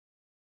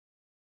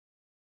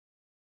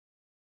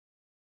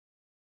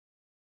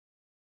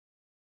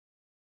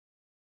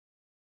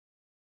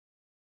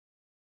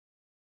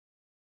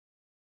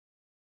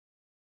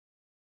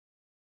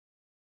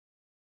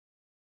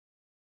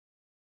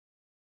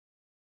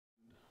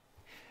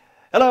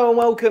Hello and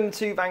welcome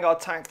to Vanguard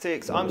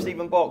Tactics. I'm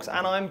Stephen Box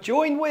and I'm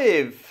joined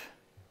with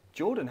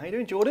Jordan. How you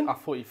doing, Jordan? I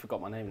thought you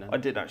forgot my name then. I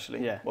did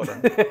actually. Yeah. Well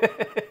done.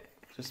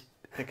 Just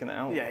picking it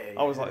out. Yeah.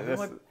 I was like,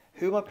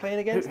 who am I playing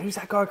against? Who's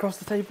that guy across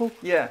the table?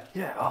 Yeah.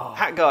 Yeah. Oh.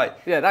 Hat guy.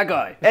 Yeah, that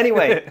guy.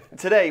 Anyway,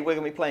 today we're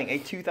going to be playing a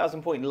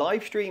 2,000 point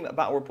live stream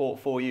battle report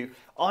for you.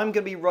 I'm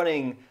going to be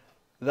running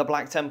the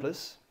Black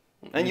Templars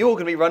and you're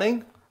going to be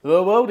running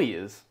The World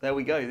Eaters. There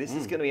we go. This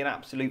is going to be an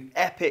absolute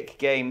epic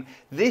game.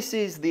 This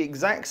is the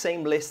exact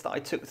same list that I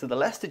took to the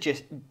Leicester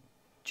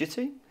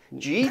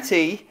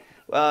GT,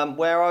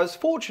 where I was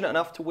fortunate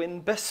enough to win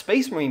Best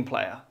Space Marine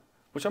Player,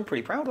 which I'm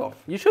pretty proud of.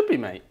 You should be,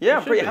 mate. Yeah,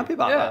 I'm pretty happy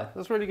about that. Yeah,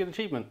 that's a really good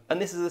achievement.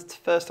 And this is the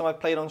first time I've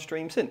played on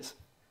stream since.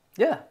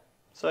 Yeah.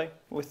 So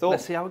we thought,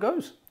 Let's see how it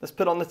goes. let's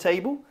put on the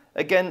table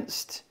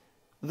against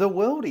the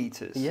World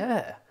Eaters.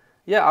 Yeah.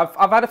 Yeah,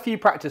 I've had a few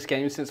practice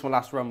games since my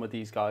last run with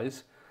these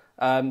guys.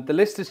 The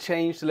list has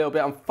changed a little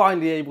bit. I'm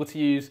finally able to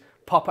use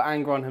Papa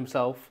Angron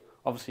himself.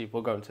 Obviously,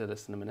 we'll go into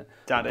this in a minute.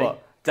 Daddy.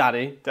 But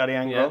Daddy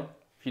Angron. Yeah,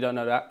 if you don't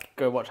know that,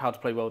 go watch How to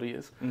Play World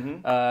Eaters.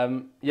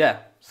 Yeah,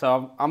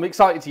 so I'm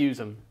excited to use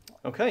them.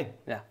 Okay.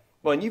 Yeah.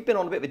 Well, and you've been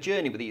on a bit of a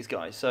journey with these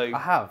guys. So I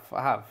have.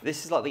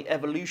 this is like the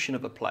evolution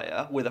of a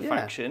player with a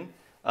faction.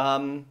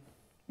 Yeah,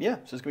 so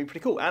it's going to be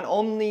pretty cool. And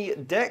on the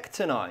deck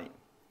tonight,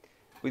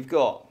 we've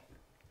got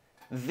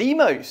the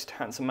most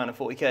handsome man of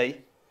 40k,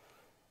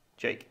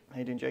 Jake. How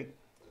you doing, Jake?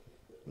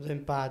 I'm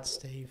doing bad,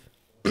 Steve.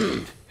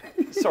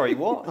 Sorry,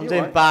 what? I'm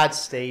doing bad,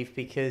 Steve,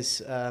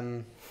 because,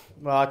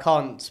 well, I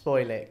can't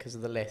spoil it because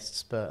of the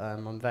lists, but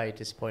I'm very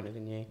disappointed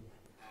in you.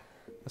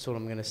 That's all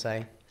I'm going to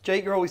say.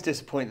 Jake, you're always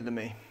disappointed in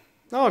me.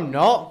 No, I'm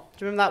not.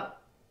 Do you remember that?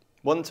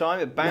 One time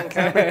at Bank. Do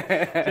you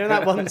remember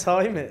that one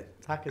time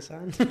at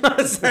Takassan?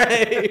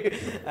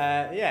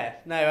 Yeah,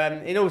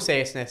 no, in all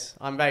seriousness,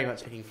 I'm very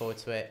much looking forward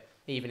to it,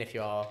 even if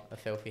you are a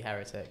filthy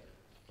heretic.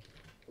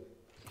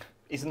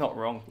 He's not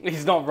wrong.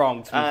 He's not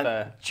wrong, to be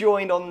fair.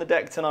 Joined on the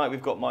deck tonight,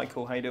 we've got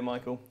Michael. How you doing,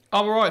 Michael?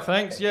 I'm all right,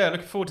 thanks. Yeah,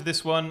 looking forward to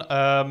this one.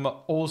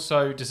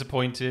 Also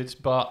disappointed,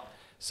 but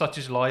such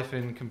is life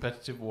in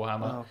competitive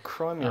Warhammer. Oh,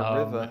 cry me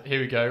a river. Here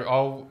we go.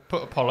 I'll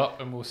put a poll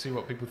up and we'll see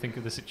what people think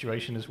of the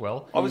situation as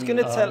well. I was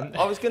gonna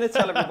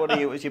tell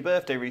everybody it was your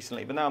birthday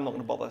recently, but now I'm not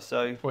gonna bother.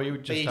 So. Well, you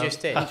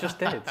just did. I just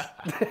did. See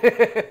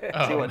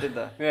what I did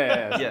there?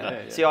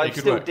 Yeah. See, I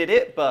still did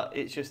it, but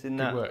it's just in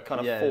that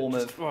kind of form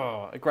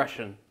of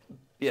aggression.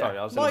 Yeah. Sorry,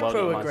 I was in the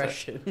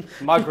Microaggression.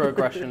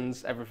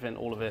 Microaggressions, everything,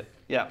 all of it.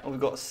 Yeah, and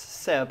we've got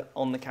Seb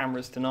on the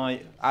cameras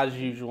tonight. As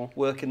usual.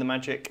 Working the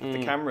magic of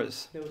the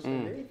cameras.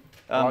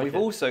 Like we've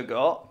also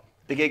got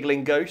the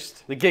Giggling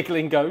Ghost. The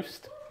Giggling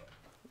Ghost.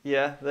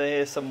 Yeah, they're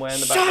here somewhere in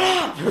the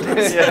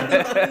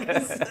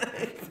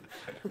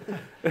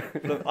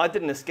background. Look, I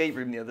did an escape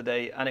room the other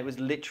day and it was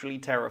literally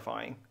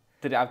terrifying.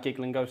 Did it have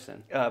Giggling Ghosts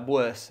in?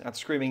 Worse, it had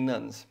Screaming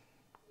Nuns.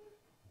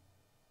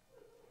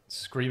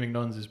 Screaming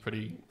Nuns is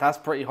pretty... That's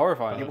pretty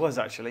horrifying. It was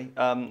actually.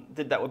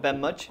 Did that with Ben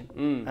Mudge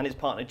and his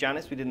partner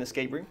Janice. We did an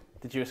escape room.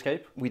 Did you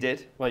escape? We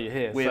did. Well, you're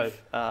here. With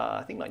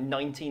I think like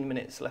 19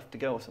 minutes left to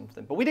go or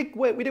something. But we did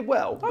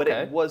well. But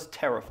it was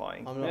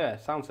terrifying. Yeah,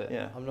 sounds it.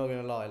 Yeah. I'm not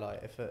gonna lie.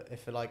 Like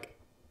if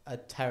a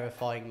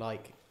terrifying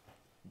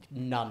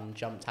nun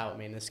jumped out at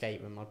me in the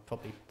escape room, I'd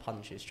probably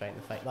punch it straight in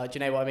the face. Like, do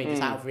you know what I mean?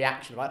 Just out of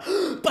reaction, like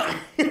bang.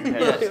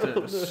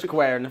 Just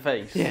square in the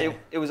face. Yeah.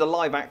 It was a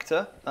live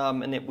actor,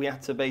 and we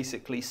had to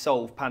basically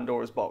solve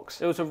Pandora's box.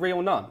 It was a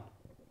real nun.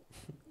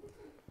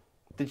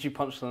 Did you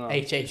punch the nun?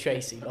 H.A.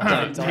 Tracy.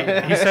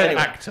 He said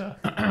actor.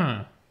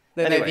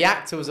 Anyway. The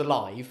actor was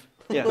alive.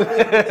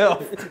 Yeah.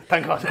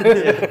 Thank God.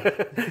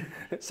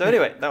 So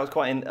anyway, that was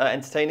quite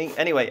entertaining.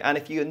 Anyway, and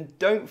if you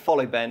don't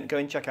follow Ben, go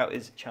and check out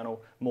his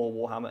channel, More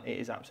Warhammer. It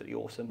is absolutely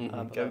awesome.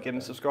 Go give him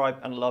a subscribe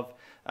and love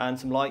and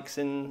some likes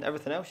and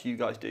everything else you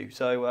guys do.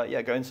 So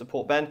yeah, go and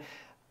support Ben.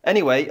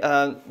 Anyway,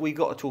 we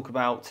got to talk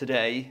about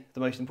today the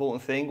most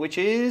important thing, which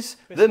is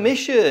the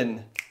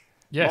mission.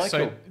 Yes,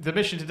 Michael. so the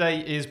mission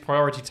today is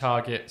priority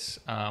targets.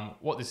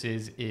 What this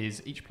is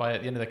each player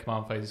at the end of their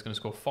command phase is going to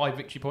score 5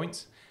 victory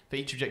points for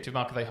each objective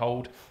marker they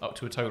hold, up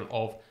to a total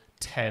of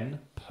 10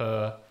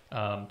 per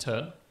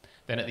turn.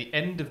 Then at the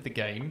end of the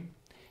game,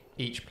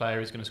 each player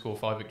is going to score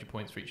 5 victory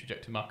points for each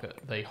objective marker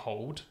they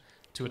hold,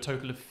 to a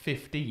total of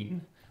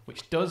 15,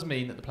 which does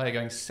mean that the player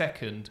going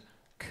second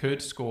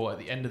could score at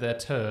the end of their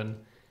turn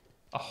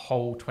a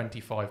whole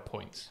 25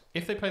 points,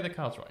 if they play their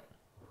cards right.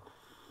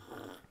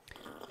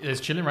 There's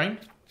Chilling Reign,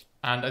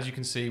 and as you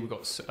can see, we've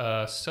got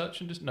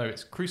Search and... No,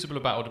 it's Crucible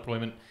of Battle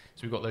Deployment.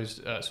 So we've got those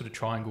sort of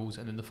triangles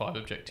and then the 5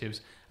 objectives.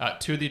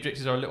 2 of the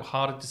objectives are a little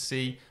harder to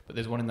see, but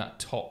there's one in that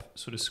top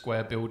sort of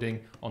square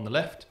building on the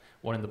left,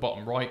 one in the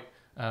bottom right,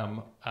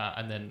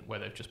 and then where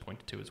they've just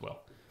pointed to as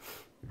well.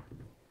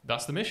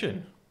 That's the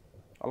mission.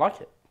 I like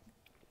it.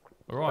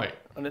 All right.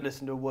 I didn't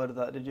listen to a word of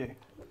that, did you?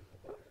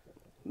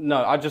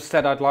 No, I just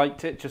said I'd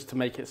liked it just to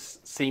make it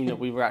seem that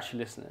we were actually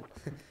listening.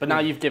 But now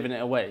you've given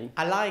it away.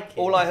 I like it.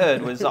 All I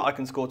heard was that I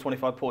can score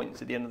 25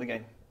 points at the end of the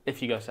game.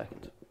 If you go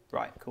second.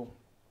 Right, cool.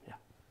 Yeah.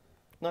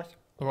 Nice.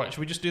 All right,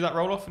 should we just do that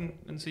roll off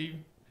and see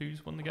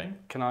who's won the game.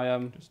 Can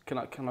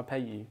I pay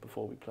you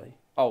before we play?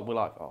 Oh, will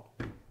I? Oh,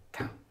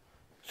 damn.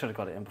 Should have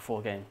got it in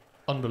before game.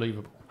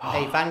 Unbelievable.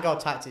 Hey, Vanguard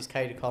Tactics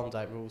Code of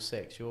Conduct Rule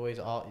 6. You always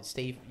are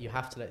Steve. You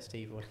have to let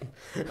Steve win.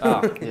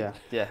 Yeah.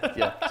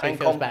 So he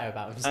feels better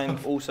about himself.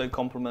 And also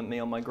compliment me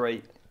on my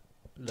great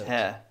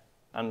hair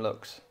and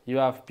looks. You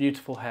have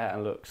beautiful hair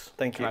and looks.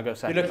 Thank you. Can I go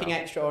second? You're looking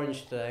extra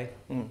orange today.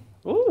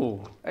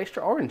 Ooh,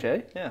 extra orange,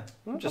 eh? Yeah,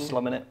 just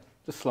slumming it.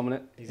 Just slumming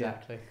it.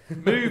 Exactly.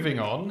 Moving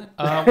on,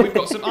 we've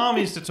got some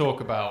armies to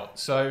talk about.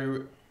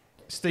 So,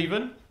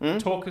 Stephen,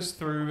 talk us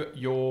through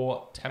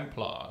your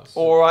Templars.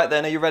 All right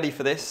then, are you ready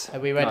for this? Are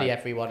we ready,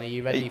 everyone? Are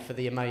you ready for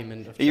the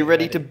moment? Are you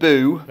ready to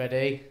boo?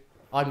 Ready?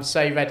 I'm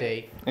so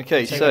ready.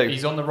 Okay, so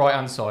he's on the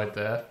right-hand side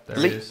there. There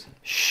he is.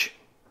 Shh.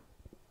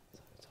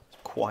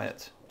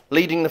 Quiet.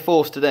 Leading the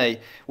force today,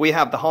 we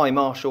have the High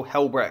Marshal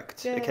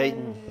Helbrecht. Yay. Okay.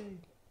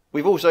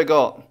 We've also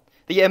got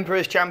the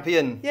Emperor's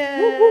Champion.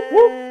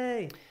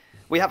 Yay!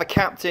 We have a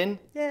captain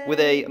Yay. with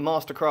a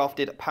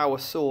mastercrafted power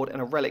sword and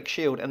a relic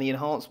shield, and the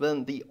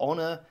enhancement, the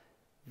Honor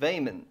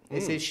Vehement.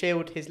 Is his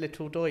shield his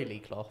little doily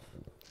cloth?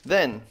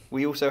 Then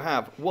we also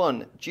have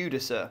one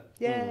Judicer.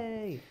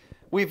 Yay!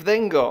 We've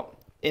then got,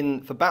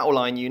 for battle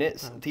line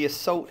units, the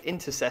Assault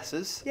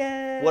Intercessors.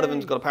 Yay! One of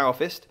them's got a Power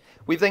Fist.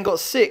 We've then got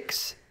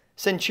 6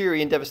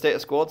 Centurion Devastator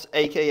squads,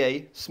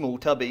 aka small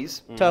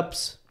tubbies.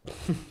 Tubs.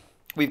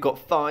 We've got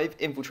 5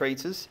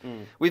 Infiltrators.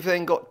 We've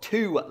then got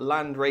 2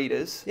 Land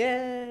Raiders.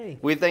 Yay!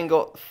 We've then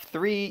got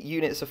 3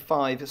 units of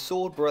 5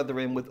 Sword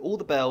Brethren with all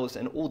the bells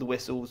and all the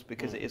whistles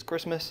because it is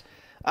Christmas.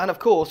 And of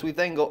course, we've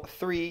then got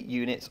 3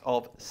 units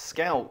of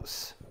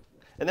Scouts.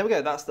 And there we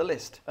go, that's the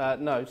list.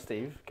 No,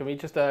 Steve. Can we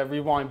just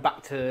rewind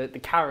back to the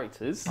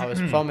characters? I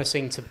was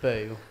promising to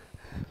boo.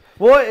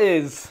 What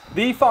is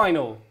the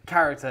final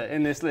character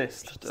in this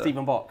list?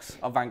 Stephen Box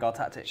of Vanguard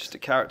Tactics. Just a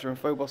character in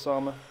Phobos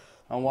armour.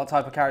 And what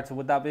type of character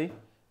would that be?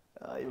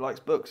 He likes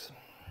books.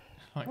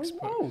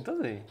 Oh,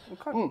 does he?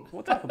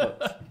 What type of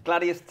books?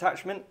 Gladius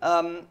Detachment.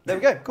 There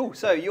we go, cool.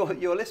 So,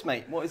 your list,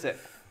 mate, what is it?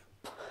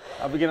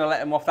 Are we going to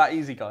let him off that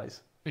easy,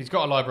 guys? He's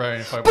got a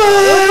librarian in Phobos.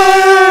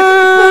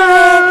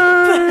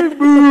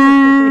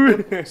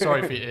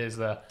 Sorry for your ears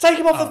there. Take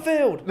him off the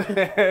field!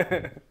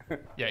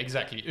 Yeah,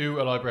 exactly.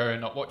 Ooh, a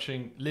librarian not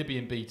watching. Libby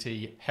and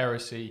BT,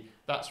 heresy.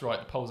 That's right,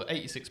 the polls are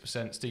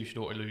 86%. Steve should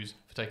ought to lose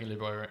for taking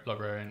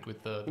librarian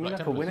with the Black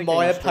Templars.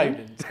 My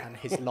opponent and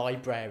his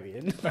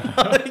librarian. So,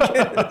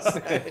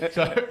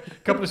 a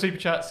couple of super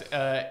chats.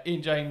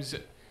 Ian James,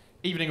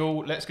 evening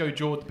all. Let's go,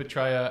 Jord the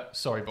Betrayer.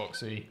 Sorry,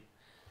 Boxy.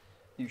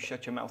 You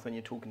shut your mouth when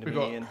you're talking to We've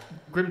me, got Ian.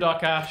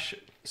 Grimdark Ash,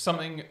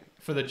 something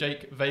for the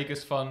Jake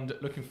Vegas Fund.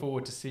 Looking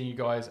forward to seeing you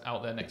guys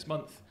out there next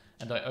month.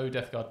 And I owe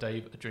Death Guard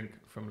Dave a drink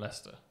from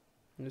Leicester.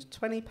 It was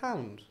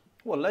 £20.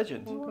 What a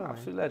legend. Oh,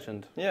 absolute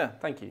legend. Yeah.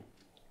 Thank you.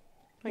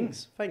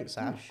 Thanks,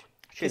 Ash.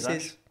 Cheers,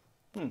 Kisses.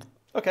 Ash.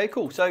 Okay,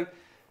 cool. So,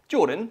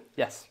 Jordan,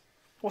 Yes.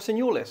 what's in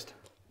your list?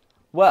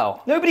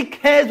 Well. Nobody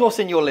cares what's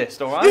in your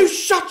list, all right? You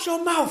shut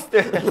your mouth!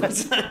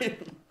 Sorry.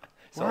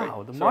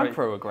 Wow, the Sorry.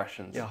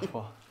 microaggressions. Yeah,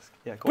 well,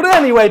 yeah, go But on.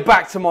 anyway,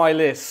 back to my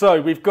list.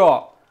 So we've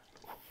got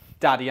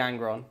Daddy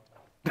Angron.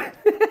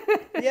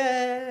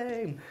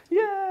 Yay!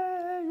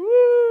 Yay!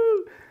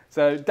 Woo!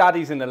 So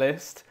Daddy's in the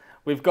list.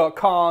 We've got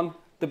Khan,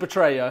 the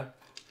Betrayer.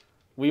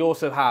 We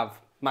also have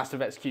Master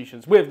of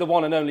Executions with the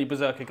one and only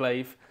Berserker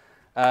Glaive.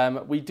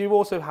 We do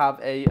also have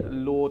a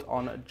Lord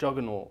on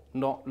Juggernaut,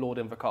 not Lord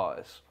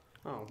Invocatus.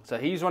 Oh. So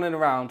he's running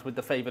around with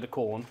the Favour of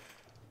Corn.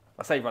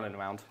 I say running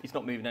around. He's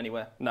not moving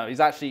anywhere. No, he's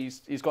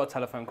got a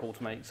telephone call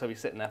to make, so he's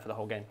sitting there for the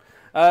whole game.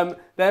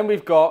 Then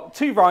we've got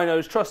 2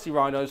 Rhinos, trusty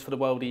Rhinos for the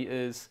World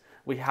Eaters.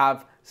 We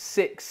have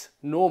 6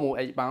 normal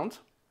 8-bound.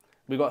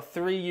 We've got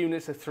 3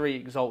 units of 3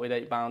 exalted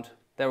 8-bound.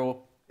 They're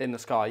all in the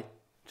sky,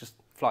 just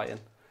flying.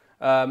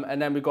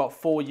 And then we've got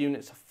 4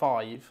 units of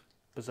 5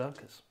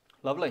 Berserkers.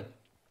 Lovely.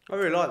 I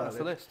really like that. That's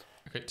the list.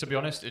 Okay, to be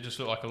honest, it just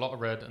looked like a lot of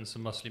red and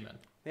some muscly men.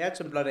 He had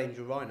some Blood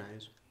Angel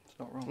Rhinos. It's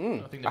not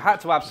wrong. I think I they had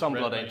just- to have just some red,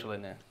 Blood mate. Angel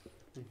in there.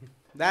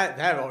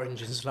 They're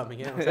orange and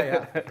slumming it, I'll tell you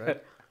that.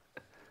 Fred.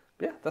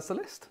 Yeah, that's the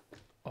list.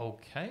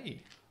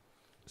 Okay.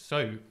 So,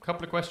 a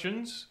couple of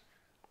questions.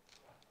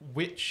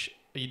 Which,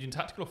 are you doing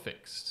tactical or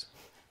fixed?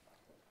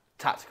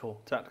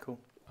 Tactical. Tactical.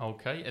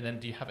 Okay, and then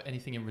do you have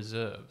anything in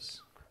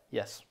reserves?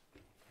 Yes.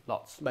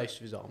 Lots. Most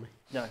of his army.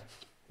 No.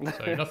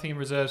 So nothing in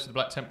reserves for the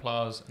Black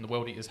Templars, and the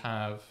World Eaters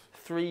have...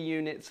 3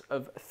 units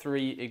of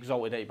 3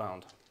 exalted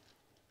 8-bound.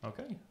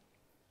 Okay.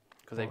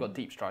 Because they've got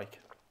Deep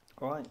Strike.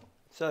 All right.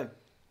 So,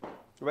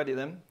 ready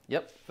then?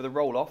 Yep. For the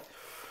roll-off.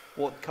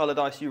 What colour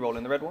dice you roll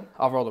in? The red one?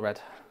 I'll roll the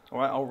red. All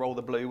right, I'll roll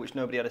the blue, which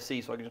nobody had to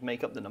see, so I can just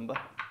make up the number.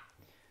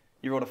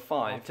 You rolled a I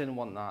 5. didn't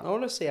want that. I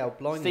want to see how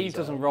blind Steve these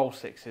doesn't are. roll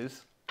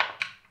 6s.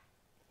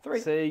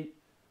 3.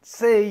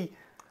 See.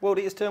 World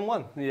Eaters turn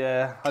 1.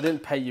 Yeah, I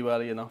didn't pay you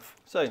early enough.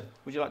 So,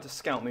 would you like to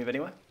scout move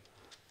anywhere?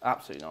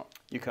 Absolutely not.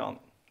 You can't.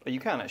 Oh,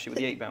 you can actually with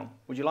the 8-bound.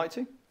 Would you like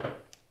to?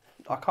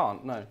 I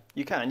can't, no.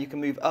 You can. You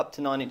can move up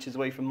to 9 inches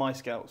away from my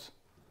scouts.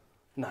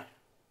 No.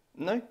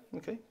 No?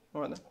 Okay.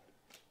 All right then.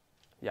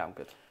 Yeah, I'm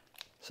good.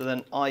 So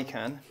then I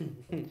can.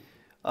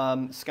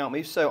 scout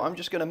moves. So I'm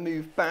just going to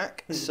move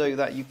back so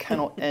that you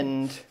cannot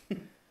end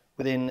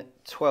within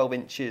 12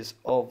 inches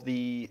of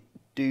the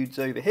dudes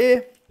over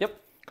here. Yep.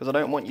 Because I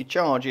don't want you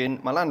charging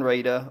my Land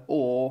Raider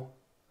or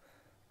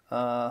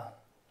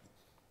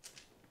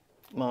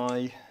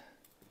my...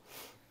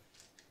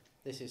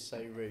 This is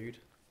so rude.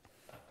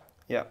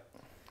 Yeah,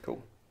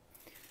 cool.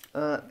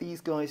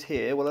 These guys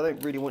here, well, I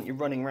don't really want you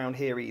running around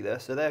here either,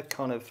 so they're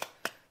kind of...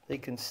 They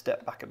can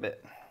step back a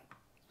bit.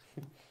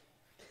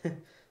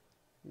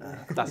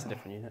 That's a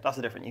different unit. That's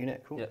a different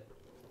unit, cool. Yep.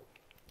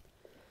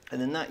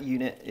 And then that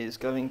unit is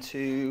going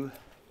to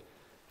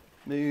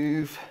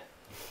move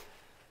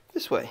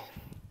this way.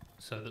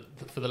 So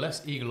for the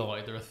less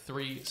eagle-eyed, there are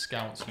 3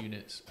 scouts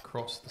units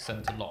across the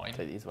centre line.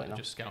 Take these away now.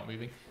 Just scout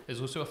moving.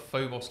 There's also a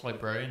Phobos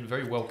librarian,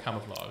 very well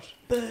camouflaged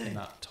in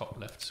that top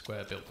left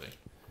square building.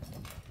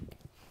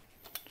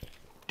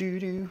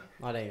 Doo-doo.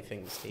 I don't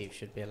think Steve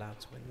should be allowed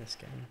to win this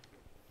game.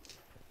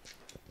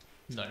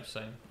 No,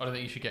 same. I don't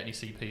think you should get any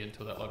CP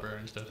until that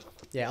librarian's dead.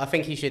 Yeah, I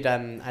think he should,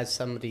 as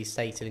somebody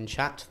stated in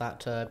chat,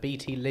 that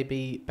BT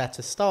Libby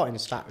better start in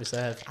stat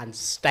reserve and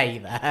stay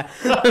there.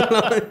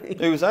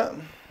 Who was that?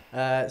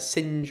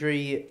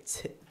 Sindri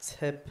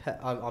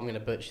I'm going to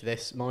butcher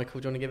this.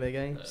 Michael, do you want to give it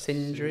a go?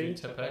 Sindri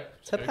Tepek.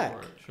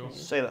 Tepek. Sure.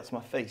 Say that to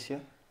my face, yeah?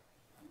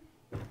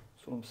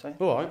 That's what I'm saying.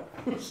 All right.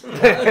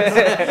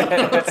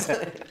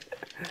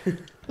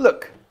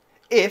 Look,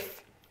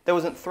 if there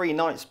wasn't 3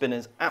 night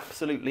spinners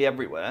absolutely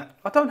everywhere.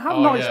 I don't have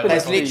Oh, nice yeah.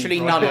 spinners. There's literally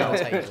none on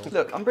the table.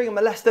 Look, I'm bringing my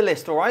Leicester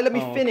list, all right? Let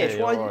me Oh, finish.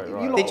 okay, Why alright, you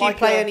right. lot Did you like,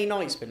 play any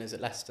night spinners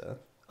at Leicester?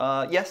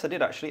 Yes, I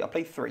did actually. I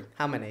played 3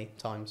 How many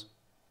times?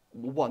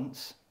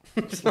 once,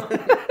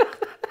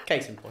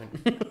 Case in point.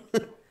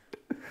 and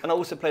I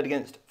also played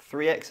against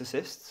 3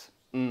 exorcists.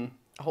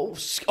 Oh,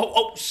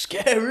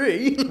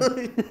 scary. Do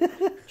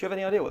you have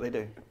any idea what they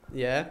do?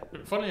 Yeah.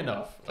 Funnily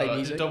enough, Play the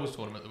music. doubles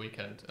tournament at the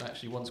weekend, and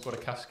actually one squad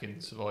of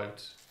Kaskin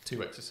survived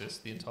 2 exorcists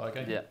the entire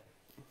game. Yeah.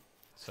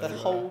 So, The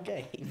whole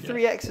game.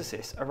 3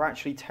 exorcists are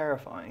actually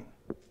terrifying.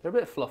 They're a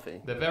bit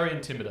fluffy. they're very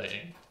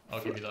intimidating.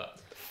 I'll give you that.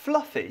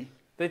 Fluffy.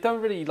 They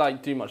don't really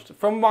do much.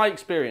 From my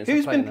experience, of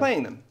Who's been them.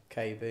 playing them?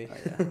 KB.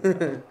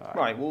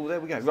 Right, well, there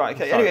we go. Right,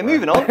 okay. Sorry, Anyway,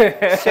 moving on.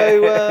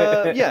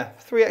 So, yeah,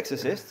 3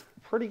 exorcists.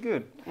 Pretty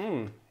good.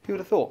 Mm. Who would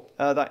have thought?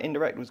 That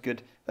indirect was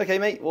good. Okay,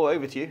 mate, well,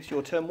 over to you. It's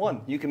your turn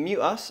 1. You can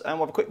mute us, and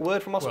we'll have a quick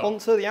word from our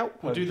sponsor, the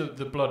Outpost. We'll do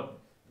the blood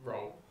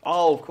roll.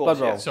 Oh, of course,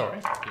 Blood roll. yeah. Sorry.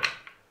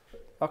 Yeah.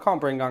 I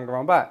can't bring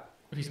Gangaron back.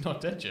 He's not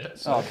dead yet.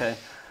 So. Oh, okay.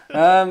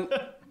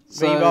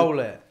 So Re-roll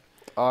it.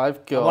 I've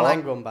I got. want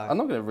Angron back. I'm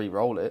not going to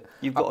re-roll it.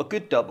 You've got a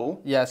good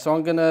double. Yeah, so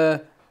I'm going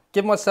to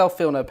give myself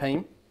Feel No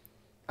Pain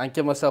and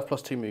give myself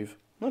 +2 move.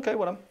 Okay,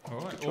 well done. All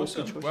right, Good choice,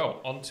 awesome. good choice. Well,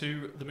 on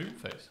to the move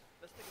phase.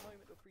 Let's take a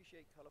moment to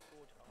appreciate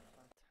Colourforge, our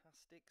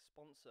fantastic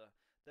sponsor.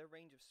 Their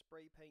range of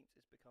spray paints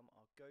has become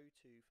our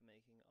go-to for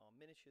making our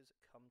miniatures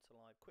come to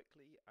life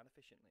quickly and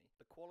efficiently.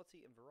 The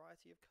quality and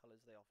variety of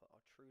colours they offer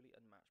are truly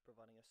unmatched,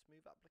 providing a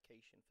smooth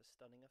application for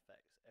stunning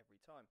effects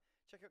every time.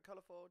 Check out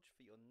Colourforge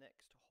for your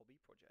next hobby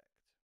project.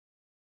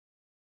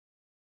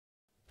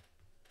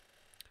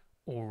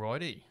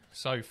 Alrighty.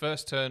 So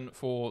first turn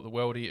for the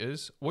World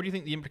Eaters. What do you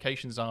think the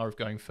implications are of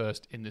going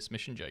first in this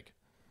mission, Jake?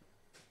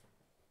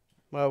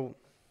 Well,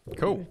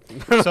 Cool.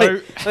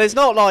 So well, it's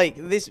not like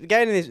this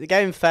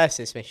going first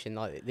in this mission.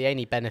 Like the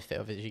only benefit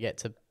of it is you get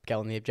to get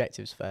on the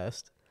objectives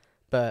first,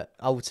 but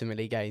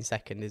ultimately going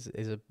second is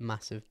a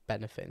massive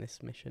benefit in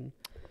this mission.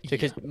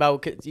 Because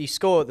you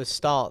score at the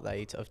start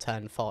though of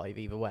turn 5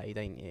 either way,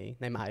 don't you?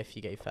 No matter if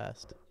you go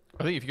first.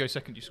 I think if you go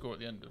second, you score at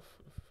the end of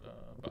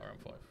about round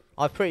 5.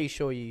 I'm pretty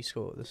sure you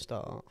score at the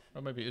start.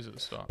 Or maybe it is at the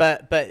start.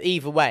 But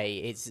either way,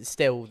 it's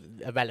still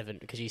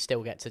irrelevant because you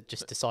still get to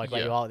just decide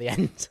where you are at the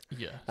end.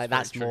 Yeah. Like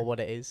that's more what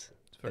it is.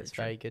 It's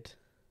very good.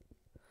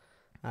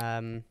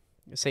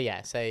 So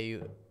yeah,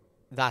 so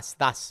that's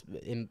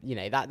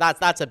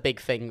a big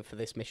thing for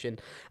this mission.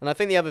 And I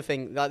think the other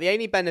thing, like the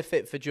only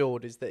benefit for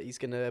Jord is that he's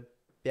gonna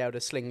be able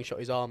to slingshot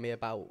his army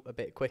about a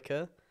bit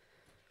quicker.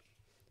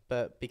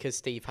 But because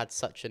Steve had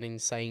such an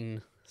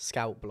insane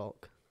scout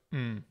block,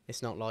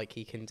 it's not like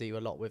he can do a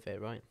lot with it,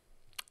 right?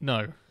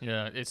 No,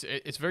 yeah,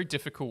 it's very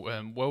difficult.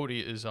 World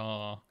Eaters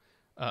are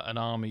an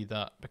army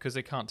that, because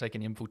they can't take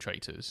any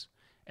infiltrators,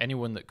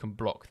 anyone that can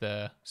block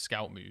their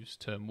scout moves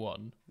turn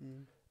 1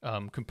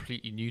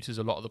 completely neuters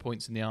a lot of the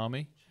points in the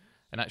army.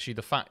 And actually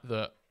the fact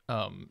that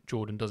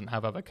Jordan doesn't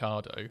have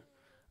Avocado,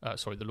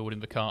 the Lord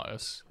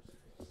Invocatus,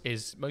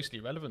 is mostly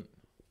irrelevant.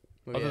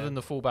 Well, Other than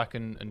the fallback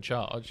and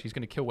charge, he's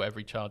going to kill whatever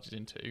he charges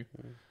into.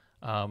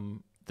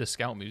 The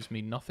scout moves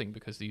mean nothing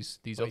because these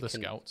other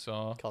scouts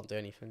can't do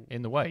anything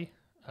in the way.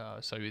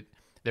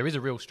 There is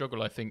a real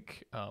struggle, I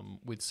think,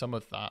 with some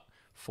of that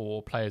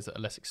for players that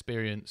are less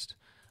experienced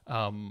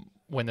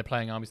when they're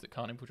playing armies that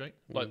can't infiltrate.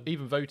 Like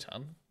even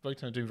Votan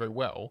are doing very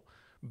well,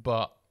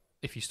 but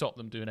if you stop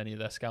them doing any of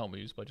their scout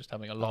moves by just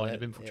having a line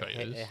of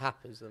infiltrators, it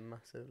happens them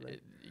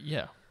massively.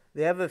 Yeah.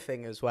 The other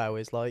thing as well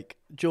is like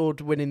Jord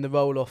winning the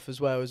roll off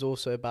as well is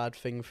also a bad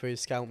thing for his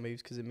scout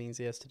moves because it means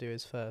he has to do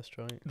his first,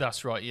 right?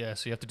 That's right, yeah.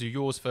 So you have to do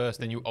yours first,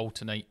 then you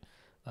alternate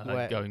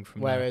going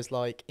from whereas,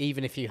 like,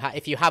 even if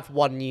you have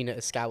one unit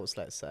of scouts,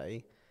 let's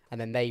say, and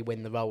then they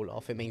win the roll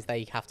off, it means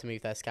they have to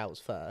move their scouts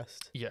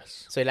first.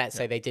 Yes. So let's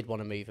say they did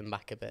want to move them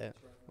back a bit.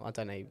 I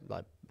don't know,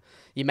 like,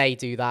 you may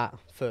do that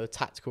for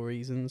tactical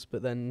reasons,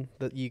 but then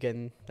that you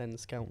can then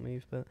scout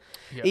move. But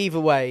either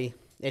way,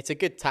 it's a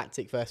good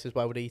tactic versus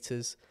World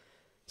Eaters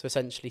to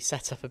essentially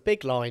set up a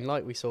big line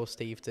like we saw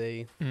Steve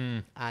do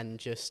and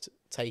just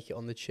take it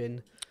on the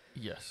chin.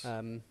 Yes.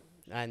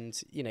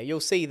 And, you know, you'll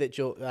see that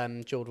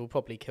Jord will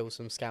probably kill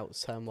some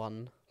scouts turn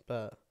 1,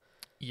 but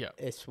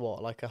it's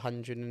what, like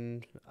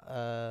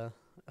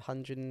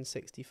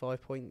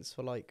 165 points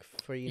for like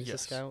 3 into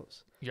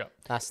scouts? Yeah.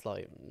 That's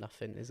like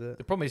nothing, is it?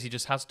 The problem is he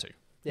just has to.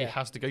 He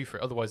has to go for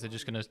it. Otherwise, they're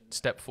just going to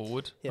step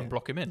forward and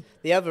block him in.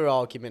 The other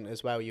argument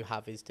as well you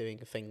have is doing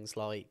things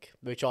like,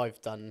 which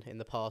I've done in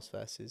the past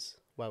versus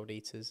World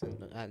Eaters,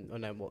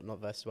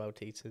 not versus World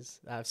Eaters.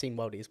 I've seen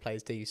World Eaters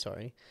players do,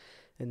 sorry.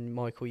 And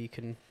Michael, you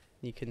can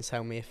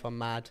tell me if I'm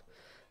mad,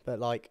 but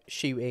like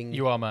shooting.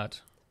 You are mad.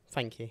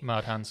 Thank you.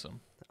 Mad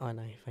handsome. I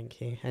know,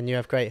 thank you. And you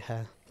have great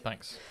hair.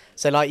 Thanks.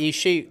 So like you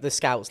shoot the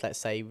scouts, let's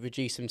say,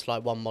 reduce them to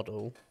like 1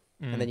 model.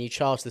 And then you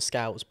charge the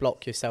scouts,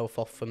 block yourself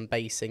off from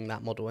basing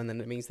that model, and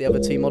then it means the other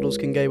 2 models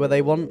can go where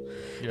they want.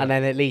 Yeah. And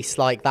then at least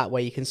like that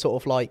way you can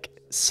sort of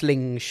like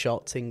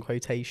slingshot in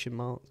quotation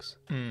marks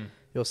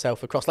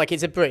yourself across. Like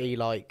it's a pretty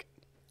like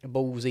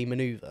ballsy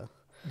maneuver.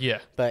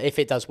 Yeah. But if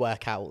it does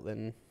work out,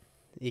 then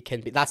you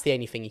can be. That's the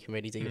only thing you can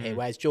really do here.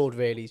 Whereas Jord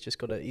really he's just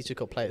got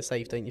to play it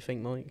safe, don't you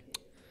think, Mike?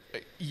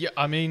 Yeah,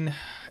 I mean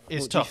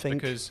it's tough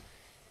because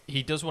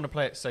he does want to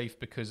play it safe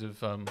because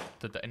of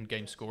the end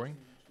game scoring.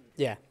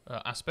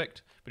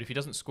 Aspect, but if he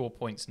doesn't score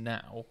points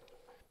now,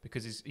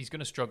 because he's going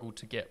to struggle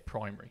to get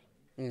primary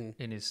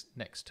in his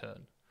next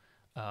turn,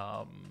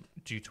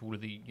 due to all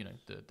of the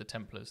the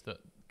Templars that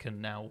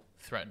can now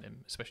threaten him,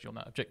 especially on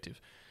that objective.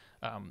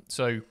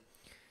 So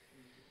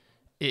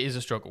it is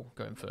a struggle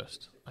going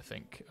first, I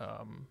think,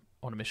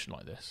 on a mission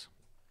like this.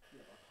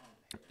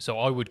 So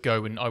I would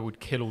go and I would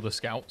kill all the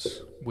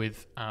scouts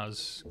with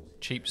as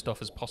cheap stuff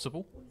as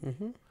possible.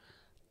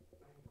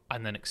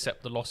 And then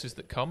accept the losses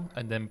that come,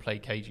 and then play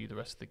KG the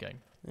rest of the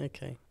game.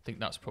 Okay. I think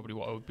that's probably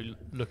what I would be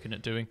looking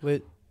at doing.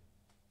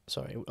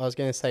 Sorry, I was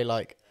going to say,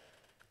 like,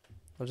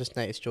 I've just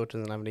noticed Jord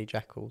doesn't have any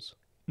Jackals.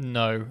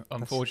 No,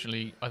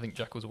 unfortunately, I think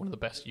Jackals are one of the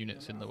best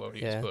units in the World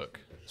Eaters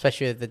book.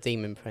 Especially with the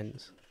Demon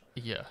Prince.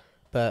 Yeah.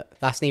 But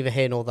that's neither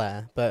here nor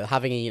there. But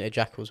having a unit of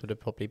Jackals would have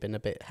probably been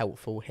a bit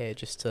helpful here,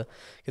 just to...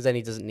 Because then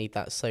he doesn't need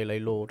that solo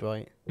Lord,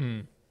 right?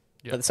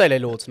 Yeah. But the solo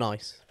Lord's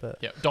nice.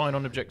 But dying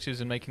on objectives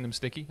and making them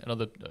sticky,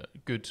 another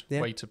good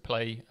way to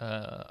play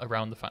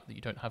around the fact that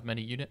you don't have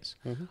many units.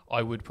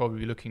 I would probably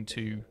be looking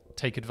to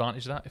take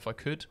advantage of that if I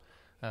could,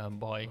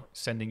 by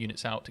sending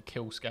units out to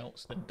kill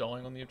scouts, then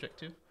dying on the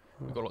objective.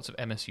 We've got lots of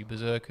MSU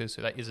Berserkers,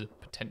 so that is a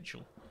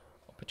potential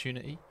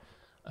opportunity.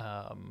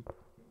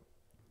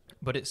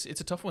 But it's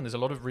a tough one. There's a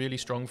lot of really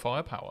strong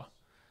firepower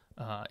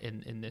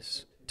in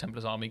this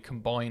Templars army,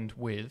 combined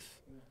with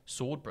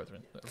Sword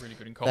Brethren that are really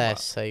good in combat.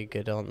 They're so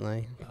good, aren't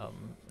they?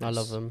 I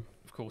love them.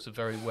 Of course, a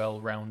very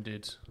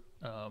well-rounded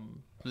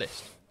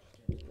list.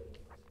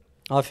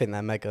 I think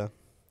they're mega.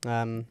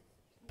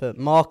 But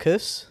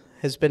Marcus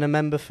has been a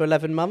member for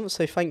 11 months,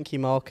 so thank you,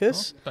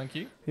 Marcus. Oh, thank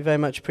you. We very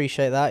much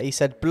appreciate that. He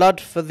said, blood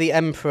for the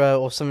Emperor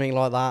or something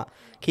like that.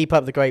 Keep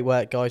up the great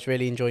work, guys.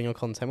 Really enjoying your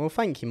content. Well,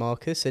 thank you,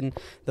 Marcus. And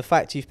the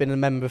fact you've been a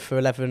member for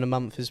 11 a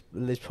month is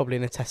probably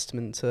a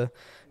testament to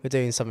we're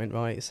doing something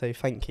right. So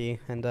thank you.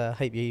 And I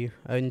hope you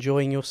are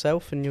enjoying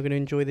yourself and you're going to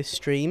enjoy this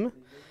stream.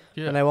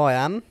 Yeah. I know I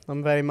am.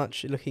 I'm very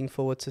much looking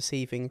forward to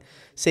seeing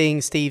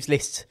Steve's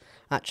list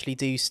actually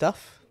do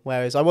stuff.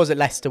 Whereas I was at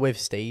Leicester with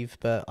Steve,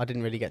 but I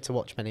didn't really get to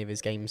watch many of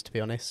his games, to be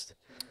honest.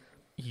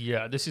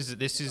 Yeah, this is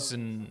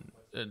going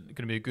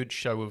to be a good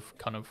show of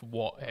kind of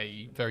what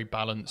a very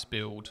balanced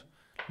build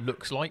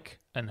looks like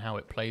and how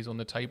it plays on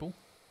the table.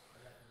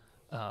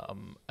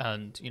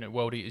 And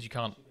World Eaters, you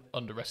can't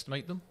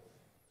underestimate them,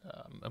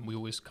 and we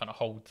always kind of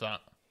hold that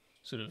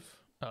sort of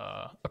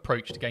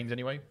approach to games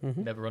anyway.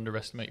 Never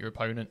underestimate your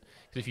opponent,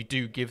 because if you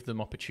do give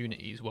them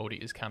opportunities, World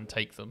Eaters can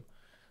take them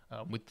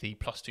with the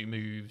 +2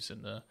 moves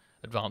and the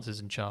advances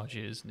and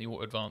charges and the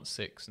auto advance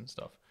 6 and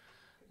stuff.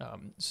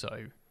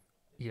 So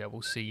yeah,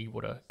 we'll see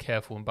what a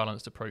careful and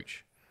balanced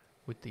approach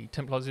with the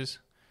Templars is.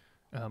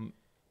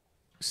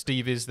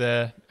 Steve is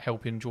there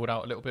helping Jord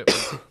out a little bit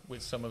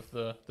with some of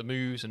the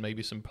moves and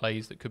maybe some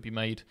plays that could be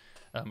made.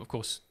 Of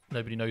course,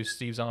 nobody knows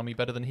Steve's army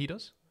better than he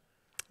does.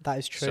 That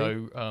is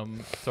true. So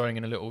throwing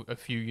in a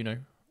few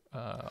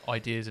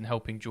ideas and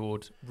helping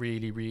Jord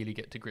really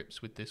get to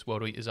grips with this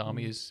World Eaters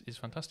army is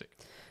fantastic.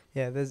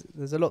 Yeah,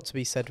 there's a lot to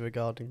be said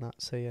regarding that.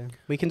 So yeah,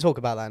 we can talk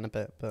about that in a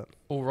bit. But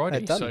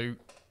alrighty, so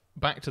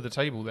back to the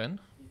table then.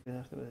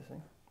 No.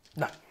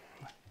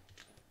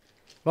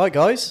 Right,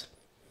 guys.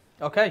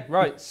 Okay,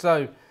 right.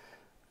 So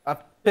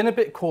I've been a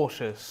bit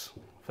cautious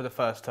for the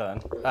first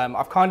turn.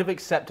 I've kind of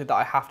accepted that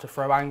I have to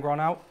throw Angron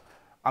out.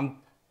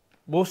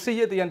 We'll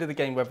see at the end of the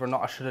game whether or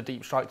not I should have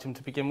deep striked him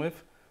to begin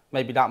with.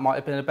 Maybe that might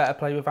have been a better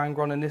play with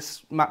Angron in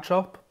this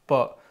matchup.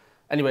 But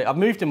anyway, I've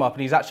moved him up,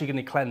 and he's actually going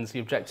to cleanse the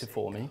objective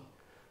for me.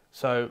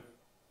 So.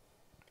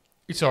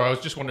 Sorry, I was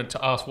just wanted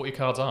to ask what your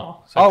cards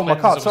are. So my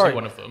cards, sorry.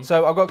 One of them.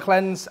 So I've got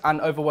Cleanse and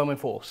Overwhelming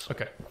Force.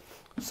 Okay.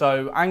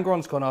 So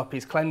Angron's gone up,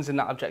 he's cleansing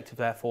that objective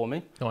there for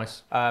me.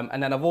 Nice.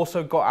 And then I've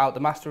also got out the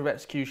Master of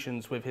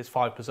Executions with his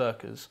 5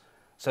 Berserkers.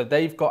 So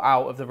they've got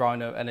out of the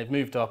Rhino and they've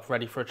moved up,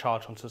 ready for a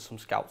charge onto some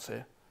scouts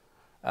here.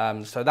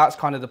 So that's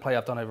kind of the play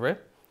I've done over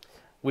here.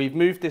 We've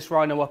moved this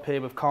Rhino up here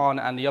with Khan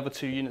and the other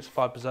 2 units of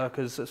 5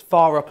 Berserkers as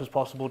far up as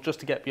possible just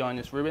to get behind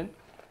this ruin.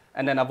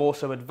 And then I've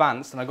also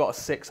advanced, and I got a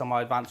 6 on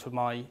my advance with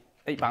my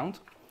 8 bound.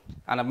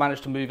 And I've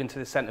managed to move into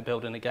the centre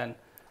building again,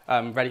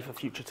 ready for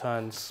future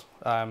turns.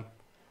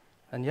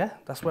 And yeah,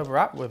 that's where we're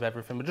at with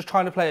everything. We're just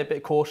trying to play a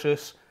bit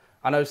cautious.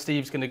 I know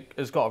Steve's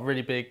has got a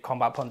really big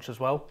combat punch as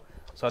well,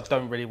 so I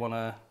don't really want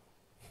to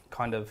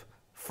kind of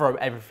throw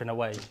everything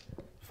away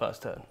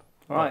first turn.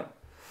 All right.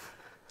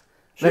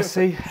 Let's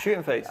see.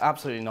 Shooting phase.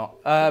 Absolutely not.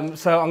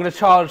 So I'm going to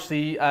charge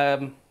the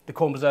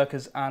Khorne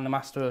Berserkers and the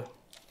Master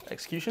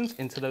Executions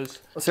into those.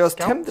 So I was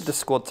tempted to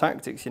squad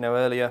tactics,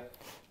 earlier.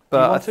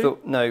 But I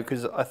thought, no,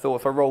 because I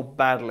thought if I roll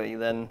badly,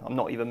 then I'm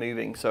not even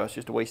moving, so it's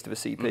just a waste of a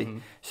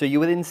CP. So you're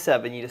within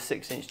 7, you need a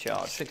 6-inch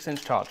charge.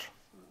 6-inch charge.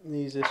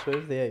 Use this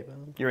with the 8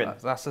 bound. You're in.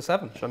 That's the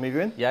 7. Shall I move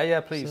you in?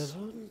 Yeah, please.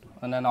 7.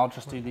 And then I'll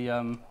just do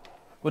the...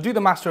 we'll do the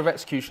Master of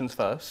Executions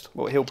first.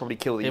 Well, he'll probably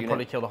kill the unit. He'll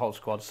probably kill the whole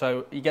squad.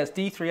 So he gets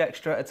D3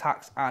 extra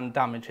attacks and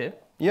damage here.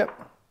 Yep.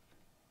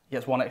 He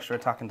gets 1 extra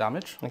attack and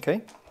damage.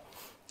 Okay.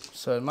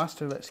 So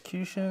Master of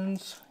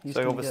Executions.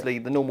 So obviously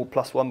the normal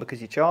 +1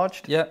 because you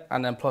charged. Yeah,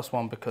 and then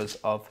 +1 because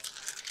of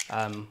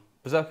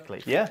Berserker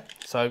Cleave. Yeah.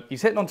 So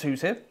he's hitting on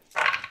 2s here.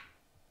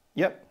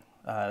 Yep.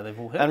 They've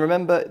all hit. And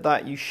remember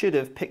that you should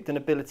have picked an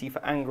ability for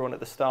Angron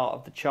at the start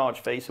of the charge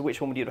phase. So which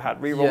one would you have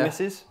had? Reroll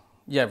misses?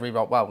 Yeah,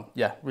 reroll. Well,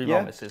 yeah,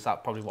 reroll misses.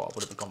 That's probably what I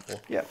would have gone for.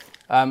 Yeah.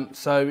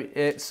 So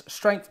it's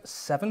strength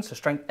 7, so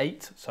strength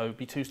 8. So it'd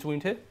be 2s to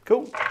wound here.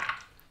 Cool.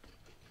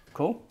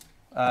 Cool.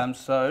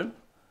 So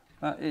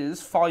that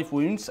is 5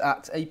 wounds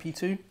at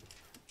AP2.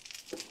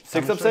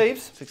 6 up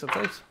saves. 6 up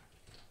saves.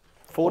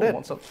 4 dead.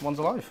 One's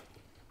alive.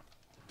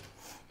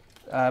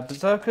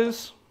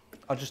 Berserkers.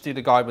 I'll just do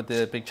the guy with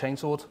the big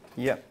chainsword.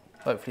 Yeah.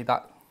 Hopefully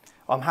that.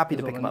 I'm happy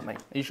to pick him up, mate.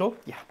 Are you sure?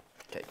 Yeah.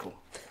 Okay, cool.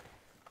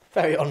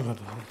 Very honourable.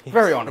 Yes.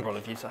 Very honourable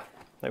of you, sir.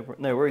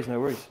 No worries, no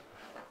worries.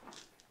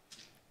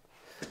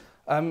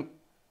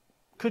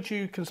 Could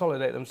you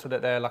consolidate them so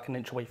that they're like an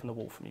inch away from the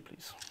wall for me,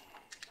 please?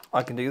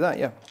 I can do that,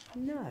 yeah.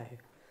 No.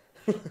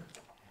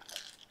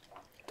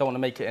 Don't want to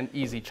make it an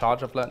easy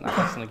charge. I've learnt that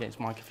lesson against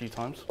Mike a few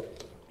times.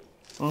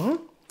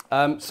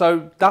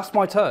 So that's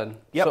my turn.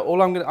 Yep. So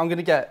all I'm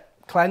gonna get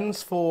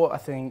cleanse for I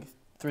think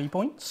 3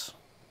 points.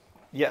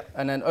 Yeah.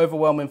 And then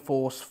overwhelming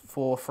force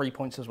for 3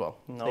 points as well.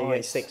 Nice. So you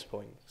get 6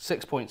 points.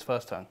 6 points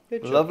first turn.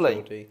 Good job, Lovely.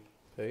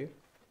 Jordy.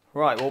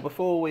 Right, well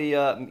before we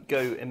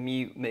go and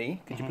mute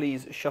me, could you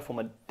please shuffle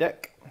my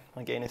deck?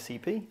 I gain a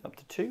CP up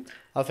to 2.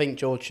 I think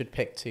George should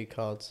pick 2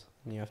 cards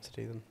and you have to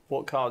do them.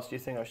 What cards do you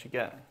think I should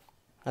get?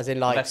 As in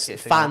like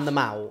fan them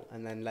out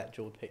and then let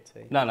George pick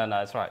 2. No,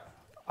 it's right.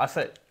 I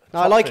said. No,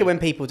 I like it when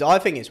people do. I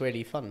think it's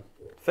really fun.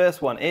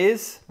 First one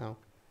is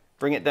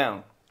Bring It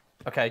Down.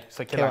 Okay,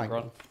 so kill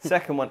Angron.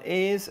 Second one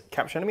is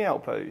Capture Enemy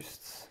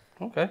Outposts.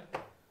 Okay.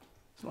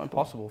 It's not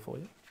impossible for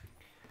you.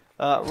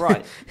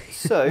 Right,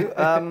 so...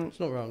 it's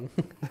not wrong.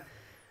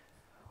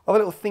 I'll have a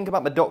little think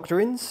about my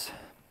Doctrines.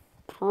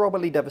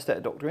 Probably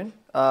Devastator Doctrine.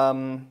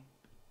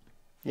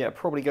 Yeah,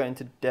 probably go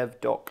into Dev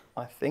Doc,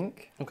 I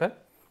think. Okay.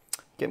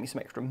 Get me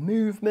some extra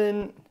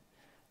movement.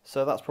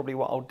 So that's probably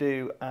what I'll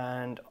do,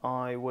 and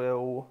I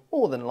will,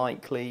 more than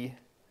likely,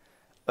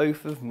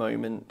 Oath of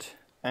Moment,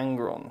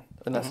 Angron,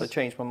 unless I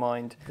change my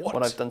mind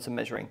when I've done some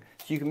measuring.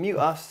 So you can mute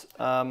us,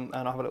 and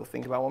I'll have a little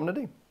think about what I'm going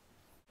to do.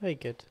 Very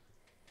good.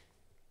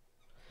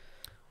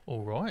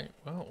 All right,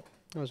 well.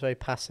 That was very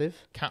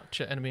passive.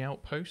 Capture enemy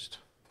outpost.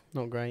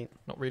 Not great.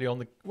 Not really on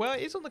the... Well,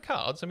 it is on the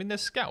cards. I mean,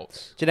 there's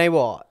scouts. Do you know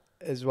what,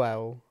 as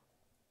well?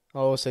 I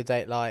also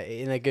don't like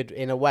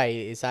in a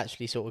way it's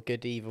actually sort of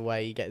good either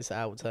way he gets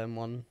out turn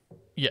 1.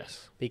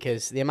 Yes.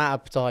 Because the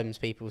amount of times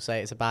people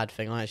say it's a bad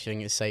thing, I actually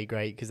think it's so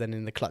great because then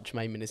in the clutch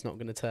moment it's not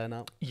going to turn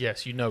up.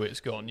 Yes, you know it's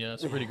gone. Yeah,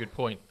 it's a really good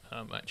point,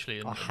 actually.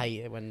 And, I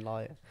hate it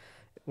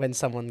when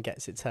someone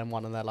gets it turn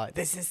 1 and they're like,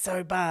 "This is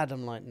so bad."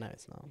 I'm like, "No,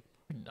 it's not."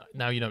 No,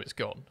 now you know it's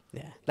gone.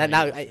 Yeah.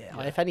 Now,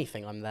 if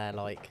anything, I'm there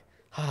like.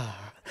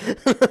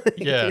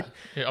 yeah.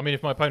 I mean,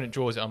 if my opponent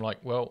draws it, I'm like,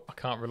 well, I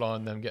can't rely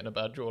on them getting a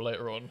bad draw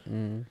later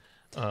on.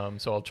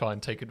 So I'll try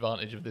and take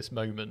advantage of this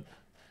moment.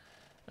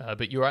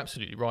 But you're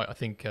absolutely right. I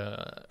think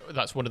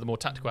that's one of the more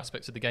tactical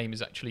aspects of the game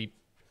is actually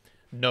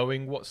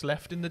knowing what's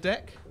left in the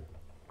deck.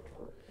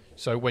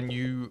 So when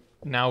you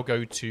now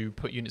go to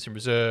put units in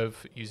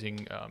reserve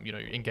using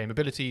in-game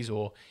abilities,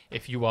 or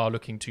if you are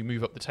looking to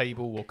move up the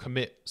table or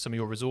commit some of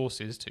your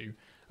resources to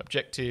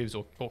objectives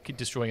or keep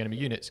destroying enemy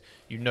units,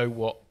 you know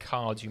what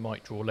cards you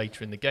might draw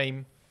later in the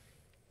game.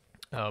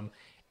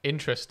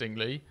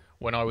 Interestingly,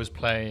 when I was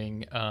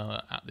playing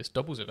at this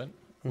doubles event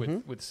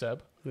with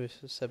Seb. With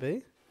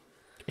Sebi?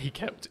 he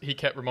kept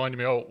reminding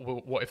me, oh,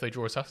 well, what if they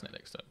draw Assassinate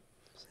next turn?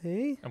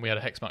 See? And we had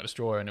a Hexmark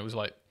Destroyer, and it was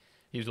like,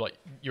 he was like,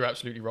 you're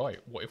absolutely right.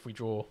 What if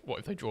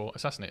they draw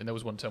Assassinate? And there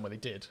was one turn where they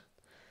did,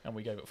 and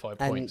we gave it 5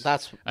 points.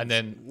 And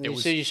then it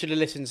was. So you should have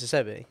listened to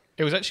Sebi.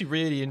 It was actually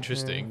really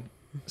interesting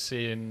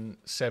seeing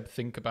Seb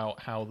think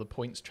about how the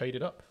points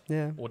traded up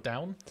or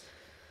down,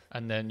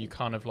 and then you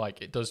kind of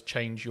like, it does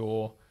change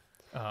your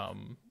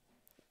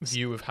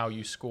view of how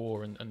you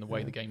score and the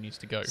way the game needs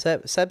to go.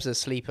 Seb's a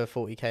sleeper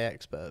 40k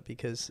expert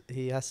because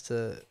he has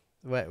to,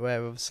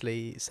 where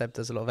obviously Seb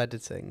does a lot of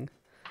editing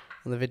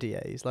on the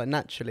videos. Like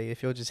naturally,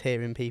 if you're just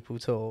hearing people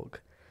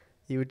talk,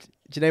 you would.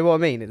 Do you know what I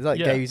mean? It like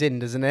goes in,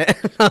 doesn't it?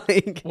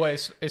 Like, well,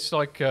 it's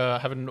like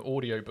having an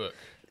audio book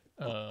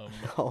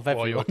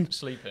while you're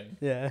sleeping.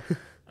 Yeah.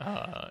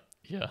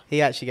 Yeah.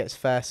 He actually gets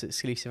first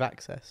exclusive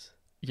access.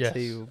 Yes,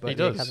 he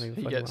does.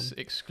 He gets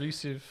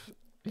exclusive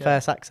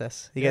first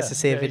access. He gets to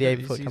see a video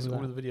before it comes out.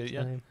 All of the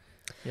video,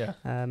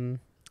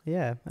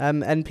 yeah.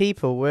 And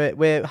people,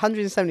 we're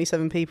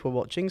 177 people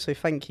watching, so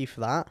thank you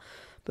for that.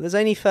 But there's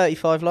only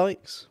 35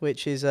 likes,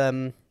 which is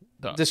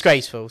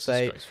disgraceful. So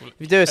if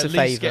you do us a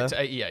favour, get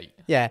to 88.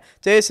 Yeah,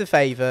 do us a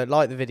favour,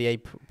 like the video,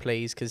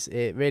 please, because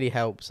it really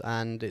helps,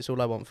 and it's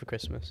all I want for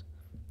Christmas.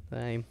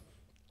 So,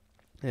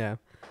 yeah.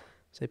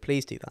 So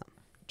please do that.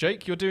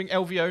 Jake, you're doing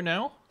LVO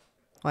now.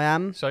 I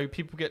am. So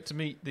people get to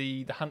meet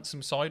the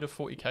handsome side of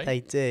 40k.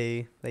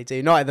 They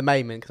do. Not at the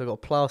moment because I've got a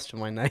plaster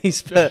on my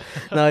nose, but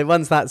no,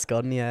 once that's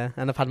gone, yeah.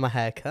 And I've had my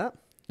hair cut.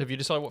 Have you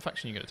decided what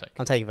faction you're going to take?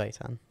 I'm taking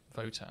Votan.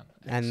 Votan.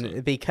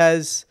 And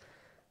because...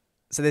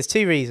 So there's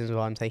two reasons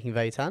why I'm taking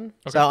Votan.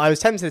 Okay. So I was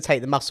tempted to take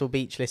the Muscle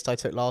Beach list I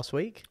took last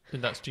week.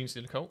 And that's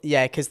Genestealer Cult?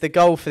 Yeah, because the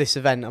goal for this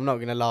event, I'm not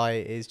going to lie,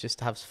 is just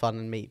to have fun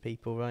and meet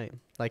people, right?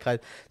 Like I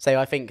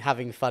think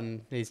having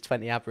fun is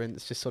 20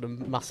 aberrants, just sort of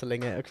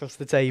muscling it across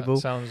the table.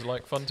 That sounds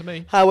like fun to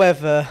me.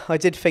 However, I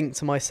did think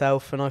to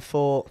myself, and I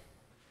thought,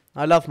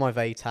 I love my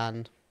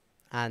Votan,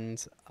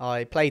 and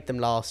I played them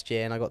last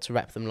year, and I got to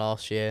rep them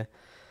last year.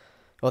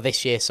 Or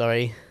this year,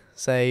 sorry.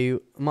 So I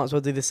might as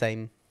well do the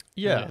same.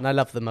 Yeah, and I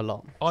love them a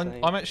lot.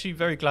 I'm actually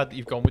very glad that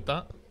you've gone with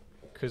that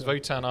because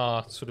Votan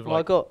are sort of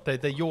like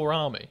they're your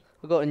army.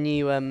 I got a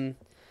new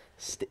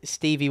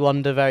Stevie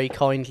Wonder very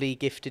kindly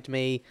gifted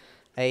me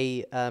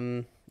a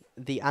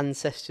the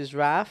Ancestors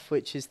Wrath,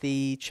 which is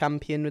the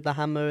champion with the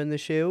hammer and the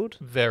shield.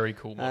 Very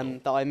cool model.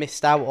 That I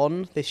missed out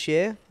on this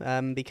year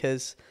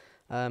because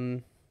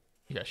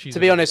she's to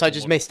be honest, I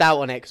just missed out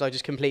on it because I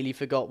just completely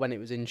forgot when it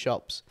was in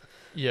shops.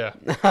 Yeah,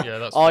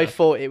 that's. I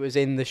thought it was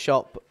in the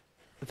shop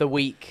the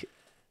week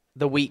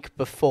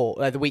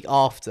before, the week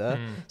after.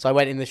 So I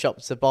went in the shop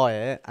to buy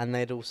it, and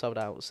they'd all sold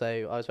out.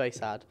 So I was very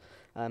sad.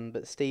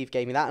 But Steve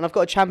gave me that, and I've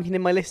got a champion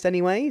in my list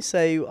anyway.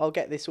 So I'll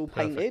get this all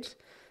painted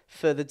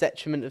for the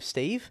detriment of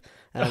Steve.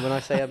 When I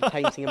say I'm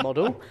painting a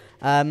model,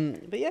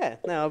 but yeah,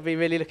 no, I'll be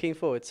really looking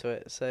forward to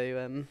it.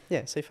 So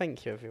so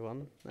thank you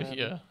everyone.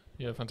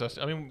 Yeah,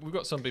 fantastic. I mean, we've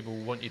got some people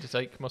who want you to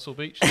take Muscle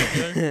Beach.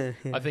 Yeah.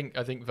 I think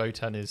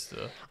Votan is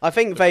the. I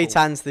think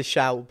Votan's the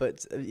shout,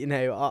 but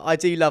I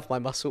do love my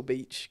Muscle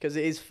Beach because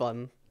it is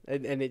fun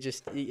and it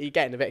just you're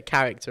getting a bit of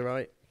character,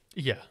 right?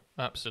 Yeah,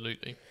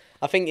 absolutely.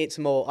 I think it's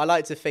more. I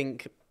like to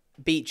think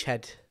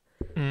Beachhead.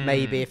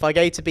 Maybe if I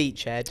go to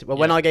Beachhead,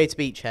 when I go to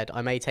Beachhead,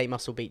 I may take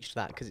Muscle Beach to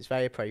that because it's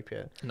very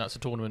appropriate. And that's a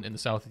tournament in the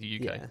south of the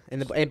UK.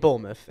 Yeah, in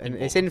Bournemouth, and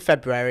it's in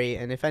February.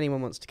 And if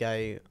anyone wants to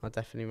go, I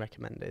definitely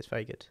recommend it. It's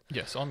very good.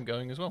 Yes, I'm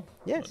going as well.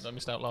 Yes, I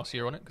missed out last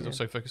year on it because I was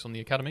so focused on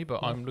the academy,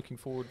 but I'm looking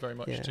forward very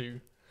much to.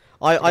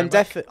 I'm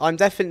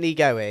definitely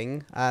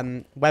going.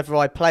 Whether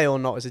I play or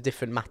not is a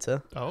different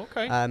matter. Oh,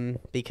 okay.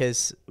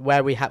 Because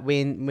where we have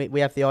we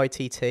have the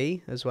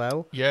ITT as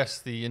well.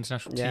 Yes, the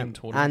international team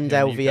tournament and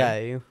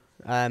LVO.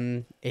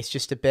 It's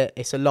just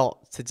it's a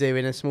lot to do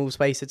in a small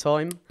space of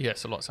time.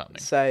 Yes, a lot's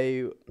happening.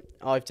 So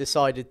I've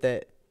decided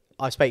that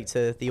I spoke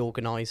to the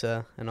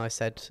organizer and I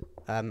said,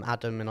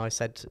 Adam, and I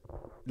said,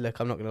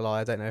 look, I'm not going to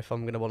lie, I don't know if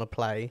I'm going to want to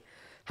play.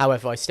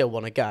 However, I still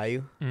want to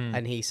go.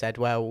 And he said,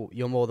 well,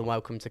 you're more than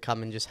welcome to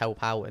come and just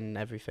help out and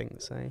everything.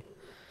 So,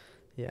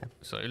 yeah.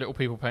 So Little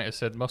People Painter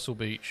said Muscle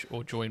Beach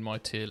or join my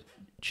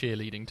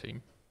cheerleading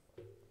team.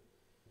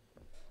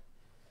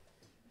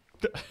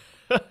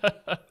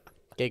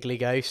 Giggly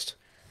Ghost.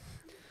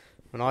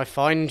 When I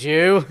find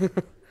you,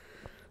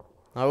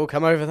 I will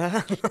come over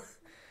there.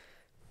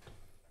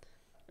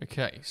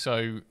 Okay,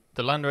 so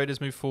the Land Raiders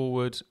move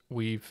forward.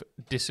 We've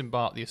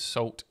disembarked the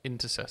Assault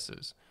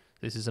Intercessors.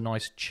 This is a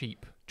nice,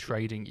 cheap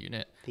trading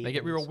unit. They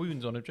get reroll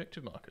wounds on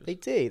objective markers. They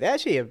do. They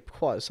actually are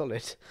quite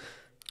solid.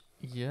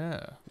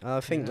 Yeah. I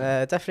think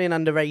they're definitely an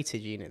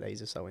underrated unit,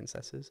 these Assault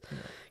Intercessors.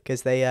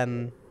 Because they,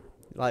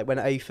 like when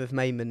Oath of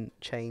Maimont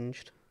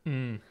changed,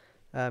 with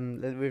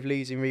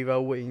losing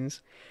reroll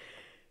wounds,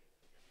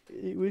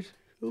 it was...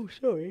 Oh,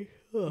 sorry.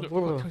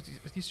 Oh.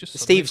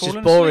 Steve's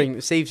just boring.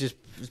 Steve's just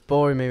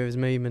boring me with his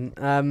movement.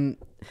 No,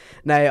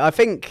 I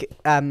think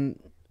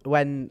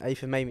when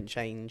Oath of Maimont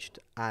changed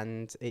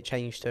and it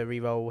changed to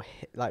reroll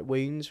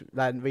wounds,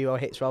 reroll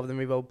hits rather than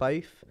reroll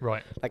both.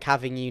 Right. Like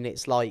having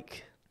units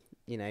like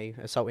you know,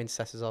 assault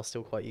intercessors are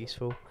still quite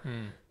useful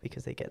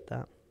because they get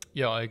that.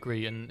 Yeah, I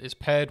agree, and it's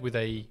paired with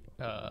a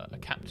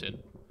captain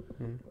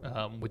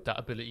with that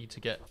ability to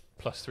get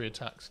 +3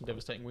 attacks and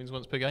devastating wounds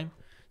once per game.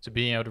 So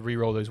being able to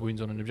reroll those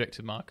wounds on an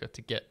objective marker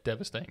to get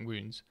devastating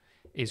wounds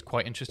is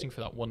quite interesting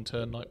for that one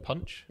turn like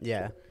punch.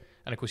 Yeah.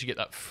 And of course you get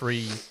that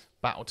free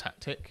battle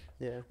tactic,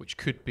 which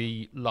could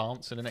be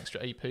Lance and an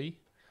extra AP.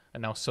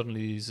 And now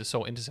suddenly these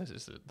assault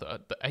intercessors that are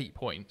at 8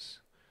 points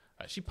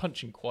actually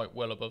punching quite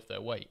well above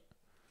their weight.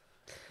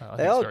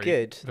 They are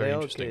good. Very they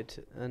are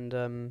good.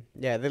 And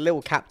yeah, the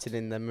little captain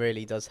in them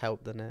really does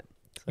help, doesn't it?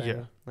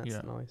 So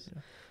that's nice.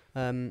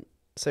 Yeah.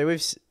 So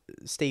with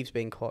Steve's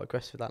been quite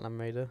aggressive with that Land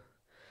Raider.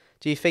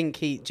 Do you think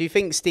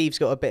Steve's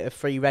got a bit of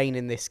free reign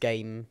in this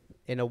game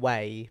in a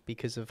way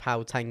because of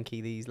how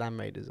tanky these Land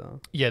Raiders are?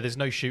 Yeah, there's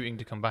no shooting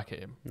to come back at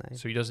him. No.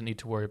 So he doesn't need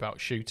to worry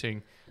about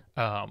shooting.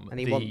 And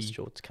he wants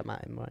Jord to come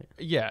at him, right?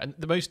 Yeah, and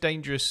the most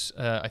dangerous,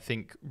 I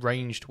think,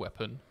 ranged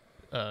weapon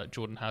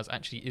Jordan has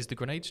actually is the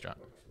grenade strap.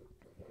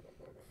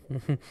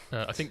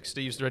 I think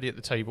Steve's ready at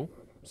the table,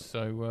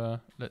 so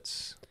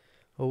let's...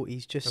 Oh,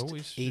 he's just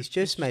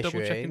measuring.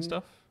 Double checking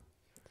stuff.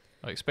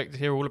 I expect to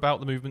hear all about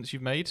the movements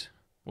you've made.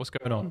 What's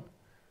going on?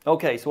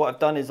 Okay, so what I've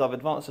done is I've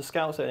advanced the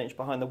scout so an inch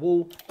behind the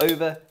wall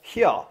over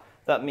here.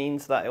 That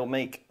means that it'll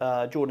make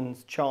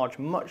Jordan's charge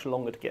much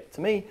longer to get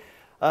to me.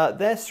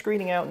 They're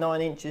screening out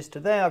 9 inches to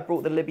there. I've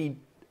brought the Libby,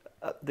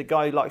 the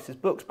guy who likes his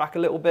books, back a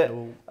little bit.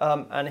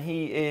 And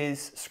he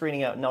is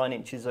screening out 9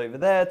 inches over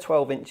there,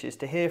 12 inches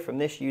to here. From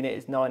this unit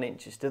is 9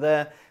 inches to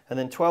there. And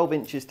then 12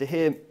 inches to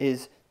here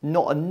is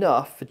not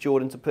enough for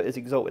Jordan to put his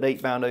Exalted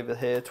 8-bound over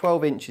here.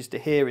 12 inches to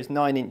here is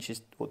 9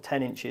 inches or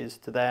 10 inches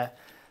to there.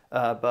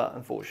 But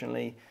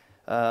unfortunately,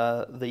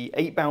 the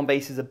 8-bound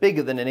bases are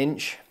bigger than an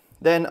inch.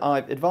 Then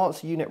I've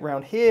advanced the unit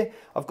around here.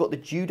 I've got the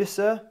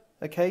Judicer,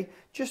 okay,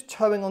 just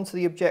towing onto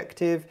the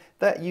objective.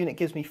 That unit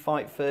gives me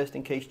fight first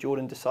in case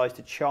Jordan decides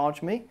to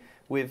charge me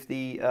with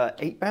the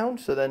 8-bound.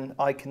 So then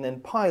I can then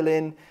pile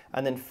in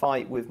and then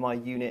fight with my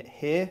unit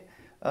here.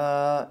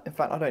 In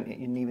fact, I don't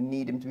even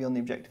need him to be on the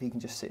objective. He can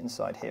just sit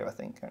inside here, I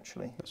think,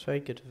 actually. That's very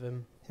good of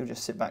him. He'll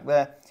just sit back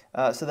there.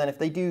 So then if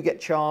they do get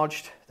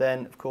charged,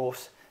 then, of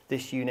course,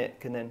 this unit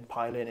can then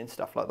pile in and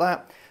stuff like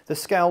that. The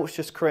Scout's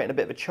just creating a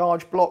bit of a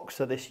charge block,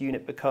 so this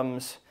unit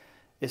becomes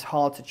as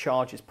hard to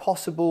charge as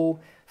possible,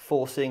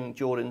 forcing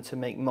Jordan to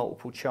make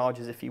multiple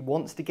charges if he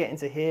wants to get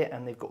into here,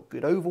 and they've got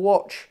good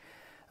overwatch.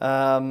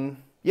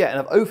 Yeah, and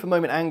I've O for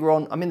moment anger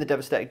on. I'm in the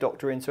Devastating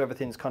Doctrine, so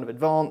everything's kind of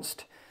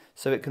advanced,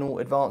 so it can all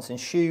advance and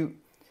shoot.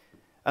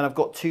 And I've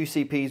got 2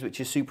 CPs, which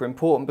is super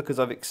important because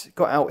I've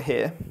got out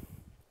here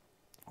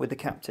with the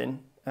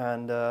captain,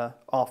 and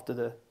after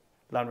the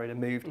Land Raider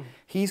moved,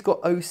 he's got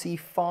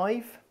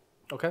OC5.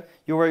 Okay.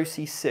 You're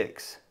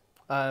OC6.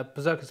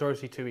 Berserkers are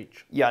OC2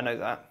 each. Yeah, I know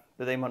that,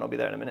 but they might not be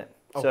there in a minute.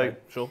 Okay, so,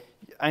 sure.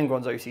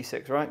 Angron's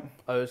OC6, right?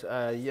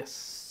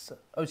 Yes,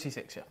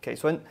 OC6, yeah. Okay,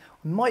 so I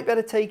might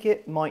better take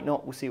it, might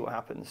not. We'll see what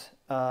happens.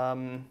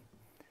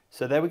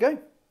 So there we go.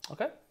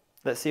 Okay.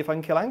 Let's see if I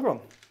can kill Angron.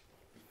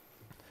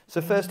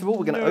 So first of all,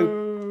 we're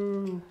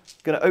going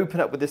to open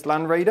up with this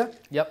Land Raider.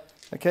 Yep.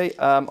 Okay,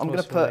 I'm going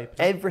to put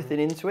everything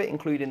into it,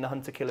 including the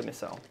Hunter-Killer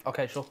Missile.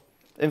 Okay, sure.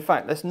 In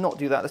fact, let's not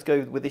do that. Let's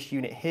go with this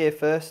unit here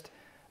first,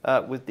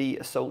 with the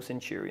Assault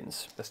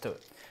Centurions. Let's do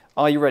it.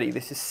 Are you ready?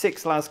 This is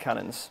 6 las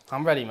cannons.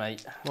 I'm ready,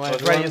 mate. Right,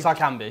 as ready as I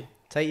can be.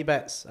 Take your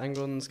bets.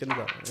 Angron's going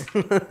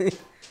to die.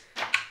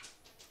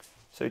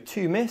 So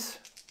 2 miss.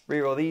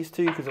 Reroll these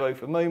 2 because of O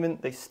for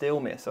moment. They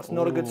still miss. That's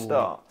not a good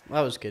start.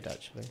 That was good,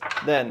 actually.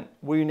 Then,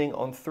 wounding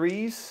on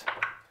 3s.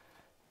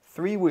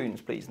 3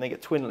 wounds, please, and they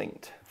get twin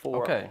linked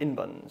for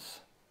inbuns.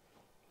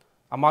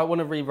 I might want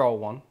to re-roll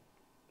one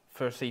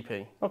for a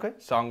CP. Okay.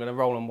 So I'm going to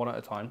roll them one at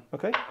a time.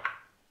 Okay.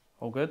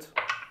 All good.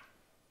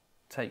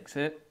 Takes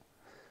it.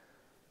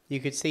 You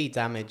could see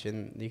damage,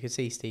 and you could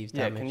see Steve's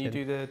damage. Yeah, can you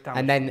do the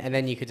damage? And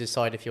then you could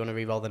decide if you want to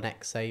re-roll the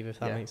next save, if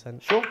that makes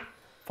sense. Sure.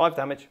 5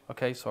 damage.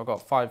 Okay, so I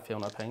got 5 feel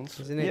no pains.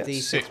 Isn't it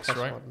D6 6, plus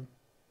right?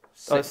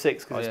 1?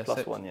 6 because it's plus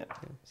 6. 1, yeah.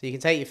 So you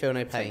can take your feel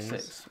no pains.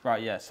 6.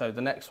 Right, yeah. So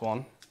the next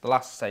one, the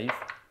last save,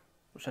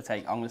 which I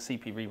take, I'm going to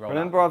CP re-roll.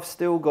 Remember, I've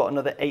still got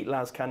another 8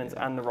 las cannons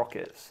and the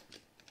rockets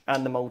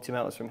and the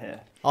multi-melters from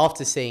here.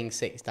 After seeing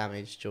 6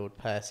 damage, Jord,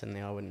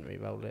 personally, I wouldn't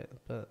re-roll it.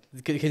 But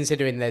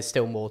considering there's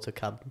still more to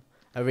come,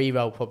 a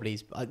re-roll probably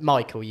is...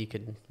 Michael, you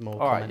can more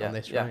comment on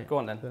this, right? Yeah, go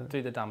on then.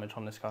 Do the damage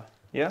on this guy.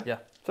 Yeah? Yeah.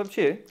 It's up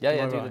to you.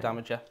 Yeah, do the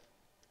damage, yeah.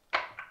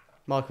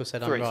 Michael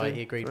said 3, I'm right.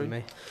 He agreed with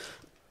me.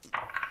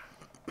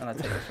 And I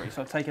take the 3.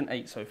 So I've taken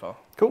 8 so far.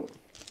 Cool.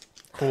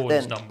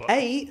 Corn's number.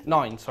 8?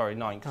 9, sorry,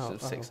 9, because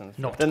it's 6 and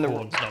 3. Not Then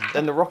Corn's number.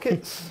 Then the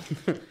rockets.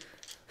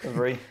 A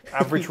very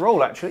average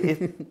roll, actually.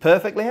 It's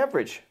perfectly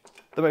average.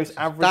 The most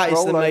average roll. That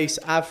is the most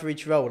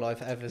average roll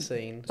I've ever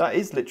seen. That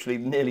is literally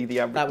nearly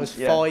the average. That was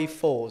 5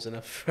 4s and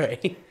a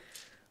 3.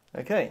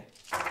 Okay.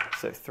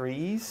 So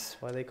 3s. That's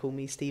why they call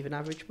me Stephen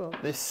Average Box.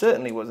 This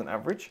certainly wasn't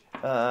average.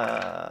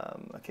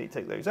 Okay,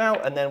 take those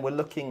out. And then we're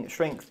looking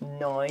strength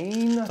 9, I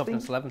think.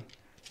 Toughness 11.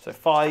 So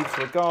 5s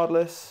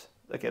regardless.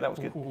 Okay, that was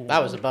good. Ooh.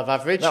 That was above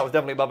average. That was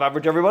definitely above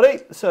average, everybody.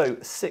 So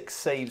 6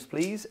 saves,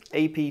 please.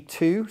 AP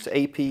 2, so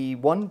AP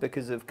 1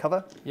 because of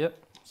cover. Yep.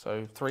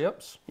 So 3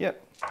 ups.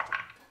 Yep.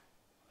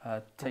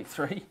 Take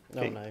 3. Oh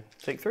Okay. no.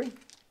 Take 3.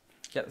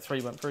 Yeah, the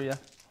 3 went through. Yeah.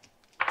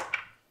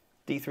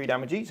 D3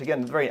 damage each.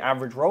 Again, very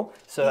average roll.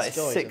 So that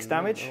is 6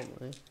 damage.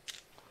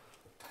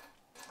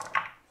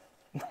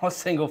 Not a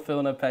single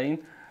feel no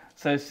pain.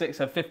 So 6,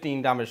 so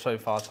 15 damage so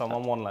far. So I'm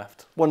on 1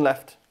 left. 1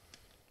 left.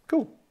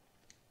 Cool.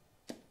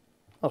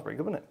 That was pretty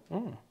good, wasn't it?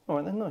 Mm. All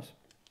right then, nice.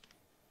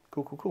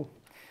 Cool, cool, cool.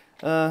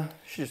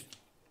 She just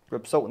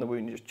rubbed salt in the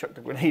wound and just chucked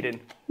a grenade in.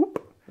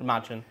 Whoop.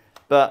 Imagine.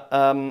 But,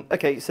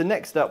 okay, so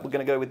next up, we're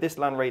going to go with this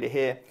Land Raider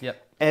here.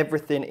 Yep.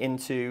 Everything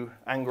into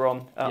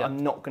Angron. Yep.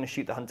 I'm not going to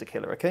shoot the Hunter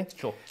Killer, okay?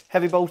 Sure.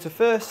 Heavy Bolter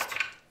first.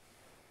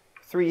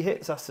 3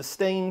 hits, that's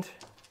sustained.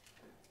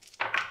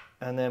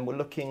 And then we're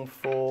looking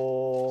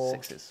for...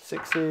 6s.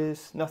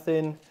 6s,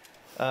 nothing.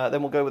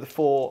 Then we'll go with the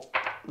 4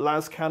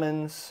 las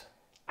cannons.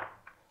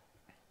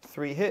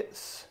 3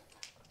 hits.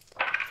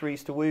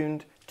 3s to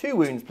wound. 2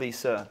 wounds, please,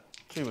 sir.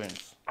 2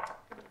 wounds.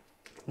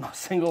 Not a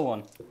single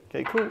one.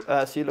 Okay, cool.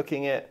 So you're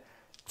looking at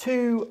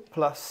 2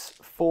 plus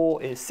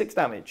 4 is 6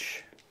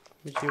 damage.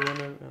 Would you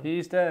wanna...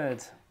 He's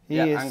dead. He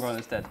yeah, is. Angron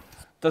is dead.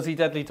 Does he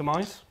deadly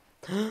demise?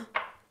 No.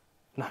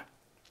 Hi,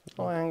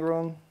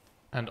 Angron.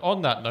 And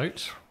on that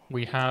note,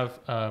 we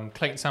have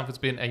Clayton Sanford's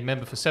been a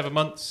member for 7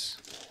 months.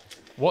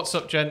 What's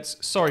up, gents?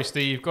 Sorry,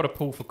 Steve, got to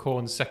pull for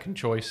Corn's second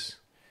choice.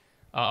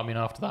 I mean,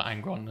 after that,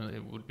 Angron,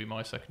 it would be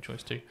my second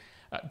choice too.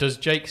 Does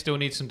Jake still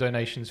need some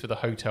donations for the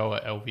hotel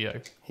at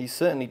LVO? He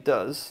certainly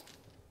does.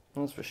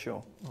 That's for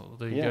sure. Well,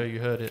 there you go, you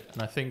heard it.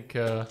 And I think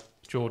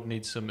Jord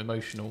needs some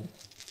emotional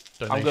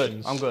I'm good.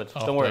 donations. I'm good.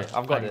 after Don't worry.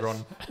 I've got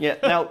Angron. this. Yeah,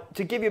 now,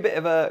 to give you a bit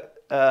of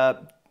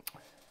a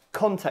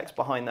context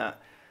behind that,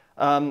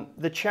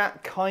 the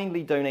chat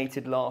kindly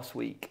donated last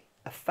week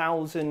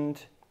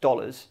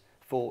 $1,000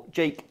 for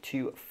Jake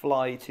to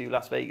fly to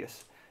Las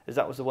Vegas, as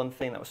that was the one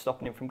thing that was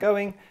stopping him from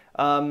going.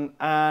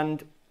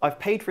 And I've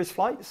paid for his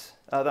flights.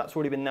 That's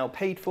already been now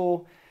paid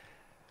for.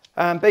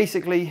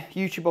 Basically,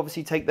 YouTube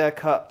obviously take their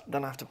cut,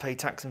 then I have to pay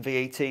tax and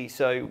VAT.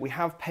 So we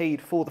have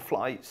paid for the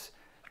flights,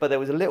 but there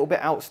was a little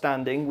bit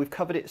outstanding. We've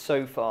covered it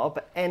so far,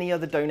 but any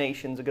other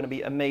donations are going to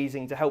be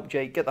amazing to help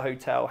Jake get the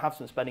hotel, have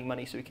some spending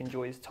money so he can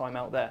enjoy his time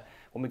out there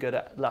when we go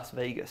to Las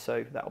Vegas.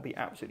 So that will be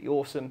absolutely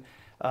awesome.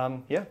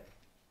 Yeah.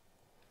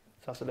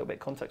 So that's a little bit of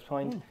context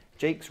behind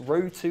Jake's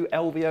road to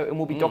LVO, and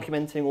we'll be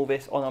documenting all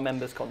this on our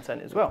members'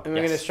 content as well. And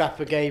we're going to strap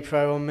a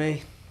GoPro on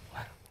me,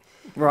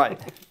 Right.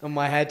 on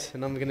my head,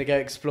 and I'm going to go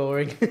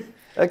exploring.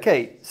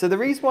 Okay, so the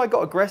reason why I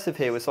got aggressive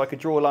here was so I could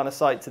draw a line of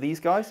sight to these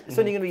guys. It's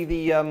only going to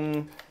be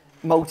the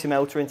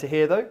multi-melter into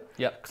here, though.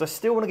 Yep. Because I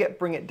still want to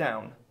bring it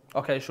down.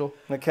 Okay, sure.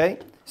 Okay,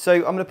 so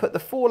I'm going to put the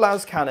 4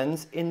 las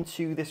cannons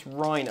into this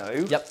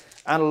rhino. Yep.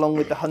 And along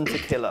with the hunter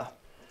killer.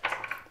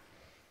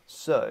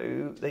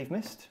 So they've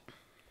missed.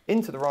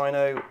 Into the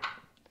rhino,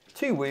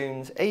 2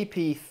 wounds,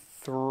 AP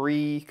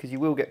 3 because you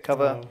will get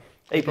cover.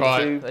 AP 2.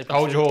 Right,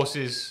 hold your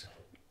horses.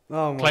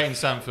 Oh my. Clayton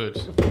Sanford,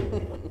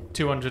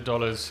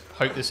 $200.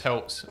 Hope this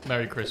helps.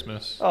 Merry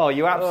Christmas. Oh,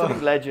 you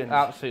absolute legend.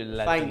 Absolute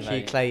legend. Thank you,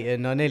 mate.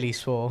 Clayton. I nearly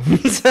swore.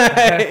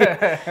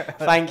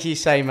 Thank you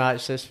so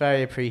much. That's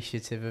very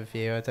appreciative of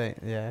you.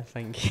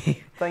 Thank you.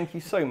 Thank you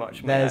so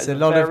much, mate. There's That is a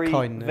lot of very,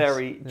 kindness.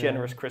 very Yeah.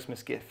 generous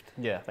Christmas gift.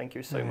 Yeah. Thank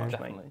you so Yeah, much,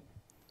 definitely. mate.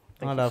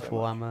 Thank I you love so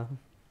much. Warhammer.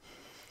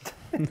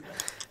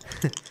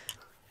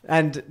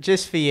 And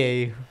just for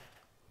you,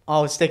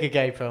 I'll stick a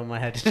GoPro on my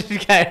head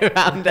and go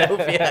around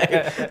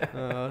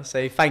LVO.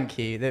 So thank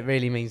you. That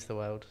really means the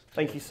world.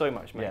 Thank you so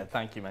much, mate. Yeah,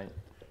 thank you, mate.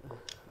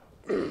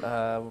 2 2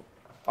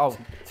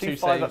 5-up saves, 2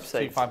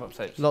 saves. 5-up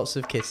saves. Lots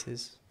of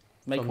kisses.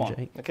 Make from one.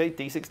 Jake. Okay,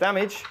 D6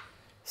 damage.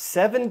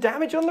 7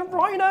 damage on the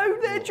rhino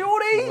there,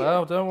 Geordie.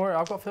 Well, don't worry,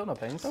 I've got feel no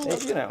pains. Oh,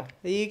 you know.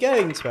 Are you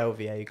going to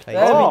LVO,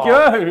 Clayton? There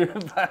Oh. we go.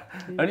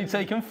 Only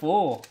taken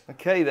 4.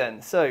 Okay then,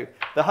 so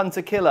the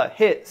hunter killer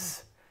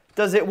hits.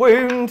 Does it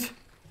wound?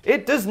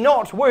 It does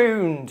not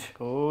wound.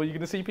 Oh, you're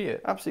going to CP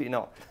it? Absolutely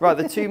not. Right,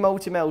 the 2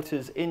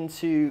 multi-melters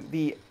into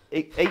the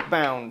 8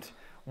 bound.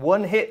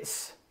 1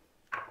 hits,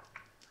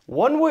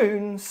 1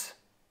 wounds.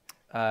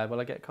 Will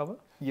I get cover?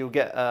 You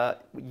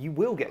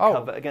will get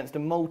cover against a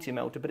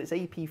multi-melter, but it's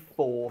AP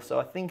 4, so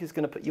I think it's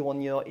going to put you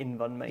on your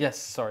invuln, mate. Yes,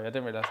 sorry, I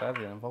didn't realise I had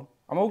the invuln.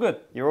 I'm all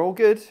good. You're all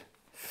good.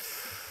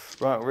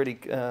 Right, already.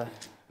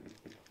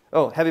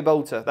 Oh, heavy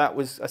bolter. That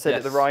was I said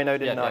it the rhino,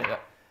 didn't I?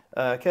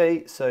 Yeah.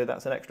 Okay, so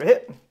that's an extra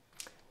hit.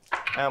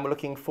 And we're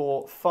looking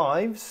for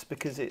 5s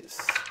because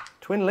it's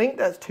twin link.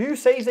 That's 2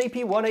 saves,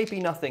 AP 1, AP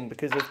nothing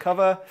because of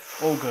cover.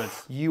 All good.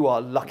 You are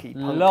lucky,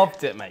 punk.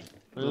 Loved it, mate.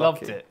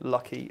 Loved Lucky, it.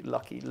 Lucky,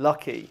 lucky,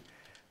 lucky.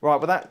 Right,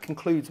 well that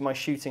concludes my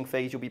shooting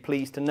phase, you'll be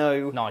pleased to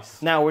know.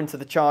 Nice. Now we're into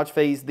the charge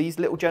phase. These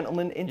little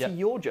gentlemen into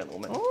your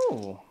gentlemen.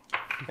 Oh.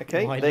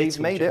 Okay, My they've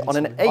little made it on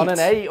an gentlemen. 8. On an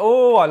 8.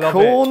 Oh, I love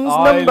Corn's it.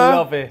 number. I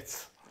love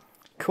it.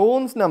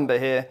 Corn's number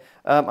here.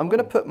 I'm going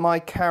to put my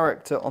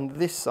character on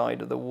this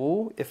side of the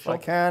wall, if I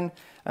can,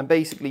 and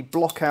basically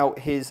block out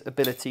his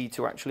ability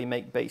to actually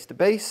make base to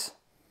base.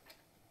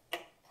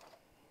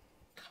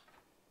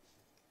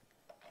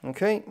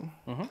 Okay.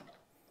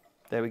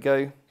 There we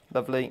go.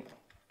 Lovely.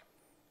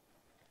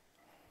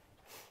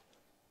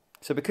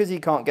 So because he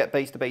can't get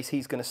base to base,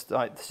 he's going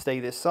to stay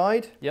this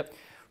side. Yep.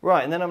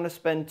 Right, and then I'm going to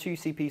spend 2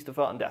 CPs to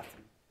fight on death.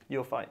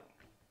 You'll fight.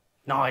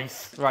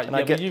 Nice. Right, And I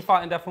yeah, get- were you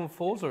fighting death on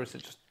 4s, or is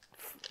it just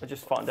I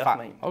just fight on death, fat?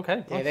 mate.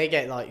 Okay. Yeah, nice. they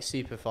get like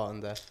super far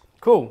on death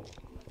Cool.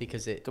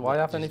 because it. Do I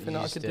have just- anything you that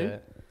I just could do?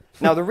 it.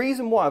 Now, the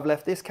reason why I've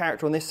left this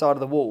character on this side of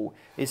the wall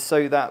is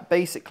so that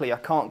basically I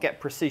can't get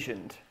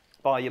precisioned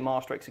by your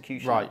Master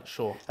Executioner. Right,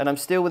 sure. And I'm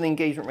still within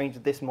engagement range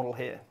of this model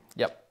here.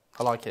 Yep,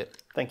 I like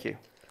it. Thank you.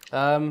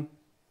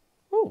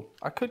 Oh,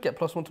 I could get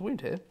 +1 to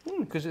wound here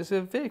because it's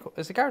a vehicle.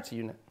 It's a character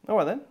unit. All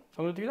right, then.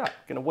 I'm going to do that.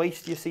 Going to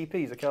waste your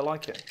CPs. Okay, I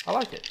like it. I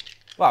like it.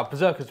 Wow,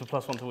 Berserkers with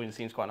 +1 to wound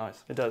seems quite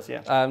nice. It does,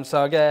 yeah.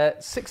 So I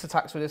get 6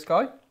 attacks with this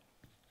guy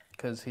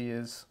because he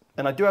is.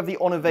 And I do have the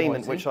Honor Vayment,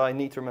 Mighty. which I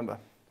need to remember.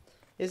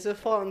 Is the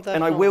fight on death?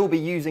 And I not- will be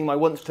using my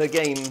once per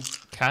game.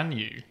 Can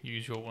you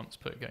use your once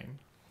per game?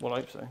 Well, I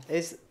hope so.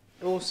 Is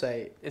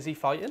also Is he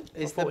fighting? I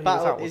is thought the he was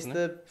battle out, is wasn't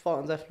the fight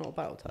on death not a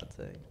battle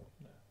tactic?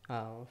 Oh,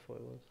 I thought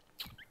it was.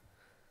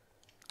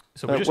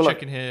 So we're just well,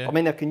 checking here. I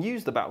mean, I can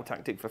use the battle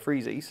tactic for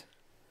freezies.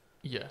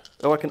 Yeah.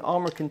 Oh, I can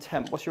armor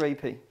contempt. What's your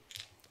AP? he?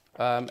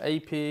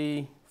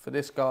 AP for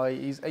this guy,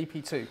 he's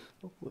AP2.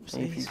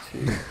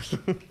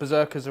 AP2.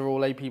 Berserkers are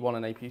all AP1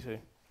 and AP2.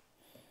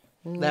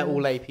 They're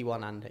all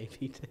AP1 and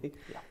AP2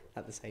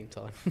 at the same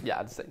time. Yeah,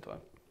 at the same time.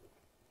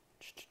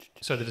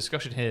 So the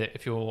discussion here,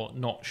 if you're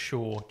not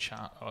sure,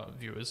 chat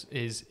viewers,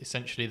 is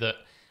essentially that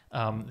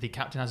the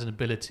captain has an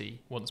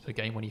ability once per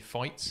game when he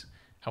fights.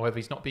 However,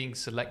 he's not being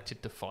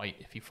selected to fight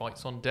if he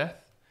fights on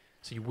death.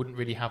 So you wouldn't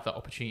really have that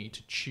opportunity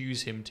to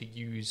choose him to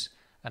use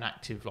an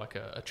active, like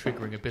a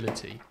triggering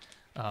ability,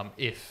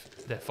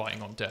 if they're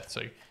fighting on death.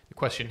 So the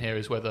question here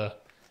is whether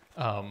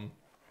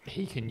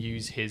he can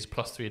use his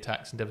 +3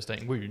 attacks and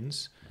devastating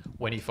wounds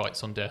when he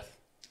fights on death.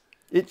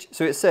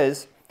 So it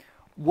says,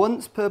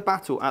 once per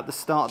battle at the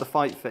start of the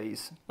fight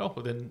phase. Oh,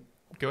 well then,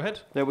 go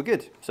ahead. There, we're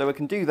good. So I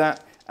can do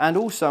that. And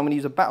also, I'm going to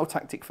use a battle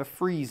tactic for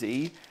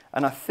Freezy.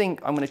 And I think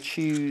I'm going to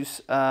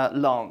choose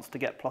Lance to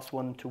get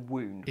 +1 to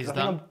wound. Is I think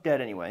that- I'm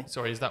dead anyway.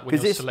 Sorry, is that when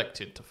 'Cause you're this-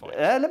 selected to fight?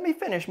 Let me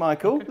finish,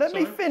 Michael. Okay, Let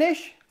me sorry.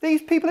 finish.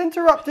 These people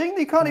interrupting,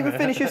 they can't even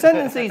finish your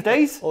sentence these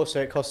days.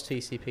 Also, it costs 2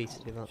 CP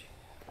to do that.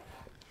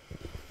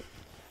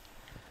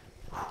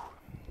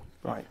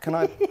 Right, can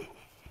I...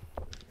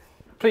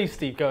 Please,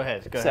 Steve, go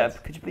ahead. Go Seb,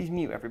 ahead. could you please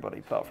mute everybody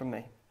apart from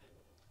me?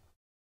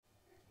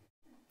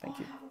 Thank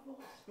you.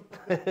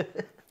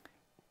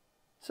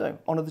 So,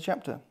 Honour the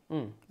Chapter.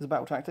 There's a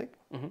battle tactic.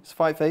 It's a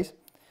fight phase.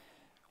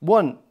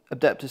 1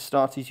 Adepta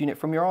starts his unit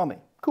from your army.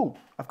 Cool,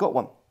 I've got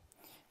one.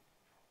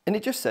 And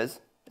it just says,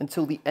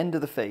 until the end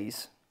of the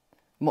phase,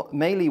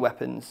 melee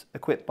weapons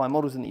equipped by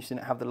models in each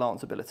unit have the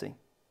Lance ability.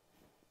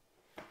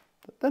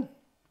 Then,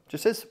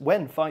 just says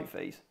when fight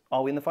phase.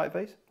 Are we in the fight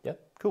phase? Yeah.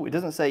 Cool. It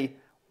doesn't say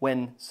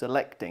when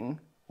selecting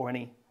or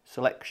any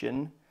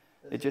selection.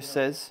 It just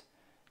says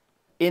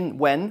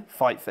when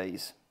fight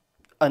phase.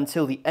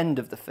 Until the end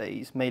of the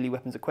phase, melee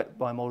weapons equipped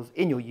by models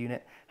in your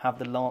unit have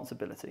the Lance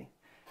ability.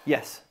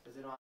 Yes.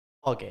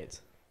 Target.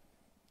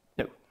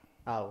 No.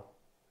 Oh.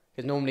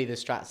 Because normally the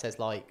strat says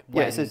like Yeah,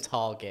 when it says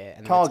target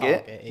and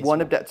Target, the target is 1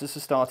 Adeptus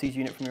Astartes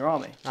unit from your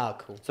army. Oh,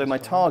 cool. So my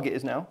target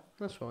is now.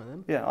 That's right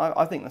then. Yeah,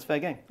 I think that's fair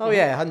game. Oh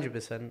yeah,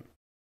 100%.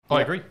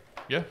 I agree.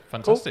 Yeah,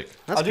 fantastic.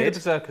 That's I'll do good. the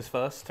Berserkers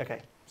first. Okay.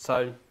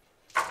 So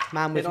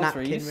Man with Hit on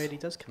napkin threes. really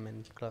does come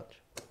in clutch.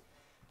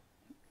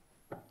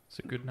 It's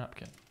a good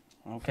napkin.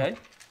 okay,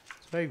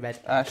 It's very red.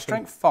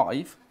 strength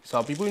 5. So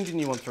I'll be wounding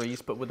you on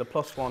 3s, but with a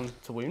 +1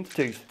 to wound.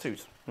 2s.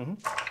 2s.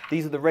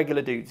 These are the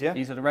regular dudes, yeah?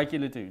 These are the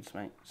regular dudes,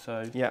 mate.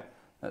 So Yeah.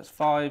 that's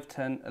 5,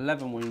 10,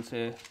 11 wounds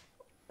here.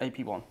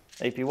 AP1.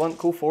 AP1,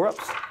 cool, 4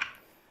 ups.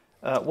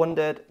 1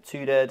 dead,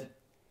 2 dead,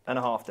 and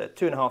a half dead.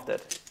 2.5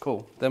 dead.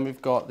 Cool. Then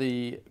we've got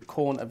the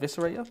Corn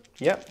Eviscerator.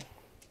 Yep.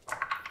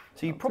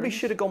 So you probably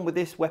should have gone with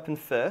this weapon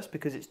first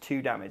because it's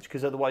 2 damage,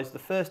 because otherwise the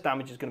first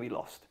damage is going to be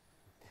lost.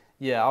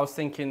 Yeah, I was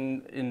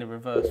thinking in the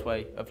reverse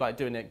way of like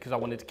doing it because I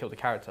wanted to kill the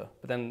character,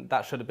 but then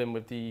that should have been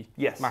with the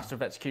Yes. Master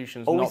of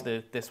Executions, Always-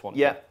 not this one.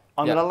 Yeah.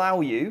 I'm Yeah. going to allow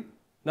you,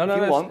 No, if no,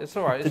 you no, want, it's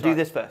all right. to It's do right.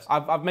 this first.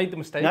 I've made the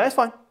mistake. No, it's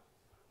fine.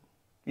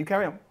 You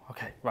carry on.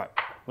 Okay, right.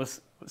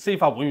 Let's see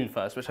if I wound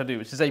first, which I do,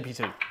 which is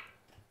AP2.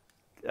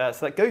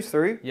 So that goes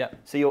through. Yeah.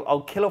 So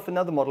I'll kill off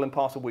another model and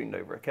pass a wound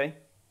over, okay?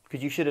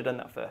 Because you should have done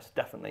that first,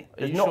 definitely.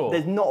 Are you not, sure?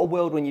 There's not a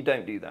world when you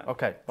don't do that.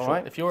 Okay, All sure.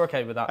 right. If you're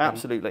okay with that, then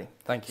Absolutely.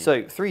 thank you.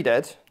 So 3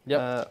 dead.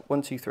 Yep.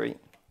 1, 2, 3.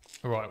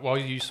 All right, while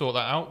you sort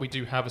that out, we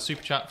do have a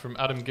super chat from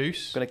Adam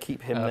Goose. Going to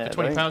keep him For there.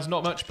 £20,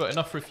 not much, but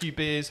enough for a few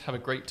beers. Have a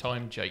great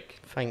time, Jake.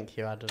 Thank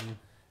you, Adam.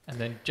 And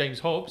then James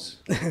Hobbs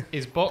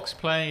is Box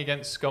playing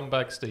against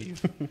Scumbag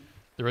Steve.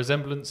 The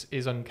resemblance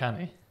is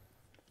uncanny.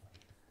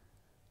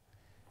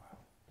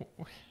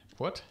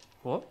 What?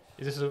 What?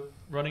 Is this a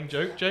running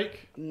joke,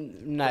 Jake? Do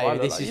I No,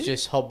 look this like is you?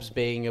 just Hobbs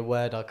being a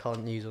word I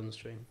can't use on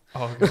stream.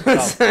 Oh,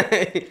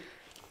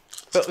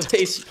 But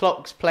it's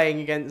Plox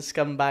playing against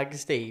Scumbag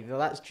Steve. Well,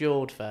 that's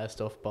Jord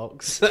first off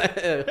box.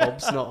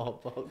 Hobbs,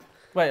 not Hotbox.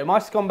 Wait, am I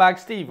Scumbag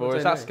Steve or I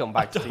is that don't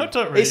Scumbag Steve? I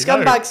don't really It's know.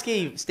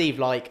 Scumbag Steve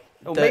like.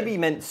 Or the- maybe he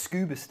meant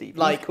Scuba Steve.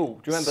 Like, He's cool.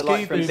 Do you remember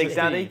like from Scuba Big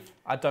Daddy? Steve.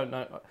 I don't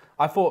know.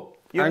 I thought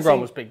You haven't Angron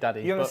seen- was Big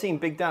Daddy. You haven't but- seen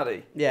Big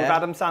Daddy? Yeah. With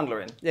Adam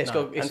Sandler in? Yeah, it's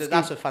No. got, it's And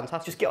that's Steve- a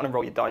fantastic. Just get on and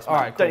roll your dice, man.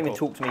 All right, Don't cool, even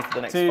cool. talk to me for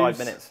the next Twos. 5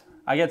 minutes.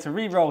 I get to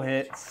re-roll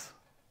hits.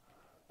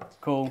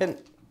 Cool. Can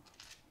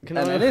And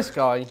I? then this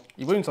guy,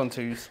 he wounds on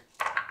 2s.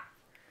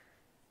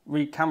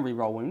 Can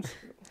re-roll wounds.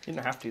 You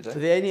don't have to, though.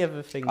 The only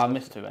other thing I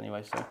missed 2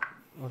 anyway, so.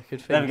 I could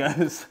There we think.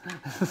 go.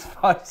 There's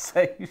 5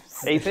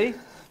 saves. AP?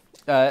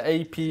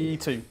 AP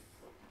 2.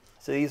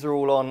 So these are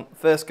all on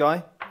first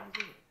guy.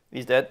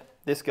 He's dead.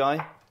 This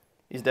guy,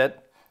 he's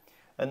dead.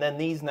 And then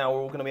these now are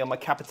all going to be on my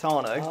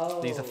Capitano.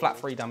 These are flat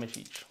 3 damage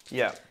each.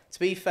 Yeah. To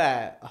be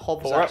fair,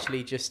 Hobbs 4 up.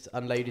 actually just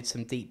unloaded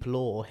some deep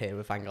lore here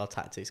with Vanguard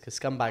Tactics because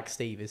Scumbag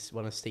Steve is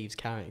one of Steve's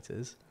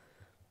characters.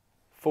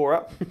 4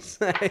 up.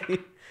 So-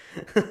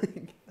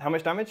 How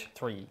much damage?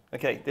 3.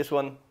 Okay, this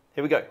one.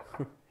 Here we go.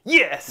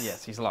 Yes!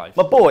 Yes, he's alive.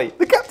 My boy,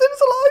 the captain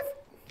is alive!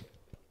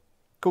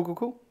 Cool, cool,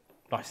 cool.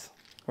 Nice.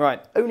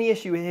 Right, only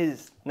issue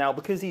is, now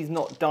because he's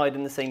not died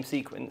in the same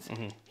sequence,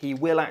 he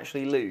will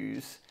actually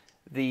lose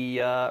the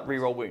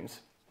reroll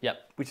wounds,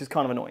 Yep. which is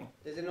kind of annoying.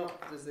 Does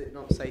it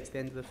not say to the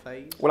end of the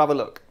phase? We'll have a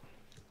look.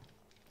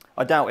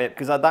 I doubt it,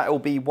 because that will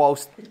be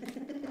whilst...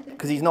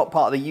 Because he's not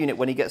part of the unit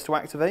when he gets to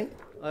activate.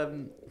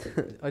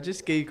 I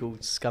just googled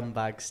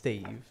Scumbag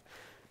Steve,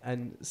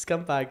 and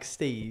Scumbag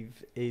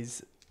Steve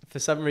is, for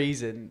some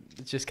reason,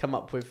 just come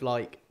up with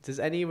like. Does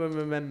anyone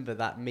remember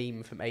that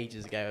meme from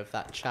ages ago of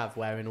that chav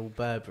wearing all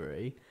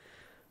Burberry?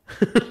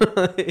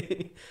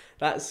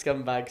 That's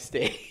Scumbag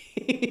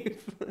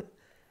Steve.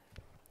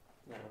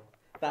 No,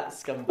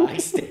 that's Scumbag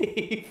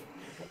Steve.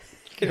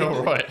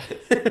 You're right.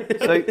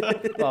 So,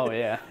 Oh,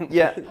 yeah.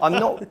 yeah, I'm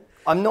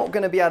not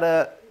going to be able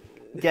to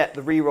get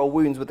the reroll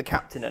wounds with the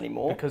captain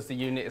anymore. Because the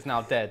unit is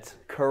now dead.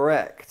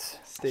 Correct.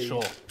 Steve.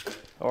 Sure.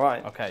 All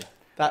right. Okay.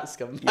 That's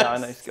Scumbag. Yeah, I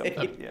know Steve.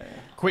 Scumbag. Yeah, yeah.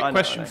 Quick I know,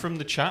 question I know. from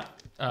the chat.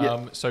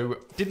 Yeah. So,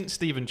 didn't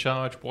Stephen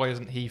charge? Why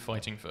isn't he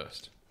fighting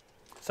first?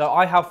 So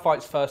I have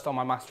fights first on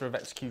my Master of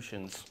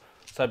Executions.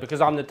 So because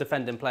I'm the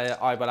defending player,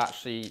 I will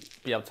actually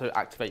be able to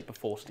activate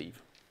before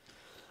Steve.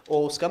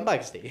 Or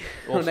Scumbag Steve.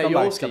 Or No, Scumbag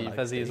you're Steve, Scumbag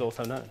as he is Steve.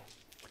 also known.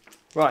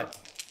 Right.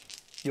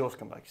 Your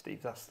Scumbag Steve,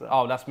 that's the...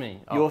 Oh, that's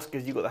me. Oh. Yours,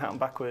 because you got the hat on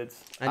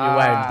backwards. And you're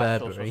wearing Sure,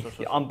 Burberry. sure.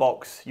 Yeah,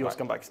 unbox, your Right.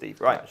 Scumbag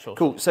Steve. Right, Sure,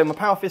 cool. So my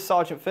Power Fist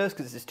Sergeant first,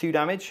 because this is 2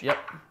 damage. Yep.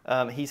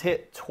 He's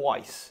hit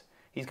twice.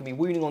 He's going to be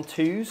wounding on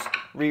 2s,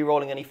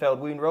 re-rolling any failed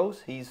wound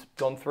rolls. He's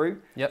gone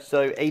through. Yep.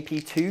 So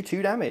AP 2,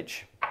 2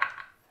 damage.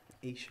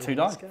 2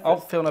 die. Oh,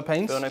 feel no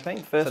pains. Feel no pain.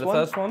 So First the one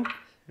first one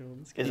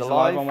is he's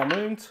alive. on 1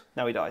 wound.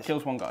 Now he dies.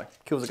 Kills 1 guy.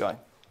 Kills a guy.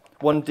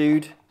 1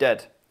 dude,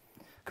 dead.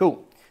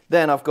 Cool.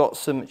 Then I've got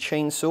some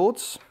chain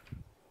swords.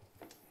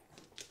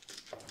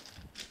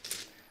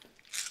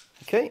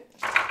 Okay.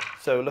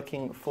 So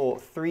looking for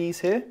 3s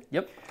here.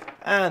 Yep.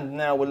 And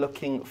now we're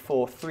looking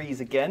for 3s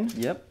again.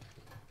 Yep.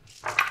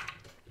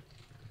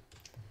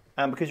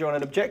 And because you're on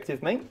an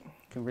objective, mate,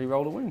 Can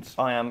re-roll the wounds.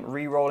 I am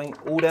re-rolling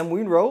all them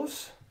wound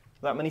rolls.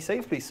 That many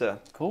saves, please, sir.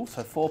 Cool.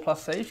 So 4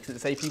 plus saves because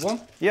it's AP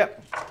 1.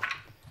 Yep.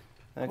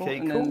 Cool. Okay,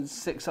 And cool. then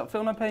 6 up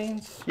feel no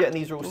pains. Yeah, and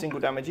these are all single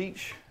damage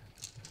each.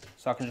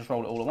 So I can just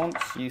roll it all at once.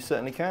 You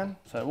certainly can.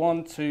 So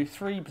 1, 2,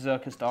 3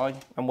 berserkers die.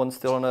 And one's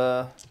still on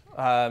a...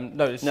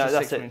 No, it's No, just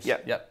that's 6 it. wounds.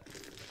 Yep. Yep.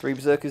 3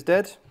 berserkers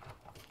dead.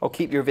 I'll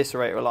keep your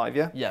eviscerator alive,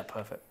 yeah? Yeah,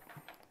 perfect.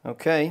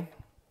 Okay.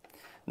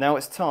 Now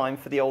it's time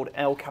for the old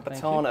El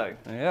Capitano.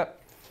 Yep.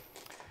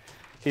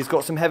 He's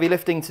got some heavy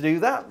lifting to do.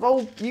 That,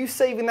 well, you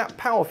saving that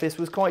power fist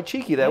was quite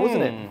cheeky there,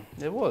 wasn't it?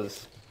 It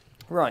was.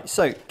 Right,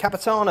 so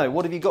Capitano,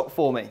 what have you got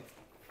for me?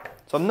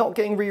 So I'm not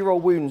getting reroll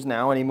wounds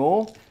now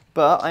anymore,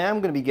 but I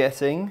am going to be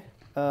getting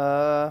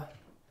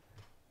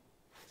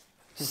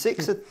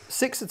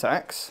 6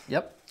 attacks.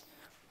 Yep.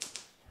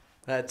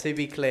 To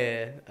be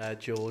clear,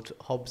 Jord,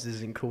 Hobbs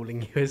isn't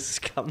calling you a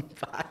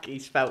scumbag.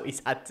 He's felt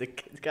he's had to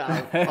get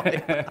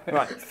out.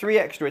 Right, 3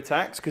 extra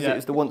attacks because Yeah. it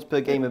was the once per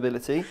game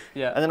ability.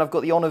 Yeah. And then I've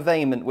got the Honor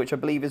Vehement, which I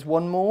believe is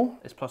 1 more.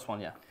 It's +1,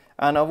 yeah.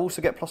 And I've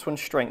also get +1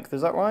 strength,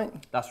 is that right?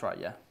 That's right,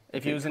 yeah.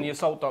 If you was in the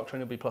Assault Doctrine,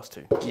 it'd be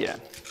 +2. Yeah.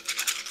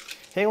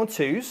 Hitting on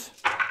 2s.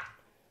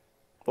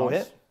 4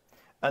 Nice. hit.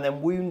 And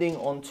then wounding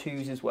on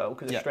 2s as well,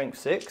 because Yeah. it's strength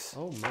 6.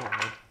 Oh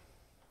my.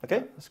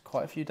 Okay. There's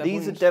quite a few dead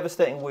These are wounds.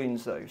 devastating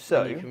wounds though.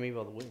 So You can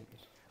reroll the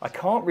wounds. I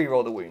can't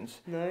reroll the wounds.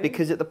 No.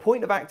 Because at the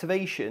point of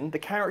activation, the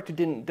character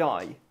didn't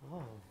die.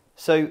 Oh,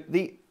 So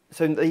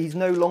he's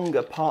no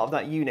longer part of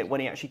that unit when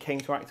he actually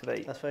came to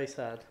activate. that's very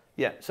sad.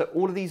 Yeah, so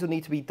all of these will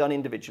need to be done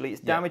individually.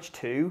 It's Yeah. damage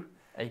 2,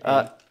 AP,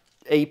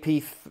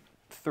 AP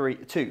 3,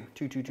 2.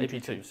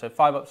 AP2, so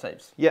 5 up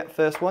saves. Yeah,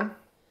 first one.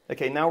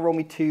 Okay, now roll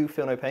me 2,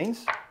 feel no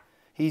pains.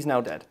 He's now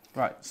dead.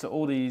 Right, so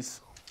all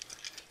these...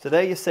 So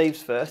they're your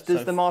saves first. Does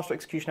So the Master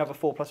Execution have a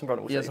 4+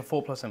 invulnerable He has a save?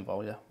 4 plus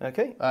invul, yeah.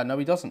 Okay, No,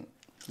 he doesn't.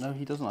 No,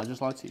 he doesn't. I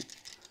just lied to you.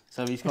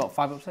 So he's got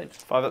 5 up saves.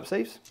 5 up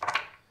saves.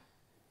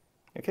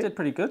 Okay, Did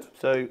pretty good.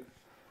 so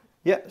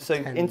yeah,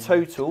 so 10 in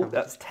total, damage.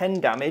 that's 10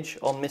 damage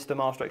on Mr.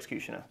 Master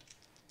Executioner.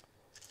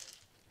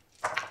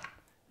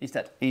 He's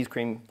dead. He's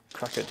cream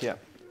crackered, yeah.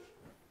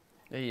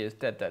 He is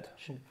dead.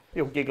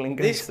 You're giggling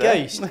This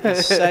ghost there.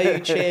 ghost is so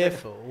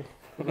cheerful.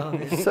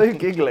 So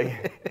giggly.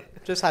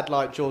 Just had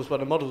like Jord's one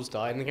of models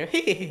die and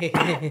they go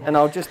And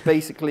I'll just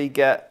basically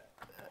get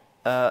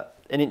an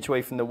inch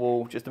away from the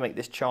wall just to make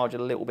this charge a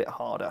little bit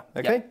harder.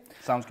 Okay? Yep.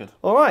 Sounds good.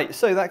 All right,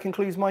 so that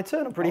concludes my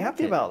turn. I'm pretty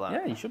happy about that.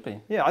 Yeah, you should be.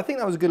 Yeah, I think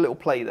that was a good little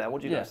play there.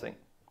 What do you guys think?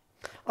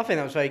 I think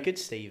that was very good,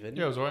 Stephen.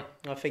 Yeah, it was alright.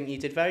 I think you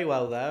did very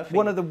well there.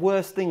 One of the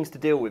worst things to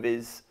deal with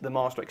is the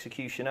Master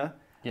Executioner.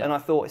 Yeah. And I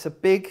thought it's a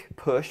big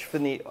push for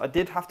the... I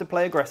did have to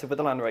play aggressive with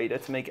the Land Raider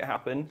to make it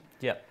happen.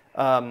 Yeah.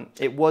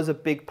 It was a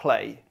big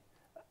play.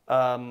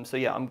 So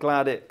yeah, I'm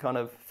glad it kind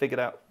of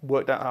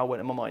worked out how it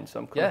went in my mind. So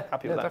I'm kind of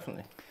happy with that.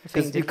 Definitely.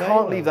 Because you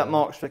can't leave that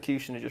Master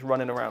Executioner just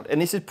running around.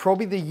 And this is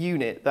probably the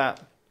unit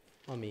that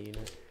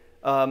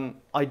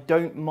I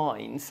don't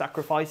mind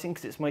sacrificing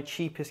because it's my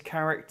cheapest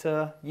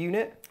character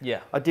unit. Yeah.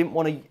 I didn't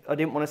want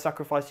to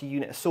sacrifice a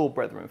unit of Sword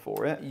Brethren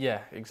for it. Yeah,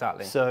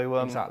 exactly. So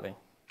exactly.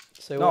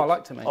 So no, I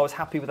liked it, mate. I was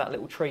happy with that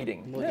little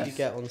trading. What did you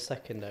get on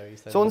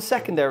secondaries then? So on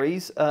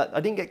secondaries, I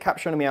didn't get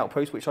Capture Enemy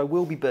Outpost, which I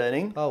will be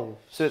burning. Oh.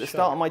 So at the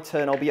start of my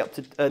turn, I'll be up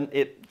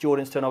to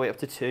Jordan's turn. I'll be up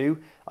to 2.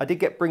 I did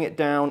get Bring It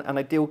Down, and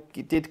I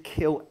did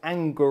kill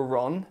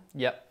Angeron.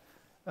 Yep.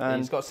 And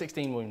he's got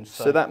 16 wounds.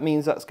 so that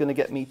means that's going to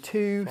get me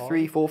 2,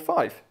 3, 4,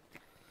 5.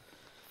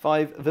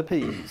 5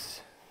 VPs.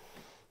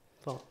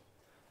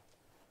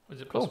 Is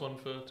it +1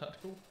 for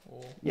tactical?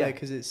 Or? Yeah,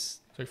 because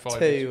it's So 5,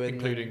 2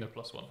 including the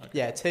 +1. Okay.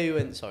 Yeah, 2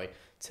 and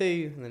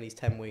then he's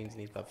 10 wounds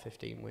and he's about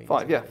 15 wounds.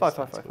 5, yeah,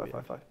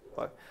 5.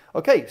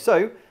 Okay,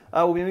 so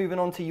we'll be moving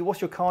on to you. What's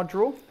your card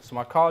draw? So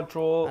my card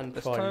draw And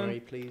this primary,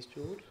 turn. please,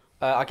 Jord.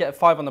 I get a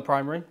 5 on the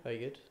primary, Very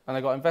good. and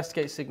I got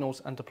Investigate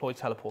Signals and Deploy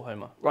Teleport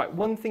Homer. Right,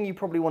 one thing you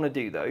probably want to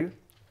do though,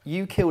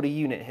 you killed a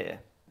unit here,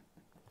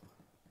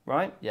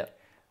 right? Yep.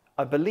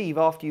 I believe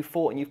after you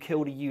fought and you've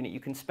killed a unit, you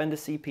can spend a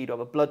CP to have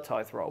a Blood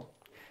Tithe roll.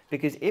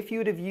 Because if you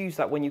would have used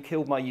that when you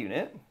killed my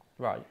unit,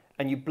 Right.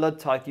 and you Blood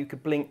Tithe, you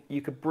could bring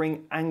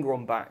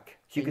Angron back.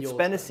 So you In could your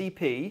spend a turn.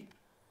 CP.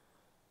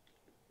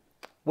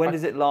 When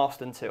does it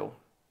last until?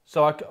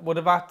 So I would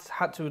have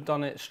had to have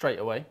done it straight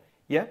away,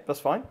 Yeah, that's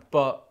fine.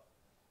 but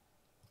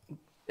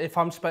if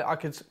I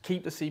could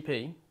keep the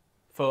CP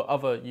for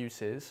other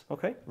uses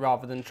Okay.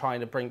 rather than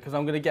trying to bring, because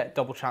I'm going to get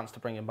double chance to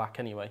bring him back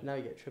anyway. Now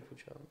you get triple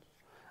chance.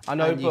 I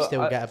know, And you but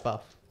still get a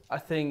buff. I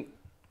think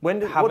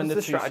What Having does the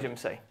the two stratagem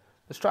say?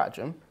 the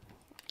stratagem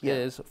Yeah.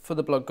 is for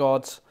the Blood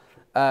Gods.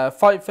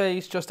 Fight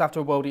phase, just after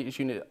a World Eaters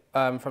unit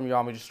from your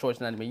army destroys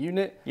an enemy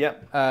unit.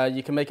 Yep.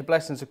 You can make a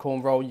Blessings of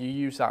Corn roll. You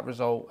use that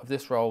result of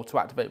this roll to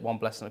activate 1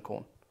 Blessing of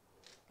Corn.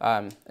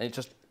 And it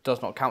just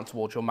does not count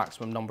towards your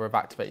maximum number of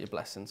activated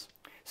blessings.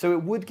 So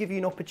it would give you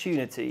an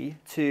opportunity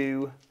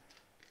to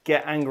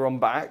get Angron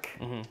back,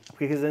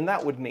 because then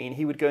that would mean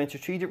he would go into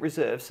strategic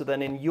reserve, so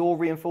then in your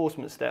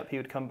reinforcement step, he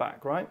would come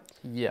back, right?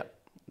 Yeah.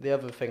 The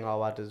other thing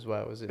I'll add as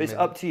well is But it's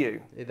up to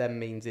you. it then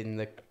means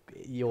in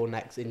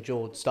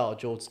start of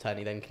Jord's turn,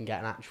 he then can get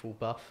an actual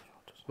buff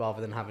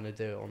rather than having to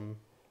do it on.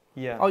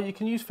 Yeah. Oh, you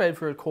can use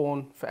Favour of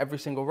Corn for every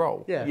single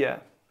roll? Yeah. Yeah.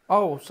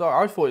 Oh,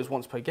 sorry, I thought it was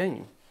once per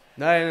game.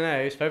 No.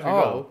 It's for every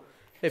roll.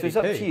 So it's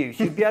up to you.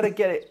 So you'd be able to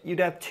get it. You'd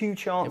have 2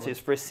 chances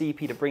for a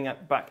CP to bring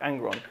back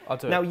Angron. I'll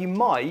do Now it. you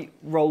might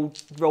roll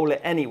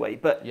it anyway,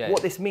 but Yeah,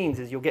 what yeah. this means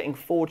is you're getting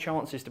 4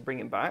 chances to bring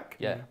him back,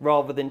 Yeah.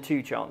 rather than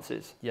 2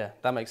 chances. Yeah,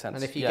 that makes sense.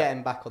 And if you yeah. get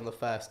him back on the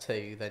first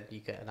 2, then you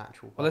get an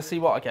actual buff. Well, let's see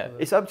what I get.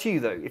 It's up to you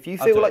though. If you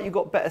I'll feel do like it. you've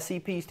got better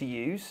CPs to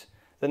use,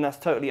 then that's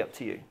totally up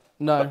to you.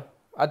 No,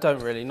 I don't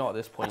really, not at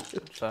this point,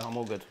 so I'm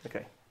all good.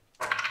 Okay.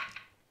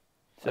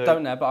 I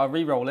don't know, but I'll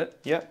re-roll it.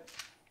 Yeah.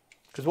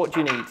 Because what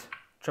do you need?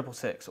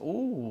 666.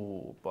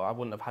 Ooh, but I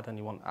wouldn't have had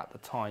anyone at the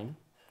time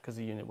because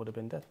the unit would have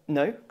been dead.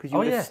 No, because you Oh,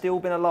 would yeah. have still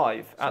been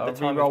alive So at the I'll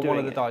time re-roll of doing one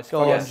of the it. dice.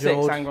 Go Oh, yeah, on, 6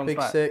 Jord, Angrons big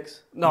back.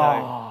 6.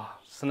 No,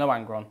 so no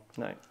Angron.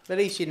 No. At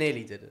least you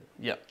nearly did it.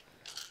 Yep.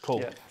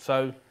 Cool. Yeah.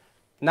 So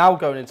now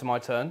going into my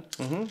turn.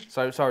 Mm-hmm.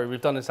 So sorry, we've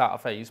done this out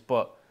of phase,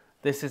 but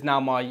this is now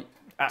my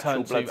Actual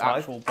turn blood to tithe.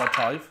 actual blood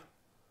tithe.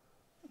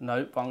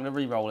 Nope, I'm going to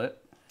re-roll it.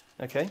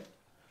 Okay.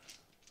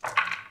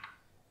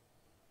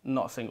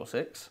 Not a single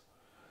 6.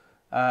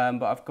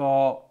 But I've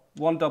got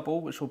 1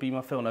 double, which will be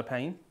my Feel No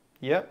Pain,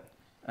 Yep.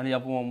 and the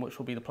other one, which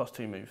will be the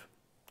 +2 move.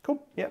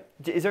 Cool. Yep.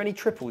 Is there any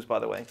triples, by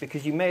the way?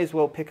 Because you may as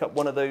well pick up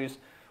one of those.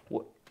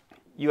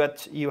 You had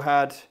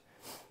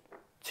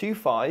 2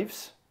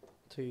 5s.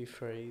 2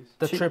 3s.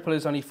 The Two- triple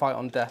is only fight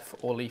on death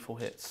or lethal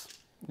hits,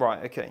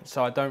 Right. Okay.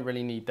 so I don't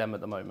really need them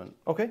at the moment.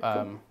 Okay.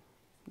 Cool.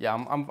 Yeah,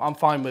 I'm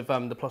fine with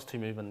the +2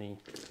 move and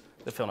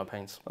the Feel No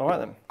Pains. All right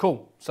then.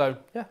 Cool. So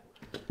yeah,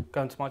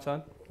 going to my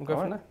turn. We'll go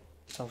All from right. there.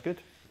 Sounds good.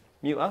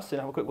 Mute us and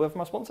have a quick word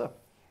from our sponsor.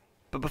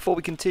 But before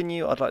we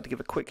continue, I'd like to give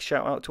a quick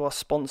shout out to our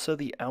sponsor,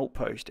 The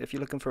Outpost. If you're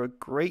looking for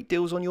great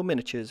deals on your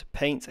miniatures,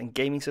 paints and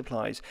gaming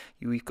supplies,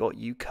 we've got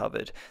you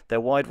covered. Their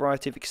wide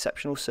variety of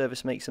exceptional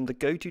service makes them the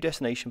go-to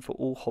destination for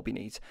all hobby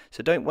needs.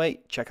 So don't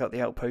wait, check out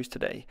The Outpost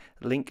today.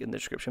 Link in the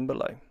description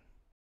below.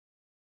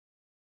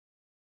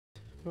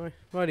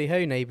 Righty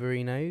ho,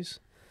 neighbourinos.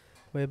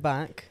 We're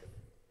back.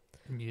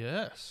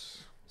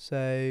 Yes.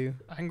 So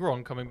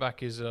Angron coming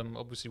back is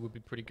obviously would be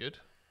pretty good.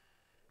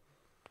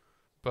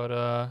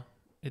 But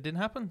it didn't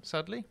happen,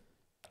 sadly.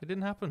 It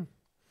didn't happen.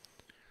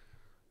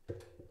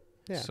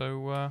 yeah.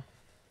 So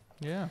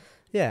yeah.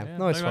 Yeah,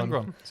 nice no one.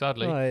 Angron,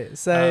 sadly. Right,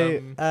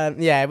 so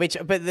yeah,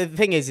 but the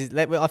thing is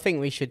I think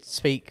we should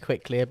speak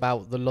quickly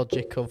about the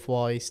logic of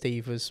why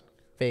Steve was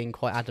being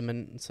quite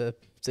adamant to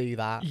do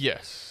that.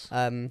 Yes.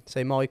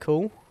 So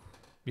Michael,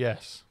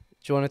 Yes.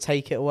 do you want to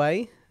take it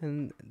away?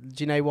 And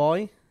do you know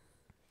why?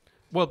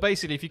 Well,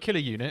 basically, if you kill a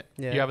unit,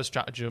 Yeah. you have a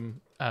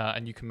stratagem,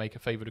 and you can make a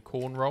favoured of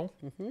corn roll.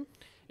 Mm-hmm.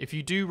 If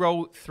you do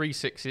roll 3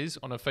 6s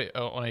on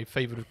a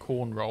favoured of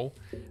corn roll,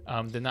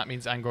 then that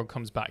means Angron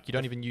comes back. You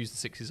don't even use the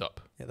 6s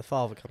up. Yeah, the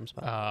father comes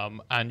back.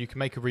 And you can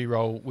make a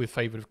reroll with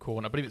favoured of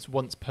corn. I believe it's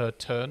once per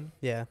turn,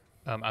 Yeah.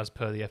 as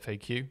per the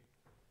FAQ.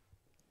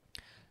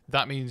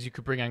 That means you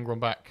could bring Angron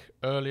back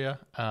earlier,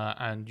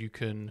 and you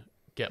can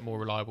get more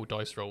reliable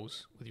dice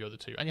rolls with your other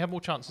 2, and you have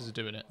more chances of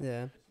doing it.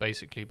 Yeah.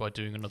 Basically, by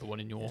doing another one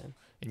in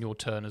your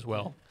turn as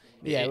well.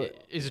 Yeah.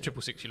 It is a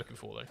 666 you're looking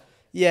for though.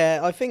 Yeah,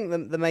 I think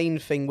the main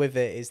thing with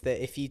it is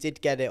that if you did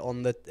get it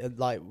on the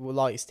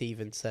like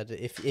Steven said,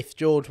 if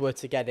Jord were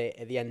to get it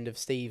at the end of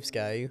Steve's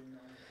go,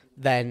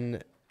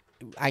 then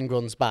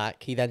Angron's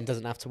back. He then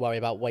doesn't have to worry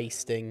about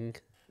wasting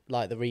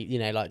like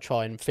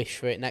try and fish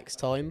for it next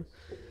time,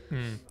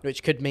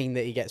 which could mean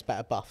that he gets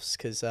better buffs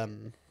because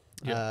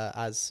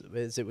as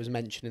it was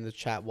mentioned in the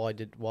chat, why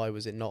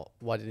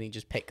didn't he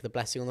just pick the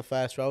blessing on the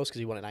first rolls? Because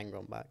he wanted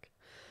Angron back.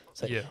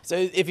 So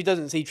if he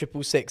doesn't see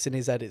 666 in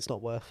his head, it's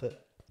not worth it.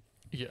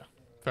 Yeah,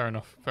 fair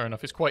enough.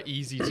 It's quite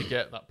easy to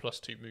get that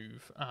 +2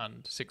 move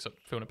and 6 up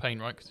Feeling of Pain,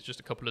 right? Because it's just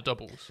a couple of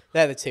doubles.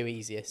 They're the 2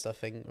 easiest, I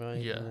think,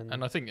 right? Yeah,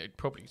 and I think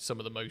probably some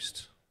of the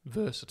most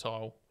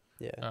versatile.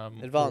 Yeah,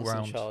 advance and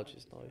all-round. charge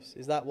is nice.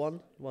 Is that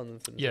one? One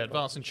of them. Yeah,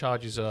 advance and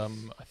charge is I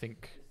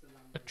think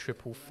a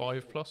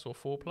 5/5+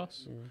 or 4+,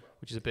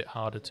 which is a bit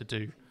harder to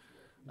do.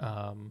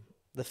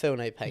 The Feel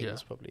No Pain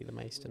is probably the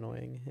most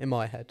annoying in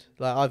my head.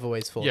 Like I've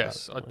always thought.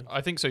 Yes,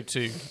 I think so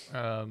too.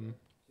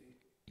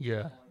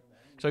 Yeah.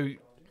 So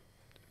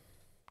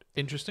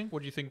interesting.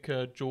 What do you think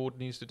Jord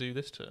needs to do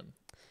this turn?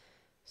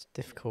 It's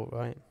difficult,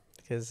 right?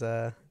 Because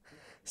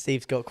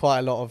Steve's got quite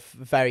a lot of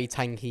very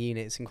tanky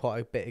units and quite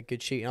a bit of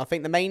good shooting. I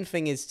think the main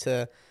thing is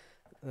I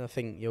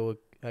think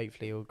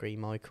hopefully you'll agree,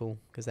 Michael,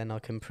 because then I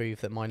can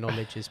prove that my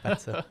knowledge is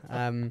better.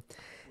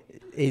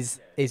 Is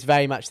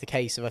very much the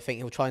case of I think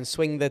he'll try and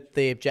swing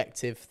the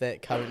objective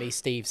that currently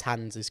Steve's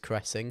hands is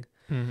caressing,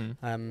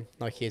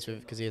 like he is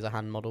because he has a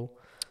hand model.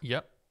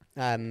 Yep.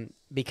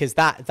 Because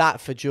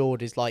that for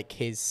Jord is like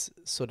his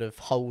sort of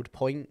hold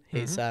point.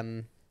 His I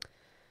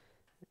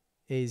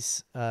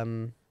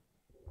can't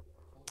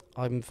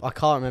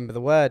remember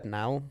the word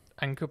now.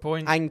 Anchor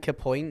point.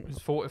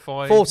 It's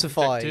fortify.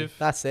 Objective.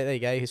 That's it. There you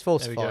go. His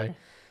fortify. There we go.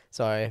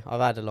 Sorry,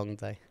 I've had a long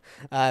day.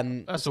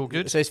 That's all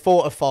good. So it's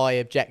fortify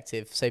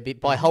objective. So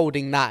by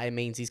holding that, it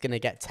means he's going to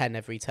get 10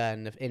 every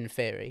turn in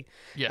theory.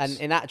 Yes. And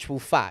in actual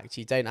fact,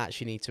 you don't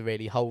actually need to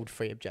really hold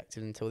 3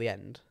 objectives until the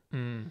end.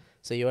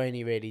 So you're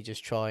only really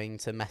just trying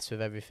to mess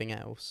with everything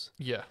else.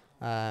 Yeah.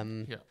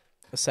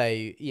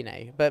 So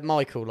but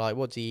Michael, like,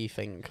 what do you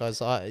think?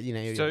 Because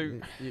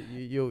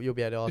you'll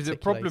be able to articulate. The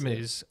problem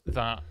is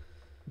that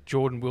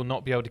Jordan will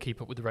not be able to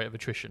keep up with the rate of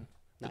attrition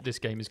that this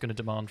game is going to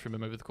demand from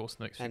him over the course of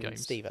the next few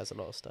games. Steve has a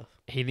lot of stuff.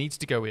 He needs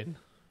to go in.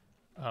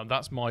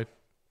 That's my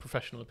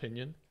professional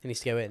opinion. He needs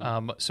to go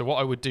in. So what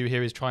I would do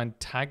here is try and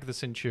tag the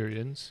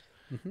Centurions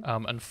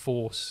and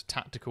force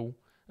tactical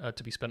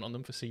to be spent on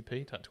them for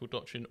CP, tactical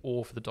doctrine,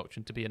 or for the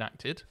doctrine to be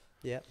enacted.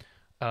 Yeah.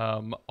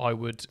 I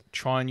would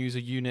try and use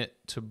a unit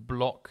to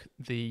block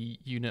the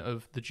unit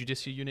of the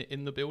Judicia unit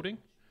in the building.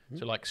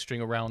 So like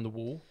string around the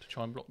wall to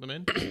try and block them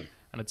in.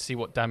 And I'd see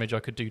what damage I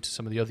could do to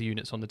some of the other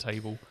units on the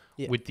table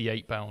with the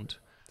 8-bound.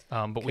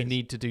 But we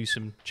need to do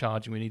some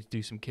charging, we need to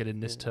do some killing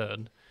this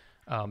turn.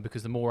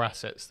 Because the more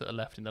assets that are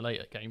left in the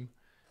later game,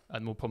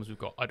 and the more problems we've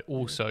got, I'd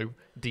also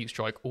deep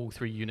strike all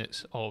 3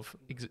 units of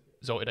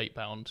exalted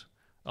 8-bound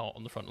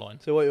on the front line.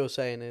 So what you're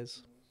saying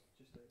is,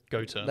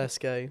 go turn. Let's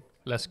go.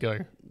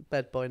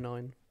 Bed by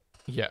 9.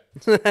 Yeah.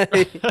 But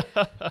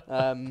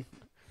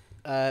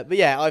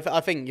yeah,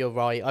 I think you're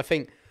right. I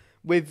think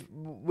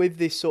with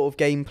this sort of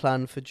game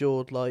plan for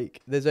Jord,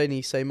 like there's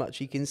only so much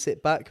he can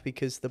sit back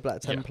because the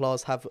Black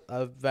Templars have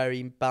a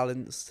very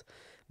balanced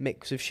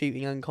mix of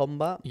shooting and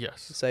combat.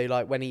 Yes. So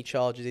like when he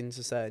charges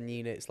into certain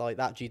units, like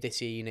that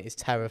Judicia unit is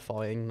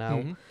terrifying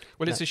now.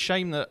 Well, it's a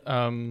shame that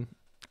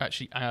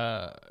actually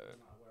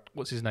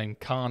what's his name,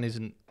 Khan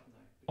isn't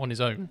on his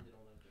own,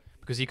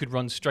 because he could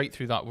run straight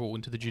through that wall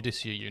into the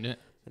Judicia unit.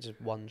 Just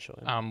one shot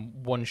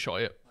him. One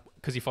shot it,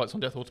 because he fights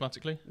on death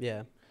automatically.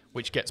 Yeah.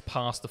 Which gets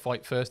past the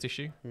fight first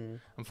issue.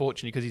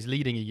 Unfortunately, because he's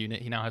leading a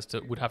unit, he now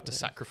would have to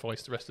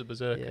sacrifice the rest of the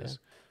Berserkers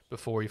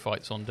before he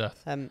fights on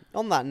death.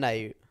 On that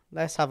note,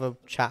 let's have a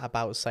chat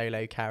about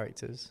solo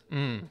characters,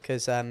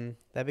 because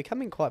they're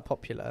becoming quite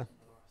popular.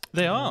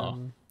 They are.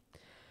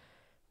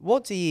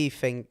 What do you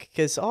think?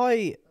 Because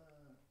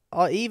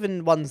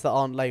even ones that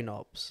aren't lone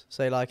ops.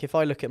 So like if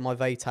I look at my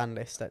Votan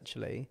list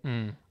actually,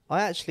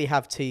 I actually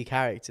have 2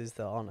 characters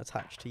that aren't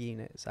attached to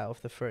units out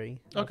of the 3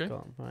 Okay. I've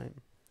got, right?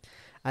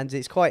 And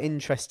it's quite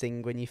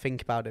interesting when you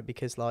think about it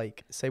because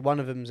like, say one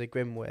of them's a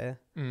Grimweir,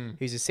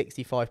 who's a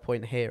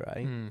 65-point hero,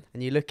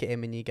 and you look at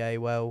him and you go,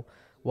 well,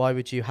 why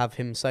would you have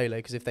him solo?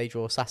 Because if they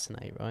draw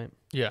Assassinate, right?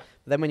 Yeah.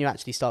 But then when you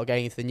actually start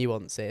going into the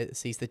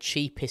nuances, he's the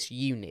cheapest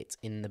unit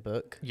in the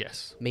book.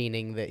 Yes.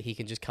 Meaning that he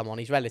can just come on.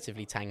 He's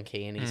relatively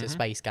tanky and he's a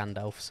space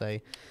Gandalf, so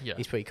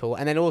he's pretty cool.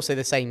 And then also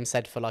the same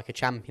said for like a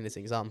champion as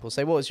an example.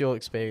 So what was your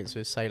experience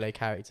with solo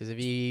characters? Have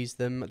you used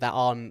them that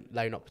aren't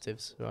lone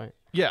operatives, right?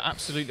 Yeah,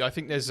 absolutely. I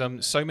think there's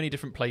so many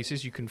different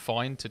places you can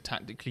find to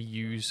tactically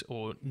use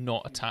or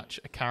not attach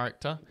a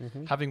character.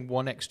 Having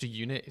one extra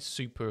unit is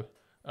super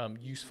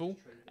useful.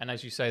 And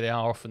as you say, they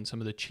are often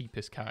some of the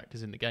cheapest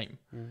characters in the game.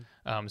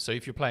 So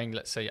if you're playing,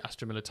 let's say,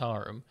 Astra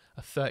Militarum,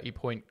 a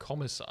 30-point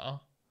Commissar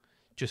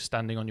just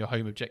standing on your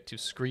home objective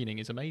screening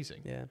is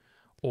amazing. Yeah.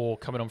 Or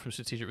coming on from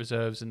strategic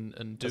reserves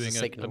and doing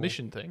a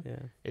mission thing.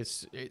 Yeah.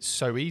 It's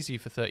so easy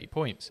for 30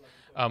 points.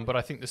 But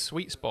I think the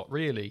sweet spot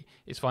really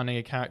is finding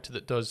a character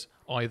that does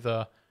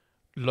either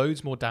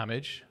loads more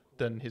damage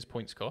than his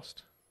points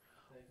cost,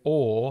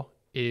 or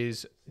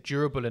is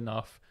durable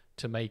enough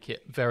to make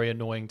it very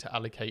annoying to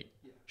allocate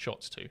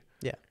shots to.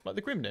 Yeah. Like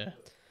the Grimnir.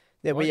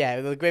 Yeah, but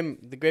yeah, the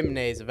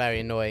Grimnirs are very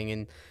annoying,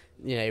 and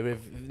you know,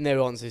 with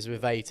nuances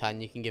with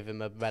Votan, you can give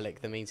him a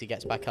relic that means he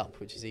gets back up,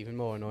 which is even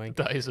more annoying.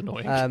 That is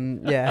annoying.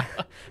 Yeah.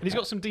 And he's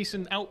got some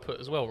decent output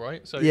as well,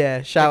 right? So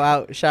yeah,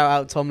 shout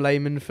out Tom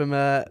Lehman from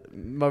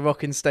my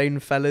Rock and Stone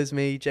fellas,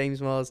 me,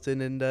 James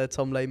Marsden, and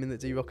Tom Lehman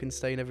that do Rock and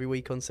Stone every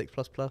week on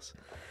 6++.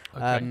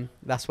 Okay.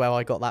 That's where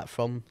I got that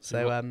from.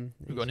 So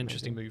we've got an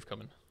interesting move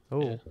coming.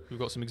 Oh, yeah. We've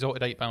got some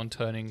Exalted 8-bound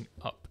turning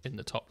up in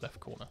the top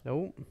left corner.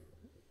 Oh,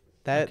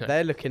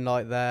 they're looking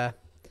like they're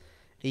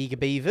eager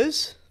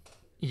beavers.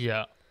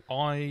 Yeah,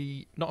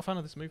 not a fan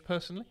of this move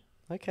personally.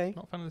 Okay.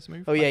 Not a fan of this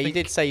move. Oh yeah, you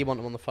did say you want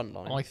them on the front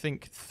line. I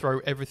think throw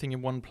everything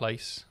in one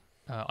place.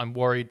 I'm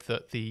worried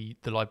that the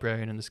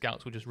librarian and the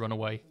scouts will just run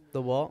away.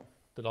 The what?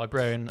 The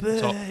librarian at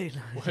the top,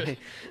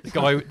 the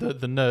guy,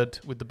 the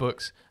nerd with the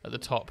books at the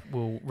top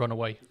will run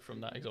away from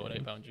that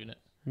Exalted 8-bound unit.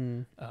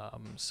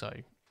 So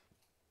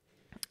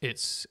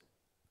it's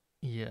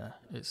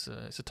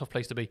a tough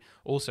place to be.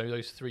 Also,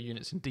 those 3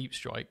 units in Deep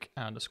Strike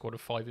and a squad of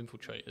 5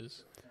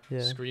 infiltrators.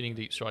 Yeah. Screening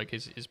Deep Strike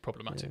is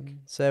problematic.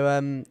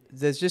 So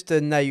there's just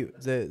a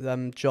note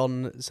that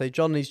John. So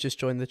John, he's just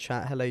joined the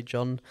chat. Hello,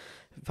 John.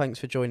 Thanks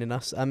for joining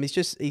us.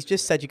 He's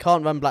just said you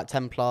can't run Black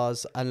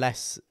Templars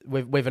unless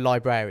with a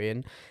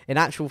librarian. In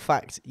actual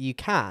fact, you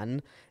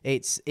can.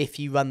 It's if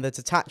you run the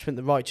detachment,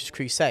 the Righteous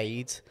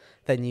Crusade,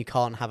 then you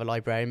can't have a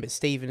librarian. But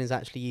Stephen is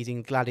actually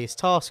using Gladius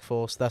Task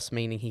Force, thus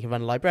meaning he can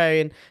run a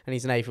librarian, and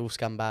he's an overall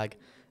scumbag,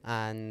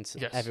 and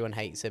everyone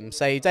hates him.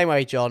 So don't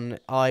worry, John.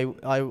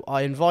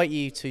 I invite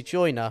you to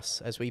join us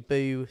as we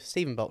boo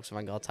Stephen Box from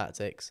Vanguard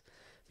Tactics,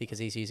 because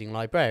he's using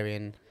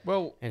librarian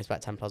in his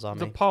Black Templars army.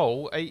 The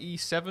poll,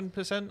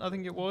 87%, I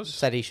think it was,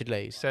 said he should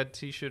lose. Said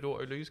he should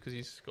auto lose because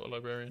he's got a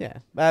librarian. Yeah,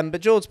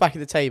 but Jord's back at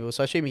the table,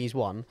 so assuming he's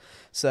won.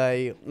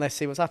 So let's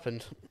see what's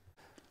happened.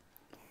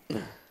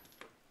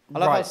 I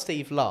love how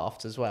Steve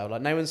laughed as well.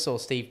 Like, no one saw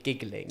Steve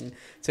giggling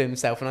to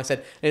himself. And I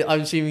said,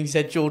 I'm assuming he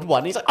said Jord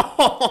won. He's like,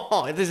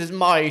 oh, this is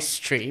my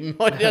stream.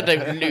 I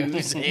don't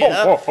lose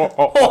here.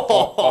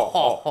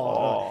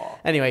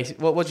 Anyway,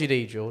 what did you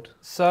do, Jord?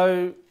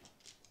 So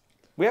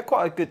we had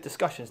quite a good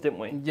discussions, didn't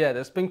we? Yeah,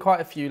 there's been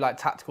quite a few like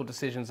tactical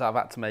decisions that I've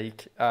had to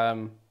make.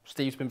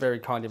 Steve's been very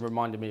kind in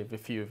reminding me of a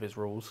few of his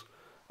rules.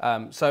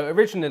 So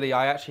originally,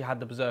 I actually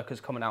had the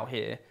Berserkers coming out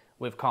here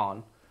with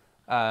Khan.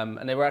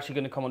 And they were actually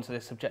going to come onto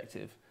this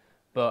objective.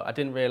 But I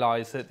didn't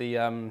realise that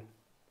the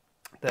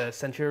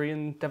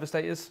Centurion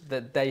Devastators,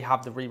 that they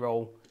have the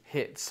reroll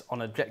hits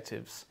on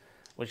objectives,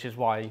 which is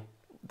why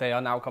they are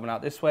now coming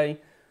out this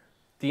way.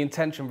 The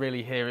intention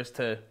really here is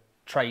to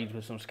trade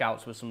with some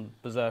scouts, with some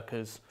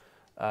Berserkers,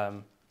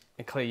 and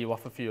clear you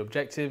off a few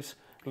objectives.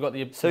 We've got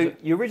So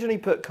you originally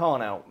put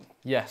Khan out.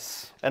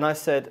 Yes. And I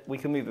said we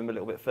can move him a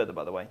little bit further,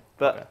 by the way.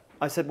 But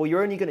I said, well,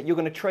 you're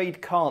gonna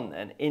trade Khan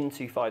then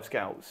into 5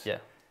 scouts. Yeah.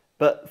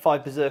 But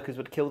 5 Berserkers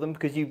would kill them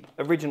because you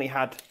originally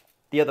had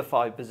the other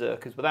 5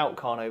 Berserkers without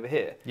Khan over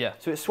here. Yeah.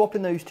 So it's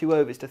swapping those 2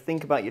 overs to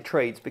think about your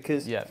trades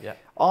because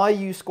I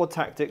use squad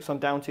tactics. So I'm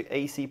down to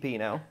ACP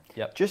now.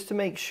 Yep. Just to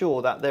make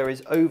sure that there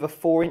is over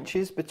 4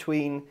 inches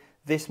between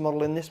this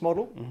model and this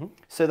model.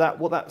 So that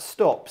what that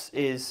stops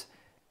is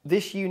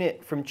this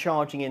unit from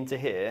charging into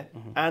here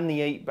and the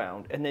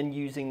 8-bound and then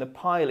using the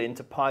pile-in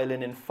to pile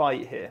in and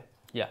fight here.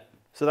 Yeah.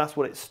 So that's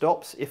what it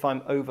stops if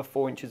I'm over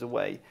 4 inches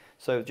away.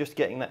 So just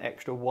getting that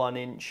extra 1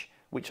 inch,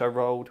 which I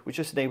rolled, which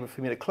just enabled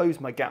for me to close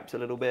my gaps a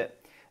little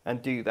bit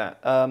and do that.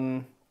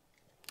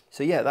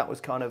 So yeah, that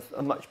was kind of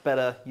a much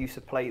better use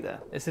of play there.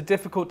 It's a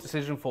difficult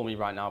decision for me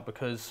right now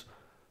because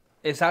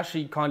it's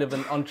actually kind of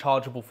an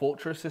unchargeable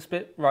fortress, this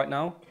bit right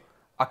now.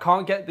 I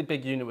can't get the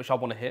big unit which I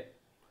want to hit.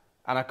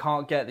 and I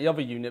can't get the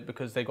other unit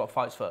because they got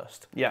fights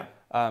first. Yeah.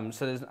 And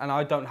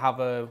I don't have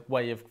a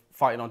way of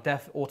fighting on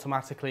death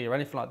automatically or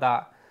anything like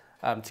that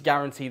to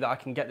guarantee that I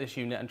can get this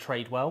unit and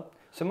trade well.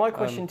 So my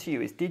question to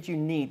you is, did you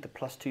need the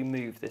 +2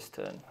 move this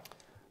turn?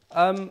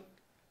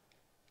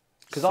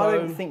 Because I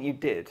don't think you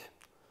did.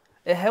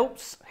 It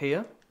helps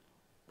here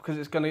because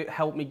it's going to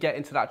help me get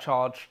into that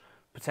charge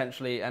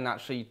potentially and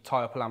actually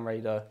tie up a Land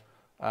Raider.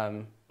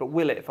 But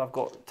will it if I've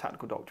got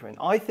Tactical Doctrine?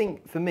 I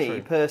think for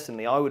me,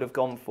 personally, I would have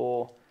gone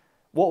for...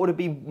 What would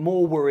be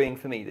more worrying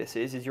for me, this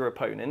is your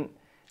opponent,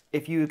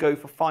 if you go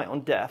for Fight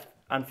on Death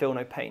and Feel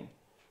No Pain.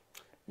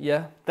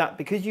 Yeah. That,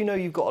 because you know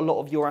you've got a lot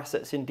of your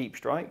assets in Deep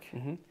Strike,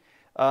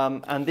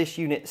 and this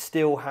unit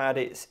still had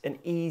an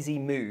easy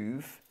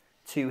move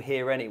to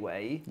here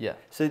anyway. Yeah.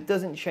 So it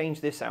doesn't change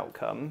this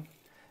outcome.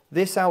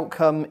 This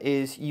outcome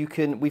is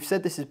we've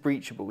said this is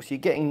breachable, so you're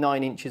getting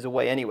 9 inches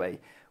away anyway.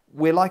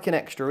 We're like an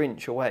extra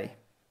inch away.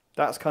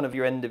 That's kind of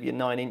your end of your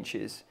 9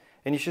 inches.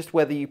 And it's just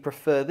whether you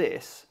prefer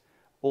this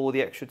or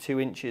the extra 2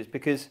 inches,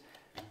 because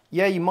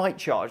yeah, you might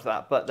charge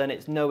that, but then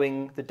it's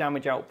knowing the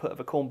damage output of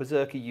a Khorne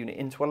Berserker unit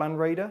into a Land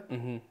Raider.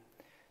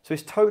 So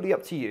it's totally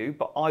up to you,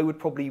 but I would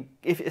probably,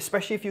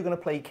 especially if you're going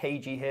to play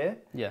KG here,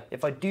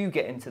 if I do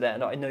get into that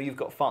and I know you've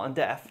got Fight on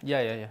Death,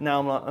 now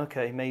I'm like,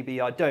 okay,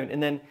 maybe I don't.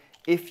 And then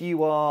if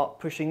you are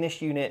pushing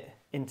this unit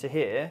into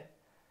here,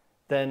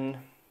 then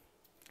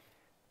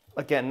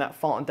again, that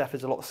Fight on Death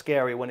is a lot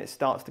scarier when it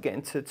starts to get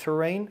into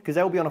terrain, because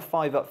they'll be on a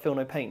 5-up Feel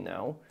No Pain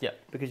now,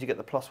 because you get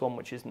the +1,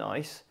 which is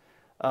nice.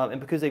 And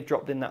because they've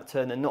dropped in that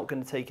turn, they're not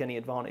going to take any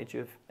advantage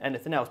of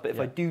anything else. But if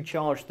I do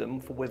charge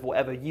them with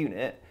whatever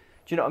unit,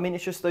 do you know what I mean?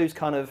 It's just those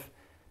kind of,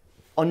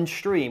 on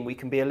stream, we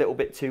can be a little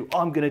bit too,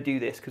 I'm going to do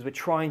this, because we're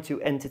trying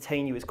to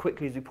entertain you as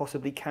quickly as we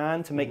possibly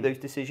can to make those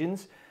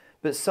decisions.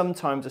 But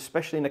sometimes,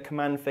 especially in a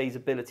command phase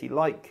ability,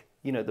 like,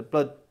 you know, the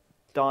blood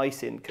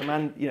dice in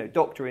command, you know,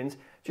 doctrines,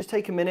 just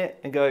take a minute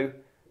and go,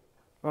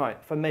 right,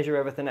 if I measure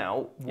everything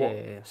out, what?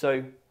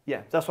 So,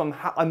 yeah, that's why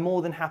I'm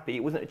more than happy.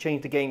 It wasn't a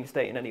change the game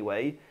state in any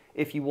way.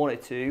 If you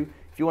wanted to,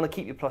 if you want to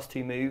keep your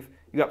 +2 move,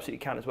 you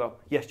absolutely can as well.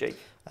 Yes, Jake?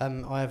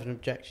 I have an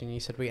objection. You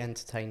said we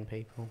entertain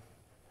people.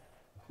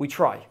 We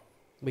try.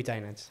 We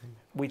don't entertain.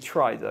 We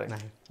try, though.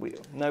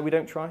 No. We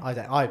don't try? I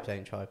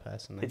don't try,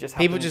 personally. It just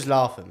people happens. just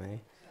laugh at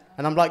me.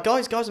 And I'm like,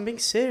 guys, I'm being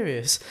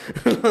serious.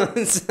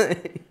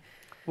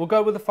 We'll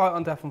go with the Fight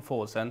on Death and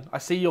forwards then. I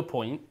see your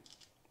point.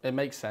 It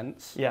makes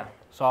sense. Yeah.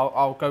 So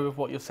I'll go with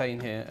what you're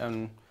saying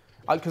here.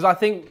 Because I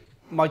think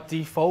my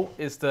default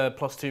is the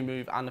 +2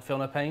 move and the Feel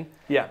No Pain.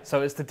 Yeah.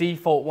 So it's the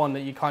default one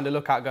that you kind of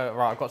look at and go,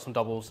 right, I've got some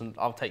doubles and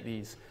I'll take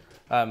these.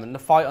 And the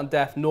Fight on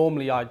Death,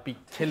 normally I'd be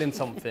killing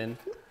something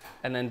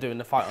and then doing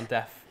the Fight on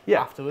Death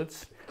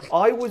afterwards.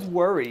 I was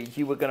worried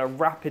you were going to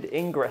rapid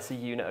ingress a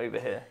unit over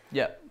here.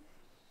 Yeah.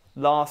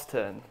 Last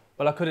turn.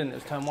 Well, I couldn't. It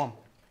was turn 1.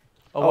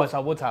 Otherwise, I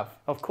would have.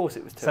 Of course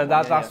it was turn so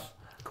 1. That's...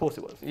 Of course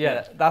it was.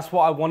 Yeah, that's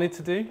what I wanted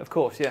to do. Of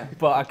course, yeah.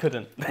 But I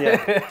couldn't.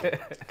 Yeah.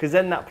 Because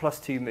then that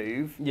 +2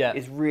 move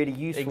is really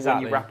useful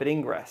when you rapid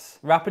ingress.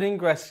 Rapid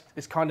ingress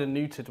is kind of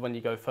neutered when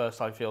you go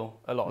first, I feel,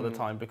 a lot of the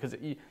time, because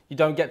you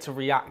don't get to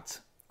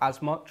react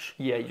as much.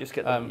 Yeah, you just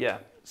get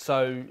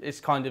So it's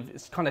kind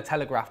of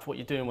telegraphed what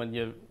you're doing when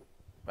you're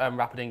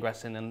rapid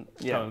ingressing and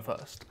going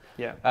first.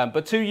 Yeah.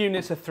 But 2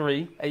 units of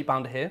 3,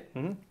 8-pounder here.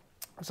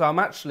 So I'm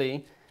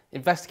actually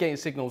investigating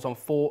signals on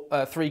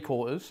 3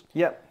 quarters.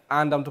 Yep.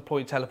 And I'm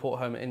deploying teleport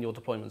home in your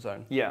deployment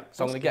zone. Yeah.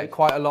 So I'm going to get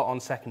quite a lot on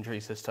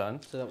secondaries this turn.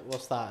 So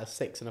what's that, a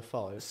 6 and a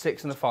 5?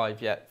 6 and a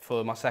 5, yeah,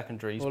 for my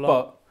secondaries.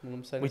 Well,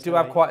 but we do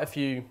have quite a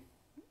few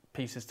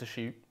pieces to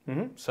shoot.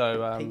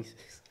 So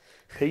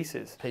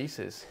Pieces.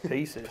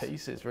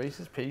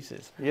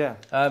 Yeah.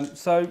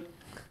 So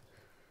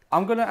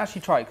I'm going to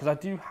actually try it because I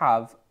do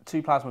have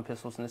 2 plasma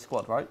pistols in this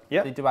squad, right?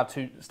 Yeah. They do have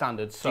 2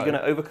 standards. So you're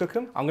going to overcook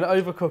them? I'm going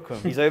to overcook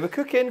them. He's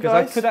overcooking, guys. Because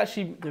I could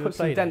actually put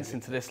some dents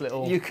into this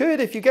little... You could,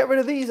 if you get rid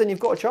of these and you've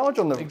got a charge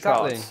on them.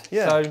 Exactly. Cards.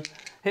 Yeah. So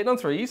hitting on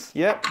 3s.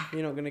 Yep.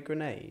 You're not going to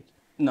grenade?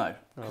 No,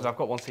 because I've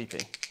got 1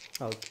 CP.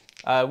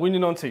 Oh.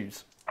 Winning on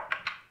 2s.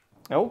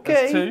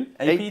 Okay.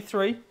 That's 2. AP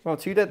 3. Well,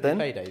 2 dead then.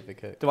 You played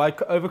overcook. Do I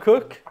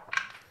overcook?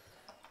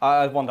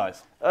 1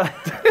 dies.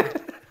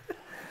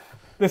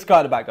 This guy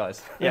at the back,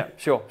 guys. Yeah,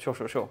 sure.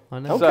 I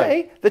know.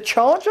 Okay, so, the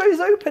charge is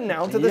open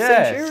now to the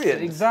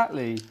Centurions.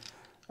 Exactly.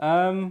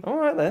 All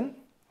right then.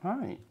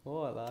 Right.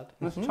 All right, lad.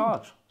 Let's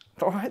charge.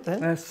 All right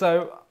then.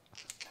 So,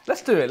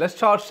 let's do it. Let's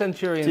charge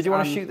Centurions. Did you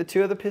want to shoot the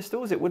 2 other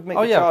pistols? It would make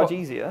the charge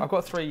easier. I've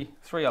got 3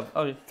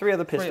 other. 3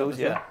 other pistols,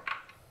 yeah.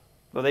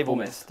 Well, they've all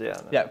missed.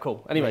 Yeah. Yeah,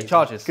 cool. Anyway,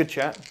 charges. Good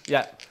chat.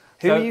 Yeah.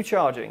 Who are you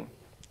charging?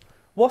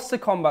 What's the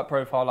combat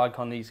profile like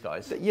on these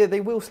guys? Yeah,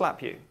 they will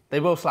slap you. They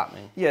will slap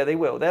me. Yeah, they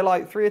will. They're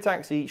like 3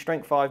 attacks each,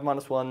 strength 5,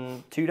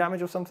 -1, 2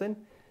 damage or something.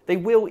 They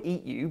will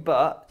eat you,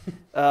 but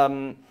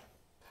you're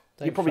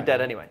probably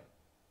dead anyway.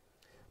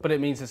 But it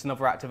means it's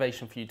another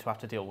activation for you to have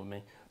to deal with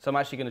me. So I'm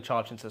actually going to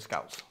charge into the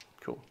scouts.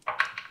 Cool.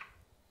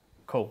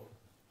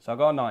 So I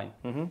got a 9.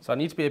 So I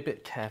need to be a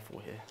bit careful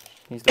here.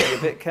 Needs to be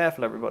a bit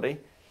careful, everybody.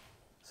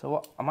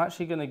 So I'm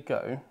actually going to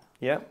go.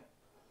 Yeah.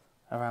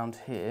 around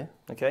here.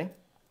 Okay.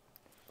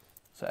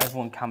 So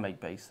everyone can make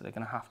base, so they're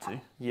going to have to.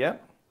 Yeah.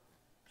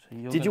 So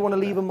you're Did you want to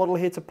leave a model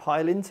here to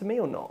pile into me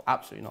or not?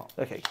 Absolutely not.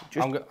 Okay.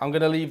 Just I'm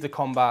going to leave the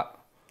combat.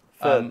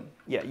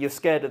 yeah, you're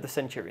scared of the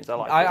Centurions. I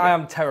like it. I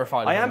am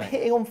terrified of I them, am mate.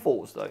 hitting on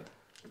 4s though.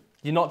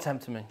 You're not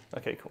tempting me.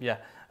 Okay, cool. Yeah.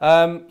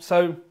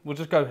 So we'll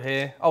just go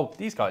here. Oh,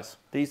 these guys.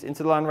 These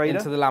into the Land Raider?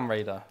 Into the Land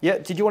Raider. Yeah,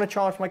 did you want to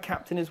charge my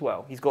captain as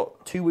well? He's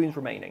got 2 wounds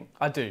remaining.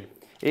 I do.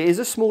 It is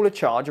a smaller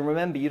charge, and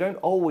remember, you don't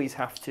always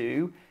have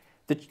to.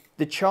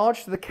 The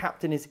charge to the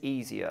captain is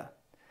easier.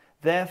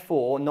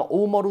 Therefore, not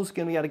all models are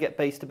going to be able to get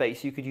base to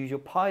base. You could use your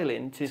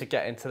pile-in to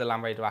get into the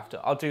Land Raider after.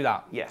 I'll do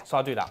that. Yeah. So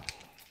I'll do that.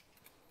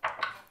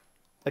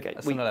 Okay.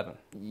 That's an 11.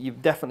 You're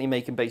definitely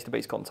making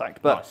base-to-base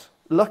contact. But Nice.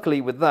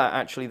 luckily with that,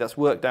 actually, that's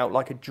worked out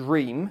like a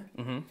dream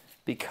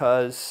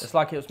because... It's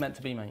like it was meant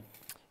to be, mate.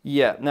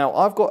 Yeah. Now,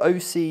 I've got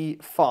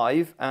OC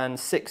 5 and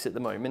 6 at the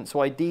moment.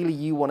 So ideally,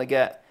 you want to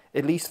get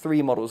at least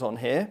 3 models on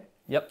here.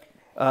 Yep.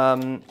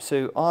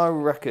 So I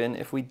reckon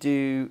if we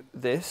do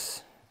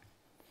this,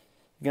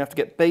 you're going to have to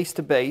get base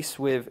to base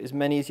with as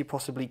many as you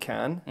possibly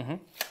can.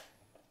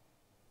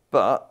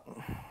 But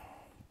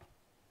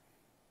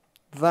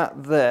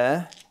that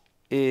there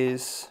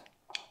is...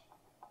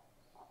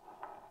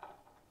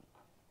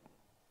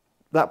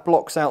 That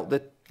blocks out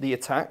the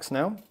attacks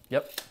now.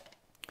 Yep.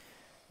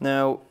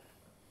 Now,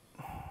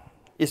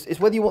 it's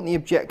whether you want the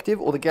objective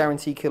or the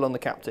guarantee kill on the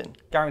captain.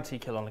 Guarantee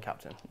kill on the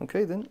captain.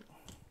 Okay, then.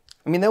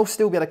 I mean, they'll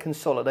still be able to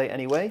consolidate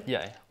anyway.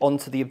 Yeah.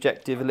 Onto the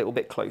objective a little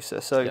bit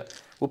closer. So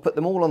we'll put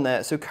them all on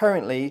there. So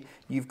currently,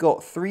 you've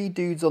got 3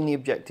 dudes on the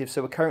objective.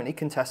 So we're currently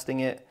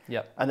contesting it.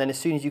 Yep. And then as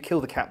soon as you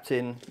kill the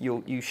captain,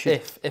 you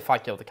should... If I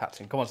kill the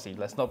captain. Come on, Steve.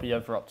 Let's not be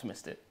over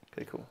optimistic.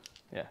 Okay, cool.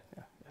 Yeah.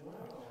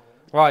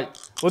 Right.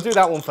 We'll do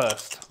that one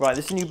first. Right,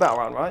 this is a new battle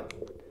round, right?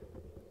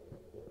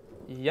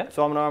 Yeah.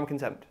 So I'm an arm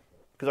contempt.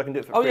 Because I can do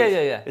it for Oh, free.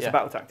 yeah. It's a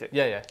battle tactic.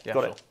 Yeah.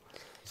 Got it.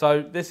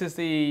 So this is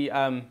the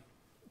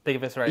big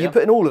eviscerator. Are you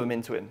putting all of them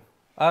into him?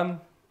 I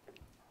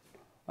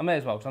may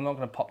as well, because I'm not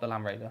going to pop the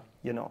Land Raider.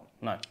 You're not.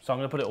 No. So I'm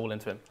going to put it all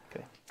into him.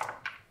 Okay.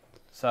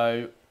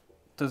 So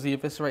does the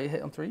eviscerator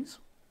hit on 3s?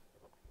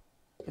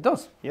 It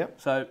does.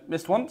 Yep. So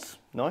missed once.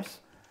 Nice.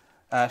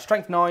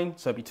 Strength 9,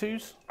 so it'll be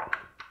 2s.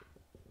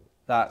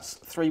 That's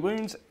 3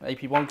 wounds.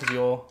 AP 1 because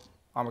your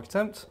armor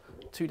contempt.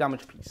 2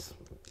 damage apiece.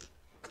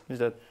 He's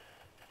dead.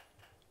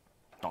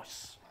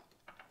 Nice.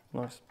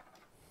 Nice.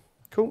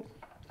 Cool.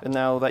 And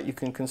now that you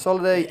can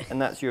consolidate,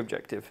 and that's your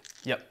objective.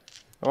 Yep.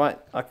 All right,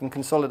 I can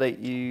consolidate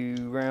you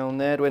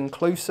round there to end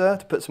closer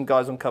to put some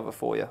guys on cover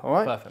for you. All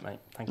right. Perfect, mate.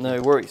 Thank you.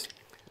 No worries.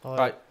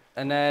 Right,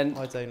 and then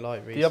I don't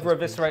like the other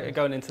eviscerator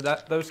going into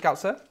those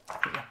scouts there.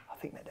 I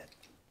think they're dead.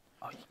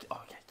 Oh,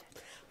 okay.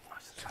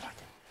 Nice.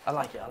 I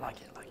like it.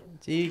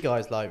 Do you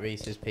guys like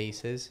Reese's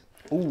Pieces?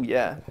 Oh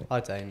yeah. I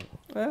don't.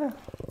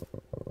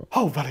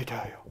 Oh,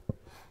 validale.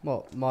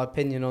 What, my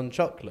opinion on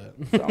chocolate?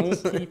 So I'm going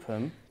to keep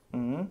them.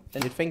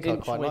 You'd think I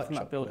quite away like from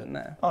that chocolate. building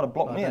there. Oh, to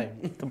block I me in.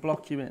 don't. To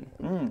block you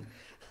in.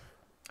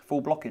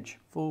 Full blockage.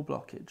 Full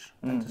blockage.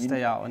 And to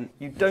stay out. And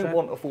You don't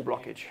want a full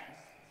blockage.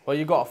 Well,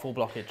 you got a full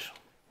blockage.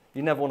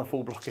 You never want a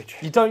full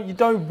blockage. You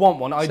don't want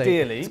one.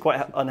 Ideally, It's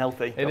quite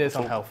unhealthy. it is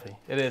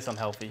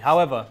unhealthy.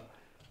 However,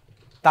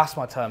 that's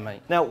my turn,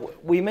 mate. Now,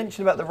 we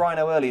mentioned about the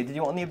Rhino earlier. Did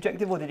you want the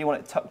objective or did you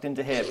want it tucked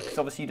into here? Because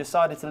obviously you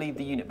decided to leave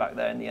the unit back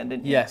there in the end,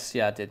 didn't you? Yes,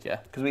 yeah, I did,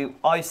 yeah. Because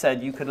I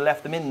said you could have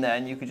left them in there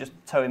and you could just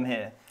tow him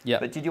here. Yeah.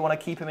 But did you want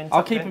to keep him in?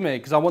 I'll keep him in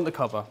because I want the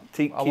cover.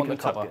 Keep I want him the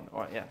cover. tucked in. All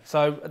right, yeah.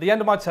 So at the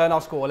end of my turn,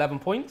 I'll score 11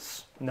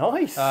 points.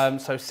 Nice.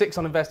 So 6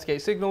 on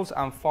investigate signals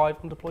and 5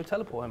 on deploy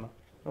teleport hammer.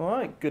 All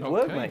right, good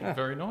work, mate.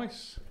 Very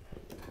nice.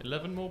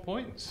 11 more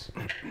points.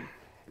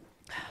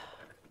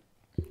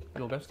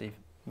 You'll go, Steve.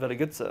 Very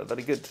good, sir.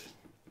 Very good.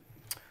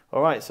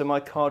 All right, so my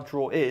card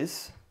draw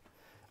is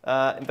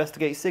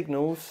investigate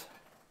signals.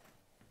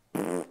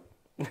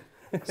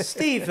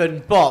 Stephen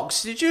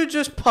Box, did you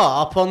just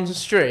pop on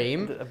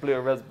stream? A blue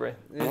raspberry.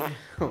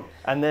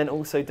 And then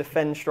also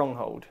defend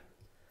stronghold.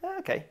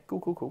 Okay,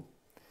 cool.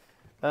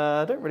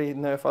 I don't really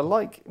know if I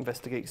like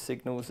investigate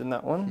signals in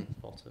that one.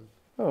 Bottom.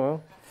 Oh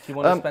well. Do you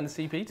want to spend a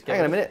CP to get Hang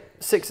on a minute.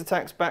 6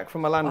 attacks back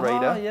from my Land Raider.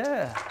 Ah,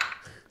 yeah.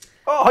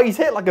 Oh, he's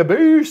hit like a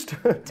boost.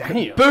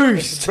 Damn.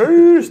 Boost!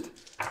 Boost.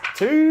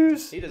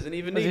 2s. He doesn't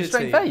even Was need it a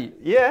strength team. 8?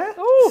 Yeah.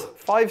 Oh,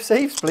 5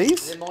 saves, Is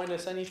please. it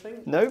minus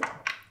anything? Nope.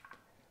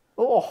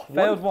 Oh,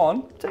 Failed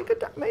 1. Take a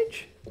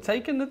damage.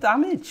 Taking the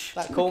damage.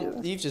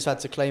 You've just had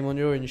to claim on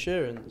your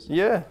insurance.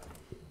 Yeah.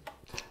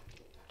 Do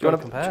you want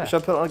to compare.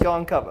 Should I put on a guy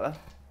on cover?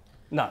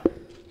 No.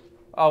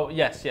 Oh,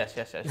 yes.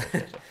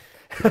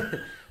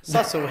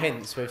 Subtle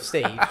hints with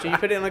Steve. Do you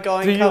put it on a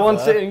guy in Do you cover?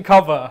 want it in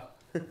cover?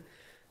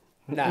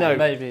 No.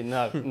 Maybe,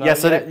 no.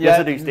 Yes, I do. Yes,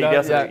 I do, Steve. no,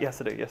 Yes, yeah. I do. Yes,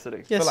 I do. Yes, I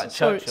do. Yes, like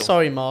sorry, Churchill.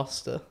 sorry,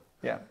 master.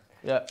 Yeah.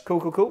 Yeah.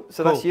 Cool.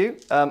 So that's you.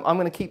 I'm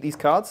going to keep these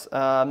cards.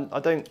 I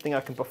don't think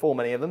I can perform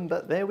any of them,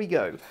 but there we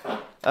go.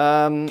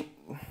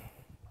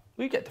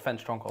 We get defend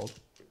stronghold.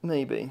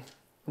 Maybe.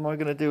 Am I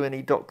going to do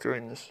any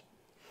doctrines?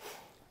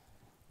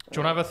 Do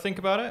you want to have a think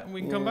about it and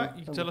we can come back?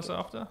 You can tell us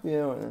after.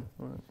 Yeah, all right then.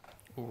 All right.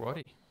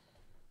 Alrighty.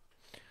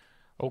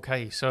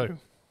 Okay, so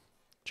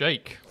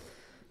Jake,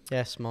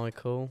 Yes,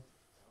 Michael.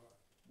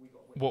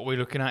 what we're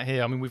looking at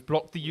here. I mean, we've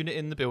blocked the unit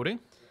in the building,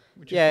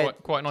 which Yeah, is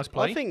quite a nice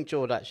play. I think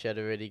Jord actually had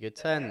a really good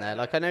turn there.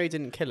 Like, I know he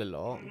didn't kill a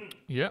lot.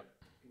 Yeah.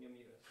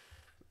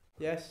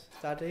 Yes,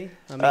 Daddy.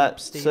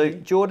 So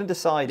Jordan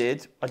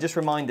decided, I just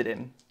reminded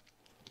him,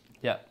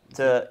 Yeah.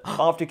 to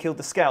after he killed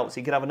the scouts,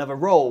 he could have another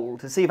roll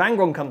to see if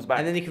Angron comes back.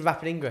 And then he could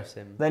rapid ingress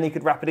him. Then he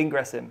could rapid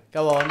ingress him.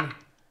 Go on.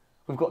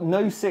 We've got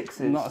no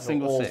sixes. Not a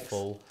single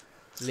Awful.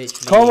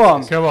 Literally. Come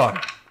on. Come on.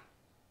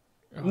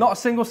 Not a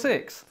single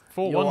 6.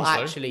 4 You're ones,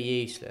 though. actually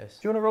useless.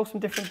 Do you want to roll some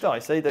different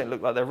dice? They don't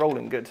look like they're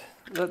rolling good.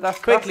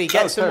 Quickly, that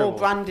get was some terrible. more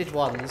branded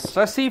ones.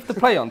 So let's see if the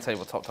play on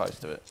tabletop ties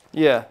to it.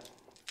 Yeah.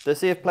 Let's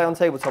see if play on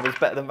tabletop is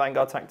better than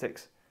Vanguard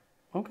Tactics.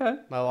 Okay.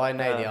 Well, I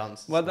know the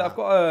answer. Well, to I've that.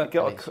 got a.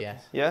 Got And it's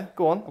yes. Yeah,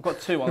 go on. I've got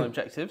 2 on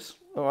objectives.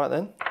 All right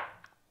then.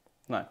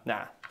 No.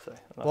 Nah. So,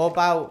 What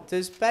about,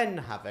 does Ben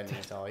have any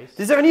dice?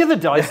 is there any other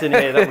dice in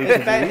here that we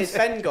can Ben, use? has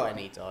Ben got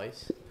any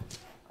dice?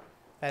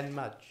 Ben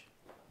Mudge.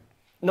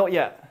 Not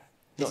yet.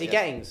 Is Not he yet.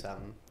 getting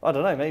some? I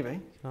don't know,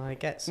 maybe. Can I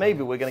get some?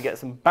 Maybe we're going to get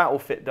some battle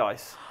fit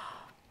dice.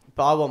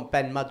 But I want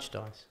Ben Mudge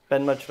dice.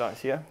 Ben Mudge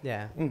dice, yeah?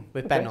 Yeah. Mm,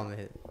 With okay. Ben on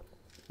it.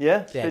 Yeah?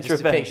 Yeah, Picture just of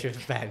a Ben. picture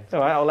of Ben. All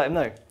right, I'll let him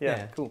know. Yeah,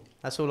 Yeah. cool.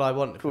 That's all I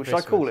want. Cool. For Should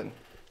I call Christmas. him?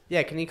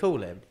 Yeah, can you call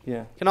him?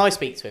 Yeah. Can I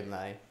speak to him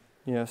though?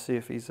 Yeah, see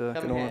if he's going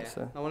Come to here.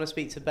 answer. I want to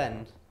speak to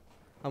Ben.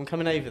 I'm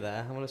coming over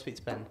there. I want to speak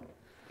to Ben.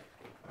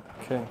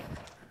 Okay.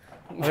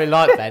 I really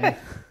like Ben.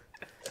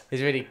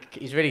 He's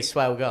a really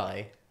swell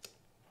guy.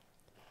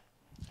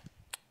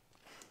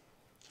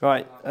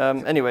 Right,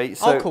 anyway,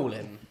 so... I'll call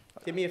him.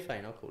 Give me your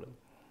phone, I'll call him.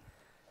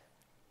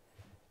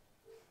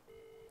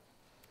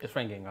 It's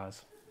ringing,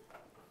 guys.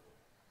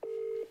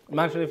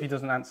 Imagine if he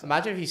doesn't answer.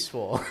 Imagine if he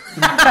swore.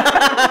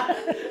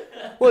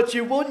 What do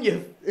you want,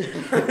 you?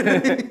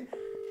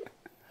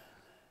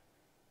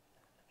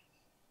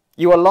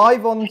 You are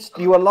live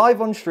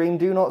on stream,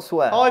 do not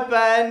swear. Hi,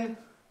 Ben.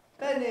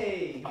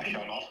 Benny. I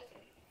shall not.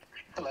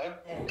 Hello.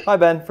 Hi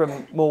Ben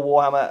from More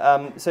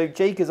Warhammer. So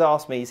Jake has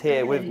asked me, he's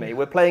here with me.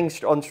 We're playing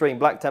on stream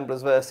Black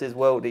Templars versus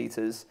World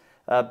Eaters.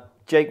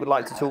 Jake would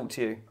like to talk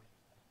to you.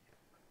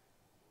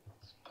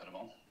 Put 'em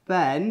on.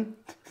 Ben.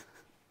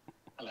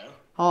 Hello.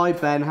 Hi,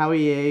 Ben. How are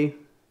you?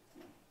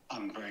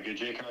 I'm very good,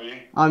 Jake. How are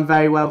you? I'm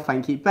very well,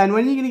 thank you. Ben,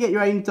 when are you going to get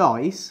your own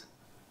dice?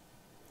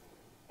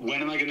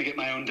 When am I going to get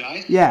my own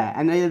dice? Yeah,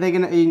 and are you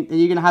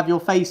going to have your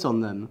face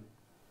on them?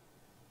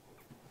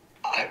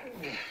 I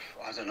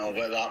don't know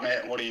about that,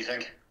 mate. What do you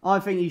think? I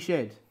think you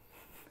should.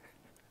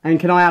 And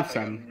can I have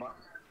some?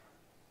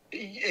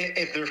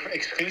 If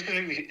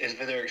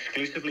they're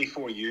exclusively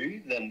for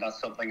you, then that's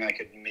something I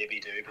could maybe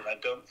do, but I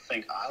don't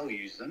think I'll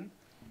use them.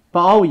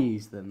 But I'll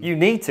use them. You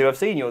need to, I've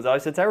seen your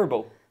dice, they're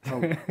terrible. You're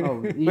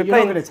playing- not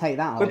going to take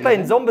that. We're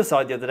playing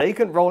Zombicide the other day, you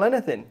couldn't roll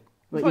anything.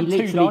 But It's he like 2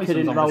 literally dice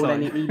couldn't on roll the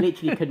any. side. He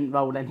literally couldn't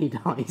roll any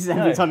dice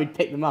every No. time he'd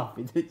pick them up.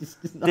 It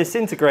just not...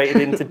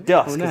 Disintegrated into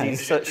dust Oh, because no.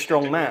 he's such a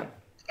strong man.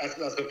 That's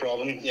the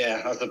problem.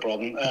 Yeah, that's the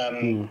problem.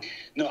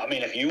 No, I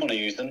mean, if you want to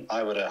use them,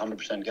 I would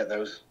 100% get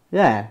those.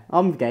 Yeah,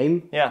 I'm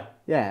game. Yeah.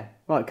 Yeah,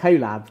 right,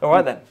 collab. All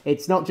right then.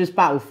 It's not just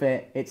battle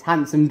fit; it's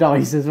handsome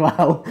dice as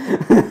well.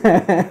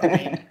 I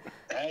mean,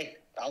 hey,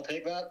 I'll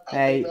take that. I'll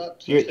Hey, take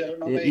that. You said it,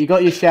 not me. you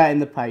got your shirt in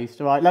the post.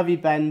 All right, love you,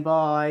 Ben.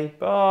 Bye.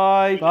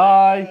 Bye.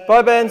 Bye.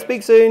 Bye Ben,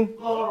 speak soon.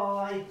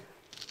 Bye.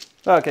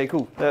 Okay,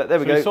 cool. There we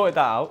So go. we sorted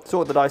that out.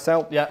 Sort the dice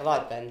out. Yeah. I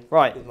like Ben.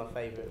 Right. He's my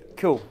favourite,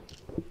 Cool.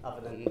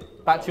 other than.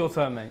 Back to your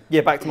turn, mate.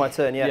 Yeah, back to my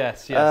turn, yeah.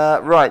 Yes,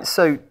 yes. Right,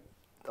 so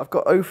I've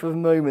got Oath of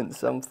Moment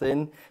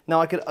something.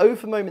 Now I could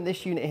Oath of Moment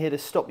this unit here to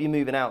stop you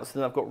moving out, so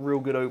then I've got real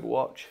good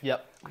Overwatch.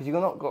 Yep. Because you've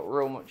not got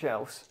real much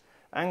else.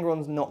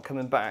 Angron's not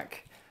coming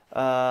back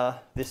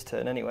this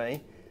turn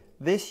anyway.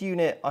 This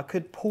unit I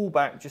could pull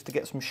back just to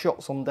get some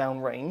shots on down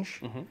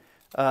range.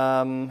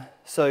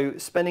 So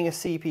spending a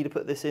CP to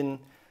put this in,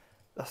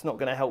 that's not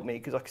going to help me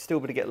because I could still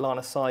be able to get line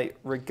of sight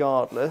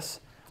regardless.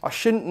 I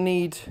shouldn't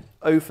need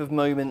Oath of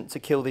Moment to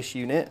kill this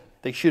unit.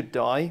 They should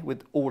die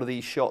with all of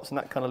these shots, and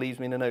that kind of leaves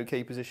me in an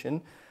okay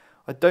position.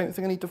 I don't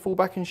think I need to fall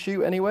back and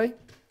shoot anyway.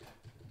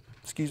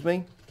 Excuse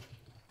me.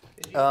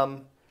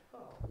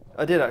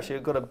 I did actually. I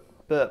got a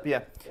burp,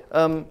 yeah.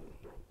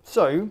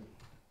 So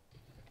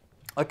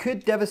I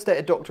could Devastate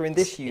a Doctor in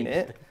this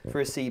unit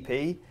for a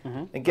CP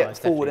and get it's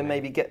forward and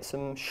definitely maybe get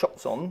some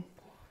shots on.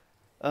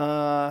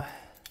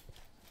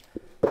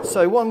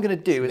 So what I'm going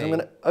to do is I'm going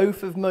to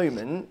Oath of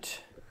Moment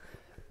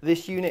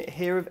this unit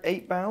here of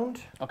 8 bound,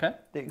 Okay.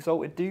 the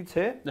Exalted dudes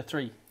here. The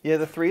 3. Yeah,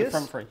 the 3 The is.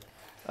 front 3.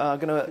 I'm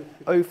going to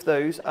Oath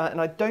those,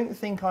 and I don't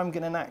think I'm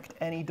going to enact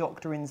any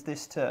Doctrines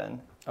this turn.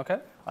 Okay.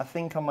 I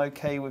think I'm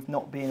okay with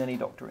not being any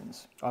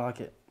Doctrines. I like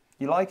it.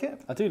 You like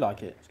it? I do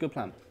like it. It's a good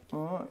plan.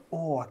 All right.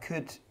 Oh, I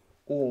could.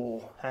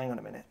 Oh, hang on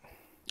a minute.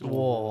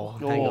 Whoa,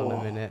 hang on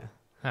a minute.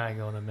 Hang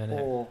on a minute.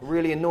 Oh,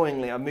 really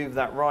annoyingly, I moved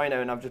that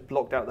Rhino and I've just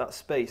blocked out that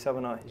space,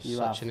 haven't I?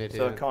 Such an idiot.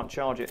 So I can't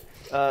charge it.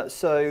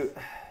 So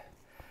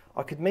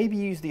I could maybe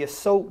use the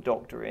Assault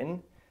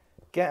Doctrine,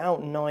 get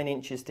out 9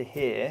 inches to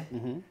here,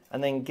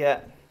 and then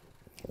get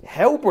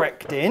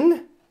Hellbrecht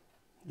in.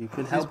 You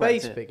could Is his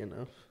base big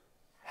enough?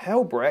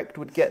 Helbrecht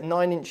would get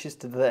 9 inches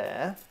to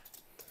there,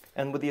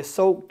 and with the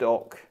assault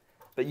dock,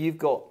 but you've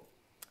got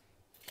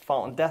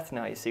Fart and Death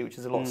now, you see, which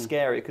is a lot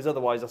scarier, because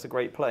otherwise that's a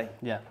great play.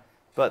 Yeah.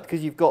 But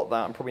because you've got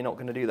that, I'm probably not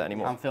going to do that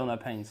anymore. I'm feeling no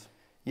pains.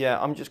 Yeah,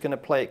 I'm just going to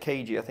play it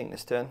cagey, I think,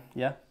 this turn.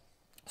 Yeah.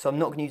 So I'm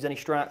not going to use any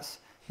strats,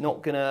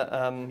 not going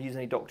to use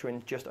any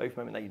doctrine, just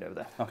open moment that you over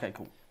there. Okay,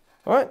 cool.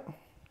 All right.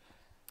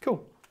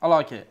 Cool. I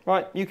like it.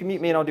 Right, you can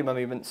mute me and I'll do my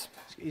movements.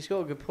 He's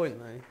got a good point,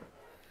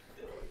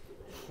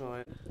 though.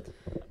 Right.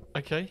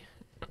 Okay.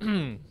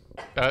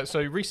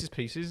 So Reese's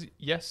Pieces,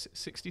 yes,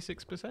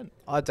 66%.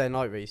 I don't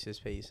like Reese's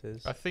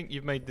Pieces. I think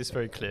you've made this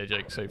very clear,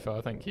 Jake, so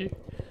far. Thank you.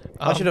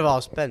 I should have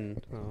asked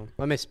Ben. Oh,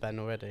 I missed Ben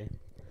already.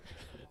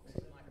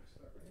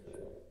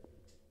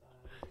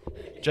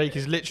 Jake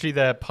is literally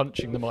there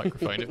punching the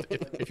microphone.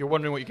 if you're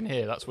wondering what you can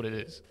hear, that's what it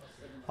is.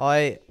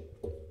 I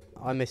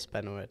missed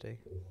Ben already.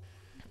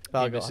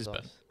 But He I got misses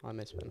Ben. I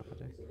missed Ben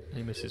already.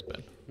 He misses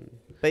Ben.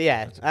 But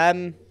yeah,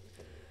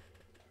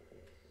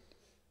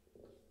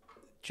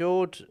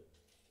 Jord,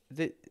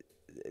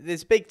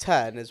 there's a big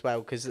turn as well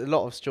because a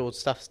lot of Jord's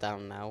stuff's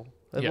down now.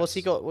 What's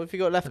he got? What have you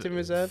got left in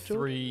reserve, Jord?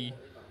 Three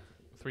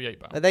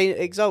 8-bound. Are they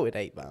exalted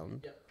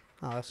 8-bound? Yep.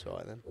 Oh, that's all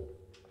right then.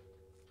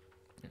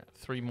 Yeah,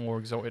 3 more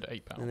exalted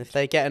 8-bound. And if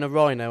they get in a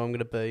rhino, I'm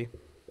gonna boo.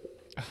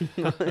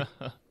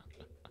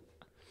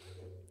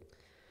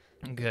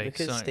 Okay,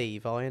 Look at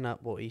Steve eyeing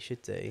up what he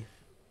should do.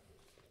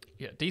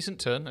 Yeah, decent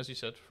turn, as you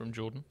said, from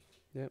Jordan.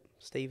 Yep,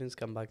 Steven's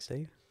scumbag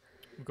Steve.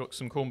 We've got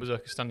some Khorne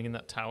Berserkers standing in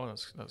that tower.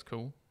 That's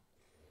cool.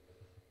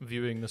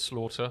 Viewing the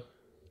slaughter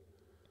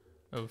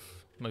of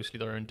mostly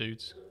their own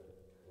dudes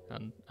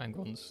and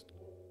Angron's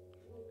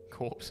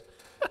corpse.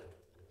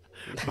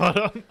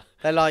 But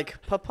They're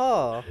like,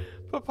 Papa.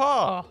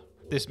 Papa,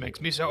 this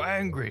makes me so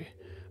angry.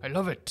 I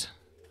love it.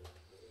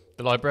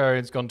 The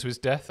librarian's gone to his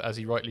death, as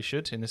he rightly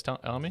should, in this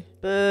army.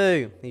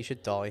 Boo! He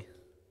should die.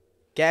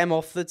 Get him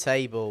off the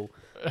table.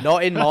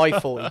 Not in my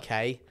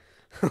 40k.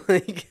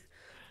 Like,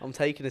 I'm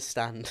taking a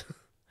stand.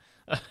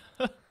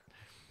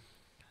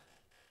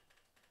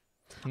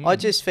 I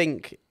just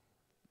think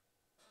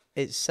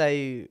it's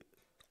so...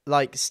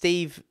 Like,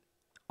 Steve...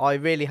 I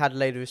really had a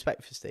load of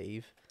respect for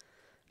Steve.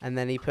 And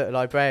then he put a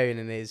librarian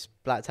in his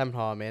Black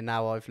Templar army, and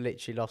now I've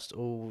literally lost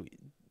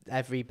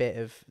every bit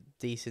of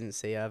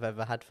decency I've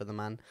ever had for the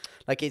man.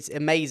 Like, it's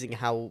amazing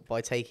how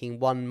by taking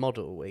one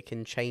model it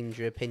can change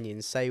your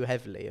opinion so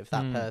heavily of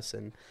that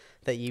person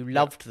that you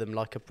loved them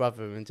like a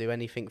brother and do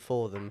anything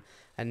for them,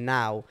 and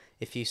now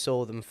if you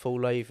saw them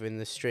fall over in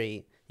the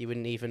street you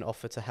wouldn't even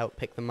offer to help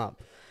pick them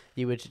up.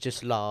 You would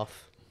just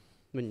laugh,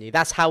 wouldn't you?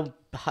 That's how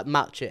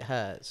much it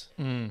hurts.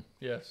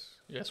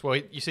 Yes. Well,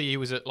 you see, he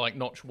was at like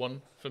notch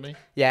 1 for me.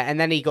 Yeah, and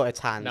then he got a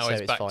tan, Now so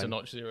he's it's back fine. to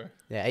notch 0.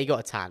 Yeah, he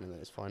got a tan and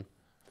then it's fine.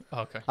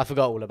 Oh, okay. I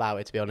forgot all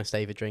about it, to be honest,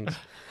 over drinks.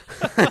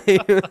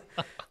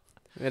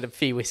 We had a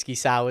few whiskey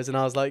sours, and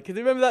I was like, "Can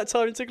you remember that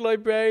time you took a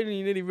librarian and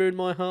you nearly ruined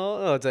my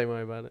heart?" Oh, don't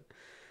worry about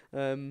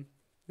it.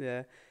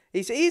 Yeah,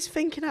 he's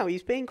thinking out.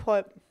 He's being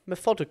quite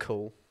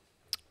methodical.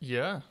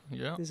 Yeah,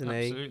 Isn't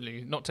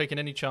absolutely. Not taking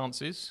any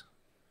chances,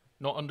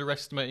 not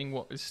underestimating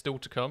what is still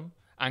to come.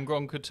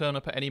 Angron could turn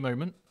up at any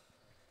moment,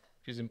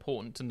 which is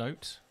important to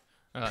note.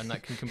 And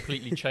that can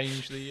completely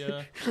change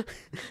the...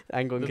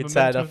 Angron the could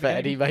turn momentum up of the at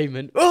any game.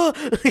 moment. Oh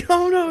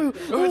no!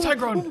 Oh, it's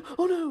Angron!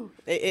 Oh no!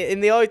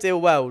 In the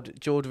ideal world,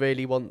 Jord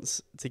really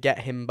wants to get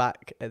him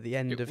back at the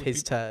end of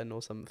his turn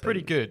or something.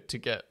 Pretty good to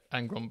get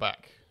Angron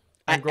back.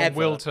 Angron Ever.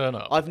 will turn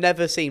up. I've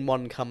never seen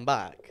one come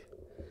back.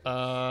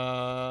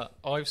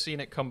 I've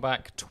seen it come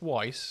back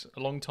twice, a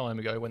long time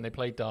ago, when they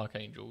played Dark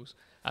Angels,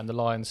 and the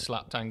Lions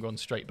slapped Angron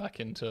straight back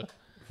into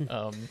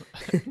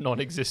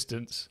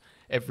non-existence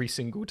every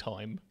single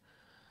time.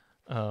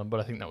 But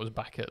I think that was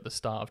back at the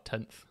start of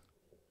 10th.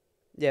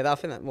 Yeah, I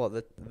think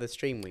that the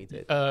stream we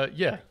did.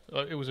 Yeah,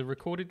 it was a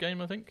recorded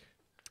game, I think.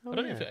 I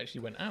don't know if it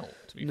actually went out,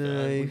 to be fair.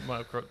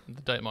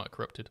 The date might have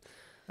corrupted.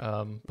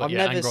 But I've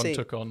yeah, never Angron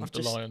took on I've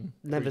the just Lion.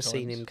 Never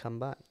seen him come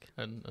back.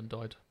 And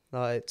died.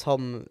 Like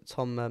Tom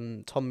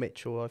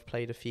Mitchell, I've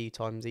played a few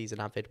times. He's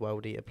an avid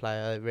World Eater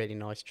player, a really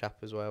nice chap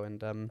as well.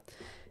 And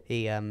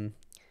he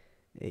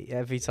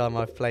every time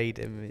I've played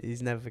him,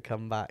 he's never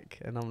come back,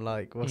 and I'm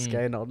like, what's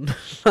going on?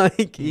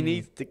 Like, he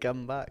needs to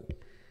come back.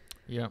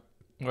 Yeah.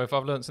 Well, if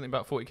I've learned something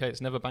about 40k, it's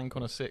never bank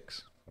on a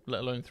 6,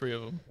 let alone 3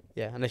 of them.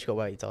 Yeah, unless you got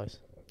weighted dice.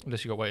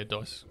 Unless you got weighted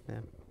dice. Yeah.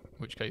 In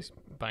which case,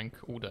 bank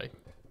all day.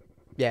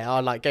 Yeah, I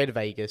like go to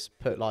Vegas,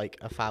 put like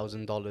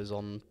 $1,000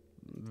 on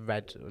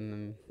red, and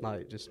then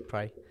like just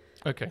pray.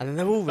 Okay. And then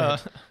they're all red.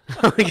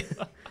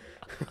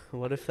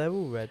 What if they're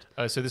all red?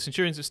 So the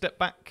Centurions have stepped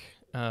back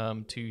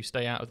to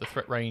stay out of the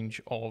threat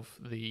range of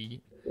the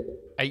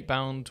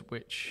 8-bound,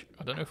 which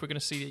I don't know if we're going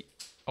to see.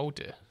 Oh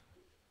dear.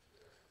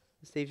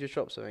 Steve just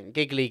dropped something.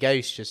 Giggly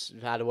Ghost just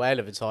had a whale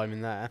of a time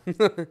in there.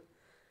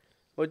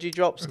 What'd you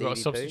drop, Steve? We've got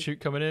a substitute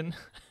coming in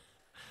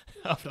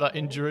after that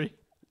injury.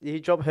 You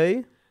drop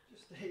who?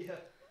 Just a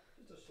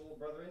sore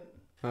brother in.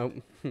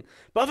 Oh,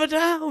 brother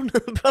down,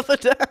 brother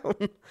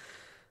down.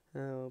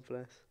 Oh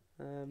bless.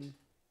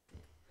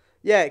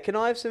 Yeah, can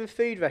I have some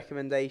food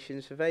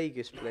recommendations for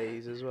Vegas,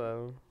 please, as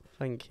well?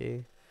 Thank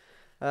you.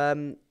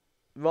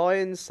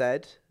 Ryan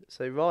said,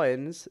 so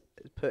Ryan's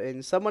put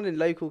in, someone in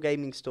local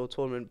gaming store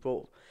tournament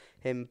brought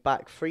him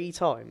back 3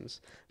 times,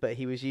 but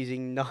he was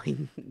using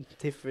 9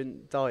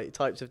 different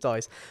types of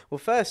dice. Well,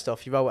 first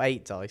off, you roll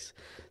 8 dice,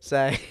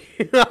 so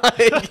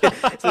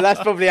so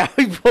that's probably how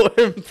we brought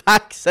him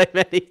back so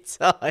many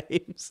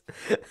times.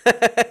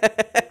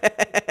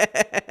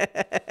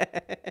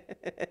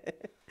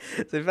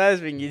 So the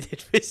first thing you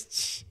did was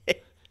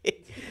cheat.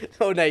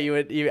 Oh no,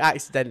 you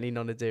accidentally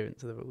non-adherent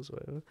to the rules or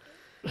whatever.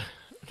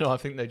 No, I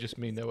think they just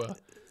mean they were.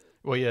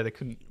 Well, yeah, they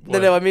couldn't.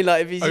 No, I mean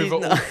like if he's over used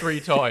all 3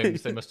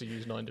 times, they must have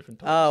used 9 different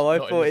times. Oh, I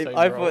Not in thought the it, same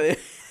I roll. thought it,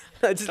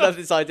 I just love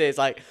this idea. It's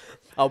like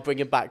I'll bring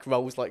him back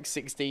rolls like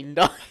 16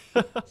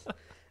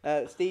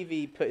 dice.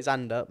 Stevie put his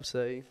hand up,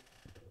 so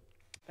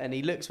and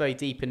he looks very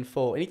deep in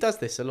thought, and he does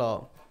this a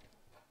lot.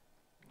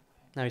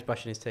 Now he's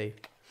brushing his teeth.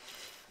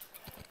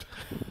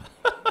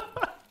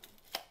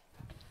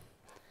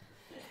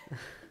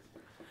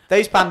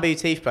 Those bamboo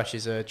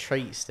toothbrushes are a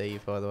treat,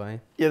 Steve, by the way.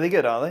 Yeah, they're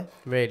good, are they?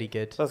 Really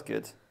good. That's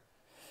good.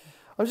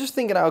 I was just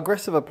thinking how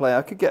aggressive a player.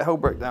 I could get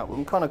Hellbreak out, but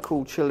I'm kind of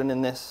cool chilling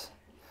in this.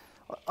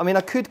 I mean,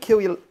 I could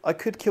kill your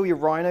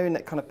Rhino, and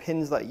that kind of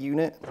pins that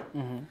unit.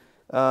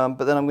 But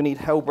then I'm going to need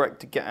Hellbreak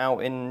to get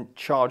out and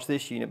charge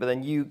this unit. But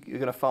then you're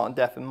going to fart on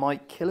death and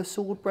might kill a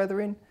Sword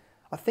Brethren.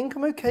 I think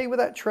I'm okay with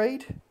that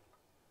trade.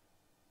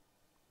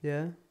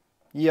 Yeah.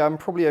 Yeah, I'm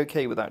probably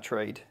okay with that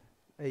trade.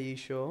 Are you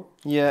sure?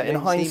 Yeah, You in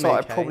don't seem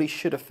hindsight, okay. I probably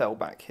should have fell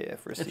back here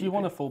for a If CP. you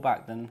want to fall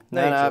back, then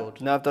No, Jord.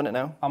 No, I've done it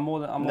now. I'm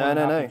more than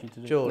happy for you to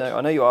do. Jord. No,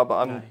 I know you are,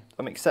 but No.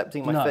 I'm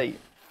accepting my No. fate.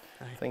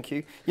 No. Thank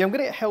you. Yeah, I'm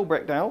going to get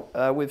Hellbreak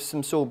out with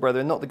some Sword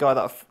Brethren, not the guy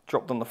that I've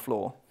dropped on the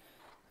floor.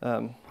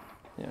 Yeah,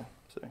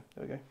 so there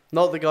we go.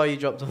 Not the guy you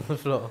dropped on the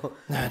floor.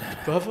 No.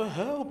 Brother,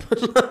 help!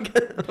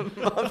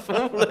 I've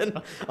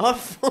fallen. I've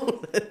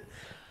fallen.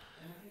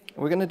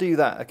 We're going to do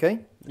that, okay?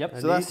 Yep.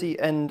 So that's the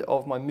end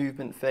of my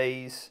movement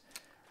phase.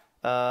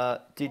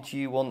 Did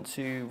you want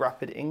to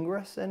rapid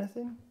ingress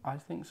anything? I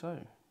think so.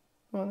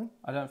 Well, then.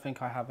 I don't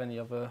think I have any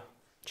other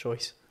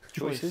Choice.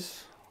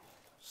 Choices.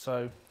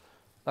 So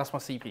that's my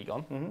CP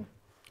gone. Mm-hmm.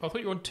 I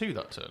thought you were on 2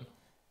 that turn.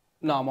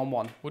 No, I'm on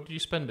 1. What did you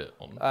spend it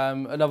on?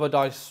 Another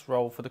dice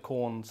roll for the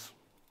corns.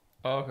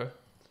 Oh, okay.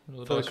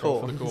 Another For the dice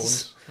roll for the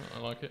corns. corns. I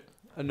like it.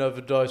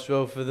 Another dice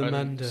roll for the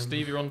And Mandem.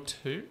 Steve, you're on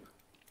 2?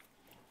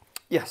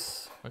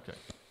 Yes. Okay.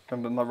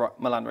 Remember,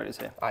 my Land Raider's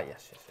here. Ah,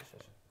 yes.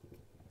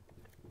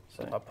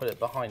 So I put it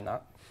behind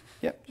that.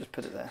 Yep, just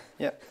put it there.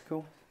 Yep,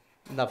 cool.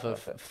 Another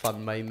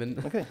fun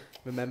moment. Okay.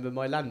 Remember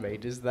my Land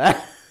Raiders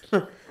there?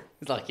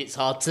 It's like it's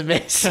hard to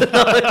miss. I'm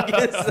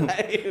gonna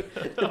say.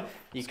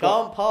 You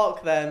can't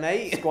park there,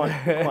 mate.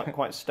 It's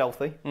quite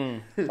stealthy.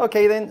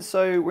 Okay then,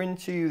 so we're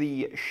into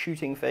the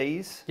shooting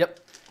phase. Yep.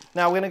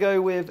 Now we're going to go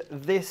with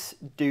this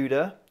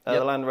Duda,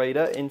 the Land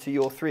Raider, into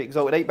your 3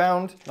 Exalted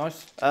 8-bound.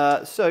 Nice.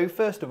 So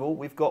first of all,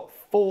 we've got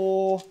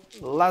 4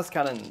 las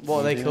cannons. What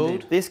are they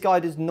called? This guy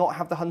does not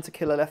have the Hunter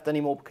Killer left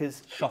anymore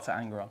because Shot at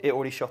Angron. it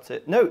already shot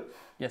it. No,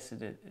 Yes, it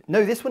did.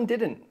 no, this one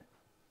didn't.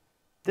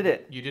 Did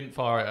it? You didn't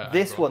fire it at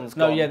This Angron. one's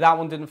No, gone. yeah, that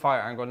one didn't fire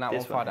at Angron. That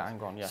This one fired one at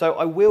Angron. Yeah. So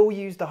I will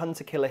use the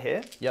Hunter Killer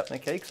here. Yep.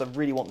 Okay, because I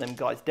really want them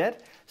guys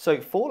dead.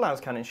 So 4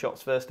 las cannon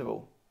shots first of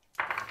all.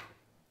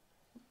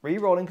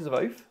 Re-rolling because of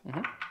oath.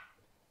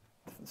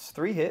 It's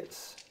 3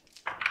 hits,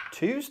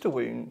 2s to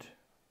wound,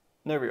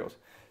 no rerolls,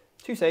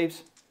 2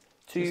 saves,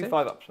 2 saves?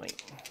 5-ups,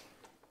 mate.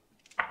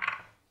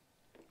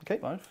 Okay.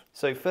 Both.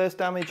 So first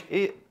damage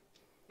it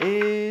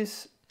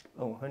is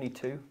only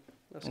 2.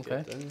 That's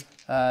Okay. good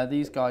then.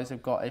 These guys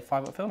have got a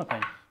 5-up Filner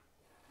Pain.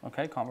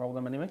 Okay, can't roll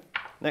them anyway.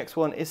 Next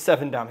one is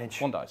 7 damage.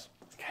 1 dice.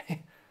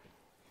 Okay.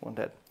 1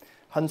 dead.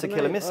 Hunter It's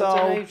Killer an Missile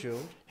angel.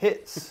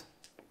 hits,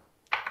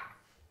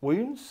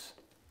 wounds.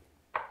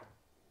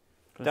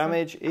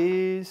 Damage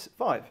is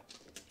 5.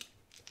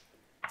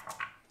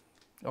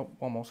 Oh,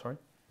 1 more, sorry.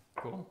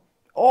 Cool.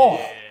 Oh,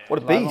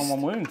 what a Land beast!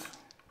 on 1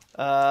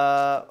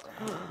 wound.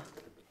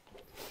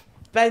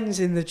 Ben's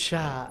in the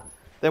chat.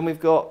 Then we've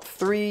got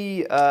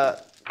 3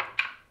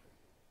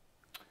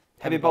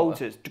 heavy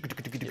bolters.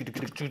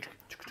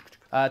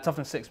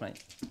 Toughness 6,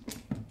 mate.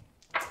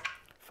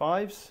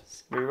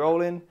 5s,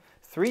 re-rolling.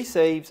 3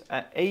 saves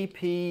at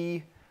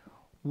AP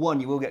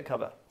 1, you will get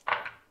cover.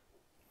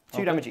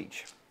 2 damage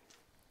each.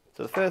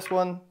 So the first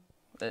one,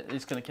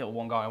 It's going to kill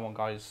 1 guy, and 1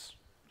 guy's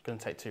going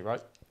to take 2,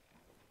 right?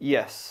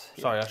 yes.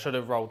 Sorry, I should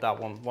have rolled that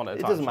one at a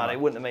It time. doesn't matter, it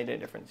shouldn't wouldn't have made any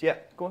difference. Yeah,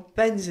 go on.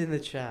 Ben's in the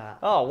chat.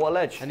 Oh, what a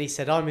ledge. And he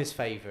said I'm his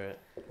favourite.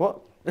 What?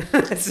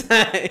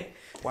 So,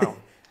 Wow.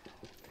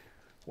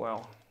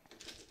 Wow.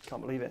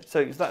 Can't believe it. So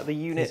is that the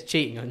he's unit?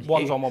 cheating on I? you.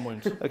 1's on 1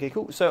 wound. Okay,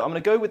 cool. So I'm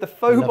going to go with the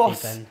I love you,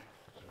 Phobos Ben.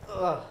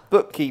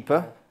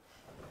 Bookkeeper.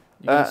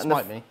 You're going to and the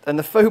smite me. And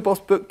the Phobos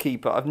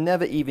Bookkeeper, I've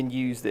never even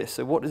used this,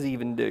 so what does he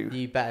even do?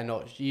 You better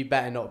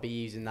not be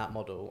using that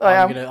model. I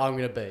I'm am.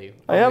 gonna boo.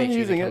 I I'm am literally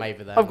using gonna it. come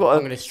over there. I've got I'm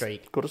a- gonna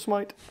streak. Got a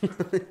smite.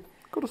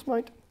 Got a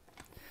smite.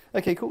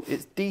 Okay, cool.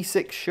 It's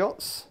D6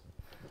 shots.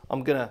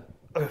 I'm going to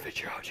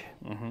overcharge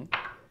it.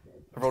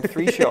 I rolled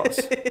 3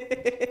 shots.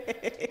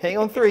 Hitting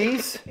on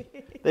 3s.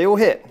 They all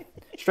hit.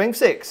 Strength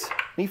 6.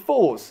 Need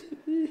 4s.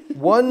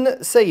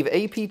 1 save.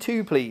 AP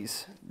 2,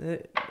 please.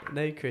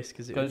 No, Chris,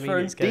 because it Goes would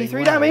mean it's going D3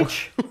 well.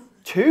 damage.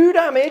 2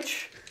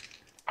 damage.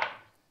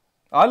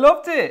 I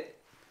loved it.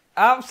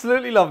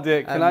 Absolutely loved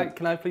it. Can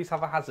I please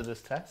have a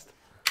hazardous test?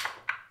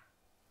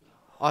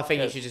 I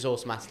think you should just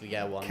automatically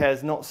get a 1.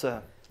 Cares not,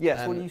 sir.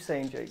 Yes, what are you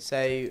saying, Jake?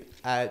 So,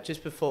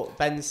 just before,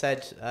 Ben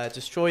said,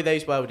 destroy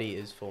those world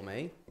eaters for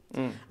me.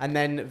 And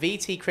then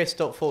VT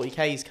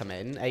Chris.40k's come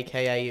in,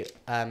 aka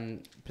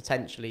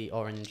potentially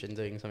Orange and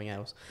doing something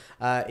else.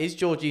 Is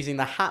Jord using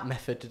the hat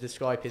method to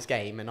describe his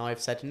game? And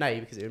I've said no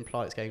because it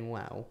implies it's going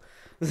well.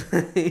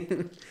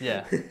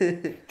 Yeah.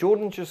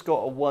 Jordan just got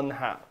a 1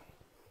 hat.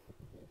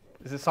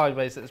 Is it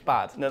sideways that's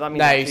bad? No, that means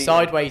No, cheating.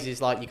 sideways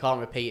is like you can't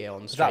repeat it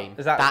on stream.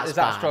 Is that That's a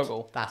bad.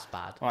 struggle? That's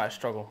bad. All right,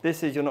 struggle.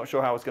 This is you're not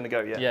sure how it's going to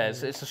go yet. Yeah,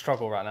 it's a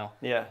struggle right now.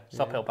 Yeah. It's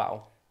uphill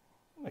battle.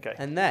 Okay.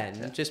 And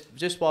then,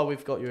 just while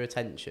we've got your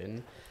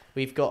attention,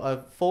 we've got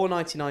a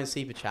 $4.99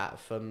 super chat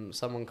from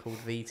someone called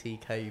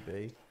VT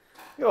Kobe.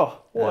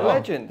 Oh, what a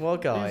legend. What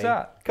a guy. Who's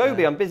that?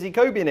 Kobe, I'm busy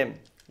Kobeing him.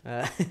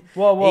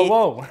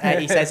 Whoa.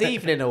 He says,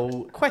 evening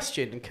all.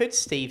 Question, could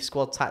Steve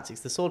squad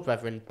tactics the Sword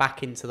Brethren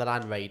back into the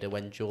Land Raider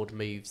when Jord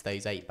moves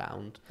those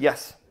 8-bound?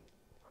 Yes.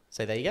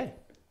 So there you go.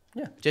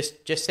 Yeah.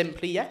 Just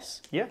simply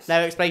yes. Yes.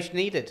 No explanation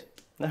needed.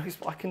 No,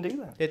 I can do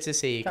that. Good to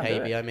see you, Can't do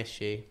Kobe. it. I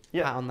miss you.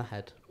 Yeah. Pat on the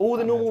head. All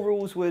the normal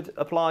rules would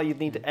apply. You'd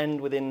need to end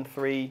within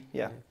 3.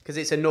 Yeah. Because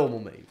it's a normal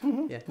move.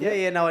 Mm-hmm.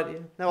 Yeah. No,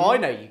 I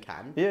know you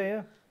can.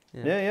 Yeah.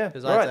 Yeah.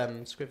 Because Right.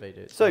 Scrivo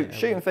do it. So,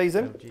 shoot and phase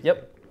him.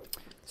 Yep.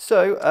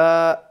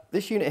 So,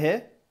 this unit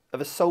here of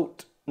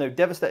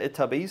Devastated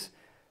Tubbies.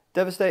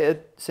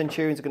 Devastated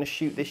Centurions are going to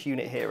shoot this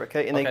unit here,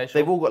 okay? And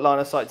they've all got line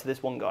of sight to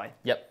this one guy.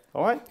 Yep.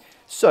 All right?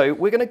 So,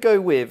 we're going to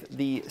go with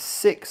the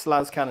 6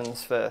 las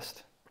cannons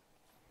first.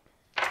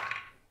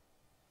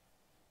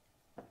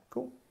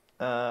 Cool.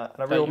 And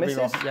a real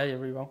misses. Yeah, you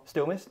reroll.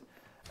 Still missed.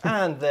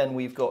 And then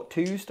we've got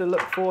 2s to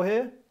look for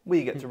here.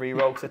 We get to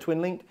reroll because they're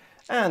twin linked.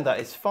 And that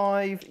is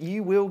 5.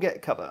 You will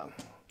get cover.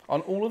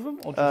 On all of them?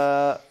 Or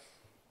just...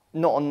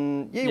 Not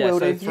on. You Yeah, will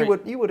so do. 3.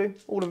 You will do.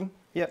 All of them.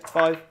 Yep,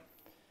 5.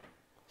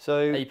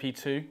 So.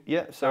 AP2.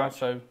 Yeah, so.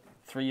 So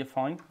 3 are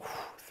fine.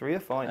 3 are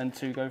fine. And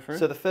 2 go through.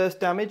 So the first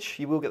damage,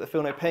 you will get the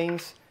Feel No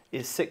Pains,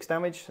 is 6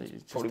 damage. So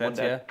you're Probably just 1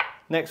 dead. yeah.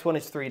 Next one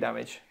is 3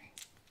 damage.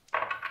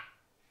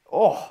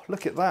 Oh,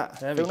 look at that.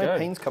 There we Feel No go.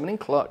 Pains coming in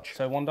clutch.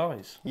 So 1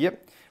 dies.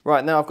 Yep.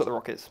 Right, now I've got the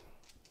rockets.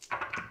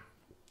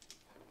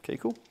 Okay,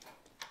 cool.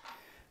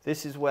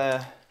 This is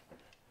where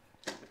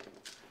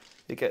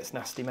it gets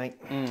nasty, mate.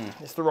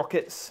 It's the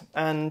rockets.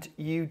 And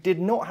you did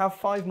not have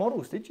 5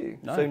 models, did you?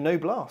 No. So no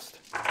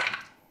blast.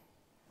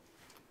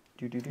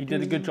 You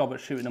did a good job at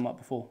shooting them up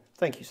before.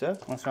 Thank you, sir.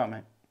 That's right,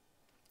 mate.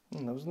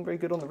 That wasn't very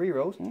good on the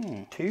rerolls.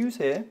 2s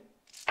here.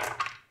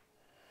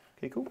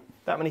 Okay, cool.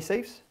 That many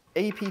saves.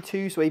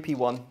 AP2, so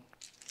AP1.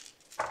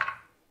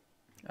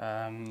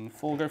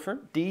 4 go through.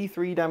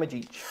 D3 damage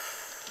each.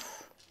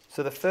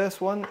 So the first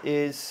one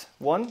is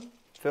 1.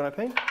 Feel no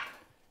pain.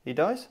 He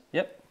dies.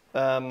 Yep.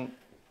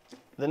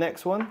 The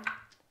next one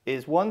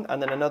is 1,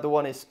 and then another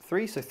one is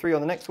 3. So 3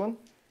 on the next one.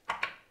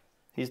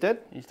 He's dead.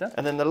 He's dead.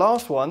 And then the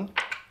last one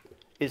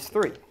is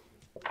 3.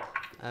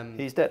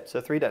 He's dead. So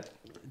 3 dead.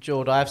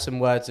 Jord, I have some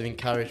words of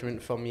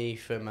encouragement from you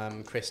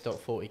from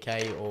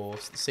Chris.40k or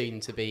soon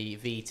to be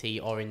VT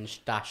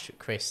Orange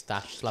Chris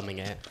Slumming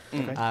it.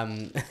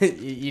 Okay.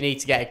 You need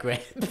to get a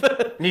grip.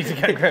 Need to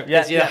get a grip.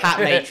 Yeah. Your hat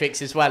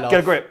matrix is well off. Get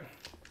a grip.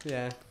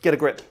 Yeah. Get a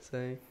grip.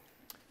 So.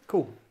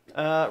 Cool.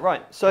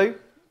 Right. So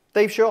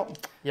they've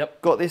shot.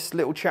 Yep. Got this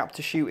little chap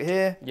to shoot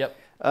here. Yep.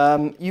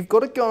 You've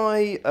got a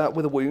guy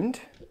with a wound.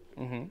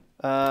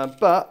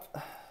 But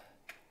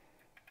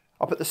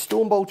I'll put the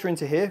Storm Bolter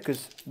into here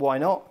because why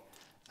not?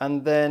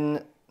 And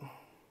then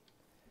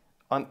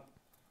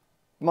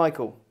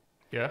Michael.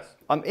 Yes.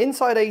 I'm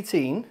inside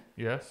 18,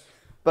 Yes.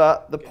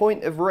 but the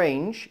point of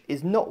range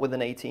is not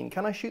within 18.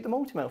 Can I shoot the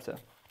multi-melter?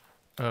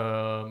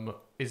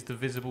 Is the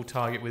visible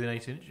target within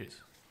 18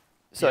 inches?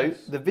 So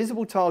Yes. the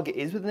visible target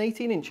is within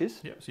 18 inches.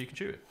 Yep, so you can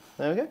shoot it.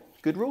 There we go.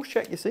 Good rules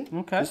check, you see.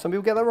 Okay. 'Cause some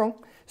people get that wrong.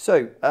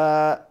 So,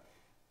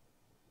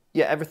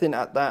 yeah, everything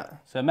at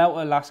that. So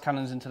melter, last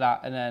cannons into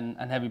that,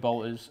 and heavy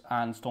bolters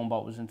and storm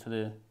bolters into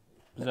the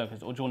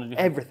berserkers. Or do you want to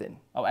do Everything.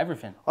 Oh,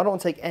 everything. I don't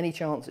want to take any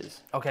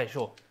chances. Okay,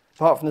 sure.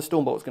 Apart from the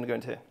Storm Bolt's going to go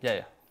into here.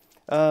 Yeah,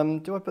 yeah.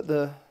 Do I put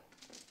the...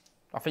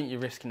 I think you're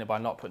risking it by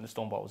not putting the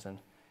storm bolters in.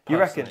 You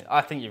reckon? personally.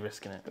 I think you're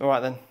risking it. All right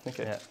then.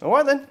 Okay. Yeah. All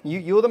right then.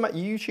 You're the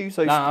you choose.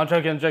 So No, I'm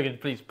joking.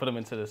 Please put them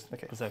into this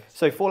okay. berserkers.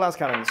 So 4 las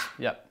cannons.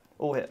 Yep.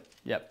 All hit.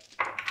 Yep.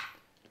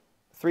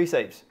 3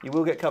 saves. You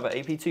will get cover.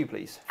 AP2,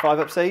 please. 5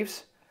 up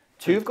saves.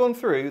 2 have gone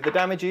through. The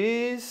damage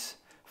is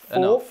 4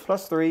 Enough.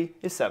 plus 3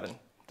 is 7.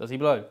 Does he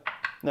blow?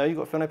 No, you've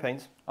got Feel No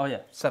Pains. Oh yeah,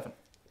 7.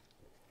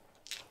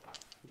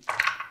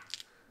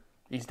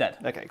 He's dead.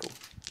 Okay, cool.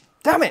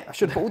 Damn it! I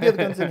should have put all the other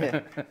guns in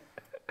here.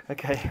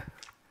 Okay.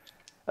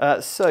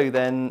 So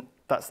then,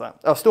 that's that.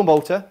 Oh, Storm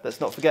Bolter.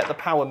 Let's not forget the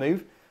power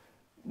move.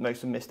 most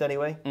of them missed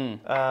anyway.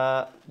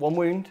 Mm. 1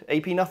 wound,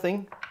 AP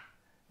nothing.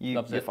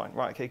 You're fine.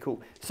 Right, okay,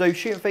 cool. So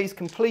shooting phase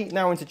complete,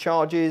 now into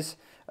charges.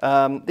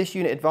 This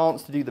unit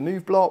advanced to do the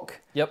move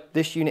block. Yep.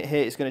 This unit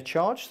here is going to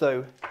charge,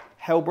 so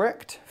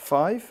Helbrecht,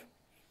 5.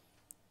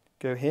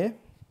 Go here.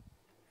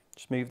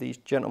 Just move these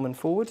gentlemen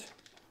forward.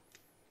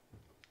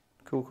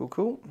 Cool, cool,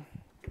 cool.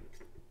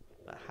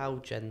 How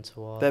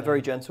gentle are They're they?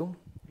 very gentle.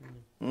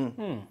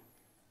 Mm.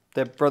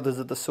 They're brothers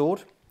of the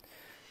sword.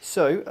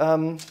 So,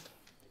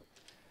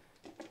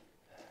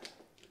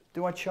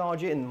 do I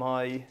charge in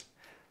my...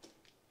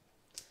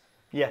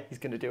 Yeah, he's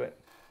going to do it.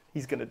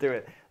 He's going to do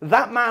it.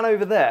 That man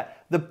over there,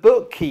 the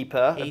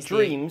bookkeeper of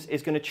dreams,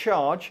 is going to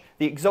charge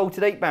the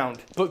exalted 8-bound.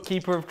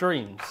 Bookkeeper of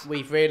dreams.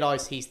 We've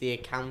realised he's the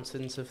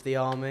accountant of the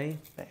army,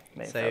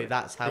 so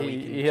that's how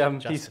we can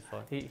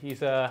justify. He's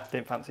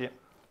Didn't fancy it.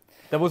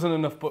 There wasn't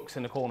enough books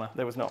in the corner.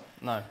 There was not.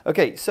 No.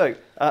 Okay, so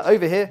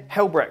over here,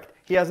 Helbrecht.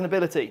 He has an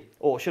ability,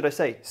 or should I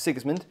say,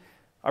 Sigismund.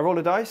 I roll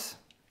a dice.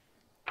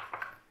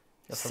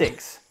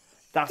 6.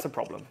 That's a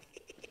problem.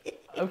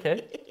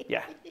 Okay.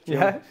 Yeah.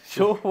 Yeah.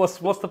 Sure.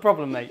 What's the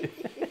problem, mate?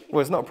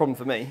 Well, it's not a problem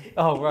for me,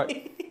 Oh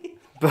right.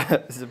 but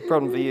it's a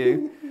problem for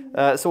you.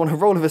 So on a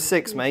roll of a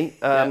 6, mate,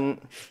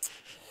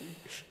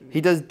 he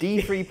does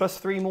D3 plus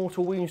 3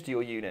 mortal wounds to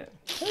your unit.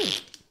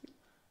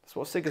 That's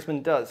what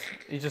Sigismund does.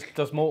 He just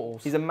does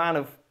mortals. He's a man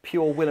of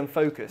pure will and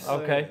focus.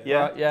 Okay.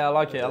 Yeah? Right, yeah, I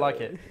like it. I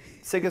like it.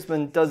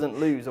 Sigismund doesn't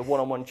lose a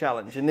one-on-one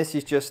challenge, and this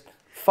is just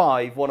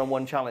 5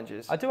 one-on-one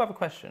challenges. I do have a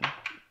question.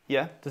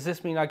 Yeah? Does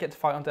this mean I get to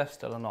fight on death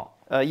still or not?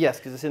 Yes,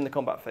 because it's in the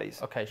combat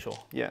phase. Okay, sure.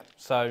 Yeah.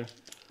 So,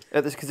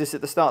 Because it's at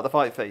the start of the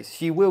fight phase.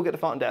 So you will get to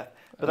fight on death,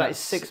 but that is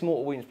that's- 6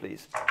 mortal wounds,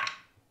 please.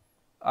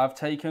 I've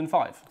taken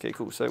 5. Okay,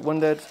 cool. So 1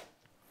 dead,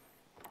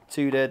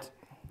 2 dead,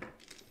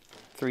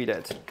 3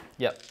 dead.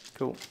 Yep.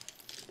 Cool.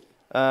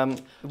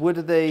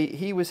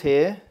 He was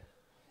here.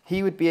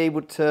 He would be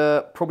able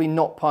to probably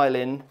not pile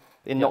in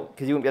not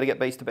because he wouldn't be able to get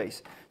base to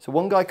base. So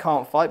 1 guy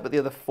can't fight, but the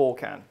other 4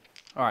 can.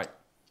 All right.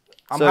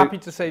 I'm So- happy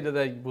to say that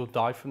they will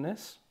die from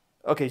this.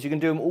 Okay, so you can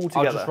do them all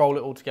together. I'll just roll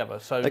it all together.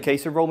 So Okay,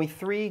 so roll me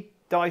 3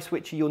 dice,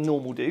 which are your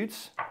normal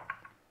dudes.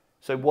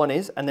 So 1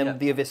 is, and then Yep.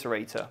 the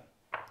Eviscerator.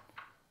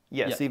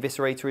 Yes, Yep. the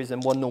Eviscerator is,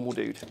 and 1 normal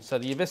dude. So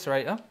the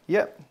Eviscerator,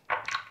 Yep,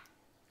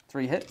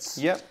 3 hits.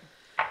 yep,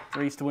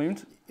 3's to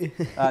wound.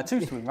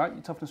 2's to wound, right?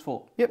 Your toughness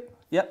 4. yep.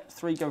 Yep.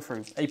 3 go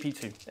through. AP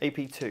 2.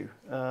 AP2.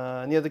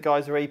 And the other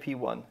guys are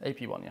AP1.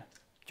 AP 1, yeah. Do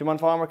you mind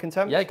if I armor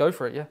contempt? Yeah, go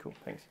for it. Yeah. Cool,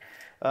 thanks.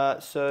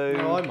 So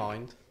No, I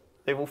mind.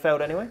 they've all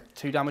failed anyway.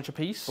 2 damage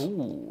apiece.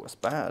 Ooh, that's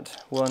bad.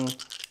 1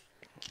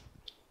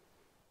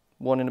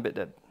 and a bit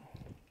dead.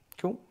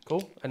 Cool.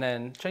 Cool. And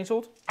then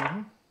chainsword.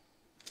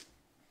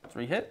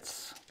 3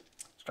 hits.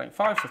 Strength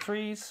 5, so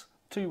 3s.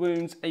 2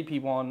 wounds. AP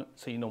 1.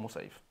 So your normal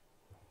save.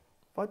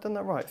 Have I done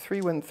that right?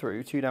 3 went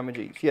through, 2 damage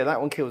each. Yeah,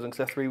 that one kills them because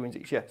they're 3 wounds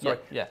each. Yeah, sorry.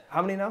 Yeah.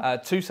 How many now?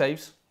 2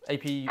 saves.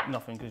 AP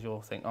nothing because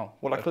you'll think, oh.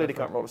 Well, I go clearly for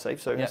can't it. roll a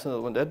save, so Yeah. that's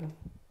another one dead.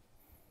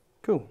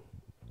 Cool.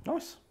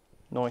 Nice.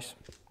 Nice.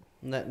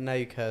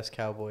 No curse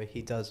cowboy.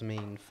 He does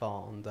mean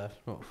fart on death,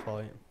 not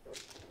fight.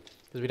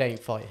 Because we don't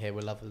fight here,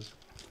 we're lovers.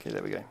 Okay,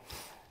 there we go.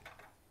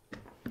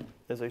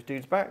 There's those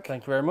dudes back.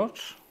 Thank you very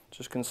much.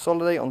 Just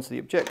consolidate onto the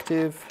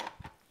objective.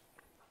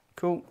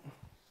 Cool.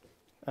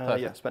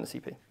 Perfect. Yeah, spent a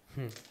CP.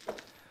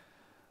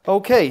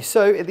 Okay,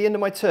 so at the end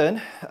of my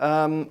turn,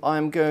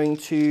 I'm going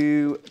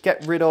to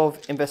get rid of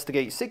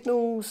Investigate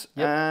Signals,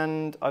 Yep.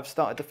 and I've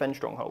started Defend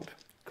Stronghold.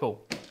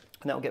 Cool.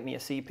 And that'll get me a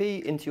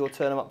CP. Into your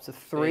turn, I'm up to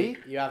 3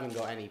 You haven't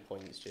got any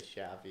points just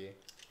yet, have you?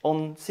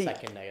 on CP.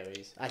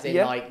 Secondaries. As in,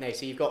 Yeah. like, no,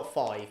 so you've got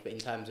 5, but in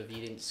terms of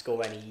you didn't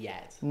score any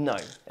yet. No,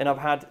 and I've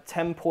had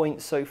 10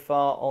 points so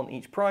far on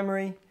each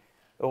primary,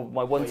 or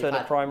my one Well, turn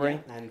you've at primary,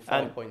 yeah, and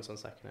 5 and- points on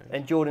secondary.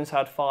 and Jordan's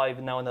had 5,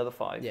 and now another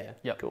 5. Yeah.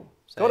 Yep. Cool.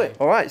 So- Got it.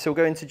 All right, so we'll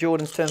go into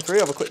Jordan's turn 3.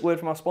 I have a quick word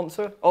from our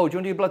sponsor. Oh, do you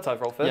want to do your blood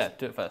type roll first? Yeah,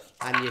 do it first.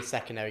 And your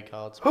secondary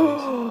cards,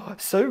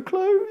 please. So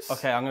close.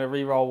 Okay, I'm going to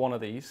re-roll one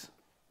of these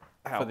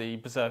How? for the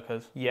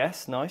Berserkers.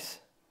 Yes,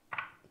 nice.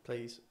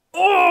 Please.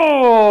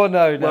 Oh,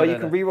 no, Well, you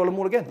can re-roll them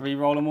all again.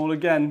 re-roll them all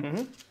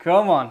again.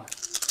 Come on.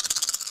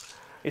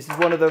 This is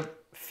one of the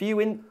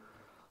few in...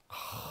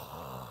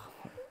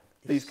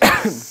 These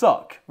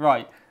suck.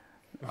 Right.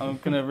 I'm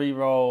going to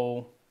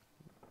re-roll...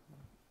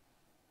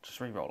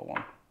 Just re-roll a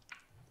 1.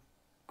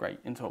 Great,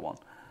 into a 1.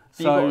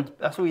 So,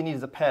 that's all you need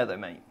is a pair, though,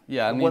 mate.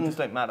 yeah, I The need ones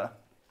don't matter.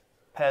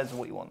 Pairs are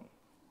what you want.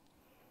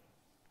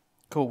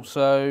 Cool,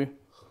 so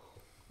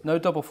no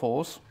double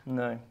 4s.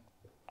 No.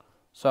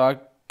 So I'm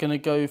going to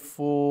go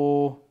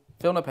for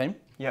Feel No Pain.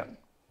 Yeah.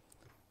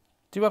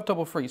 Do you have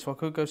double 3, so I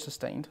could go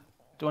Sustained.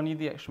 Do I need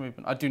the extra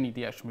movement? I do need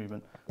the extra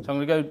movement. So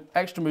I'm going to go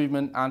extra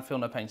movement and Feel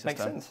No Pain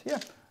system. Makes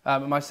sense, yeah.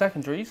 My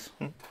secondaries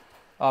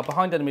are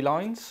Behind Enemy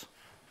Lines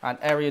and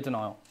Area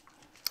Denial.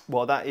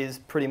 Well, that is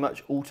pretty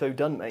much auto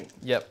done, mate.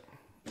 Yep.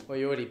 Well,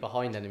 you're already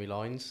behind enemy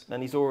lines.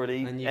 And he's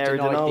already And you've area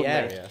denied denied the me.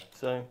 area.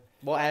 So,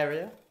 What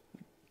area?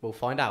 We'll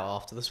find out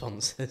after the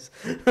sponsors.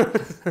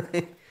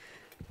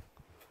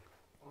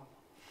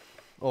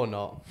 Or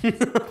not.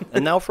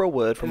 And now for a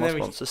word from And our then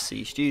we- sponsor,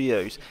 C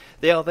Studios.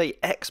 They are the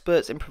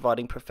experts in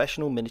providing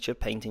professional miniature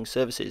painting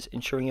services,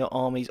 ensuring your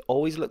armies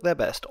always look their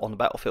best on the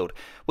battlefield.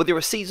 Whether you're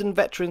a seasoned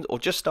veteran or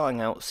just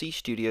starting out, C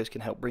Studios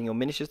can help bring your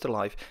miniatures to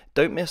life.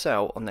 Don't miss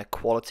out on their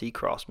quality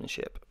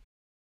craftsmanship.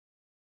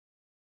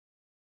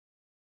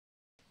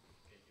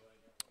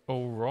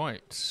 All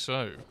right,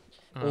 so.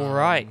 All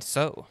right,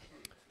 so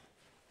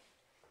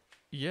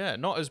Yeah,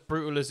 not as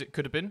brutal as it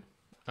could have been.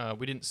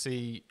 We didn't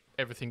see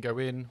everything go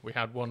in. We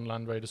had one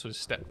Land Raider sort of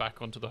step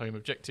back onto the home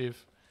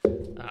objective,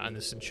 and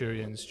the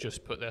Centurions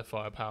just put their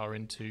firepower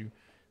into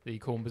the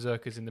Khorne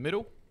Berserkers in the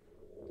middle.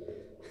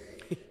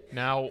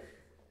 Now,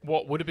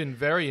 what would have been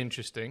very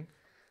interesting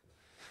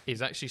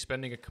is actually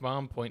spending a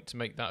command point to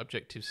make that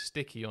objective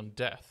sticky on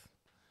death.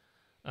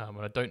 And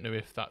I don't know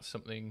if that's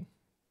something,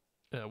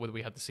 whether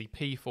we had the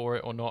CP for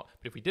it or not,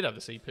 but if we did have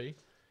the CP,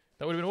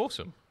 that would have been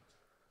awesome.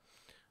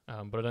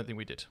 But I don't think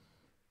we did.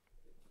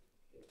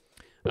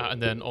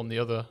 And then on the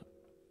other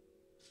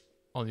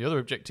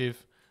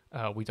objective,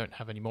 we don't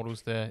have any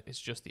models there. It's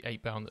just the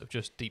 8-bound that have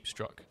just deep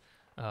struck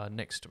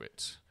next to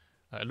it.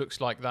 It looks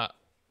like that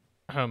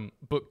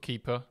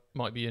bookkeeper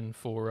might be in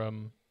for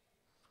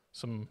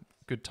some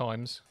good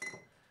times,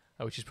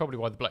 which is probably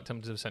why the Black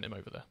Templars have sent him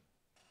over there.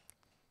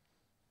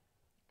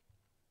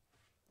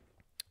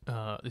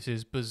 This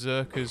is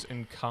Berserkers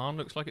and Khan.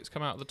 Looks like it's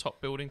come out of the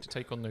top building to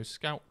take on those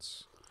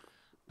scouts.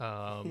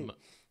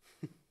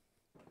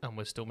 And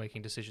we're still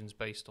making decisions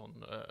based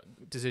on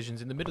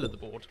decisions in the middle of the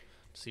board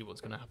to see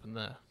what's going to happen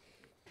there.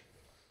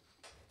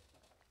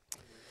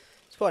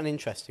 It's quite an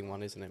interesting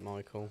one, isn't it,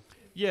 Michael?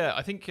 Yeah,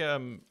 I think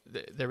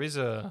there is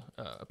a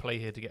play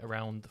here to get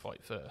around the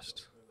fight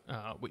first,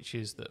 which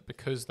is that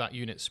because that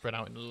unit's spread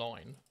out in a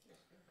line,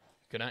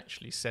 you can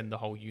actually send the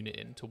whole unit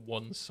into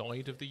one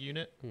side of the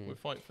unit with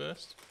fight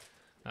first,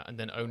 and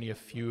then only a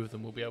few of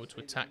them will be able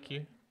to attack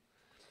you.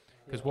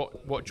 Because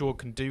what Jord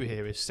can do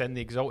here is send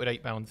the Exalted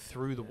 8-bound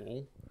through the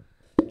wall,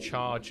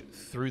 charge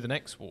through the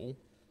next wall,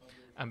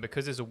 and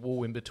because there's a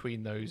wall in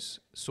between those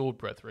Sword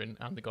Brethren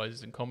and the guys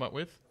he's in combat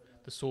with,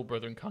 the Sword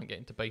Brethren can't get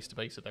into base to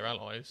base of their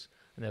allies,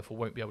 and therefore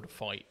won't be able to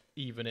fight,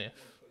 even if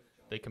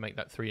they can make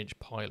that 3-inch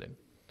pile-in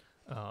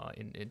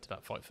into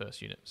that fight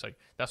first unit. So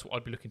that's what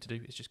I'd be looking to do,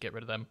 is just get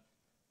rid of them,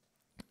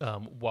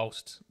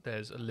 whilst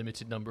there's a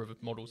limited number of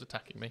models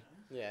attacking me.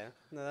 Yeah,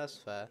 no, that's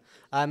fair.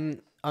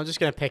 I'm just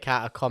going to pick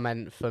out a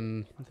comment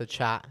from the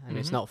chat, and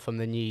it's not from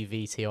the new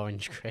VT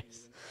Orange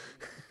Chris.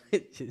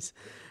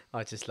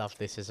 I just love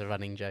this as a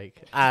running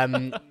joke.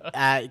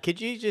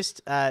 Could you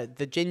just,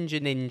 the Ginger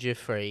Ninja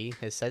 3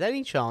 has said,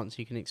 any chance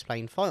you can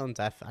explain fight on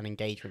death and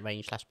engagement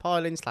range /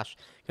 piling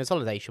 /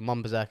 consolidation?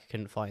 One Berserker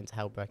couldn't fight into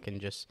Hellbreak and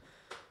just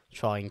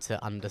trying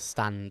to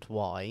understand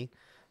why.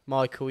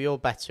 Michael, you're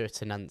better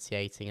at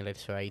enunciating and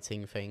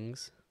alliterating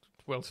things.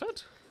 Well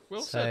said.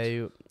 Well said.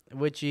 So,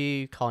 would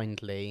you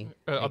kindly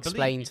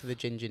explain to the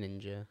Ginger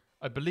Ninja?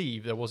 I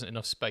believe there wasn't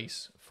enough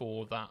space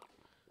for that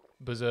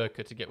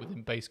Berserker to get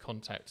within base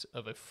contact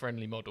of a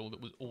friendly model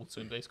that was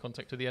also in base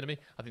contact of the enemy.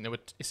 I think there were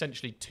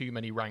essentially too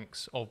many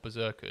ranks of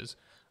Berserkers.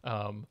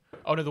 Oh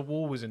no, the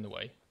wall was in the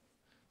way.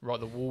 Right,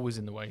 the wall was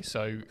in the way.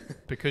 So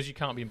because you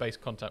can't be in base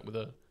contact with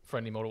a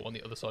friendly model on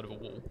the other side of a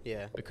wall,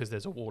 because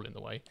there's a wall in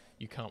the way,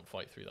 you can't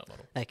fight through that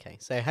model. Okay,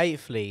 so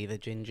hopefully the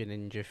Ginger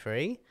Ninja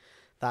 3,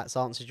 that's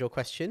answered your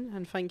question,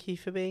 and thank you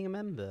for being a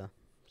member.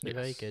 Yes.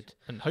 Very good.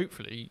 And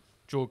hopefully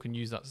Jord can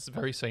use that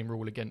very same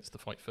rule against the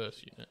fight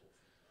first unit.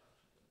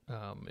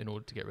 In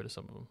order to get rid of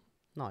some of them.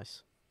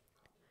 Nice.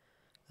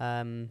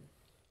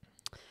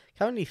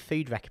 Currently,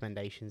 food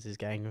recommendations is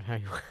going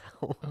very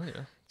well. Oh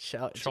yeah.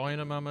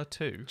 China Mama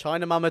 2.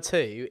 China Mama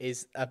 2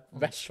 is a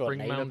restaurant Spring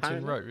name, Mountain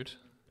apparently. Road.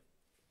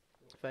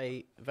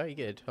 Very, very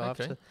good.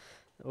 Okay.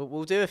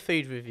 We'll do a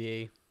food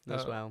review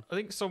as well. I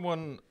think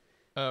someone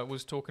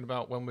was talking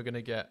about when we're going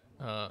to get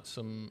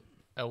some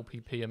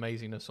LPP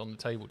amazingness on the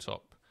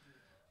tabletop.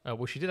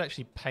 Well, she did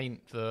actually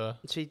paint the...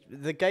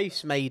 The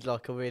ghost made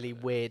like a really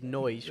weird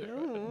noise.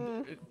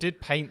 Did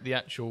paint the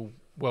actual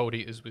World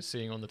Eaters we're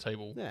seeing on the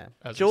table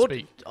as Jord, we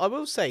speak. I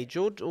will say,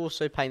 Jord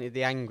also painted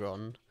the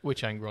Angron.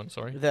 Which Angron,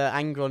 sorry? The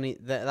Angron,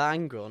 the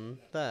Angron,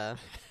 there.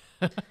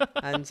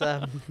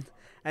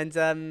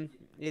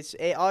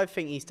 I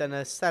think he's done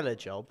a stellar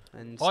job.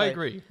 And so, I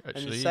agree,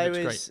 actually. And so looks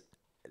is great.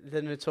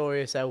 the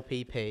notorious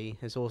LPP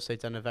has also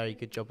done a very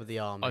good job of the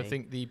army. I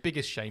think the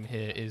biggest shame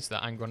here is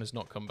that Angron has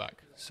not come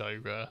back. So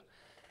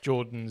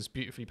Jordan's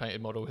beautifully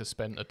painted model has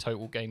spent a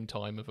total game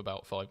time of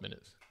about 5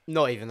 minutes.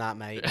 Not even that,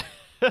 mate.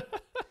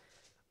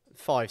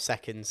 5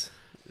 seconds.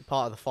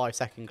 Part of the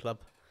 5-second club.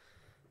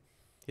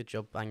 Good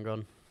job,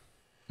 Angron.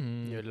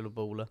 You're a little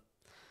baller.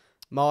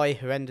 My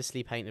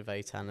horrendously painted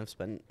Votan have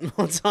spent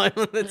more time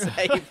on the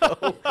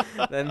table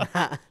than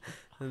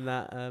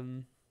that.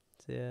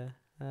 So yeah.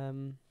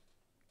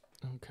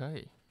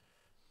 Okay.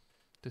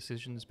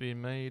 Decisions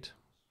being made.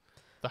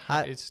 The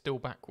hat is still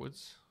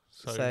backwards.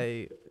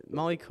 So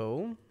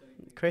Michael,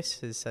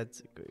 Chris has said,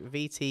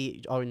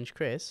 VT Orange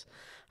Chris,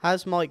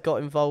 has Mike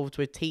got involved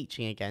with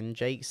teaching again?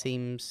 Jake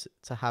seems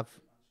to have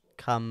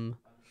come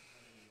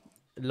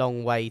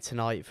long way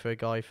tonight for a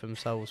guy from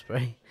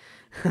Salisbury.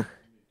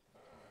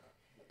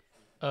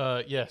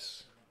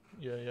 Yes.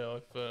 Yeah.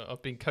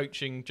 I've been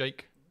coaching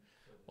Jake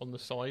on the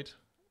side,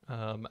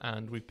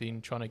 and we've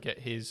been trying to get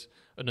his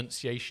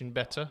enunciation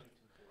better,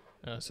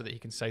 so that he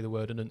can say the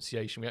word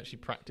enunciation. We actually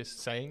practiced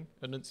saying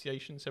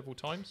enunciation several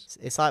times.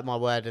 It's like my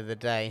word of the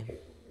day.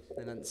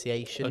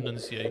 Enunciation.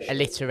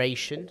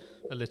 Alliteration.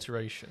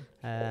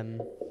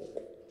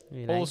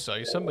 You know.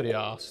 Also, somebody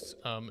asked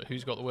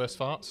who's got the worst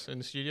farts in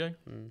the studio,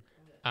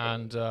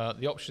 and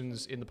the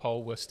options in the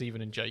poll were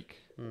Stephen and Jake.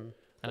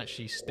 And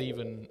actually,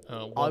 Stephen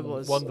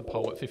won the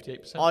poll at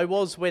 58%. I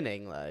was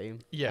winning though.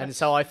 Yes. And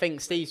so I think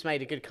Steve's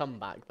made a good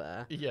comeback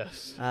there.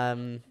 Yes.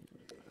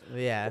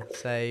 Yeah.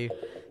 So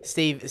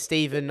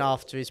Stephen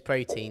after his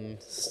protein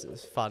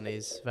fun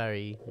is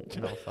very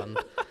not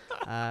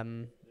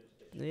fun.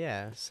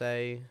 Yeah.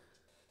 So.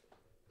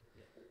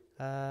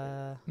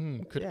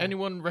 Could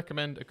anyone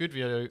recommend a good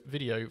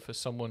video for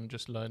someone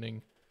just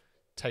learning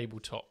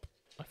tabletop?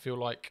 I feel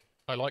like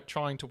I like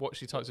trying to watch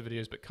these types of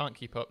videos but can't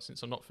keep up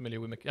since I'm not familiar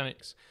with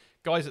mechanics.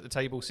 Guys at the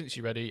table, since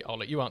you're ready, I'll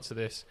let you answer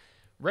this.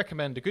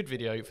 Recommend a good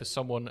video for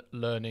someone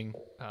learning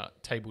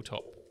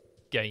tabletop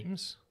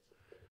games.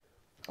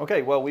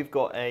 Okay, well, we've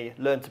got a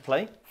Learn to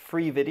Play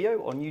free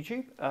video on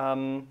YouTube.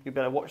 You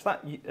better watch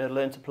that.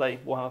 Learn to Play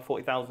Warhammer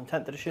 40k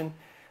 10th edition.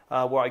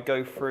 Where I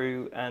go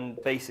through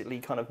and basically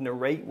kind of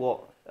narrate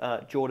what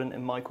Jordan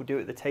and Michael do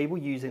at the table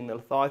using the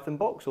Leviathan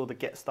box or the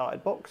Get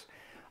Started box.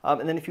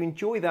 And then if you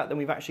enjoy that, then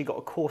we've actually got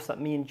a course that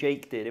me and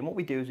Jake did. And what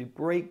we do is we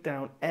break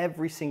down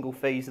every single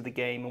phase of the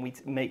game and we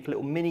make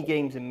little mini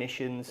games and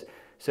missions.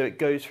 So it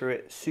goes through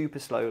it super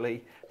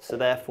slowly. So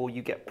therefore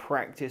you get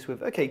practice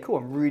with, okay, cool,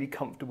 I'm really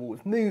comfortable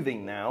with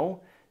moving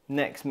now.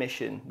 Next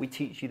mission, we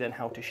teach you then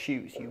how to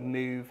shoot. So you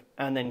move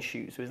and then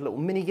shoot. So there's little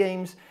mini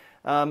games.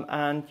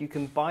 And you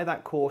can buy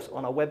that course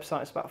on our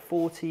website. It's about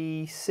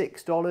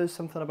 $46,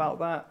 something about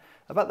that.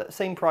 About the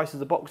same price as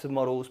a box of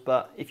models,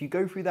 but if you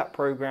go through that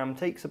program,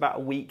 takes about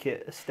a week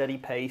at a steady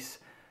pace,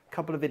 a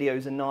couple of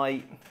videos a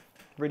night,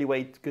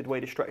 really good way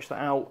to stretch that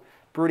out.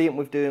 Brilliant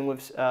with doing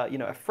with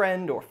a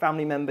friend or a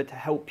family member to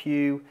help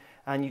you,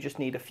 and you just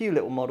need a few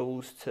little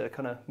models to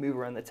kind of move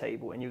around the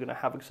table, and you're going to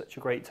have such a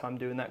great time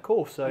doing that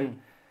course. So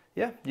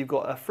yeah, you've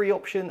got a free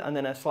option and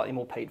then a slightly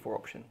more paid for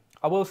option.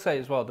 I will say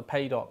as well, the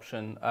paid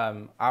option,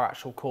 our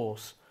actual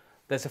course,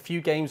 there's a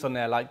few games on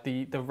there, like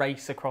the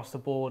race across the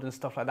board and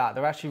stuff like that.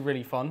 They're actually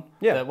really fun.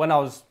 Yeah. When I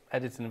was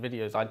editing the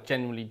videos, I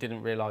genuinely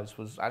didn't realise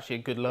was actually a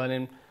good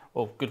learning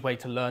or good way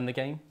to learn the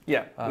game.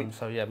 Yeah.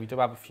 So yeah, we do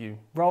have a few.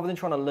 Rather than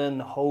trying to learn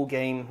the whole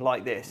game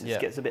like this,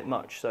 it gets a bit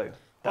much. So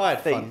I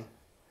had fun.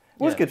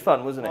 It was good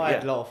fun, wasn't it? I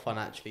had a lot of fun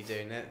actually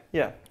doing it.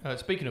 Yeah.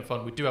 Speaking of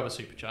fun, we do have a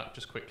super chat,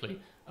 just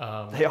quickly.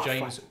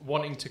 James,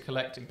 wanting to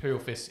collect Imperial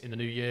Fists in the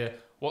new year,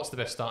 what's the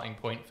best starting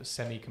point for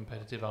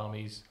semi-competitive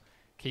armies?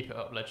 Keep it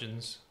up,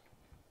 legends.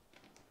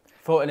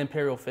 For an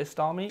Imperial Fist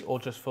army, or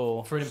just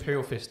for... For an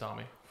Imperial Fist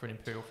army.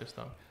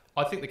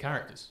 I think the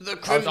characters. The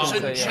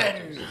Crimson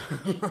Chen!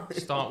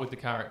 Start with the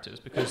characters,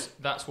 because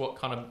that's what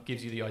kind of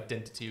gives you the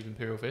identity of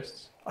Imperial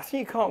Fists. I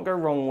think you can't go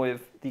wrong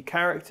with the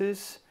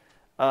characters,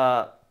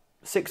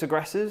 6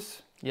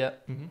 aggressors. Yeah.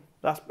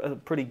 That's a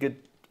pretty good...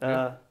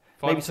 5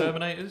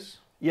 Terminators?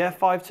 Yeah,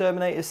 5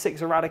 Terminators,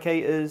 6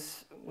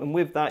 Eradicators, and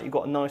with that you've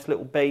got a nice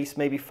little base,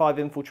 maybe 5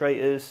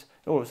 Infiltrators.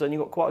 All of a sudden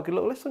you've got quite a good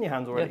little list on your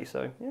hands already.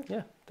 So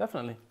yeah,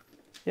 definitely.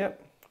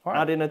 Yep. All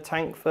right. Add in a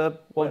tank for...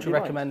 What would you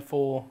recommend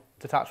for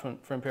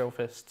detachment for Imperial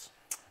Fists?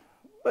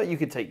 Well, you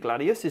could take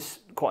Gladius. It's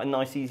quite a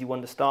nice, easy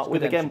one to start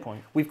with. Again,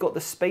 we've got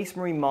the Space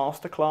Marine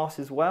Masterclass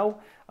as well,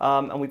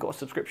 and we've got a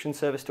subscription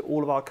service to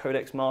all of our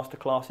Codex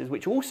Masterclasses,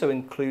 which also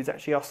includes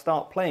actually our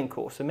Start Playing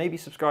course. So maybe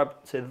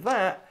subscribe to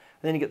that,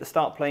 and then you get the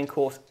Start Playing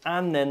course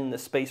and then the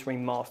Space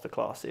Marine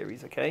Masterclass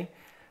series, okay?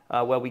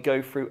 Where we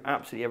go through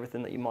absolutely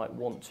everything that you might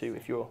want to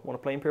if you want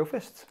to play Imperial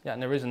Fists. Yeah,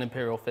 and there is an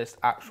Imperial Fist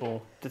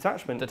actual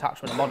detachment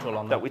module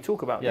on that we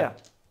talk about. Yeah.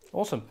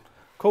 Awesome.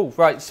 Cool.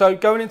 Right. So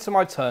going into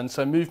my turn.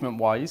 So movement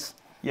wise.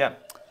 Yeah.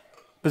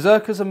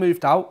 Berserkers are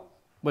moved out.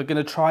 We're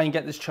going to try and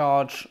get this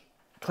charge,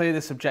 clear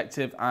this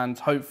objective, and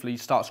hopefully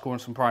start scoring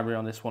some primary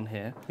on this one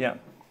here. Yeah.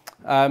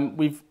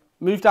 We've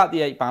moved out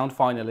the 8 bound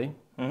finally.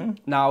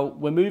 Now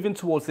we're moving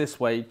towards this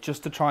way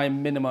just to try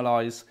and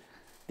minimalise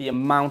the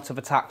amount of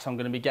attacks I'm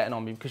going to be getting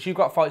on me, because you've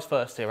got fights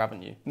first here,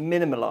 haven't you?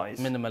 Minimalise.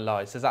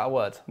 Minimalise. Is that a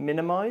word?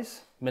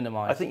 Minimise?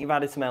 Minimise. I think you've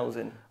added some L's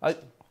in. I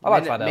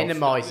like to add L's.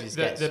 Minimises.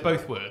 They're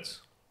both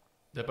words.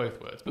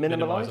 But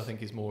minimise I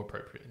think is more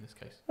appropriate in this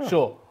case. Oh.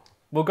 Sure.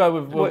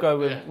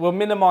 We'll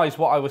minimise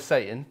what I was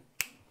saying,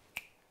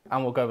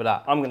 and we'll go with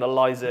that. I'm going to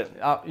lies it.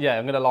 Yeah,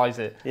 I'm going to lies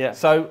it. Yeah.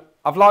 So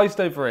I've lies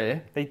over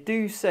here. They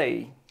do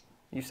say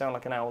you sound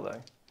like an owl,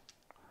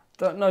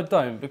 though.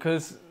 Don't,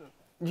 because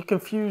you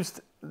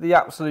confused the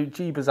absolute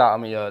jeebers out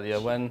of me earlier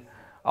when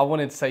I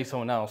wanted to say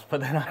someone else,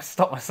 but then I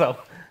stopped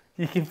myself.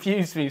 You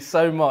confused me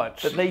so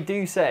much. But they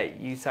do say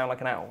you sound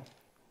like an owl.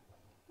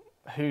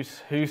 Who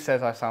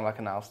says I sound like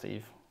an owl,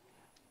 Steve?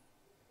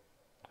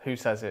 Who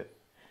says it?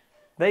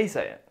 They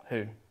say it.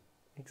 Who?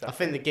 Exactly. I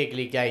think the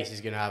giggly gaze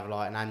is going to have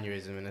like an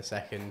aneurysm in a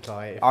second.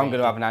 Like, I'm going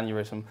to have an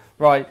aneurysm.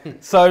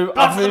 Right, so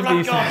I've moved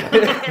these.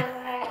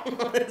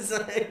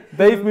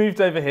 They've moved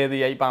over here,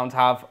 the 8-bound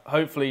have.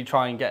 Hopefully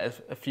try and get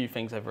a few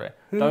things over here.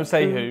 Don't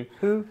say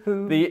who.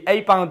 The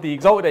 8-bound, the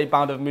exalted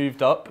 8-bound have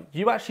moved up.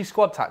 You actually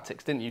squad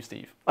tactics, didn't you,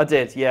 Steve? I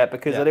did, yeah,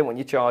 because I didn't want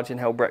you charging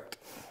Hellbrecht.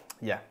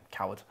 Yeah,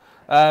 coward.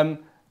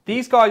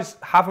 These guys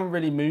haven't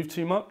really moved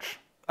too much.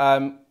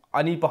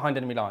 I need behind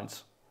enemy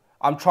lines.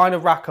 I'm trying to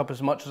rack up as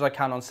much as I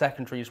can on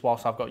secondaries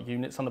whilst I've got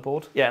units on the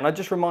board. Yeah, and I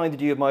just reminded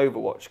you of my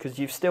Overwatch, because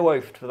you've still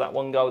oafed for that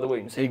one guy with the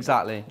wound. So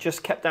Exactly.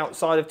 just kept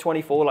outside of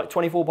 24, like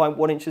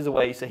 24.1 inches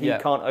away, so he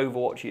can't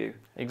Overwatch you.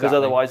 Because Exactly.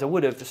 otherwise I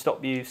would have to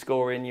stop you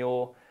scoring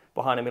your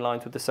behind enemy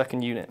lines with the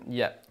second unit.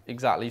 Yeah,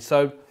 exactly.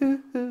 So,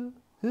 I'm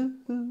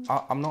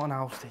not an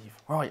owl, Steve.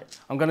 Right,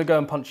 I'm going to go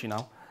and punch you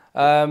now.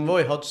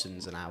 Roy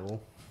Hodgson's an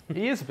owl.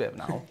 He is a bit of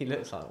an owl. He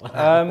looks like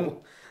one.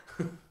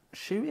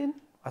 Shooting?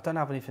 I don't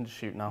have anything to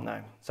shoot now. No.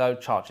 So,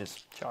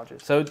 charges.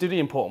 Charges. So, do the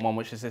important one,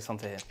 which is this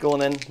onto here. Go on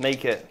then,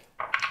 make it.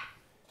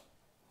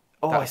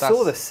 Oh, I That's-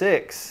 saw the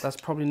 6. That's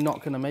probably not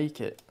going to make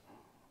it.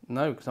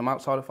 No, because I'm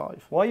outside of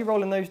 5. Why are you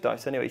rolling those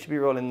dice anyway? You should be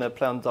rolling the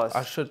play on dice.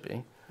 I should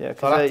be. Yeah, So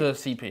because I'll have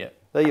to CP it.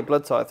 they're your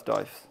blood tithe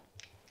dice.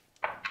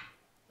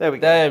 There we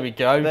go. There we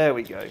go. There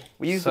we go.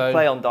 We use the So-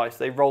 play on dice.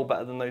 They roll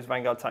better than those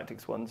Vanguard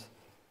Tactics ones.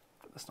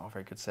 That's not a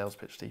very good sales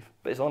pitch, Steve.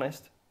 But it's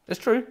honest. It's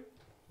true.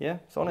 Yeah,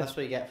 it's honest. That's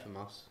what you get from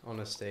us.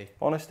 Honesty.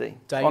 Honesty.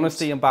 Don't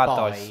Honesty and bad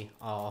buy dice.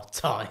 our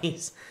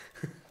dice.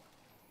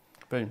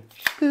 Boom.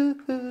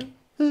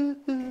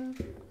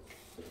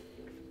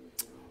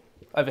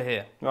 Over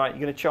here. Right, you're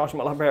going to charge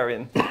my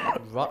librarian.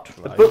 Rut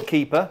The row.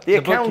 bookkeeper. The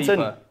accountant.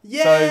 bookkeeper.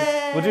 Yay!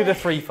 So we'll do the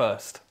 3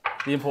 first.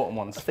 The important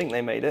ones. I think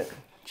they made it. Do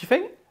you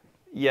think?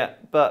 Yeah,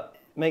 but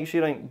make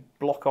sure you don't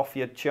block off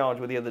your charge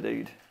with the other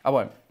dude. I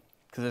won't,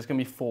 because there's going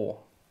to be 4.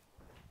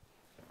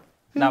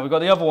 Now we've got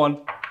the other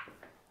one.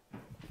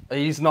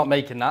 He's not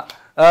making that.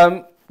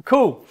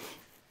 Cool.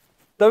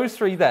 Those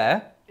 3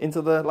 there,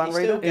 Into the Land You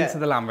still Raider? get into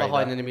the Land Raider.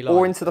 behind enemy lines.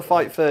 Or into the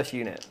fight first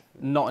unit?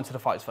 not into the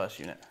fights first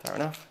unit. Fair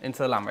enough. Into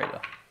the Land Raider.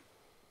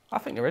 I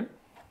think they're in.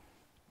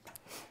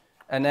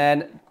 And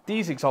then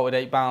these exalted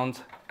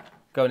 8-bound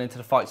going into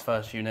the fights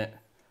first unit.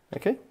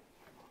 Okay.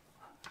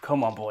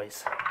 Come on,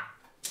 boys.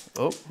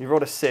 Oh, You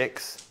rolled a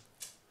 6.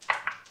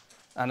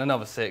 and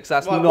another 6.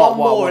 That's Right, not one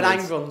what more I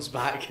and wanted. Angron's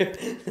back.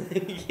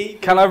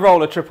 Can I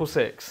roll a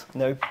 666?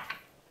 No.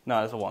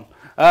 No, it's a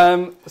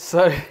 1.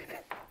 So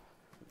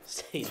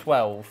Steve.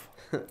 12.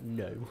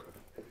 No.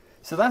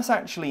 So that's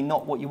actually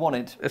not what you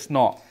wanted, It's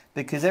not.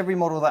 because every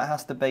model that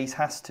has to base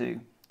has to.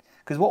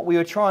 Because what we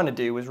were trying to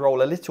do was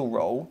roll a little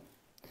roll,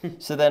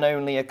 so then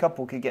only a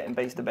couple could get in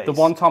base to base. The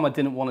one time I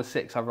didn't want a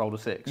 6, I rolled a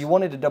 6. You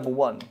wanted a double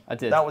 1. I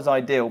did. That was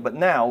ideal, but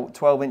now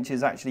 12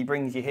 inches actually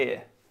brings you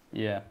here.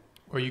 Yeah.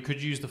 Or you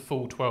could use the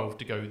full 12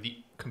 to go the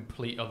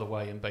complete other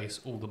way and base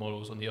all the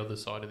models on the other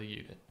side of the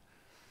unit.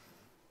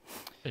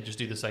 And just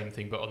do the same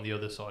thing, but on the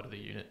other side of the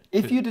unit.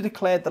 If you'd have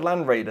declared the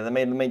Land Raider,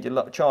 they made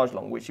your charge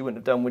long, which you wouldn't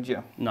have done, would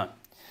you? No.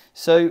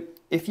 So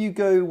if you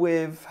go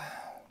with...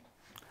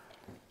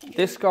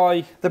 This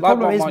guy... The like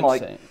problem what is, Mike's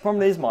Mike.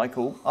 saying,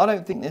 Michael, I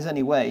don't think there's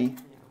any way,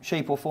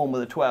 shape or form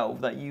with a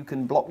 12 that you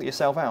can block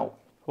yourself out.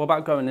 What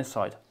about going this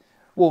side?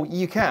 Well,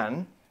 you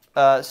can.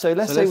 So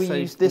let's say we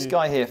use this move-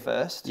 guy here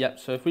first. Yep,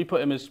 so if we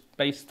put him as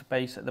base to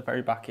base at the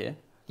very back here,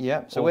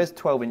 Yeah. So Or- where's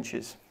 12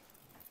 inches?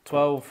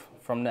 12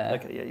 from there.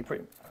 Okay. Yeah. You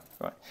pretty.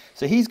 Right.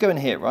 So he's going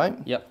here, right?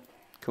 Yep.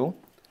 Cool.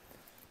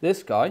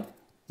 This guy,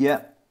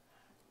 Yeah.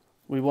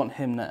 we want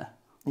him there.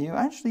 You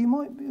actually it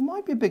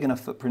might be a big enough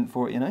footprint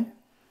for it. You know.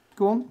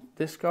 Go on.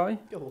 This guy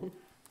Go on.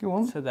 Go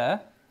on. to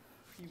there.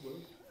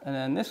 And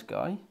then this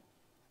guy,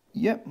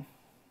 Yep.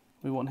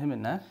 we want him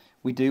in there.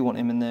 We do want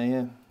him in there.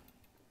 Yeah.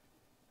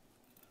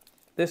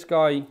 This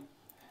guy,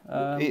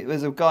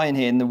 There's a guy in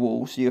here in the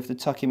wall, so you have to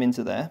tuck him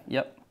into there.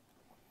 yep.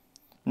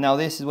 Now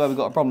this is where we've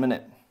got a problem,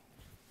 innit?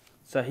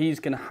 So he's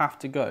going to have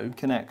to go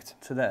Connect.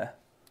 to there.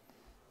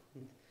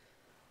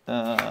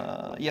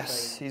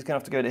 Yes, he's going to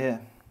have to go to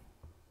here.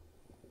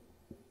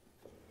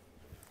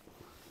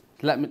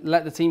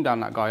 Let the team down,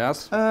 that guy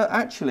has.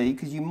 Actually,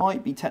 because you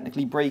might be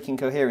technically breaking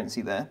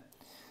coherency there.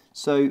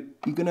 So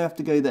you're going to have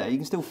to go there. You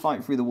can still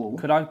fight through the wall.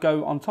 Could I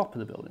go on top of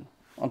the building?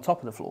 On top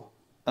of the floor?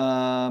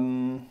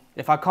 You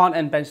If I can't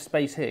end bench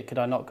space here, could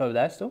I not go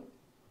there still?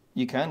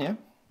 can, yeah.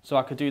 So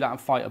I could do that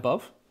and fight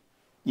above.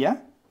 Yeah.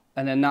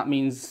 And then that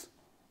means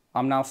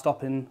I'm now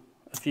stopping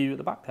a few at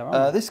the back there, aren't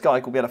I? This guy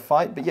could be able to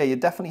fight, but yeah, you're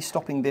definitely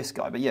stopping this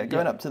guy. But yeah,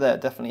 going up to there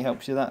definitely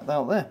helps you out there.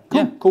 Cool.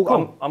 Yeah, Cool.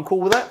 cool. I'm cool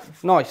with that.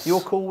 Nice. You're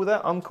cool with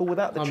that. I'm cool with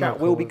that. The I'm chat not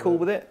will cool be with cool it.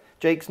 with it.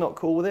 Jake's not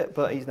cool with it,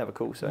 but he's never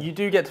cool. So You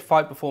do get to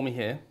fight before me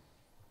here.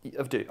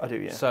 I do.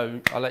 Yeah.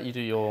 So I'll let you do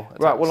your attacks.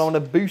 Right. Well, I'm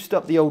going to boost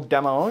up the old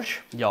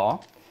damage. Yeah.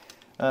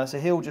 So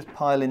he'll just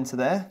pile into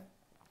there,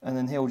 and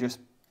then he'll just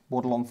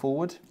waddle on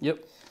forward.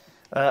 Yep.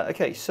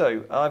 Okay.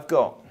 So I've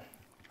got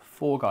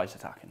 4 guys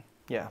attacking.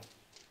 yeah.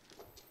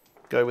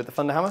 Go with the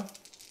Thunderhammer.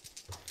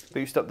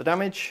 Boost up the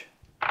damage.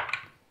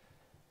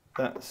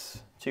 That's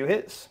 2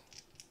 hits.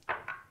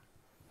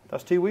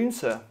 That's 2 wounds,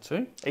 sir.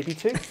 2.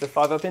 AP2, the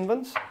 5-up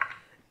invents.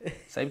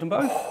 Saved them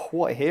both. Oh,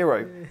 what a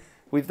hero.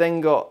 We've then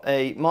got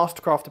a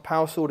Mastercrafter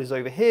Power Sword is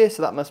over here,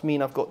 so that must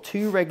mean I've got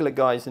 2 regular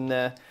guys in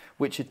there,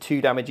 which are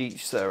 2 damage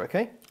each, sir,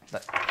 okay?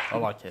 I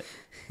like it.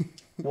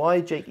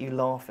 Why, Jake, you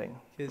laughing?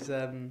 Because,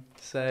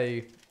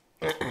 so,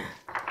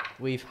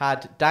 we've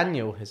had,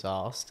 Daniel has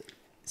asked,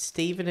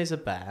 Stephen is a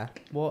bear,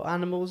 what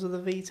animals are the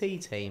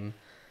VT team?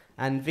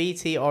 And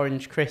VT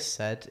Orange Chris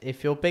said,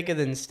 if you're bigger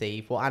than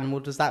Steve, what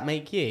animal does that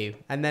make you?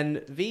 And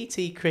then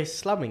VT Chris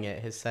Slumming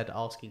It has said,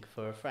 asking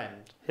for a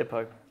friend.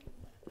 Hippo.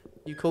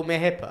 You called me a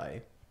hippo?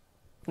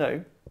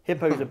 No,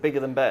 hippos are bigger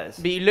than bears.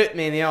 But you looked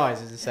me in the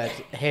eyes and said,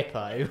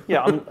 hippo.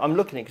 Yeah, I'm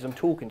looking at it because I'm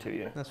talking to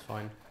you. That's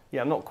fine.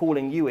 Yeah, I'm not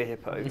calling you a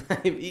hippo.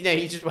 You know,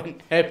 you just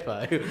went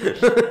hippo.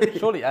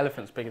 Surely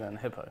elephant's bigger than a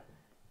hippo.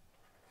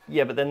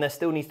 Yeah, but then there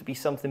still needs to be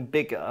something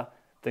bigger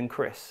than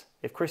Chris.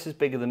 If Chris is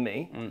bigger than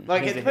me...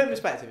 Like, he's to a put in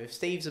perspective, if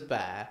Steve's a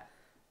bear,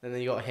 then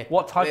you got a hippo.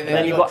 What type and of then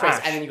bear? you got Chris,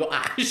 and then you got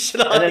Ash.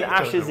 Like, And then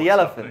Ash is the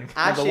elephant.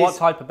 Ash But is, what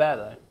type of bear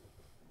though?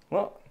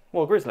 What?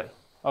 Well, grizzly.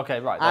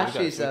 Okay, right. There Ash we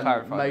go. is So we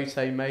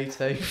clarified.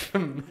 Moto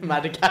from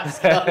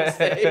Madagascar.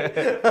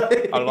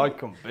 I like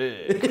them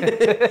big.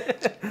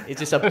 It's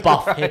just a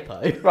buff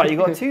hippo. Right, you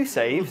got 2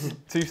 saves.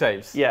 2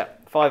 saves. Yeah,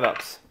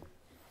 5-ups.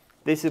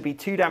 This will be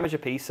 2 damage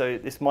apiece, so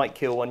this might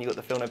kill one. You got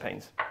the Feel No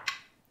Pains.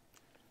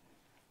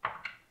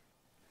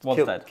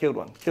 One's dead. Killed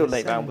one. Killed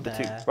Nate Some Bound with the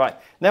 2. bear. Right,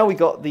 now we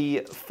got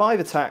the 5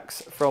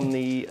 attacks from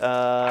the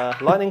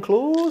Lightning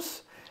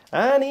Claws,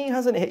 and he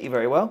hasn't hit you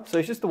very well, so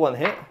it's just the 1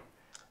 hit.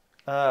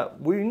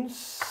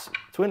 Wounds,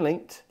 twin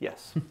linked,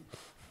 yes.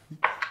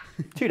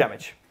 2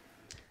 damage.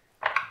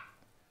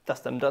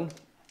 That's them done.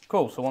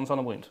 Cool. So one's on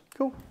a wound.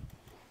 Cool.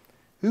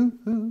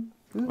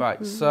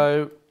 Right.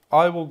 So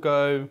I will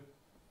go.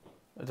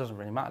 It doesn't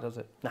really matter, does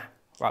it? Nah.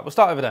 Right. We'll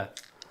start over there.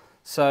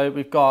 So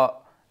we've got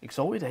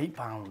Exalted 8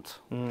 pound.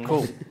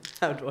 Cool.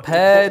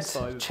 Paired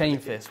Chain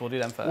Fist. We'll do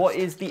them first. What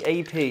is the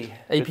AP?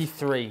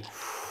 AP3.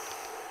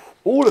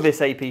 All of this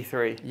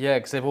AP3. Yeah,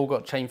 because they've all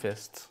got Chain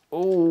Fists.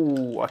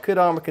 Oh, I could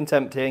Armor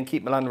Contempt here and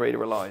keep my Land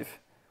Raider alive.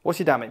 What's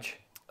your damage?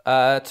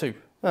 2.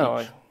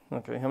 Oh, each.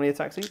 okay. How many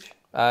attacks each?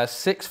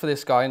 6 for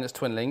this guy, and it's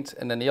twin linked,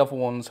 and then the other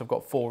ones have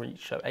got 4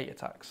 each, so 8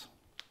 attacks.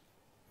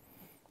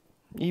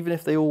 Even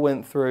if they all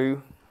went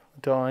through,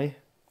 die.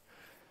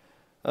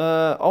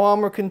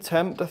 Armor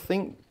Contempt, I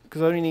think,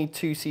 because I only need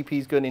 2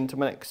 CPs going into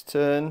my next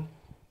turn.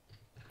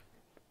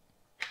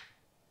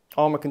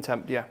 Armor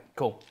Contempt, yeah.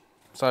 Cool.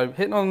 So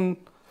hitting on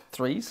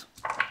 3s.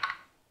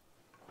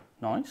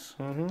 Nice.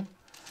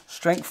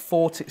 Strength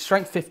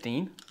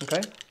 15.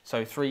 Okay.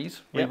 So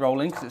 3s, Yep.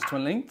 re-rolling because it's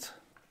twin linked.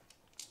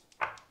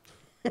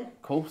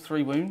 Cool,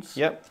 3 wounds.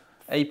 Yep.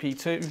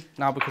 AP2,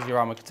 now because of your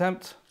armor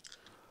contempt,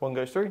 1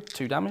 goes through.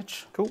 2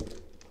 damage. Cool.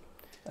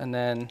 And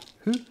then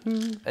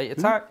 8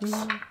 attacks.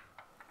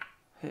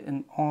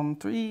 Hitting on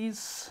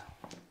 3s.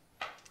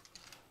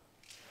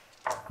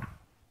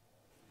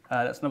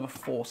 That's another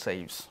 4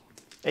 saves.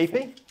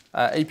 AP?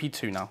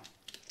 AP2 now.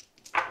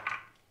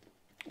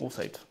 All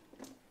saved.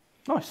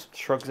 Nice.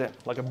 Shrugs it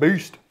like a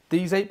boost.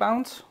 These 8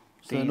 bounds,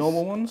 so the These-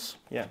 normal ones.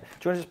 Yeah. Do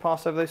you want to just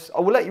pass over this?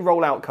 Oh, we'll let you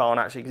roll out Khan,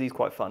 actually, because he's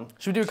quite fun.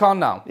 Should we do Khan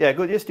now? Yeah,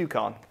 good. Just do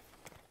Khan.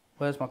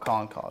 Where's my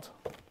Khan card?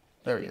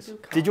 There he is.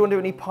 Did you want to do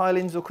any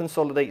pile-ins or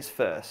consolidates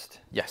first?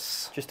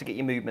 Yes. Just to get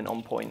your movement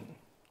on point.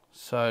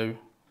 So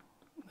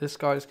this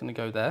guy's going to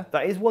go there.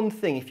 That is one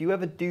thing. If you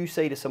ever do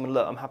say to someone,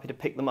 look, I'm happy to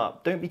pick them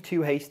up, don't be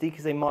too hasty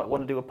because they might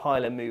want to do a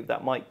pile-in move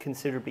that might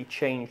considerably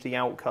change the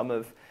outcome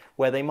of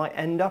where they might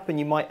end up, and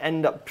you might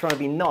end up trying to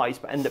be nice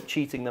but end up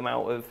cheating them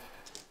out of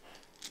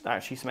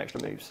actually some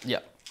extra moves. Yeah.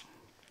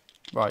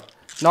 Right.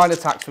 9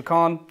 attacks for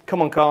Khan.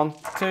 Come on, Khan.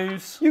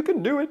 2s. You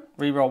can do it.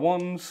 Reroll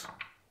 1s.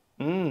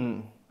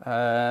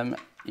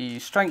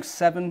 He's strength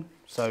 7,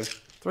 so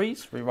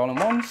 3s. Rerolling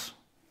 1s.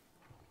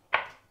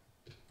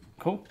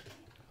 Cool.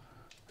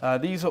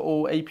 These are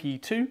all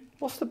AP2.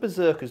 What's the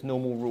Berserker's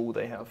normal rule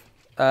they have?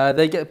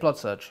 They get a blood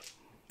surge.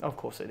 Of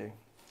course they do.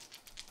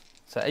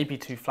 So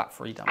AP2 flat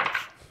 3 damage.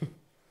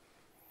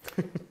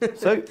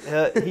 So,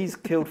 he's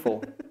killed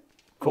 4.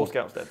 Core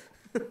Scout's dead.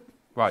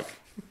 Right.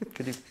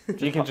 Could you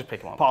You can just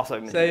pick him up. pass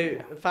over me? So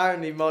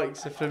apparently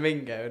Mike's a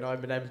flamingo and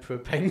I'm an emperor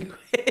penguin.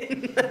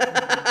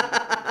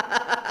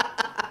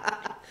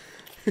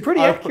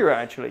 Pretty accurate,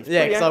 actually. It's Yeah,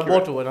 pretty because I accurate.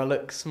 waddle and I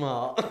look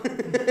smart.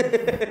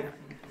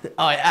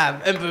 I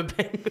am emperor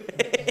penguin.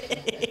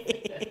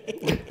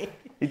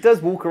 He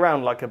does walk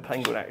around like a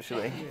penguin,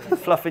 actually.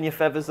 Fluffing your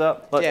feathers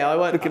up. Like, Yeah, I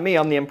went- look at me,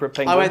 I'm the Emperor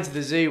Penguin. I went to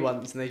the zoo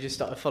once and they just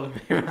started following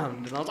me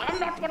around and I was like, I'm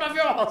not one of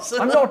yours.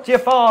 I'm not your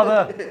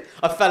father.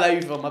 I fell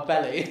over on my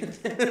belly.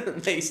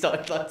 They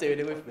started like doing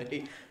it with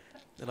me.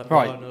 And I'm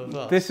Right. like, "Oh,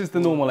 no, This is the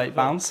normal 8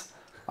 bounds.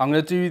 I'm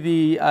going to do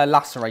the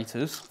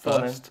lacerators Go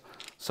on first.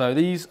 So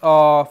these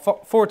are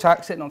 4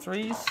 attacks hitting on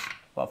 3s.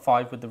 Well,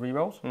 5 with the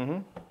rerolls.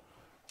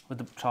 With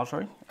the charge,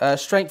 sorry.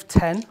 Strength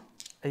 10,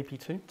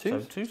 AP2. So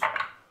 2s.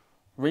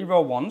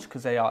 Reroll 1s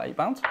because they are 8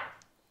 bound.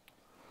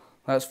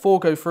 That's 4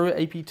 go through,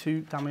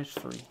 AP2 damage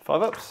 3.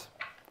 5 ups.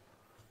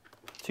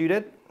 2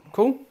 dead.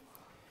 Cool.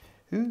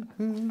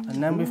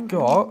 And then we've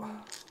got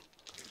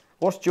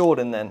What's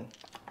Jordan then?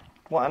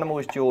 What animal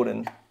is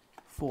Jordan?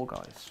 4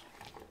 guys.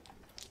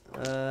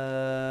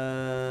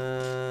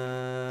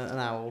 An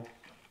owl.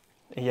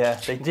 Yeah,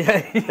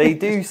 they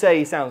do say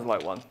he sounds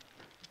like one.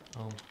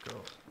 Oh god.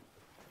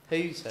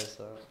 Who says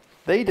that?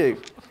 They do.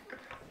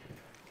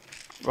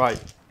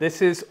 Right,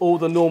 this is all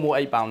the normal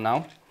 8-bound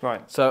now.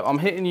 Right. So I'm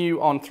hitting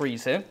you on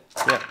 3s here.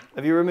 Yeah.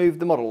 Have you removed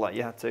the model like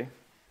you had to?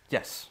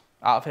 Yes.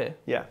 Out of here?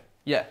 Yeah.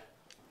 Yeah.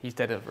 He's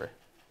dead over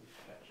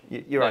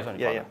here. You're There's right.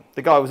 only Yeah, 5. yeah.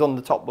 The guy was on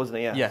the top, wasn't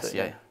he? Yeah. Yes, So,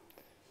 yeah.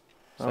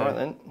 All right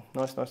then.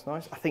 Nice, nice,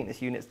 nice. I think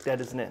this unit's dead,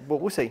 isn't it? But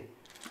we'll see.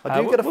 I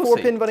do we'll- get a we'll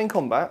 4-pin, see. but in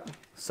combat.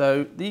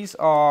 So these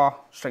are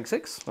strength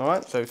 6. All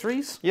right. So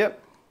 3s. Yep.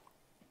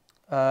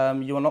 You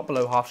are not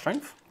below half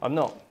strength. I'm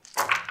not.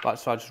 Right,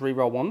 so I just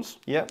re-roll 1s.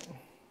 Yep.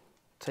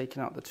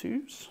 Taking out the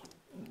 2s.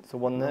 It's a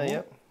 1 there.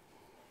 Yep.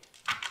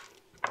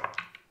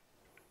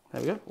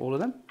 There we go, all of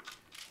them.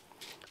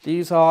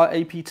 These are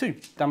AP 2,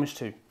 damage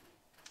 2.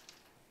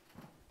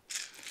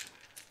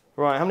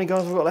 Right. How many guys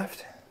have we got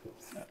left?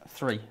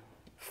 3.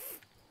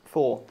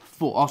 4.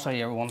 4. I'll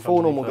say everyone.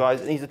 4 normal guys.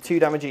 And these are 2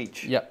 damage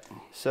each. Yep.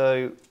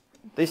 So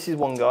this is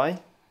 1 guy.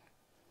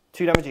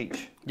 2 damage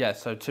each. Yeah,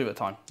 so 2 at a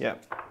time. Yeah.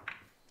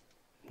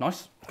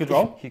 Nice. Good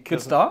roll. He Good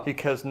cares- start. He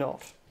cares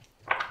not.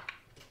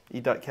 He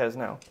don't cares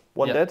now.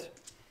 1 Yep. dead.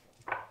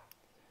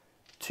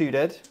 2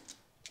 dead.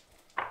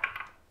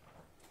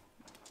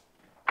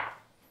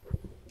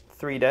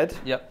 3 dead.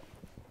 Yep.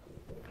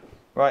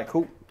 Right,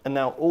 cool. And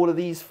now all of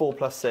these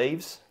 4+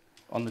 saves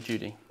On the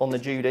Judy. on the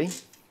Judy.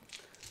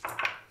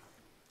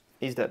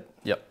 He's dead.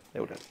 Yep.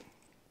 They're all dead.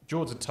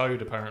 George's a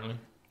toad, apparently.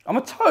 I'm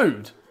a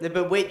toad. The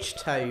bewitched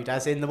toad,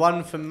 as in the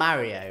one from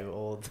Mario,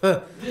 or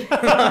the...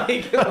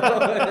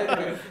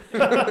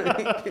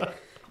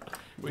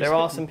 There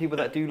are some people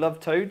that do love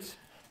toads.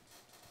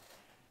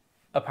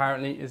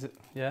 Apparently, is it?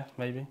 Yeah,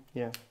 maybe.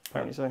 Yeah,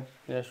 apparently so.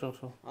 Yeah, sure.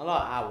 I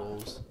like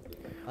owls.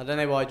 I don't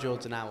know why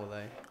Jord's an owl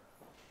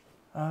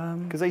though.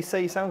 Because they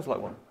say he sounds like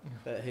one.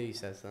 But who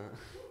says that?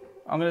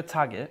 I'm going to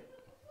tag it.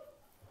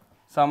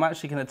 So I'm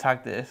actually going to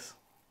tag this.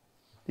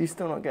 You're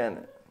still not getting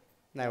it.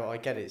 No, I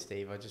get it,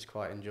 Steve. I just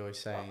quite enjoy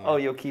saying it. Oh,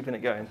 you're keeping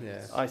it going.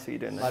 Yeah. I see you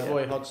doing that. Like yeah.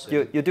 Roy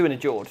Hodgson. You're doing a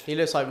Jord. He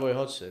looks like Roy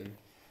Hodgson.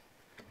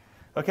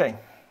 Okay.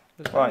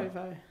 Right.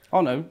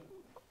 Oh, no.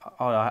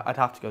 Oh, I'd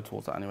have to go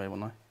towards that anyway,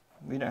 wouldn't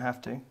I? You don't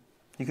have to.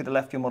 You could have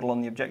left your model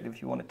on the objective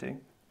if you wanted to.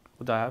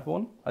 Would I have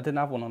one? I didn't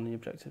have one on the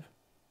objective.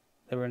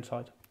 They were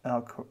inside. Oh,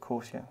 of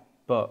course, yeah.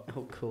 But,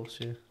 Of course,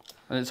 yeah.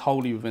 and it's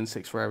wholly within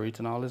 6 rarity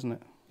denial, isn't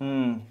it?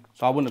 Mm.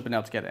 So I wouldn't have been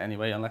able to get it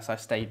anyway unless I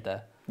stayed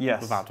there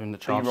Yes. without doing the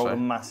So charge. you rolled a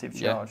massive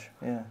yeah. charge.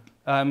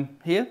 Yeah.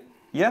 Here,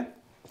 Yeah? Do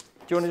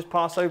you want to just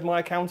pass over my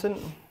accountant?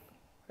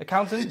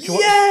 accountant, do you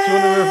want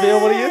to reveal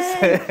what he is?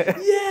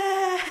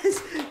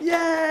 Yes!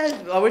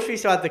 Yes! I wish we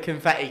still had the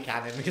confetti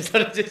cannon because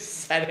I'd have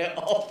just set it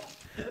off.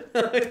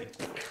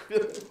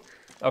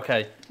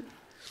 Okay,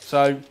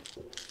 so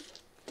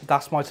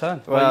that's my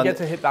turn. Well, Well, you get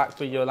to hit back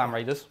with your Land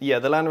Raiders. Yeah,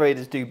 the Land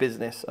Raiders do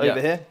business. Yeah.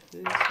 Over here.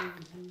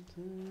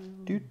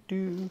 Do.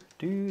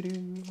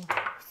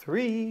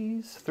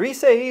 3s. 3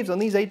 saves on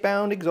these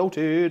 8-bound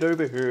exalted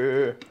over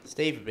here.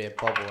 Steve would be a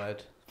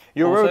bobblehead.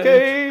 You're Also-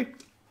 okay.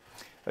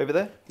 Over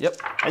there. Yep.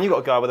 And you got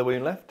a guy with a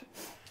wound left.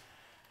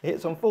 He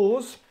hits on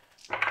 4s.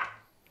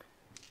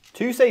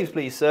 2 saves,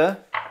 please, sir.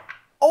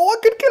 Oh, I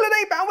could kill an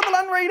 8-bound with a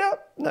Land Raider.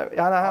 No, and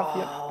I have.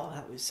 Yep. Oh,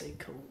 that was so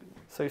cool.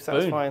 So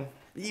satisfying.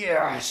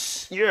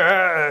 Yes!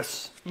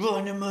 Yes.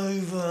 Run him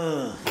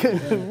over!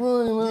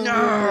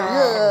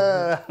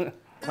 Yeah.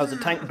 That was a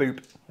tank boop.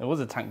 It was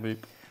a tank boop.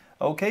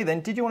 Okay, then.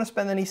 Did you want to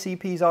spend any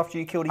CPs after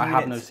you killed a I unit?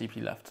 have no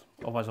CP left.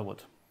 Otherwise, I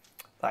would.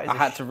 That is I a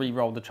had to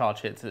re-roll the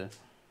charge hit to.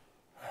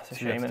 That's a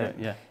to be able shame, to isn't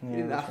do it? Yeah. You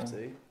didn't have to.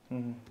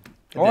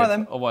 I All right did.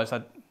 then. Otherwise,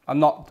 I'm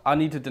not. I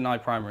need to deny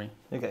primary.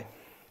 Okay.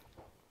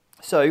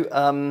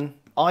 So,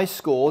 I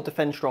score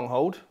defend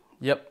stronghold.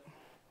 Yep.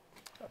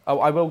 Oh,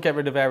 I will get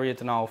rid of area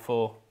denial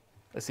for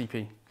a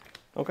CP.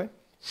 Okay.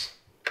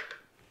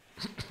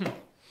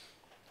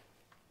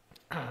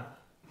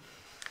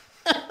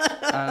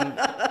 And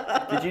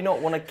Did you not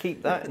want to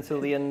keep that until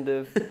the end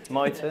of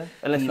my turn?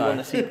 Unless you No. want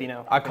a CP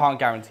now. I can't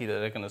guarantee that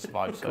they're going to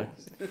survive. So.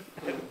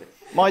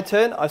 My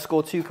turn, I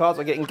score 2 cards.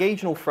 I get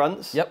engage in all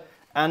fronts. Yep.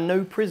 And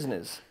no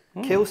prisoners.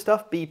 Kill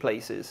stuff, B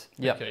places.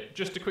 Yep. Okay,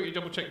 just to quickly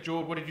double check,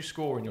 Jord, what did you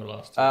score in your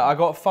last? I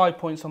got 5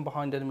 points on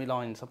behind enemy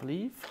lines, I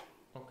believe.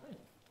 Okay.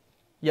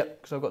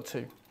 Yep, because I've got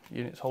 2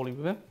 units wholly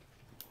within.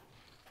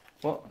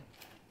 What?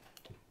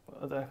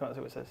 I can't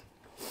see what it says.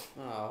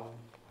 Oh.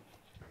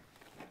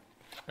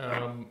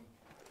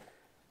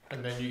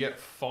 And then you get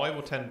 5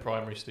 or 10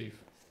 primary, Steve?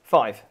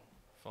 5.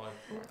 5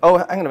 primary. Oh,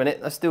 hang on a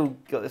minute. I still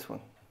got this one.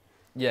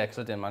 Yeah, because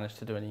I didn't manage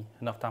to do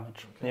enough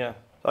damage. Yeah.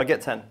 I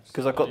get 10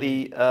 because I've got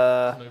the.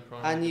 No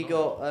primary And you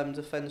denial. got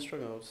defend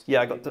strongholds.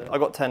 Yeah, I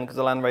got 10 because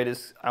the Land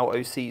Raiders out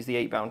OCs the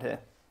 8-bound here.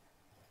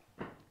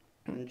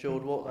 And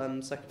Jord, what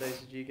secondaries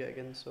did you get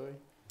again? Sorry.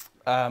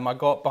 I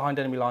got behind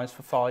enemy lines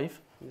for 5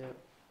 Yeah.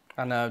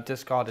 and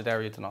discarded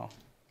area denial.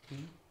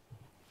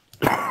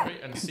 Okay,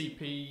 and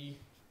CP,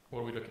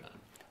 what are we looking at?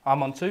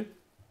 I'm on 2,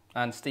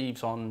 and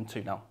Steve's on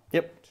 2 now.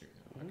 Yep.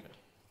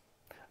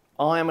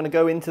 I am going to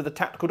go into the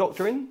Tactical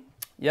Doctrine,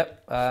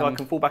 Yep. so I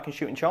can fall back and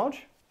shoot and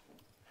charge.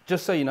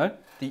 Just so you know,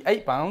 the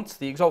 8-bound,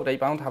 the Exalted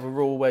 8-bound, have a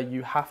rule where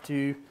you have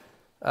to,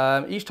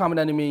 each time an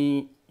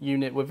enemy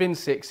unit within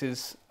 6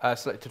 is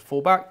selected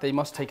fallback, they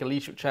must take a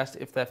leadership chest.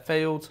 If they're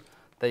failed,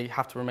 they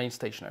have to remain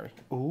stationary.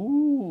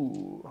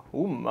 Ooh.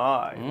 Oh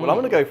my. Well, I'm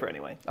going to go for it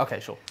anyway. Okay,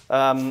 sure.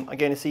 I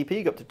gain a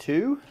CP, go up to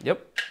 2.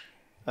 Yep.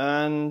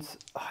 And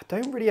I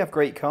don't really have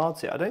great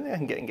cards here. I don't think I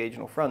can get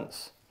engaging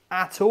fronts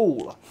at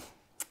all.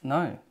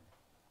 No.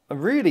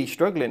 I'm really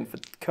struggling for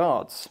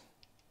cards.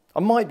 I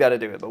might be able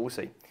to do it, but we'll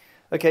see.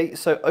 Okay,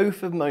 so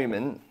Oath of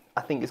Moment,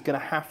 I think it's going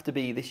to have to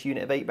be this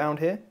unit of 8-bound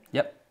here.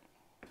 Yep.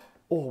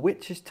 Or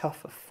which is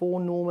tougher, 4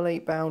 normal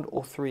 8-bound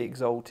or 3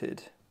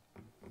 Exalted?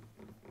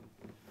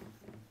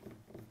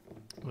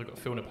 We've got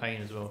Feel No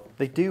Pain as well.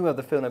 They do have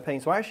the Feel No Pain,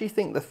 so I actually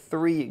think the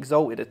 3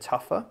 Exalted are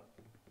tougher.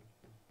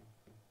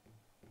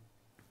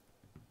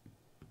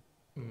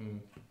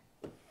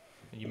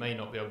 You may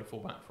not be able to fall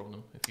back from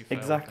them if you fail.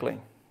 Exactly.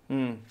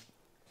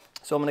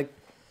 So I'm going to...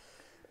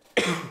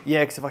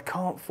 yeah, because if I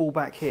can't fall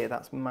back here,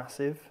 that's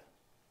massive.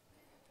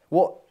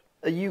 What...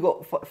 You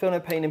got Feel No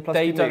Pain in plus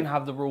They 2 don't move?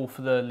 have the rule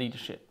for the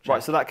leadership.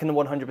 Right, so that can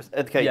 100%...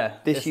 Okay, Yeah,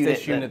 this it's unit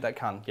this unit that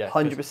can. Yeah,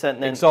 100%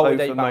 then Exalted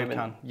Oath of 8-bound Moment.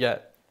 can. Yeah,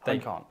 they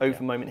can't. Oath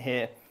of Moment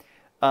here.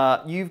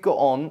 You've got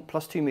on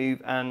plus 2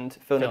 move and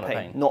Feel No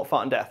Pain, not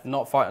Fight and Death.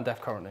 Not Fight and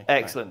Death currently.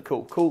 Excellent,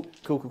 cool.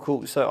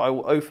 So I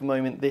will Oath of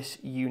Moment this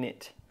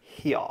unit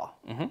here.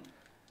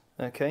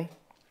 Okay,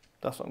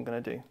 that's what I'm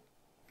going to do.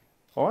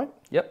 All right?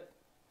 Yep.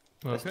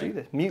 Let's do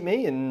this. Mute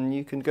me and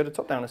you can go to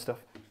top down and stuff.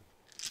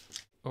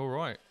 All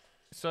right.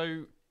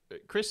 So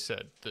Chris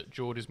said that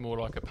Jord is more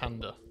like a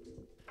panda.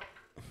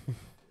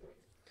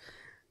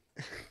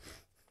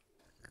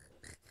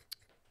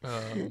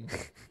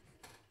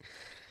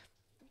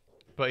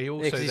 But he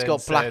also Because he's then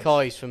got black said-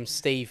 eyes from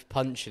Steve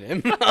punching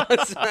him.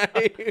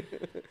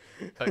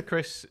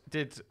 Chris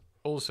did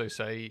also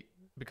say,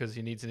 because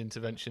he needs an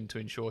intervention to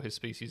ensure his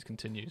species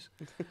continues.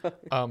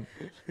 And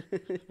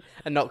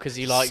not because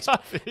he likes...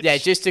 Savage. Yeah,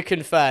 just to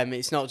confirm,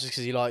 it's not just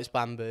because he likes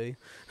bamboo.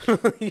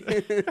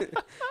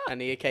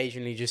 And he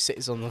occasionally just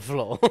sits on the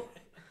floor.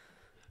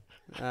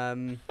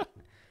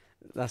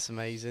 That's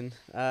amazing.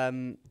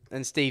 And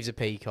Steve's a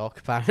peacock,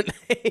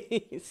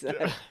 apparently.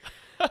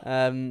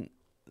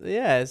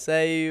 Yeah, so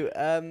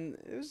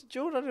it was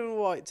Jord had a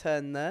white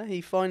turn there. He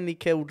finally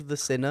killed the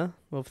sinner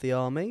of the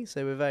army,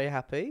 so we're very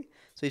happy.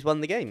 So he's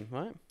won the game,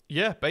 right?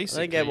 Yeah,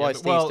 basically. I don't get why yeah.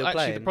 Steve's Well, still actually,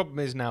 playing. the problem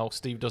is now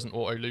Steve doesn't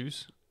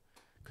auto-lose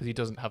because he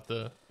doesn't have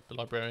the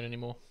librarian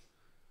anymore.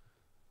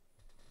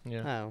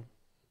 Yeah. Oh.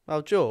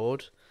 Well,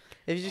 Jord,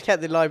 if you just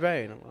kept the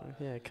librarian, I'm like,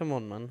 yeah, come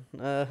on,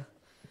 man.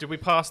 Did we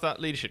pass that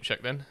leadership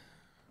check then?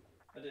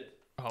 I did.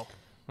 Oh,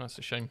 that's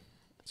a shame.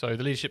 So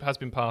the leadership has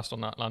been passed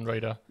on that Land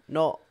Raider,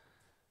 Not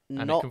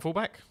and it can fall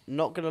back.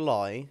 Not gonna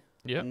lie.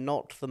 Yeah.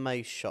 Not the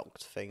most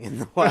shocked thing in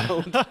the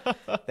world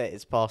that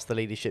it's passed the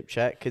leadership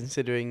check,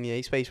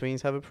 considering Space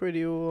Marines have a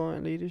pretty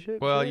alright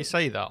leadership. Well, check. you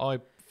say that. I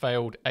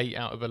failed 8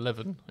 out of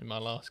 11 in my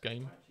last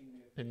game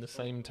in the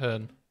same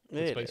turn.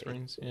 with Really? Space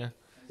Marines. Yeah,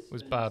 it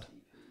was bad.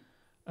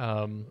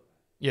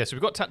 Yeah, so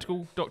we've got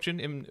Tactical Doctrine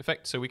in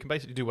effect, so we can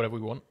basically do whatever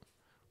we want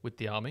with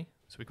the army.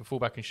 So we can fall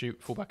back and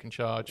shoot, fall back and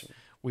charge.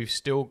 We've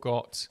still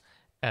got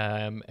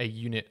a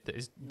unit that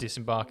is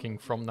disembarking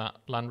from that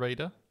Land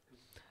Raider.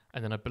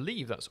 And then I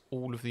believe that's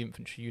all of the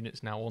infantry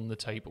units now on the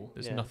table.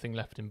 There's Yeah. nothing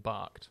left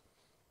embarked.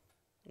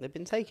 They've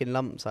been taking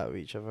lumps out of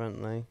each other,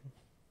 haven't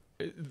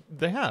they?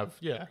 They have,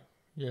 yeah.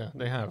 Yeah,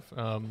 they have.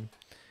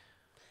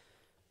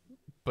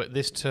 But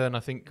this turn, I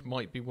think,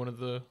 might be one of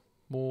the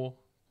more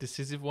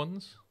decisive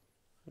ones.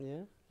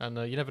 Yeah. And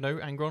you never know,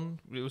 Angron,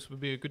 it would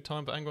be a good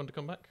time for Angron to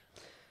come back.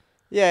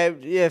 Yeah,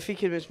 if he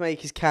could just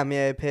make his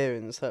cameo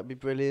appearance, that'd be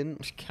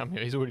brilliant.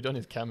 Cameo, he's already done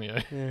his cameo.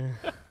 Yeah.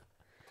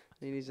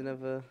 He needs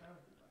another...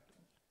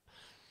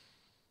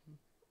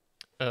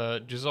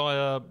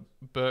 Josiah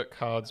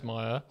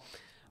Burkhardsmeyer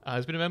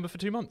has been a member for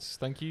 2 months.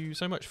 Thank you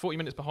so much. 40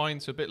 minutes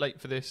behind, so a bit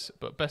late for this,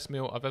 but best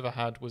meal I've ever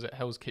had was at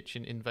Hell's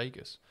Kitchen in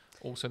Vegas.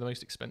 Also the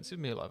most expensive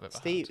meal I've ever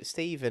had.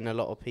 Steve and a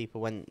lot of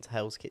people went to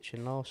Hell's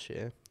Kitchen last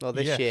year. Well,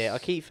 this Yes. year. I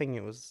keep thinking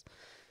it was...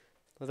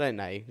 I don't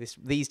know.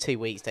 These 2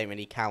 weeks don't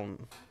really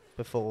count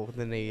before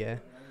the new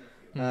year.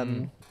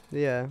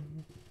 Yeah.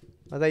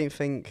 I don't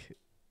think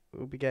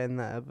we'll be getting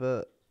there,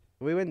 but...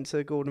 We went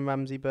to Gordon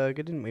Ramsay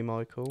Burger, didn't we,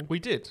 Michael? We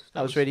did.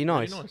 That was really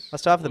nice. I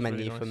still have the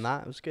menu from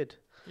that. It was good.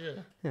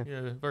 Yeah,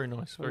 Yeah. very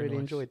nice. I Very really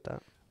nice. enjoyed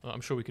that. I'm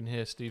sure we can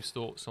hear Steve's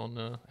thoughts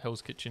on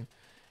Hell's Kitchen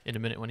in a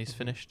minute when he's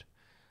finished.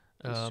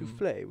 The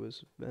souffle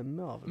was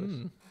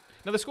marvellous.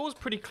 Now the score's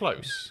pretty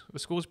close.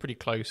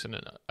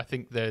 And I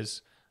think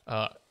there's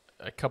a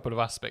couple of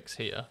aspects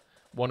here.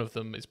 One of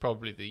them is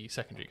probably the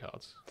secondary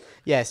cards.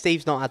 Yeah,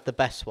 Steve's not had the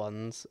best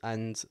ones,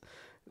 and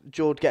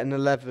Jord getting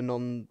 11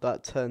 on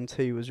that turn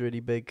 2 was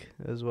really big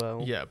as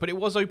well. Yeah, but it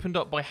was opened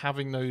up by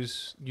having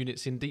those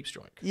units in deep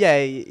strike.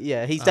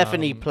 Yeah. He's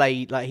definitely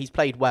played he's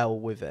played well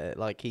with it.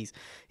 Like he's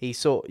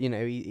sort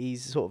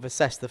he's sort of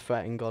assessed the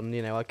threat and gone,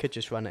 I could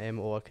just run at him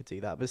or I could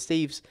do that. But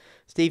Steve's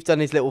done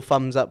his little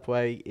thumbs up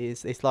where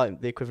it's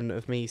like the equivalent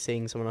of me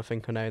seeing someone I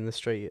think I know in the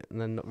street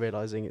and then not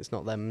realising it's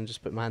not them and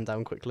just put my hand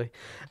down quickly.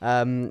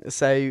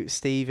 So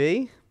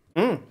Stevie,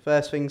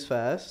 first things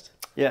first.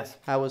 Yes.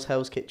 How was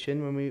Hell's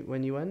Kitchen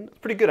when you went? It's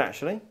pretty good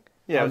actually.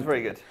 Yeah, it was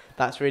very good.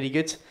 That's really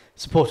good.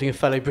 Supporting a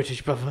fellow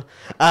British brother.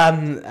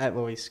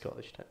 Well, he's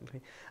Scottish technically.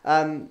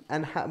 And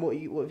what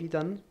have you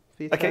done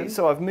for your turn?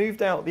 So I've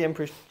moved out the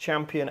Emperor's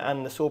Champion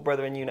and the Sword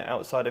Brethren unit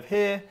outside of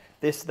here.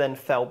 This then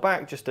fell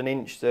back just an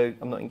inch, so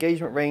I'm not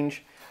engagement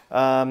range.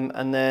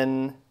 And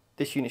then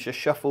this unit's just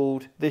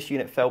shuffled. This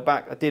unit fell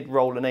back. I did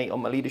roll an 8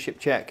 on my leadership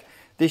check.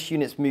 This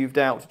unit's moved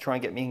out to try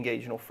and get me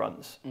engaged in all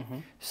fronts.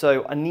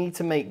 So I need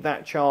to make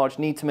that charge,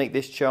 need to make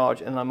this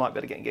charge, and I might be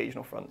able to get engaged in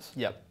all fronts.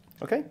 Yep.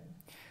 Okay.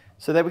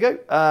 So there we go.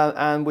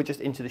 And we're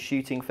just into the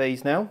shooting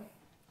phase now.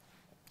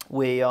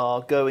 We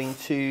are going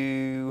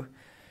to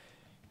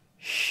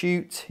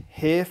shoot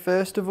here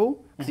first of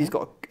all, because he's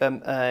got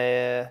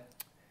a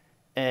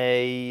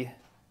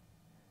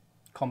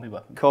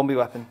combi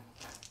weapon.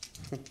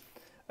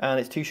 And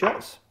it's 2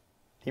 shots.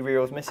 He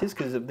rerolls misses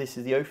because this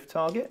is the oath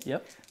target.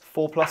 Yep.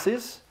 4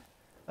 pluses.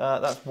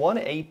 That's 1.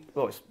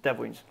 It's dead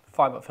wounds.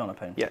 5 up, feel no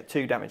pain. Yeah,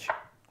 2 damage.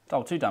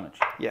 Oh, 2 damage.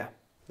 Yeah.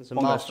 There's a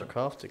One master goes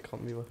crafted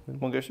combi weapon.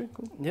 1 goes through.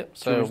 Cool. Yep.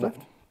 2 wounds left.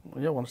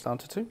 Yeah, 1's down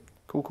to 2.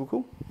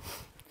 Cool.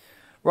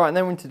 Right, and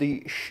then we're into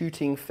the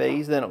shooting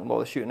phase. They're not going to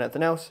bother shooting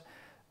anything else.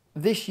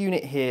 This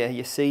unit here,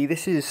 you see,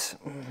 this is...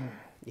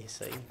 You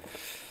see.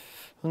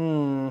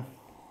 I'm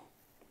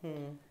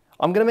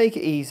going to make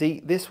it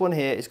easy. This one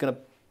here is going to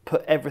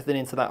put everything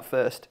into that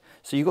first.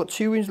 So you've got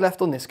 2 wounds left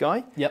on this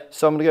guy. Yep.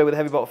 So I'm going to go with a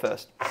heavy bolt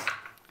first.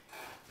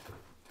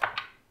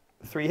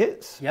 3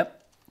 hits.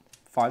 Yep.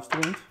 5's to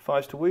wound.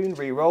 5's to wound.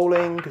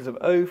 Re-rolling because of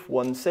oath.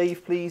 1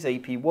 save, please.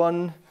 AP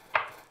 1.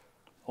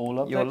 All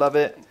of You'll love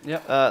it.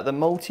 Yep. The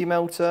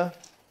multi-melter.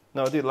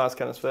 No, I'll do the las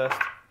cannons first.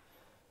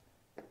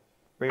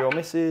 Reroll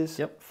misses.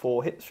 Yep.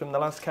 4 hits from the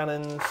las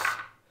cannons.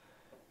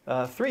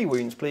 3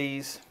 wounds,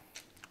 please.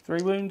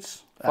 3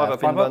 wounds. 5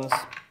 up in buns.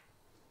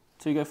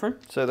 2 go through.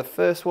 So the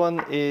first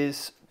one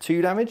is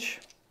 2 damage.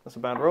 That's a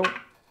bad roll.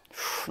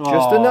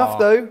 Just enough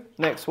though.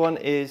 Next one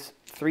is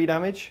 3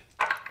 damage.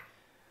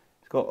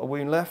 It's got a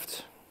wound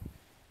left.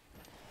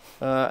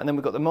 And then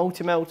we've got the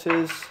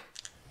multi-melters.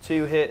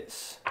 2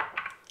 hits.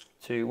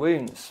 2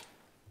 wounds.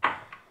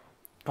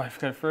 Both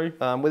go through.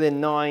 Within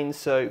 9,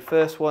 so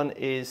first one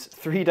is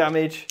 3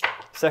 damage.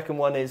 Second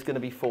one is going to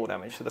be 4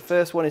 damage. So the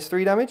first one is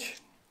 3 damage.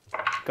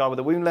 Guy with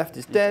a wound left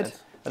is dead.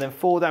 And then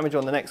 4 damage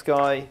on the next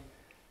guy.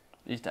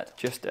 He's dead.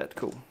 Just dead,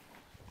 cool.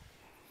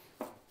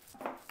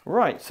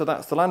 Right, so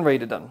that's the Land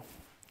Raider done.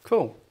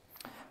 Cool.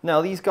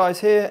 Now these guys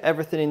here,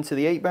 everything into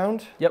the 8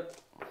 bound. Yep.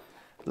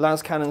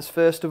 Las cannons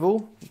first of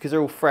all, because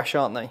they're all fresh,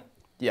 aren't they?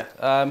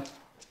 Yeah.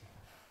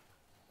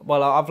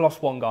 Well, I've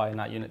lost 1 guy in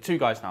that unit. 2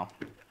 guys now.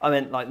 I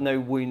meant like no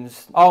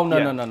wounds. Oh, no,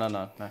 Yeah.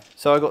 no.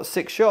 So I got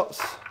 6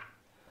 shots,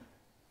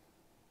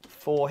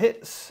 4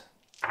 hits,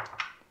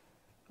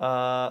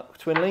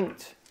 twin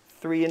linked,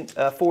 4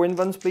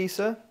 invuns, please,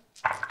 sir.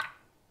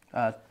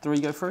 3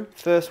 go through.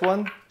 First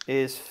one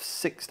is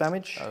 6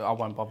 damage. I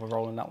won't bother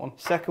rolling that one.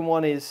 Second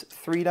one is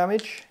 3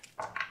 damage.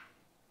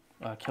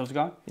 Kills the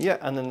guy. Yeah,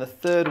 and then the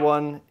third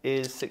one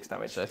is 6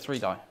 damage. So 3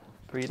 die.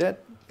 3 dead.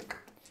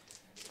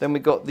 Then we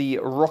got the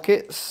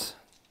rockets.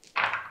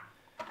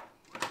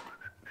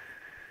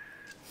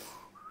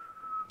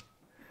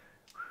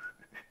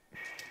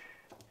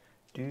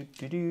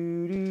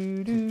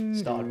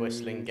 Started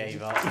whistling,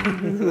 gave up.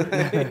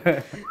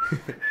 Have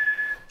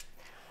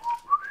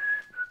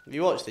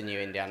you watched the new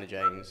Indiana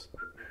Jones?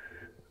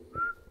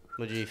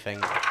 What do you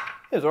think?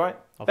 It was alright. I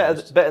thought Better, it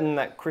was- better than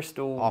that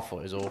crystal. I thought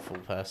it was awful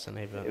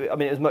personally, but I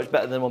mean, it was much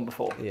better than the one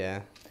before.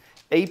 yeah,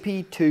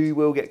 AP2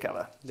 will get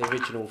cover. the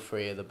original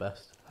 3 are the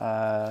best.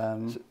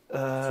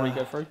 3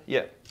 go through.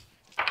 Yeah.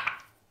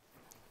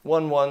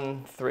 1,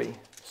 1, 3.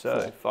 So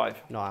 4.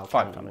 5. No, how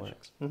 5 time damage.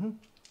 works.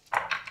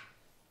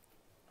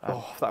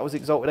 Oh, if that was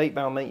Exalted 8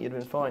 bound, mate, you'd have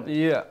been fine.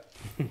 Yeah.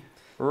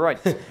 Right.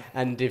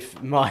 And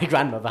if my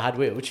grandmother had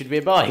wheels, she'd be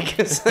a bike.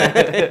 This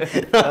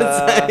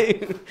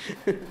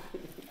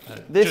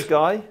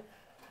guy.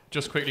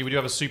 Just quickly, we do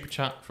have a super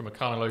chat from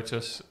Akana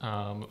Lotus.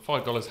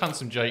 $5.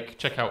 Handsome Jake.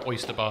 Check out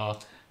Oyster Bar.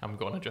 And we've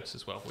got an address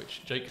as well,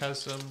 which Jake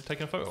has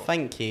taken a photo of.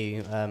 Thank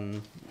you.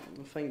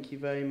 Thank you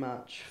very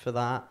much for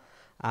that.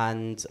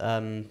 And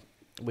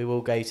we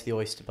will go to the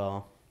Oyster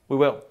Bar. We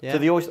will. Yeah. So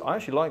the oyster, I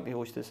actually like the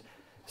oysters.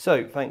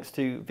 So thanks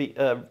to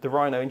the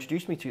Rhino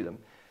introduced me to them.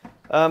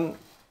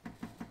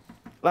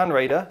 Land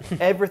Raider,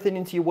 everything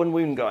into your 1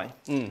 wound guy.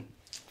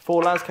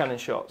 4 las cannon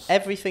shots.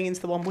 Everything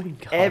into the 1 wound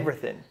guy.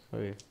 Everything.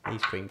 Oh,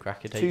 he's cream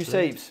cracker. 2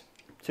 saves.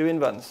 2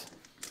 invuns.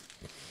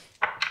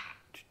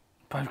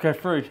 Both go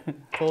through.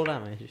 4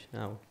 damage.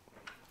 No.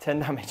 10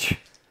 damage.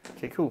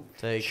 Okay, cool.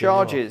 So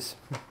Charges.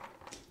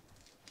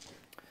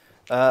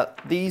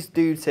 These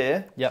dudes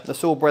here, Yep. the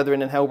Sword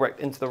Brethren and Helbrecht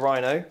into the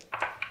Rhino,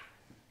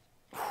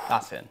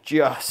 That's in.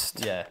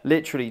 just, Yeah.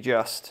 literally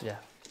just, Yeah.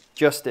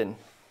 just in.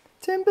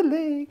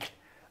 Timberlake.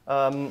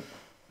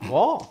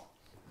 What?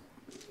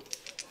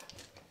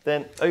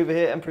 Then over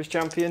here, Emperor's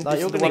Champion. Like, This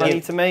you're is the gonna one I give-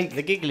 need to make.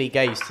 The Giggly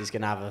Ghost is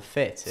going to have a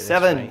fit. at this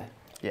 7. rate.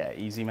 Yeah,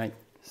 easy, mate.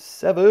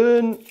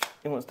 7.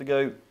 He wants to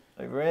go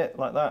over here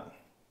like that.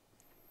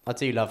 I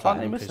do love Aren't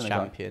that you Emperor's missing a guy?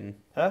 Champion.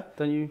 Huh?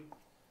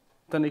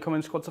 Don't they come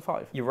in squads of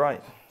 5? You're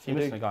right. You're You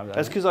missing do. a guy there.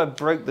 That's because I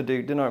broke the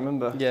dude, didn't I?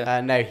 Remember?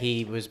 Yeah. No,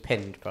 he was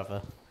pinned,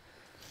 brother.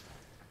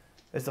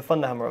 It's the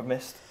Thunderhammer I've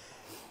missed.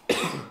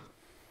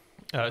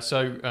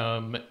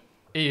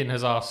 Ian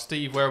has asked,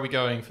 Steve, where are we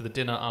going for the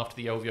dinner after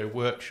the LVO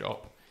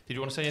workshop? Did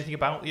you want to say anything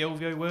about the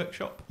LVO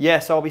workshop?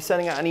 Yes, I'll be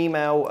sending out an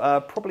email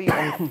probably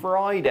on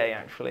Friday,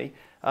 actually.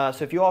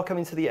 So if you are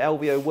coming to the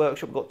LVO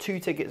workshop, we've got 2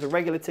 tickets, a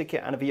regular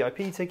ticket and a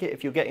VIP ticket.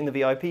 If you're getting the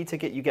VIP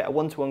ticket, you get a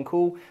one-to-one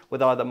call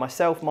with either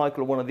myself,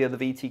 Michael, or one of the other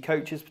VT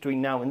coaches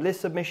between now and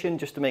list submission,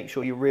 just to make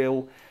sure you're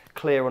real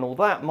clear on all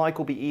that. Mike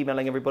will be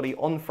emailing everybody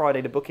on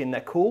Friday to book in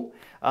their call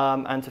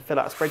and to fill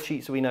out a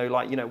spreadsheet so we know,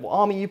 like, you know, what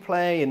army you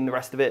play and the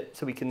rest of it,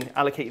 so we can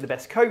allocate you the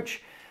best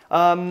coach.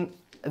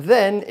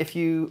 Then,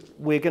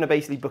 we're going to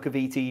basically book a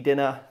VT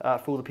dinner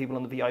for all the people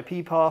on the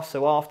VIP pass.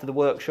 So after the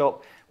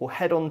workshop, we'll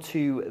head on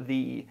to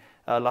the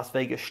Las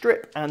Vegas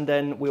Strip, and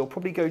then we'll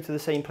probably go to the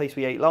same place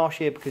we ate last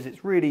year because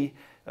it's really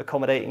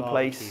accommodating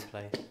place.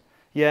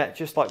 Yeah,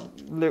 just like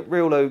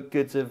real low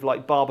goods of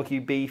like barbecue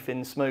beef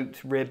and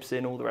smoked ribs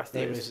and all the rest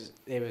of it.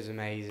 It was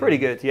amazing. Pretty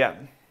good, yeah.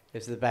 It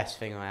was the best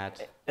thing I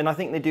had. And I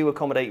think they do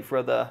accommodate for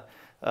other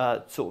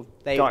sort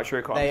of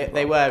dietary requirements.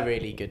 They were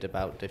really good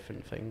about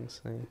different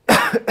things. So.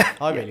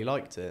 I really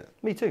liked it.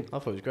 Me too. I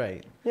thought it was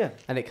great. Yeah.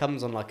 And it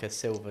comes on like a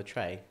silver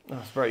tray.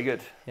 That's very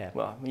good. Yeah.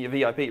 Well, you're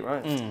VIP,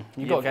 right?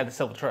 You've got to get the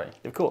silver tray.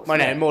 Of course. Well,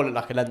 no, it more looked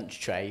like a lunch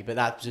tray, but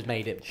that just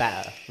made it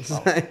better.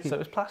 So it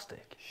was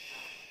plastic.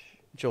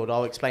 Jord,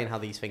 I'll explain how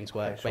these things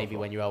work maybe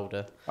when you're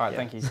older. All right,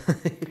 thank you.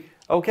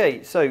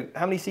 Okay, so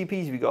how many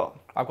CPs have you got?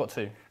 I've got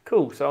 2.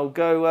 Cool, so I'll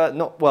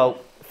go,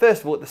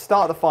 first of all, at the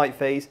start of the fight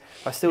phase,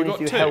 I still need You've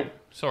got to 2? help.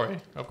 Sorry,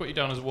 I've got you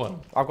down as 1.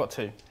 I've got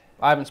 2.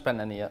 I haven't spent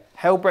any yet.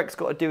 Hellbrecht's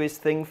got to do his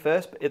thing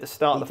first, but at the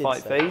start of the He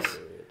fight did say phase,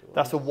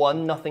 that's a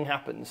 1, nothing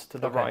happens to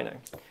the Okay. Rhino.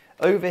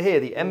 Over here,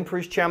 the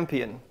Emperor's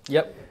Champion.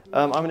 Yep.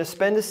 I'm going to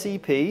spend a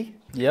CP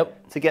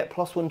Yep. to get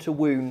 +1 to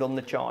wound on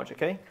the charge,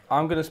 okay?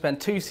 I'm going to spend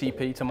 2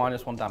 CP to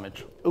 -1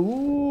 damage.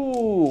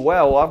 Ooh,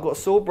 well, I've got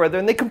Sword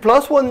Brethren, they can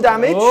 +1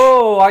 damage.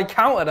 Oh, I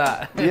counter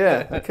that.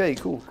 Yeah, okay,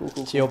 cool.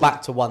 So you're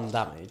back to 1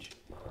 damage.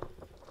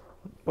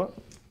 What?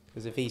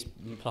 Because if he's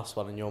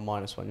 +1 and you're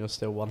 -1, you're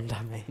still 1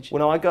 damage. Well,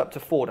 no, I go up to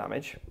 4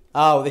 damage.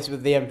 Oh, this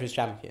was the Emperor's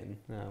Champion.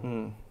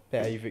 Oh.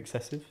 Bit over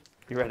excessive.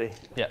 You ready?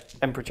 Yeah.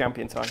 Emperor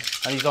Champion time.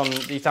 And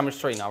he's damage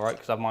 3 now, right?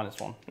 Because I've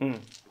 -1. Oh,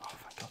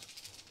 thank God.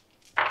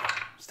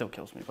 Still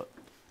kills me, but...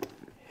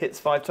 Hits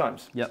 5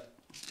 times. Yep.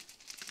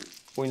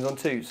 Wounds on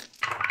 2s.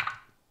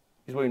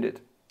 He's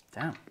wounded.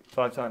 Damn.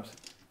 5 times.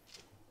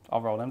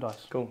 I'll roll them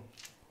dice. Cool.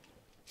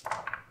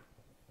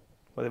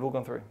 Well, they've all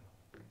gone through.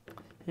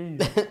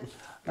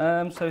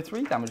 So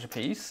 3 damage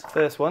apiece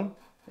First one.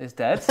 is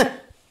dead.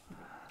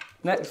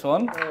 Next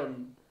one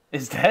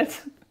is dead.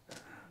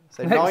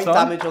 So Next 9 one.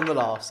 damage on the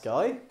last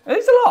guy.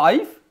 He's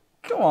alive.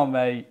 Come on,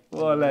 mate.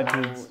 What a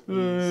legend.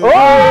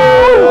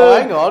 Oh,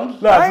 hang on.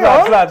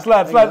 Lads.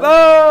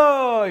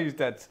 Oh, he's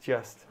dead.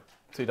 Just.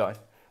 2 die.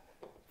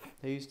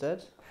 Who's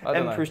dead? I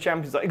don't Emperor's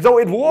Champion's like,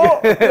 Exalted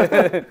what?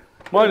 know.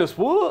 Minus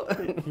what?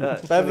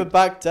 Never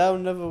back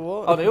down, never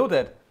what? Oh, they all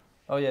dead.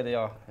 Oh, yeah, they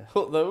are.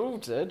 Oh, they're all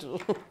dead.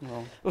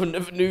 I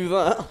never knew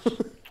that.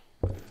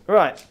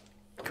 Right.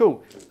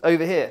 Cool.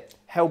 Over here,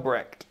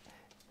 Helbrecht.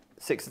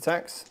 6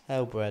 attacks.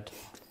 Hellbred.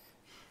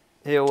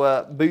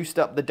 He'll boost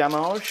up the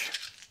damage.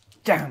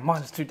 Damn,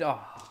 -2. Oh,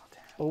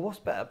 damn. Well, what's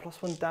better,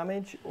 +1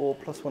 damage or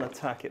 +1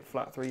 attack at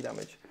flat 3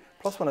 damage?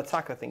 +1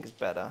 attack, I think, is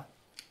better.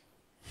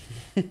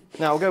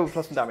 Now, I'll go with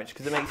 +1 damage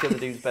because it makes the other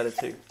dudes better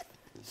too.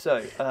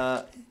 So,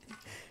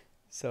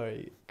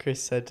 Sorry,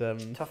 Chris said.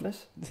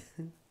 toughness.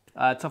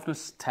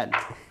 Toughness 10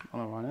 on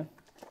a rhino.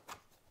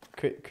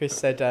 Chris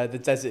said the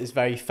desert is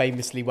very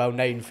famously well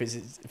known for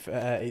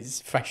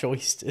its fresh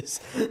oysters.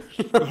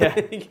 Yeah.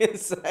 You can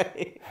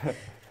say.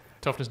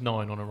 Toughness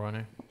 9 on a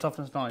Rhino.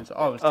 Toughness 9. So,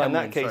 oh, it's 10. In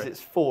that case, sorry. it's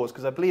 4s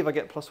because I believe I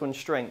get +1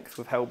 strength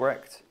with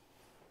Helbrecht.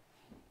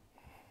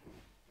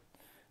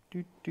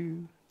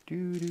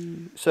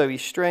 So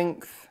he's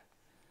strength,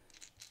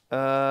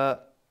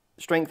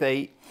 strength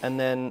 8, and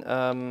then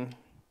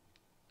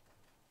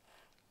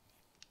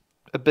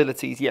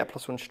abilities, yeah,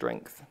 +1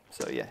 strength.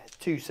 So yeah,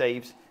 2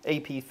 saves,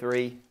 AP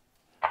 3,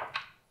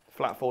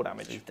 flat 4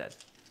 damage. He's dead.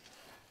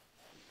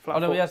 Flat Oh,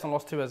 no, 4. he hasn't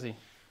lost 2, has he?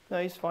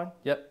 No, he's fine.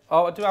 Yep.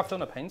 Oh, I do have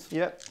Thunder Pains.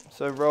 Yep.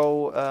 So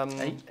roll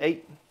 8.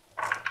 8.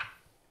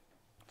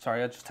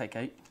 Sorry, I just take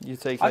 8. You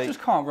take I 8.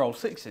 just can't roll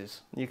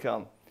 6s. You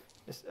can't.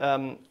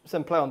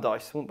 Some play on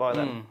dice. Won't buy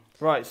them.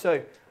 Right.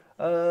 So.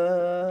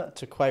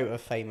 To quote a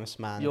famous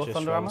man, Your just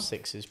Thunder roll Hammer?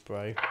 6s,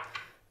 bro.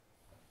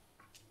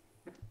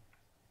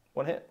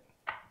 1 hit.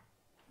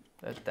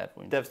 There's dead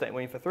wound. Devastating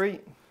wound for 3.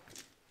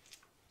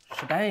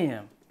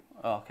 Damn.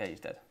 Oh, okay, he's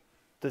dead.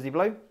 Does he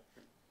blow?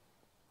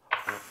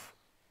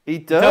 He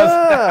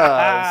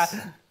does.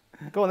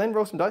 Go on then,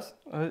 roll some dice.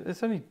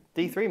 It's only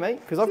D3, mate,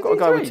 because I've got a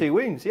guy with 2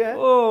 wounds, yeah.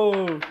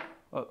 Oh,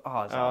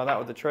 That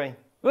was the tray.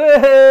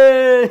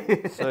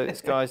 Way! So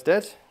this guy's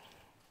dead.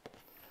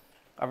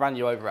 I ran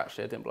you over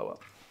actually. I didn't blow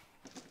up.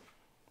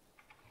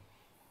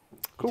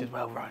 Cool. You did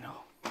well,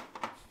 Rhino.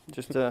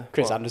 Just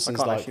Chris well, Anderson's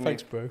I can't like, actually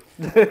thanks, move.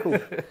 bro. Cool.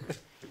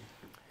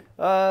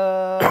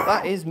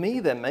 That is me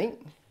then, mate.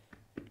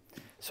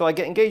 So I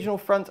get engaged on all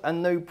front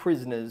and no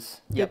prisoners.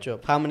 Good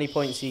job. How many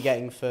points are you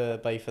getting for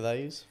both of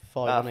those?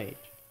 5 on each.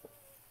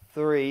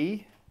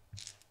 3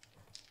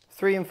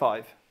 and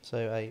 5.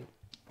 So 8.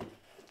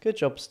 Good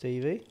job,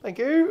 Stevie. Thank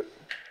you.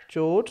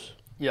 Jord.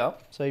 Yeah.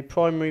 So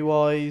primary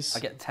wise, I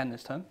get 10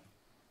 this turn.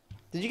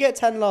 did you get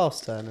 10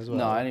 last turn as well?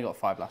 No, I only got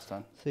 5 last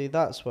turn. See,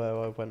 that's where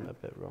I went a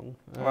bit wrong.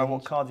 Right,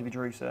 what cards have you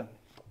drew, sir?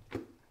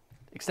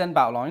 Extend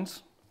battle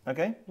lines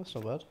Okay. That's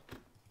not bad.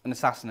 and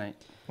assassinate.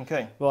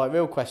 Okay. Right,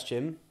 real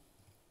question.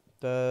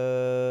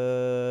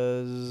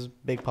 Does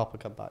Big Papa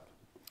come back?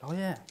 Oh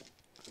yeah.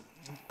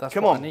 That's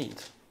Come what on. I need.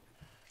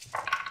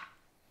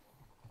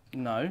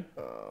 No.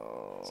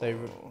 So,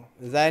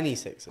 is there any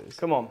 6s?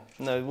 Come on.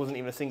 No, it wasn't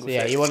even a single So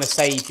yeah, 6. you want to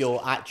save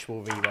your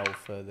actual reroll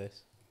for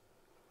this.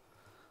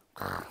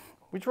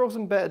 We roll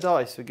some better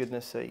dice, for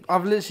goodness sake.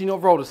 I've literally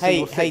not rolled a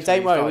single Hey, six don't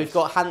with worry, these we've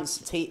dice.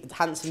 got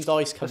handsome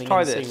dice coming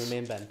try in soon this. with me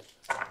and Ben.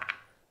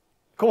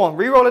 Come on,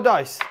 re-roll a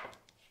dice.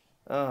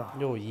 Oh.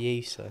 You're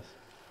useless.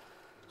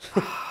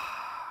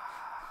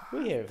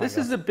 We hear it, This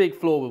Vanguard. is a big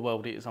flaw with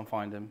World Eaters I'm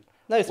finding.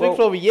 No, it's Well, big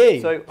flaw with you.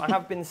 So I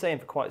have been saying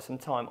for quite some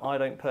time, I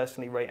don't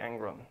personally rate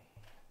Angron.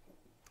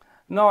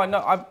 No, I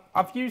know.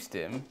 I've used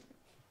him.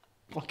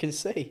 I can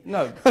see.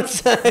 No,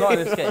 not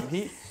in this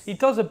game. He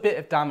does a bit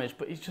of damage,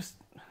 but he just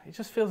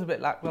feels a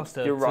bit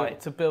lackluster. You're right.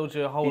 To build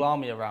your whole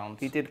army around.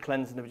 He did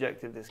cleanse an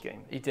objective this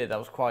game. He did. It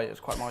was quite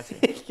mighty.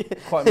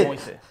 Quite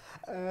mighty.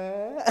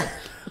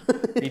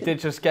 He did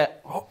just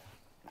get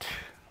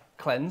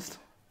cleansed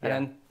and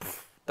then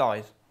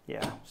died.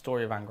 Yeah.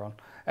 Story of Angron.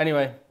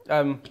 Anyway,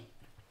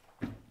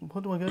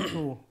 what do I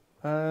go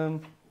for?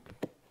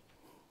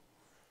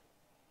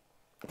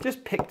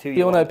 Just pick 2 you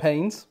Feel no want.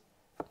 pains.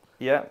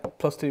 Yeah.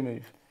 +2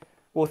 move.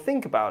 Well,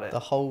 think about it. The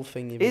whole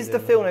thing. you've Is been the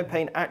doing. feel no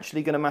pain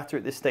actually going to matter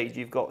at this stage?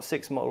 You've got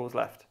 6 models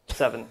left.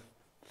 7.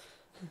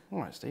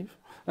 All right, Steve.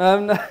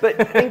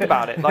 But think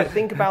about it. Like,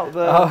 think about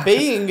the...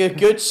 Being a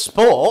good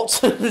sport.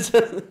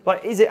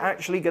 Like, is it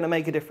actually going to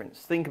make a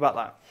difference? Think about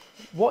that.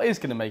 What is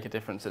going to make a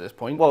difference at this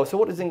point? Well, so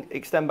what does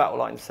extend battle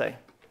lines say?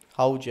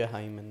 Hold your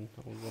home and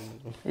hold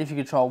them. If you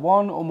control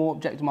 1 or more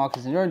objective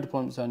markers in your own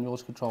deployment zone, you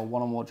also control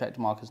 1 or more objective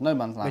markers in no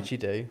man's land. Which you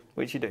do.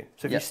 Which you do.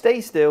 So if Yeah. you stay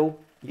still,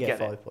 You get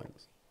 5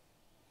 points.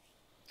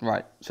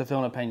 Right. So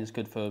feel no pain is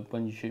good for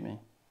when you shoot me.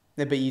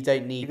 No, but you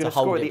don't need You're to gonna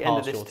score hold at it the end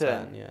of past this your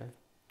turn. turn. Yeah.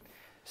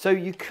 So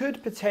you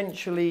could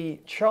potentially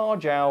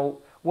charge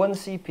out 1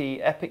 CP,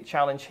 epic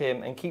challenge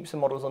him, and keep some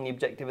models on the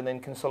objective and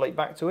then consolidate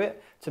back to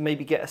it to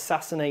maybe get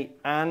assassinate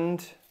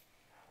and...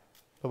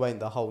 But won't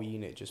the whole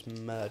unit just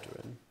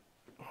murder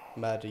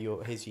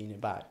his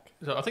unit back?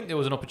 So I think there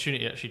was an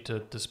opportunity actually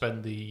to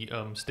spend the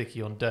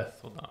sticky on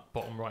death on that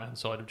bottom right hand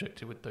side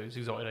objective with those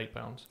exotic 8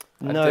 pounds.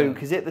 No,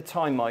 because at the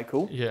time,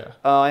 Michael, Yeah.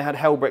 I had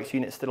Hellbreak's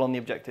unit still on the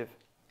objective.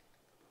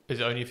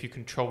 Is it only if you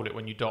control it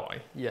when you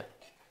die? Yeah.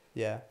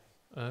 Yeah.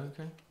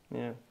 Okay.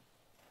 Yeah.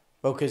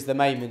 Well, because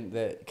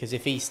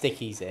if he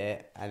stickies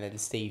it and then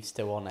Steve's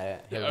still on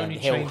it, It he'll only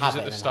he'll changes have at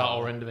it the and start have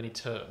or it. end of any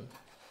turn.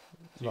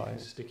 So you can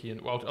Right. sticky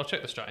in. Well, I'll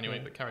check the strat anyway,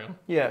 but carry on.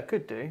 Yeah,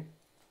 could do.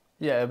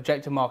 Yeah,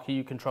 objective marker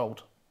you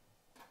controlled.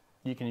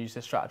 You can use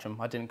this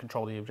stratagem. I didn't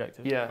control the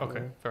objective. Yeah.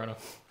 Okay, fair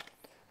enough.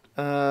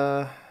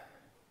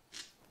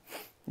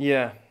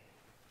 Yeah.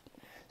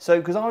 So,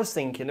 because I was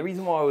thinking, the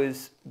reason why I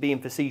was being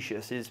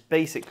facetious is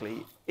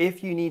basically,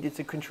 if you needed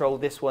to control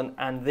this one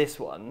and this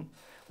one,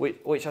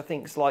 which I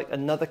think is like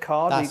another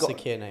card. That's you got,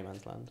 secure no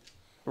man's land.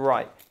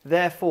 Right.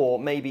 Therefore,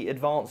 maybe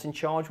advance in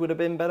charge would have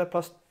been better,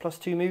 plus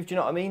 2 move. Do you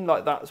know what I mean?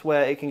 Like, that's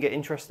where it can get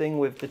interesting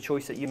with the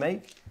choice that you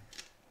make.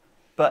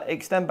 But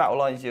extend battle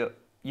lines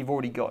you've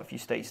already got if you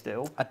stay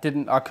still. I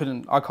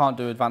can't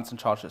do advance and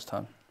charge this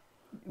turn.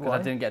 Because I Why?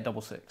 didn't get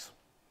double 6.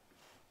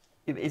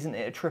 Isn't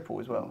it a triple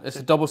as well? It's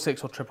a double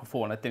 6 or triple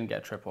 4, and I didn't get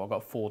a triple. I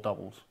got 4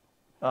 doubles.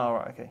 Oh,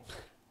 right, okay.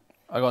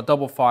 I got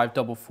double 5,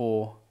 double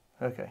 4.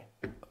 Okay.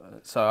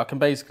 So I can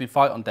basically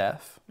fight on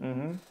death.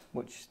 Mm-hmm.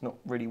 Which is not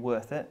really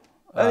worth it.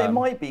 It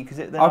might be, because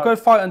it... I'll go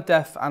fight on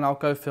death, and I'll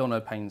go feel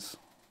no pains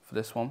for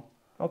this one.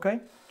 Okay.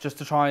 Just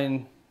to try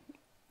and...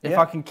 If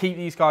Yeah. I can keep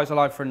these guys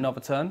alive for another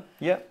turn,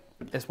 Yeah.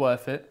 it's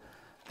worth it.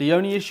 The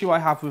only issue I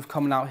have with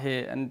coming out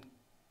here and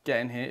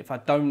getting here, if I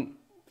don't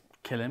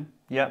kill him,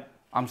 Yeah.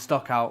 I'm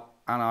stuck out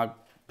and I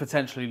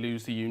potentially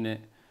lose the unit.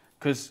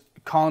 Because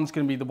Khan's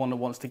going to be the one that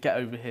wants to get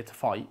over here to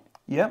fight.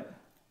 Yeah.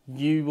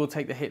 You will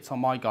take the hits on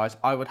my guys.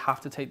 I would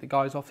have to take the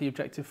guys off the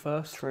objective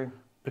first. True.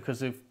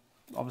 Because of,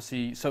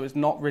 obviously, so it's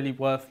not really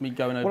worth me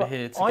going over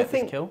here to get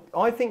this kill.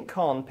 I think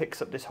Khan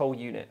picks up this whole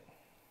unit.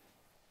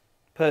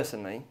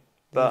 personally.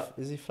 But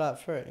is he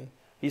flat 3?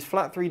 He's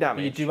flat 3 damage.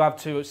 But you do have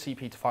 2 at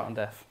CP to fight on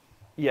death.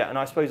 Yeah, and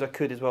I suppose I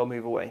could as well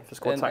move away for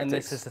squad tactics. And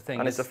this is the thing.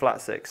 And it's a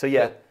flat 6. So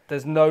yeah.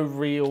 There's no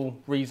real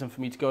reason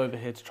for me to go over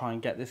here to try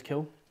and get this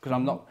kill.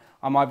 Because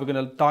I'm either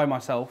going to die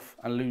myself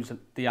and lose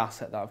the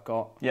asset that I've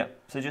got. Yeah,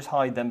 so just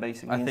hide them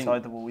basically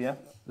inside the wall, yeah?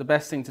 The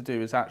best thing to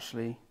do is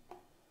actually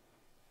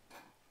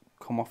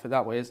come off it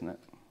that way, isn't it?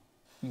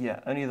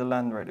 Yeah, only the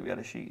land raider will be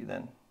able to shoot you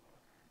then.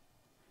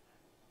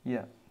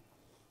 Yeah.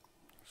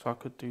 So I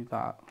could do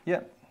that.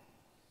 Yeah.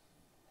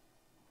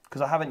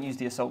 Because I haven't used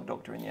the Assault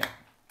Doctrine yet.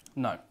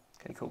 No.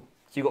 Okay, cool.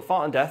 So you've got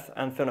Fart and Death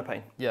and Feel No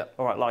Pain. Yeah.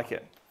 All right, like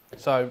it.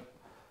 So,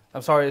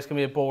 I'm sorry it's going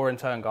to be a boring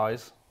turn,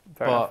 guys.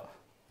 Fair enough.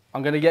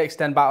 I'm going to get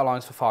Extend Battle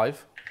Lines for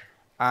 5.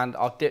 And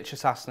I'll ditch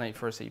Assassinate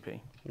for a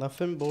CP.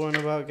 Nothing boring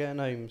about getting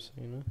homes,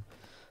 you know.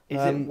 Is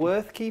it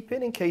worth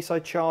keeping in case I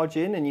charge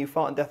in and you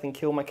Fart and Death and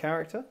kill my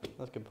character?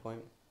 That's a good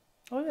point.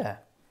 Oh, yeah.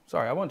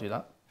 Sorry, I won't do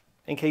that.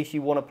 In case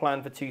you want to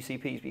plan for 2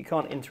 CPs, but you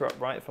can't interrupt,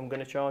 right, if I'm going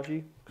to charge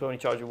you? Because I only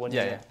charge you 1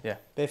 unit. Yeah.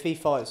 But if he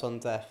fights on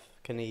death,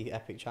 can he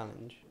epic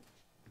challenge?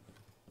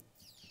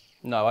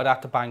 No, I'd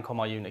have to bank on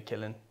my unit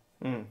killing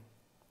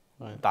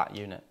Right. that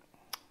unit.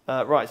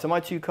 Right, so my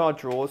 2 card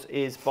draws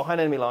is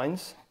Behind Enemy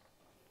Lines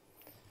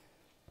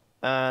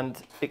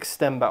and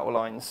Extend Battle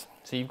Lines.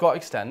 So you've got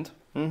Extend.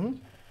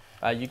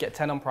 Mm-hmm. You get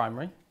 10 on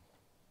primary.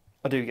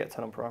 I do get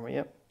 10 on primary,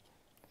 yep.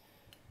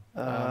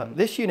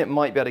 This unit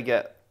might be able to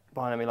get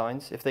Behind Enemy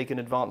Lines if they can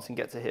advance and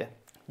get to here.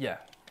 Yeah.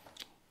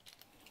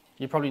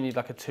 You probably need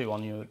like a 2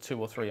 on your 2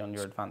 or 3 on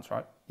your advance,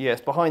 right? Yeah,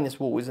 it's behind this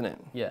wall, isn't it?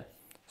 Yeah.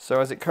 So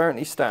as it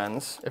currently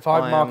stands, If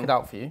I mark it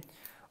out for you.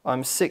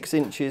 I'm 6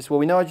 inches. Well,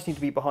 we know I just need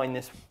to be behind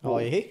this wall. Oh,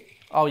 yeah.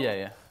 Oh,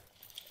 yeah.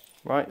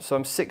 Right, so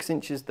I'm 6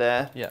 inches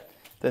there. Yeah.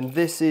 Then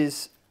this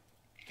is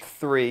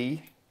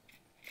 3.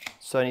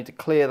 So I need to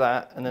clear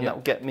that, and then that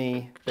will get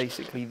me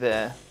basically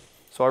there.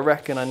 So I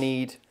reckon I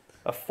need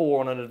a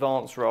 4 on an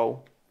advance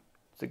roll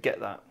to get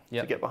that,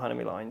 to get behind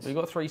enemy lines. We've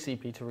got 3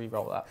 CP to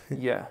re-roll that.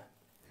 Yeah.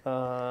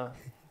 All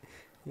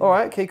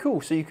right, okay,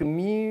 cool. So you can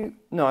mute.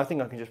 No, I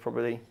think I can just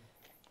probably.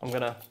 I'm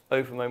going to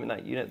open moment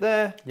that unit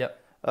there. Yep.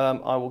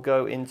 I will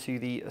go into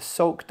the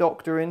Assault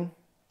Doctrine.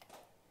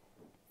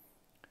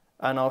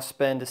 And I'll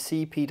spend a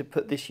CP to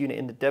put this unit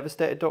in the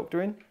Devastated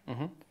Doctrine.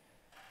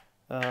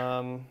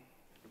 And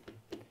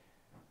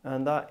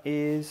that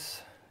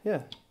is,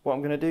 what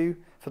I'm going to do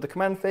for the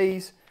command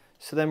phase.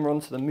 So then we're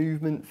on to the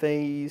movement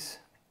phase.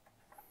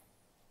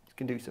 You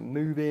can do some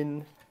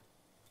moving.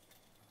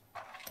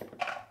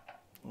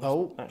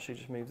 Oh. Actually,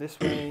 just move this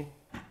way.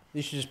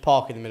 You should just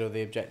park in the middle of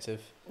the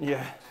objective.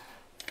 Yeah.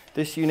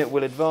 This unit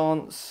will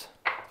advance.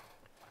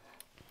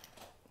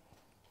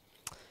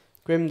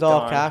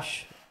 Grimdark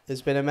Ash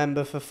has been a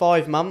member for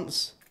 5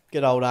 months.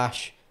 Good old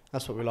Ash.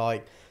 That's what we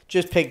like.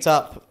 Just picked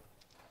up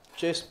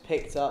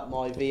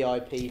my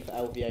VIP for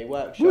LVA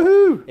Workshop.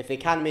 Woohoo! If the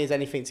Academy is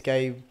anything to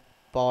go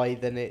by,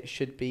 then it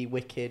should be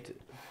wicked.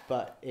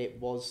 But it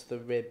was the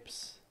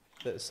ribs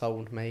that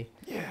sold me.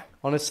 Yeah.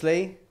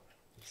 Honestly,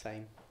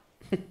 same.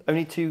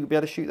 Only 2 be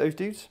able to shoot those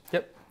dudes?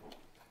 Yep.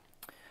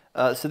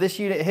 So this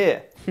unit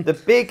here, the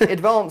big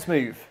advance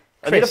move.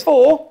 I did a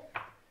 4.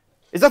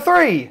 It's a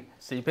 3.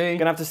 CP.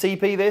 Gonna have to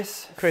CP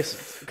this.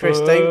 Chris,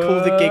 don't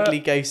call the giggly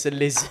ghost a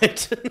lizard.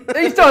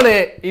 He's done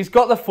it. He's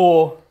got the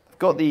 4.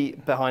 Got the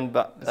behind,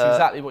 but That's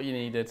exactly what you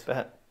needed.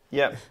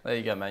 Yeah. There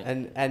you go, mate.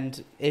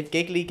 And if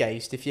giggly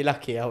ghost, if you're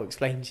lucky, I'll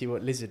explain to you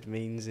what lizard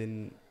means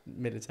in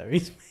military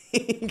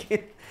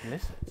speak.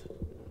 Lizard.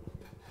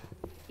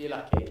 If you're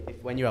lucky,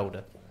 when you're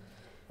older.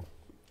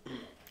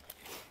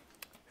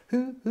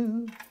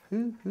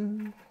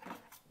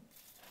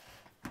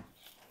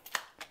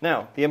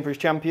 Now, the Emperor's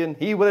Champion,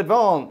 he will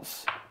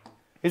advance.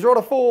 He's rolled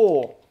a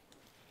 4.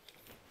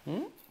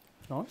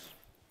 Nice.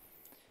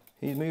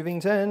 He's moving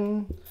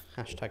 10.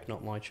 Hashtag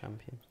not my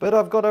champion. But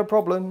I've got a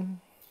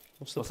problem.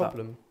 What's the What's that?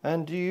 problem?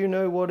 And do you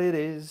know what it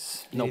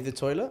is? You need the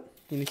toilet?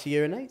 You need to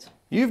urinate?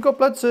 You've got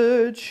Blood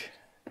Surge.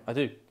 I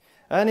do.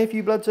 And if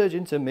you Blood Surge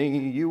into me,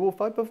 you will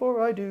fight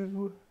before I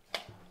do.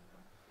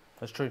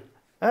 That's true.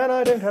 And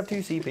I don't have 2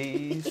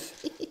 CPs.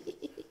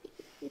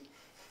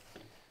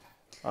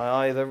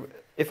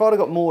 If I'd have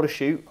got more to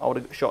shoot, I would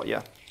have shot you.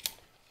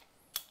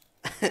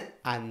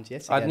 And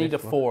yes, I'd again, need a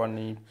if 4 on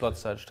the Blood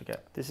Surge to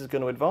get. This is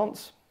going to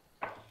advance.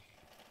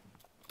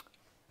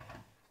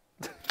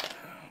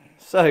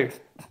 So,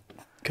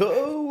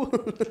 Go!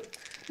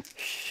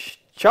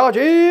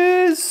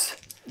 charges!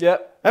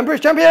 Yep.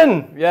 Emperor's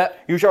Champion!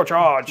 Yep. You shall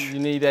charge! You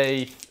need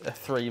a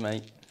 3,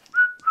 mate.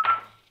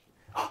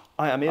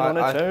 I am in on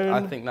a turn.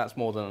 I think that's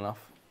more than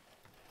enough.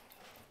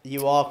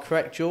 You are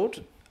correct,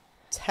 Jord.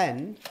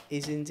 10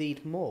 is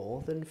indeed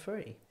more than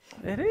 3.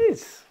 It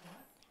is.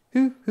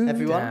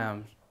 Everyone?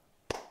 Damn.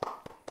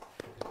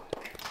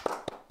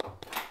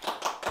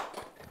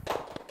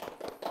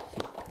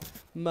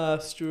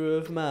 Master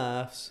of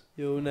maths,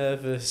 you'll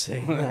never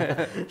sing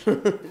that.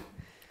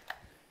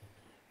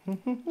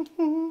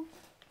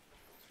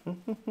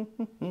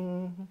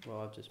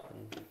 Well, I've just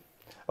been...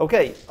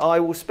 Okay, I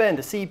will spend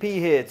a CP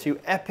here to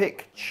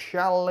Epic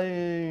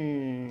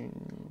Challenge.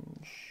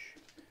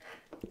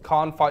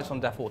 Khan fights on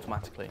death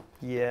automatically.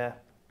 Yeah.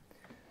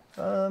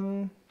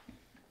 Oh,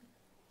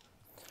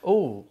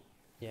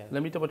 Yeah.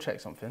 let me double check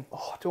something.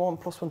 Oh, do I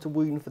want +1 to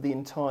wound for the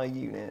entire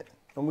unit?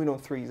 I'm wound on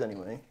 3s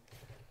anyway.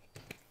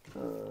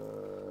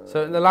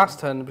 So in the last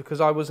turn,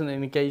 because I wasn't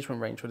in engagement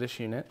range with this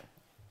unit,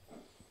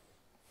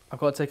 I've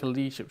got to take a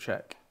leadership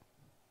check.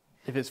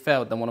 If it's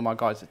failed, then one of my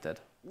guys is dead.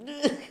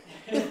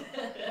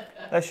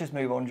 Let's just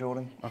move on,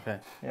 Jordan. Okay.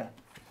 Yeah.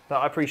 But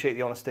I appreciate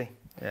the honesty.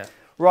 Yeah.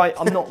 Right,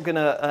 I'm not going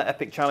to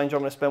Epic Challenge. I'm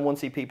going to spend 1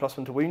 CP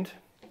 +1 to wound.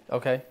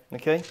 Okay.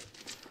 Okay.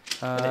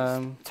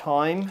 And it's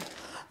time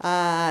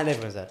And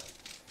everyone's dead.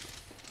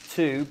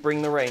 to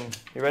bring the rain.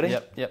 You ready?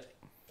 Yep.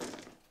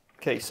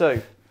 Okay,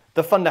 so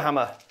the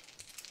Thunderhammer.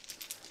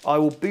 I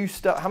will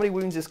boost up. How many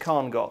wounds has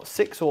Khan got?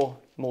 6 or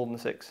more than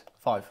 6?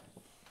 5.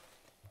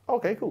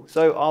 Okay, cool.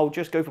 So I'll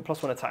just go for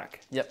 +1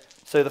 attack. Yep.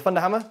 So the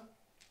Thunderhammer.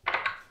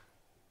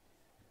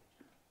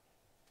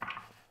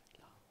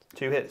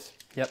 2 hits.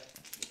 Yep.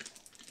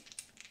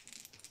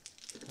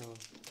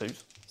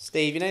 2s.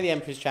 Steve, you know the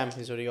Emperor's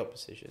Champion's already got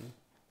precision.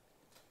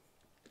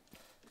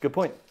 Good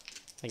point.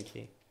 Thank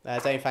you.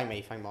 Don't thank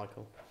me, thank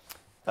Michael.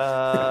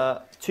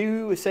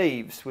 2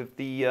 saves with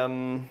the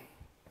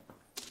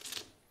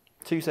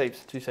 2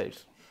 saves. 2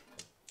 saves.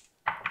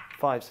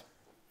 5s.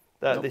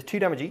 Nope. There's 2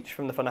 damage each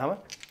from the Thunderhammer.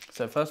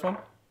 So first one,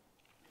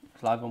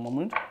 it's live on 1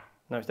 wound.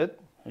 No, it's dead.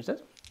 Who's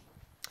dead?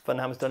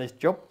 Thunderhammer's done his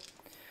job.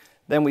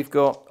 Then we've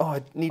got. Oh,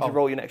 I need to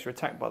roll you an extra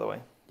attack, by the way.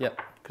 Yep.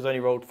 Because I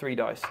only rolled 3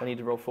 dice. I need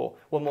to roll 4.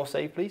 1 more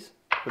save, please,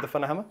 with the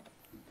Thunderhammer.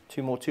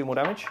 2 more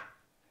damage.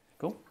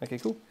 Cool. Okay,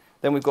 cool.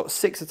 Then we've got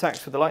 6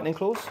 attacks with the Lightning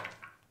Claws.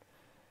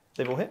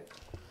 They've all hit.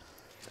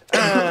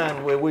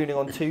 And we're wounding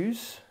on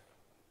 2s.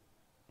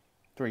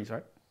 3s,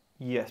 right?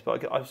 Yes,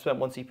 but I've spent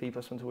 1 CP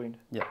 +1 to wound.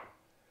 Yep.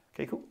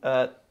 Okay, cool.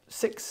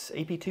 6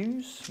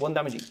 AP2s, 1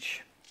 damage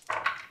each.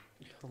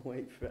 Can't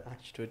wait for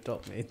Ash to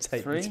adopt me and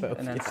take 3, me 12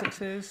 and then years.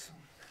 6s.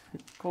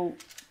 Cool.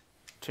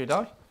 2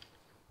 die.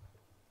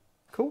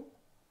 Cool.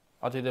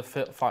 I'll do the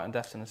fight and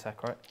deaths in a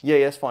sec, right? Yeah,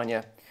 it's fine,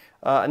 yeah.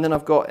 And then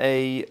I've got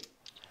a...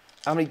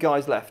 How many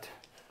guys left?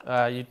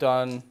 You've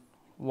done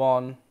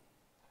 1,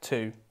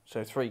 2,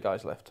 so 3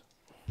 guys left.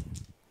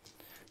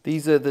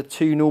 These are the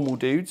 2 normal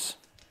dudes.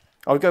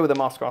 I would go with the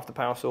Mastercraft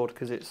Power Sword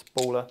because it's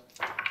baller.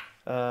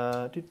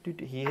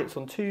 He hits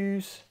on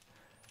 2s,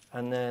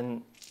 and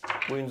then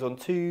wounds on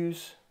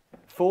 2s.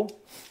 4.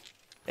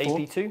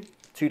 AP2,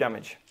 2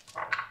 damage.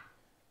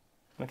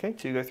 Okay,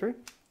 2 go through.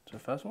 So the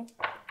first one,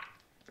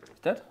 he's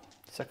dead.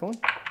 Second one.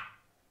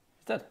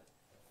 He's dead.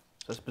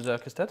 So this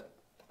Berserker's dead.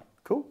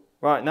 Cool.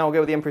 Right, now we'll go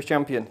with the Emperor's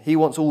Champion. He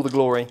wants all the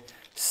glory.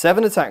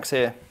 7 attacks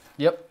here.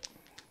 Yep.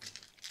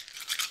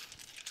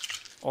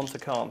 On to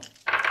Khan.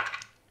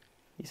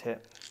 He's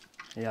hit.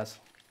 He has.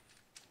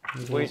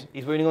 He's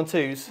wounding on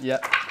 2s.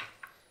 Yep.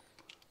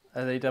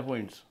 Are they dead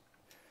wounds?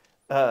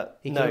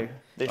 No.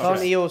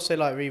 Can't he also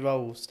like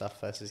re-roll stuff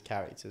versus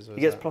characters? He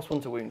gets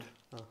 +1 to wound.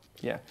 Oh.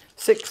 Yeah.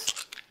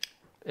 6.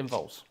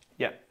 Involves.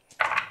 Yeah.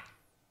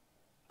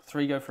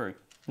 3 go through.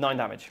 9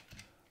 damage.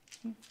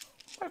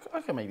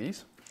 I can make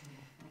these.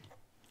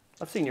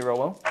 I've seen you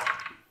roll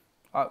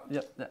well.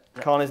 Yep.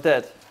 Khan is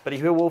dead, but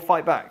he will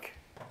fight back.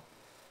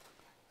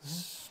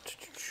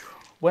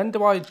 When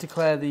do I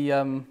declare the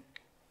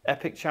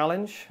Epic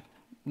Challenge.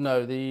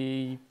 No,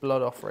 the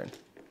blood offering.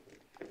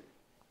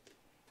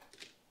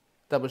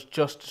 That was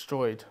just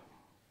destroyed.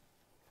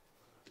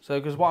 So,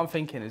 because what I'm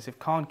thinking is if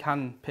Khan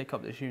can pick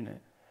up this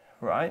unit,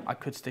 Right. I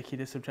could sticky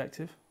this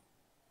objective.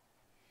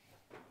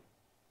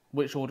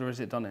 Which order is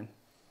it done in?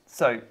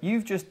 So,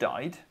 you've just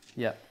died,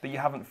 Yeah, but you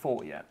haven't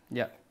fought yet.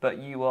 yeah, But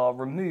you are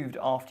removed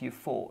after you've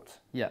fought.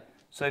 yeah,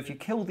 So if you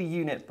kill the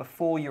unit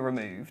before you're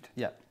removed,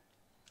 yeah.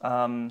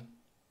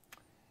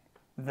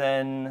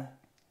 then...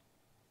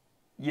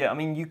 Yeah, I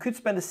mean, you could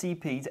spend a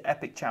CP to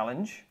Epic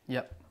Challenge,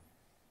 Yep,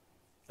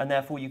 and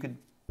therefore you could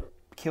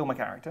kill my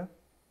character.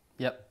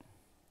 yep.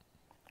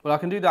 Well, I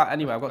can do that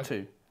anyway. I've got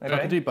 2. Okay. I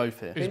can do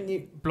both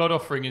here. Blood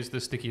offering is the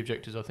sticky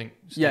objectives, I think.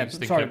 Yeah, Steve's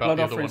thinking sorry, about blood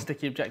the other offering one.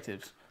 sticky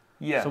objectives.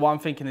 Yeah. So what I'm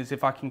thinking is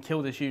if I can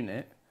kill this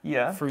unit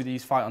Yeah. through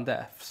these fight on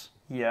deaths,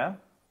 Yeah.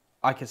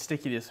 I could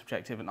sticky this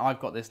objective, and I've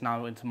got this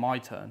now into my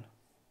turn.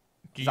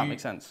 Does that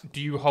make sense?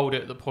 Do you hold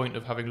it at the point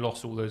of having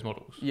lost all those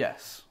models?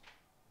 Yes.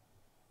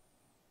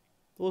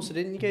 Also,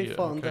 didn't you go Yeah, fight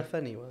on okay. death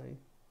anyway?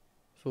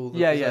 For all the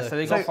Yeah. berserkers? So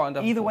they got So fight on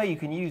death. either before. way, you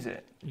can use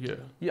it. Yeah.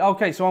 Yeah,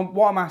 okay, so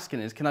what I'm asking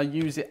is, can I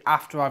use it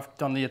after I've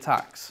done the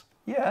attacks?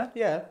 Yeah.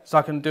 Yeah. So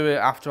I can do it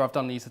after I've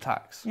done these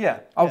attacks?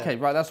 Yeah. Okay,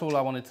 right, that's all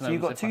I wanted to know. So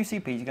you've was got if 2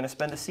 CPs. You're going to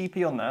spend a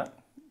CP on that.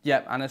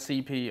 Yep, and a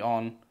CP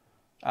on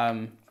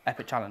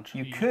Epic Challenge.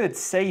 You could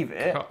save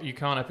it. You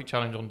can't epic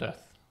challenge on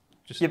death.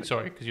 Just Yeah, but-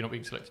 sorry, because you're not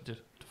being selected to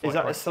fight. Is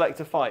that a right?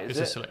 selector fight? It's Is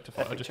a it? selector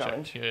fight. I Epic just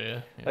challenge. checked.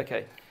 Yeah.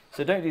 Okay.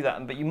 So don't do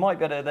that. But you might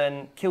better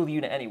then kill the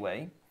unit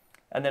anyway.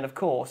 And then, of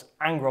course,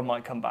 Angron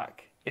might come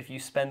back if you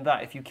spend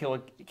that, if you kill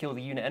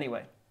the unit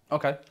anyway.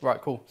 Okay, right,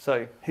 cool.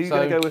 So who are you So-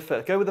 going to go with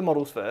first? Go with the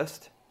models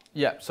first.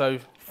 Yeah, so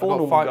 4 I've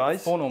got normal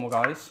guys. 4 normal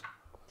guys.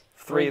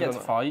 Three get of to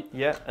them. fight.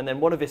 Yeah, and then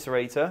one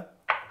Eviscerator.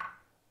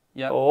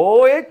 Yeah.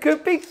 Oh, it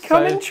could be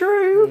coming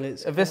true.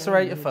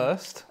 Eviscerator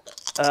first.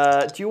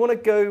 Do you want to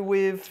go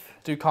with...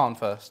 Do Khan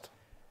first.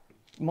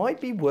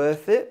 Might be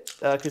worth it,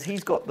 because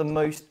he's got the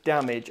most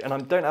damage, and I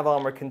don't have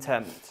Armor of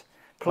Contempt.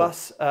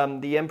 Plus,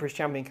 the Emperor's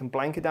Champion can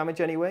blanket damage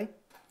anyway.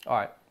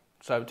 Alright,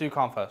 so do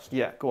Khan first.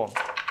 Yeah, go on.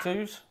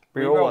 2s.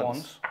 Reroll Reroll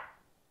 1s.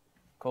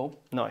 Cool.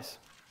 Nice.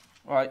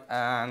 Right,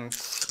 and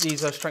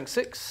these are strength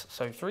 6,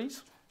 so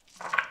 3s.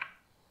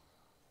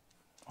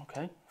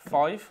 Okay,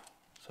 5.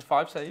 So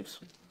 5 saves.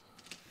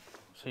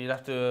 So you'd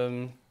have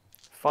to...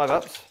 5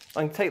 ups.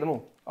 I can take them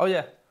all. Oh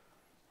yeah.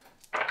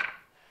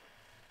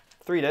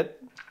 3 dead.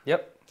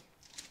 Yep.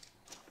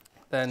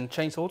 Then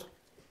Chainsword.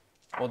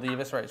 Or the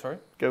Eviscerator, sorry.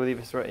 Go with the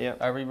Eviscerator, yeah.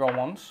 Reroll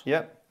 1s.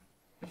 Yep.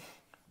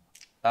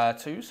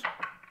 2s.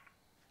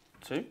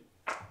 2.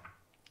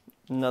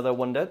 Another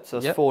 1 dead, so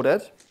that's Yep. 4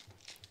 dead.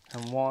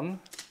 And 1,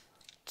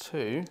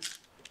 2.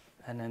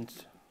 And then,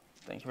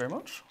 thank you very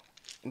much.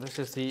 This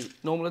is the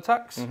normal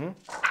attacks.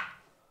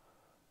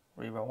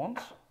 Reroll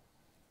 1s.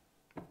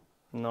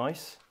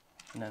 Nice.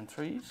 And then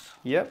 3s.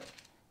 Yep.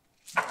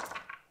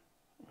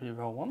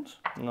 Reroll 1s.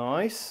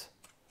 Nice.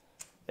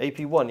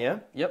 AP 1, yeah?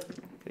 Yep.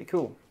 Okay,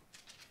 cool.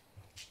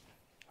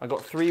 I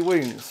got 3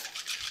 wounds.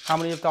 How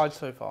many have died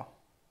so far?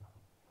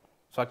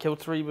 So I killed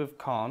 3 with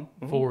Khan.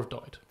 4 have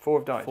died. 4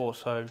 have died. 4,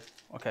 so,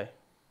 okay.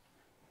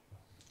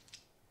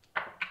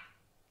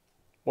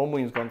 1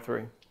 wound's gone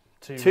through.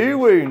 2 2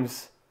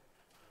 wounds.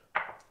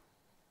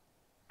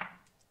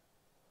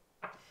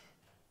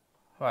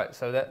 Right,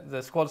 so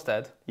the squad's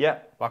dead, Yeah.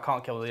 but I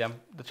can't kill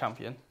the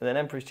champion. And then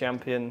Emperor's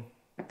Champion,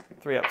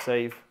 3 up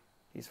save.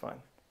 He's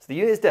fine. So the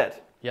unit's dead.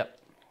 Yep.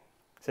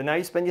 So now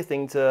you spend your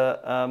thing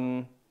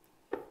to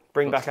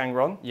bring back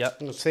Angron.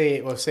 Yep. We'll see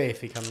if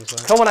he comes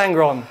back. Come on,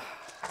 Angron.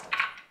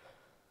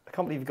 I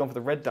can't believe you've gone for the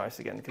red dice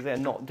again, because they're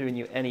not doing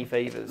you any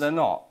favours. They're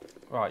not.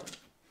 Right.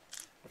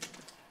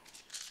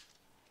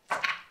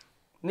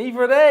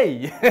 Neither are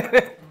they.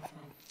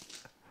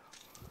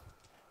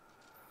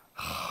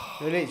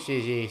 We're literally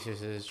as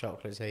useless as a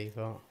chocolate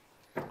teapot.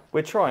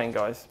 We're trying,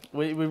 guys.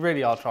 we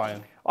really are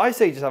trying. I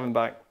say just have him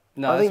back.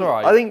 No, I that's think, all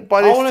right. I think by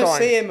I this want to time,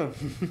 see him.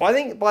 I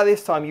think by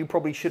this time you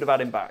probably should have had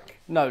him back.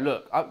 No,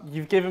 look,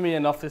 you've given me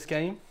enough this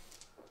game.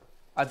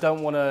 I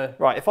don't want to...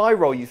 Right, if I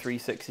roll you 3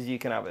 6s, you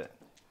can have it.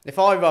 If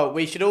I roll,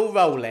 we should all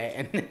roll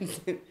it.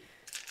 And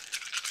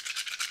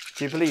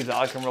Do you believe that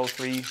I can roll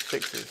 3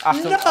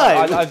 6s? No!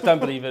 I don't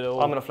believe it at all.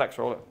 I'm going to flex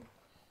roll it.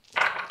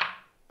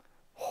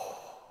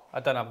 I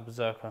don't have a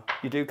berserker.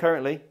 You do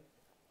currently.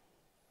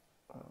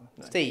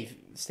 No, Steve,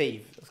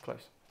 that's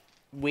close.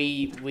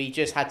 we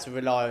just had to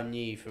rely on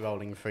you for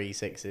rolling 3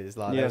 6s.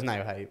 Like, Yeah. there was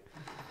no hope.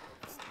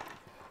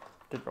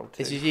 Did roll 2.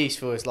 This is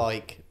useful as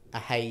like a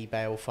hay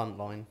bale front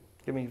line.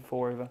 Give me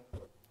 4 over.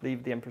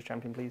 Leave the Emperor's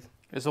Champion, please.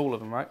 It's all of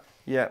them, right?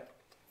 Yeah.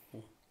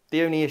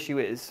 The only issue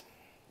is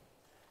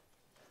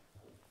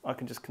I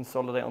can just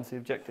consolidate onto the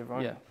objective,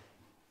 right? Yeah.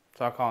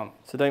 So I can't.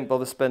 So don't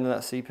bother spending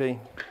that CP.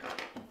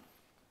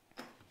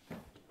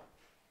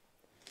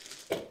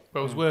 But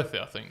it was worth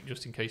it, I think,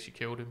 just in case you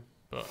killed him.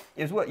 But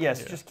It was what?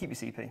 Yes, Yeah. just keep your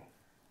CP.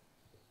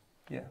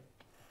 Yeah.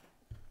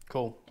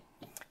 Cool.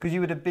 Because you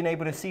would have been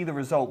able to see the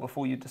result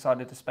before you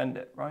decided to spend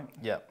it, right?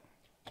 Yeah.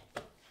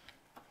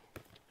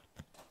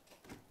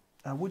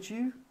 Would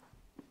you?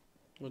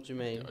 What do you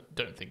mean? I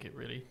don't think it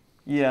really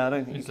Yeah, I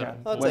don't think is you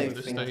that can. I'd important say at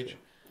this Things- stage.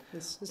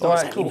 It's All not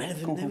right, exactly cool,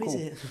 relevant cool, though, cool, is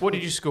cool. it? What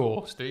did you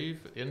score,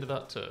 Steve, at the end of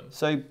that term?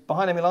 So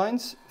behind enemy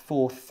lines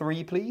for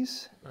 3,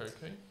 please.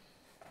 Okay.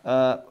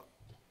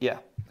 Yeah,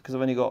 because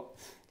I've only got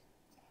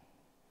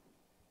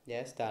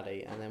Yes,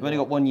 Daddy. And then I've only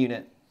got 1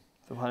 unit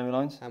for behind enemy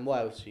lines, And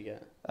what else do you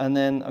get? and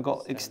then I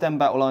got extend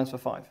battle lines for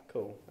 5.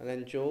 Cool. And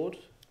then Jord.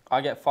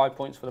 I get 5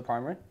 points for the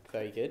primary.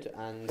 Very good.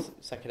 And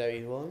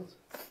secondary ones.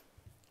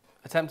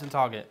 Attempt and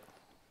target.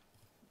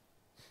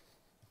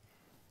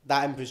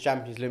 That Emperor's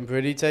Champion's looking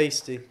pretty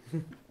tasty.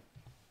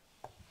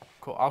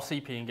 Cool. I'll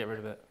CP and get rid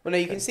of it. Well, no,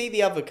 you can see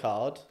the other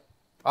card.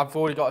 I've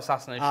already got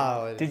assassination.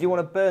 Oh, Did you want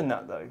to burn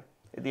that though?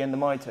 At the end of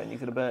my turn, you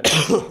could have burned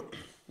it.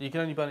 You can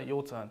only burn it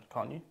your turn,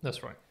 can't you?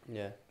 That's right.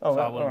 yeah. Oh, So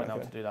I right, wouldn't have been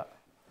alright, able to do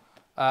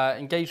that.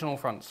 Engage on all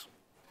fronts.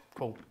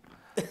 Cool.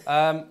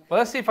 Well,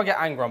 let's see if I get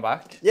Angron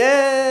back.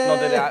 Yeah. Not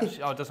that it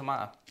actually... Oh, it doesn't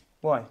matter.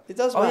 Why? It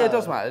does Oh, matter. yeah, it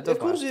does matter, it does Of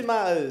course it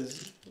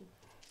matters.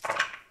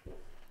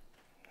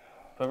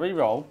 But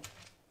re-roll.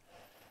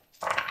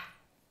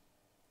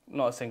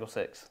 Not a single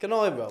 6. Can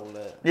I roll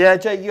it? Yeah,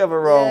 Jake, you have a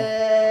roll.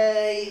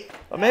 Yay.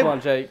 Or maybe, Come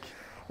on, Jake.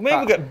 maybe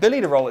we'll get Billy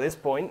to roll at this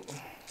point.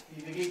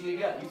 You the giggly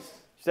ghost.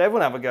 Should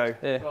everyone have a go?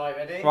 Yeah. Right,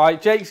 ready? Right,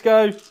 Jake's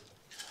go.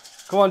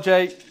 Come on,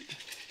 Jake.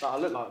 I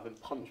look like I've been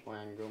punched by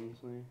Angron.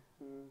 So.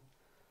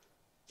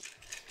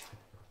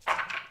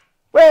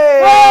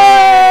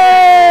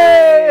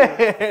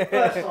 Way!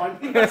 First time.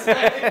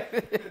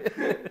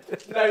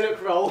 No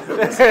look roll.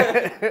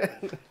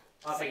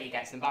 I think he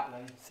gets them back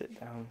then. Sit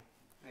down.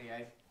 There you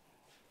go.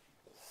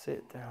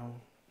 Sit down.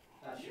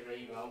 That's your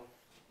re-roll.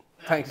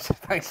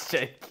 Thanks,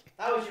 Jake.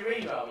 That was your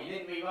re-roll. You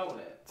didn't re-roll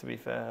it. To be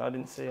fair, I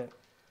didn't see it.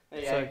 There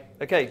you So, go.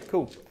 okay,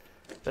 cool.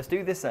 Let's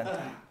do this then.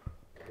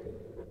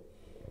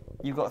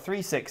 You've got 3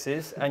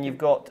 6s and you've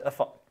got a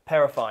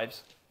pair of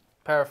 5s.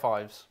 Pair of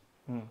 5s.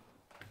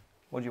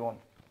 What do you want?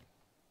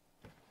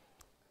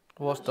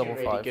 What's double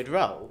Really 5? good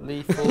roll.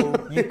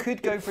 Lethal. You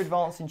could go for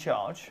advance in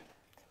charge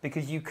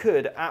because you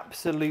could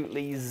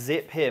absolutely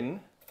zip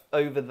him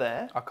over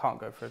there. I can't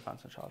go for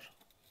advance and charge.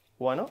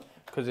 Why not?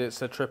 Because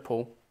it's a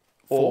triple,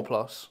 Or?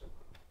 4+,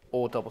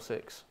 or double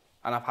 6.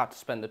 And I've had to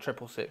spend the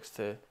triple 6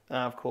 to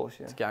Of course,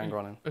 yeah. get anger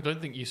on him. I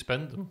don't think you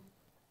spend them.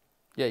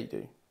 Yeah, you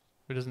do.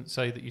 It doesn't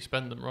say that you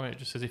spend them, right? It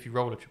just says if you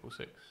roll a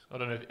 666. I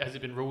don't know. Has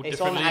it been ruled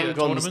It's on differently at Angron's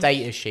tournaments?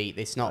 data sheet.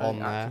 It's not on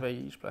there.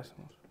 Activate each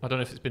blessing. I don't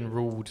know if it's been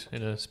ruled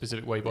in a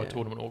specific way by a Yeah.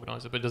 tournament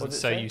organizer, but it doesn't does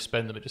it say say? you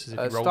spend them. It just says if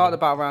you roll Start the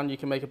them. battle round, you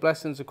can make a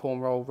Blessings of Corn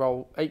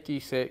roll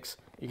 8d6.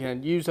 You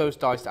can use those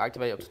dice to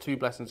activate up to 2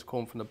 Blessings of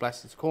Corn from the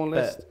Blessings of Corn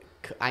list.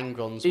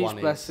 Angron's Each one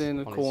blessing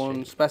is of on Corn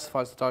his sheet.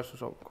 specifies the dice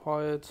result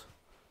required.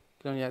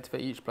 You can only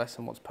activate each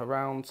blessing once per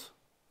round.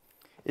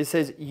 It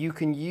says you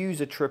can use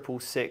a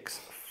 666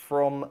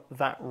 from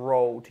that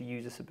roll to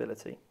use this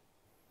ability.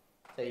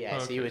 So yeah,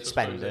 so Okay, you would I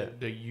spend suppose it.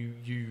 The you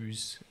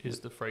use is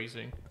the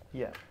phrasing.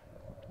 Yeah.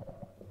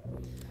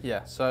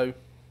 Yeah, so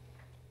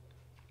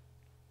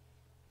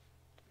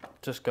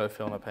just go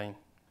feel no pain.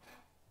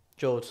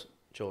 Jord.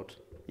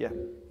 Yeah.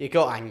 You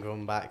got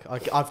Angron back.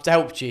 I've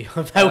helped you.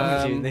 I've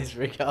helped you in this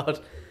regard.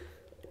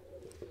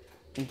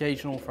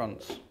 Engage on all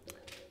fronts.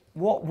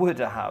 What would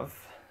I have?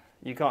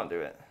 You can't do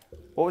it.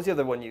 What was the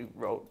other one you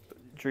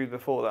drew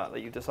before that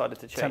you decided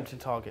to change? Tempting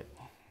target.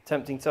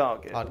 Tempting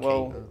target. I'd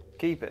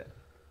keep it.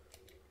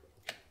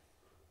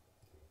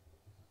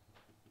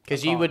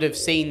 Because you would have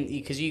seen.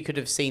 Because you could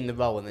have seen the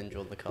roll and then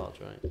drawn the cards,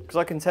 right? Because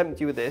I can tempt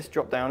you with this,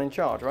 drop down in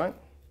charge, right?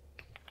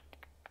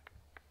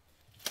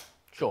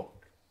 Sure.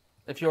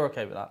 If you're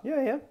okay with that.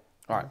 Yeah, yeah.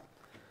 All right.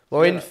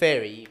 Well, in Yeah.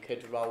 theory, you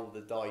could roll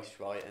the dice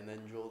right and then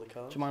draw the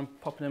cards. Do you mind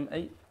popping him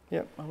 8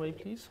 Yep. away,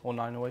 please? Or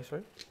 9 away,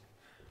 sorry.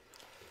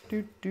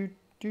 Cool.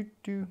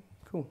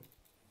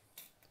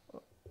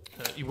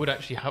 You would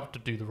actually have to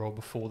do the roll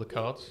before the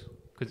cards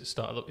because it's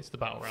the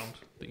battle round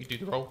that you do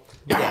the roll.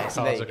 Yeah, The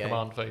so there cards you are go.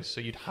 command phase, so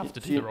you'd have to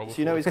do So you, the roll. so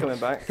you know he's coming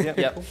back. Yep.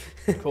 Yep.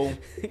 Cool.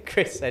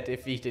 Chris said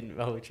if you didn't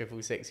roll a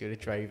 666, you would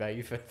have drove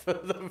over for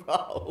the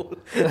roll.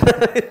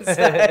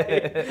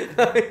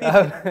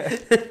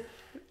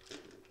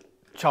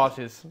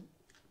 Charges.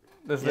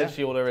 That's Yeah.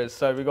 literally all there is.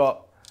 So we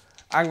got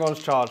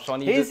Angron's charge. So I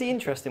need Here's to- the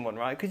interesting one,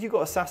 right? Because you've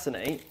got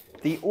Assassinate.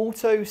 The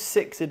auto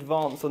 6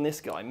 advance on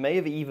this guy may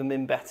have even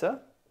been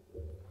better.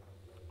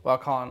 Well,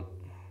 I can't.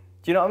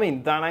 Do you know what I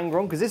mean? Than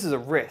Angron, because this is a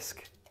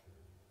risk.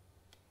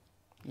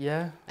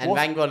 Yeah. And What-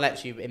 Vanguard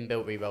lets you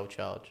inbuilt reroll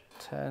charge.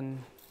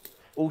 10.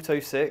 Auto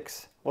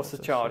 6. What's the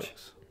charge?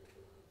 6.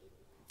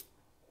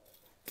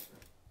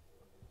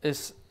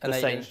 It's an The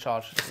 8 same. inch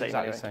charge. Same Exactly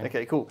anyway. the same.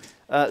 Okay, cool.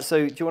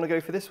 So do you want to go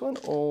for this one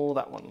or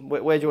that one?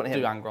 Where do you want to Do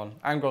hit? Angron.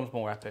 Angron's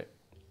more epic.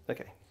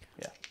 Okay.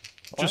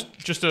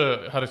 Just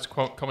had a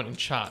comment in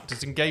chat.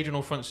 Does engage on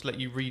all fronts let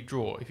you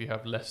redraw if you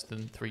have less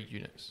than 3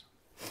 units?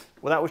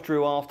 Well, that was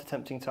drew after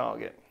tempting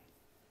target.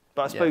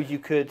 But I suppose you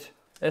could.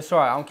 It's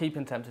alright, I'm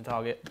keeping tempting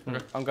target.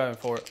 Okay. I'm going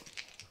for it.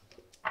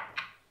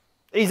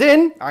 He's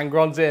in.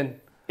 Angron's in.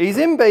 He's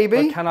in,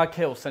 baby. But can I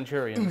kill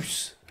Centurion?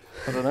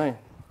 I don't know.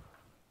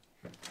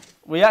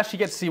 We actually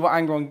get to see what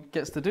Angron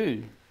gets to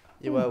do.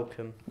 You're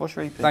welcome. What's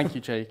your AP? Thank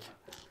you, Jake.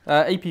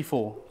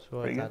 AP4.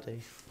 Sorry, Pretty good.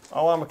 Daddy.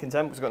 Oh, I'm a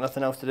contempt because I've got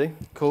nothing else to do.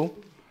 Cool.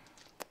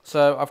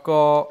 So I've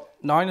got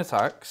 9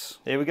 attacks.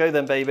 Here we go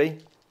then, baby.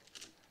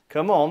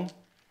 Come on.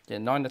 Yeah,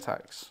 9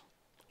 attacks.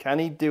 Can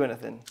he do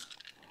anything?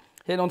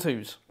 Hitting on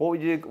 2s. What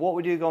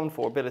would you have gone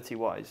for ability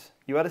wise?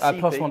 You had a CP.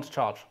 +1 to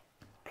charge.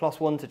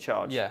 +1 to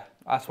charge. Yeah,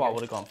 that's what I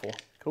would have gone for.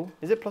 Cool.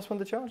 Is it +1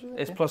 to charge? Is it?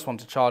 It's Yeah. +1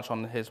 to charge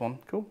on his one.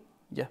 Cool.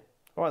 Yeah.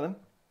 All right then.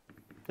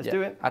 Let's Yeah.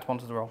 do it. Add 1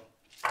 to the roll.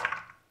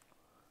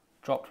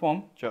 Dropped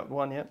 1. Drop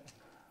 1, yep.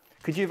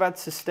 Could you have had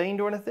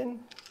sustained or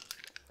anything?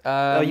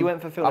 Oh, you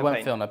went for feel I no went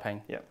pain. feel no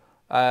pain.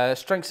 Yep.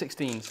 Strength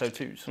 16, so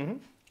 2s. Mhm.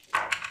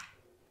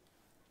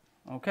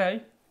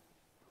 Okay.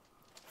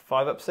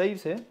 5 up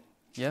saves here.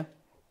 Yeah.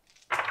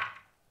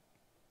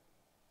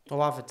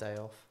 I'll have a day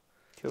off.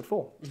 Killed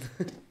 4.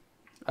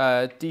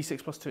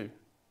 D6 plus 2.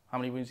 How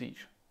many wounds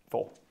each?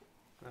 4.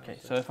 Okay,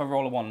 so if I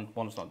roll a 1,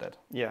 1's not dead.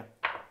 Yeah.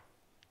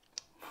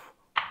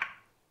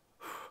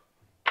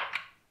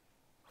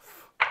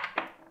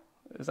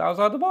 Is that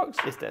outside the box?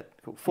 It's dead.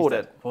 Cool. 4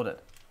 dead. 4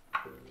 dead.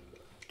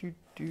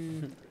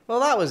 Well,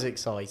 that was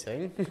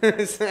exciting.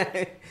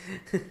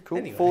 Cool.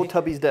 Anyway. 4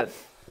 tubbies dead.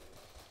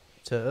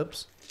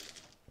 Turbs.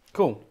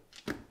 Cool.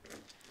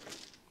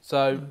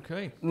 So,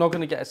 Okay. not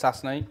going to get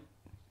assassinate,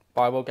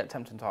 but I will get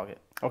tempting target.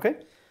 Okay.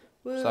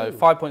 So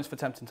 5 points for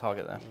tempting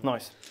target there.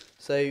 Nice.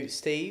 So,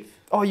 Steve.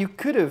 Oh, you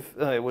could have.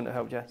 It wouldn't have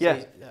helped you. Yeah.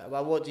 So,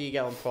 well, what do you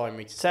get on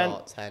primary to 10.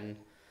 start? 10.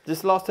 This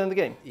is the last turn of the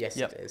game. Yes,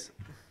 Yep. it is.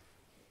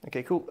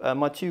 Okay, cool.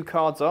 My 2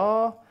 cards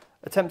are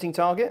attempting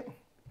target.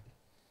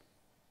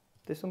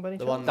 This one, Benny?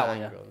 The one That that one,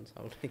 yeah. Angron's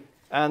holding.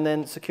 And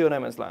then secure no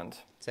man's land.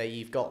 So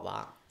you've got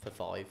that for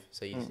 5.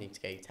 So you just need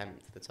to go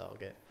tempt the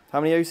target.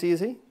 How many OC is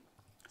he?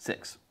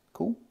 6.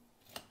 Cool.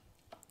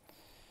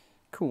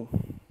 Cool.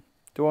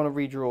 Do I want to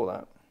redraw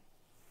that?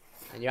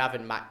 And you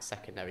haven't maxed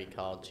secondary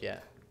cards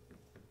yet.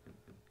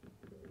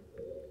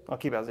 I'll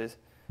keep it as is.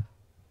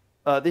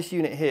 This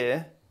unit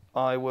here,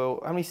 I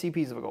will... How many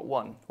CPs have I got?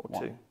 One or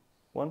two?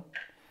 One.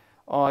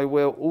 I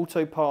will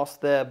auto pass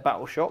their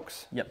battle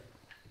shocks. Yep.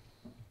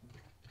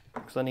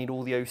 Because I need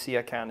all the OC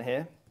I can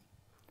here.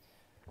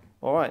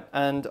 All right,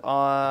 and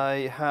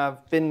I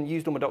have been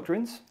used all my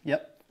doctrines.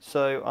 Yep.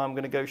 So I'm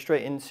going to go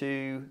straight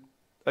into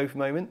Oath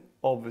Moment,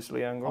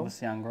 obviously Angron.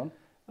 Obviously Angron.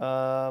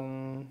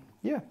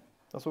 Yeah,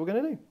 that's what we're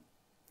going to do.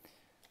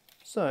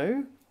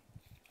 So,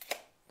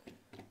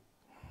 I'm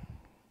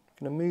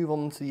going to move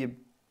on to the...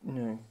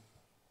 No.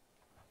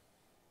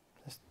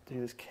 Let's do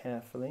this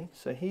carefully.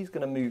 So he's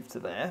going to move to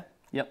there.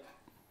 Yep.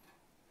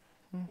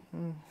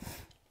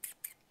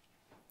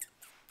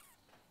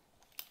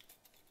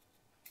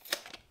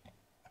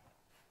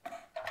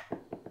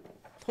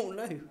 Oh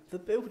no, the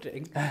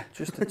building.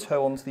 Just to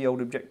tow onto the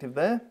old objective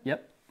there.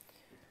 Yep.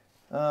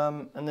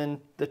 And then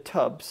the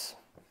tubs.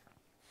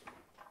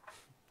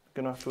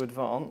 Going to have to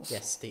advance.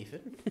 Yes,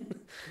 Stephen.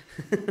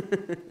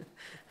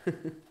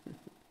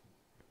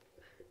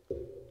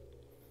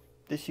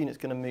 This unit's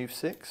going to move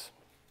 6.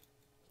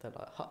 They're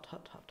like hut,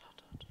 hut, hut,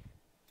 hut,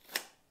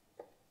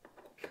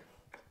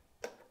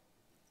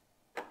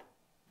 hut.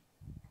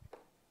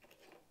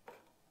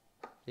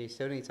 You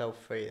still need to hold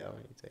 3 though,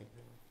 don't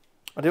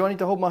you? Do I need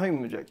to hold my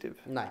home objective?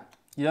 No.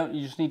 You don't.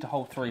 You just need to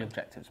hold 3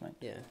 objectives, mate.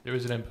 Yeah. There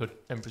is an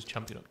Emperor's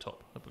Champion up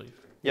top, I believe.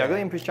 Yeah, I got the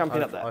Emperor's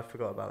Champion up there. I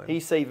forgot about it.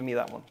 He's saving me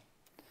that one.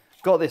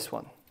 Got this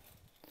one.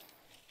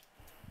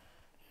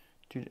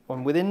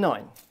 I'm within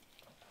 9.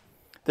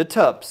 The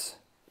tubs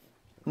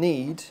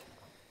need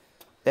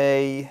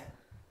a...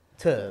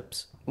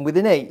 Turbs. I'm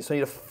within 8, so I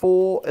need a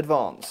 4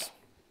 advance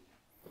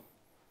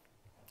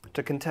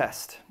to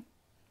contest.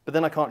 But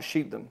then I can't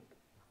shoot them.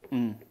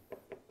 Mm.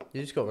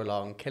 You just got to rely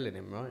on killing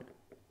him, right?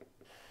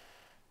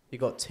 You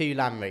got 2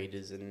 Land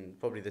Raiders and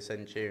probably the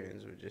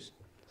Centurions were just...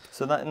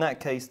 So that in that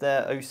case,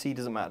 their OC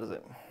doesn't matter, does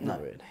it?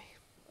 Not really.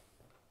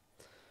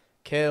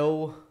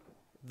 Kill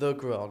the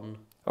Gron.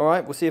 All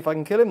right, we'll see if I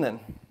can kill him then.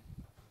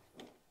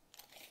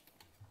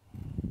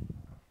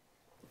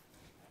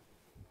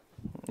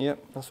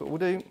 Yep, that's what we'll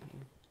do.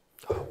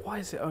 Oh, why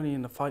is it only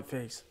in the fight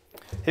phase?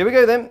 Here we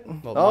go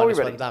then. Well, Are we -1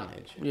 ready?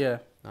 damage. Yeah.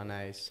 I know,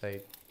 it's so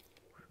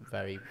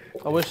very...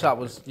 I wish that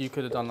was... You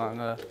could have done that in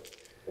a...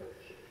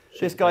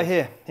 This guy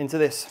here, into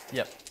this.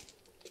 Yep.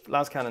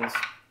 Las cannons.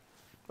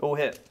 All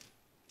hit.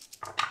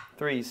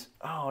 3s.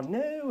 Oh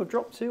no, I've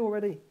dropped 2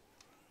 already.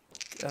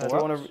 Do I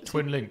wanna...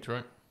 Twin linked,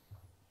 right?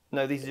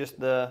 No, these are just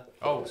the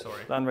Oh,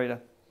 sorry. Land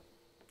Raider.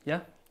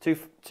 Yeah. 2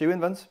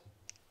 invents.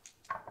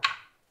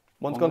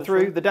 One's One gone goes through.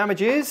 through. The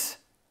damage is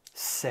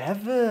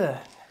 7.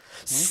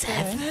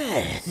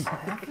 7?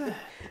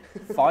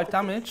 5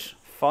 damage.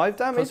 5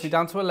 Puts me damage.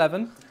 down to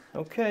 11.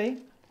 Okay.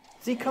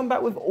 Does he come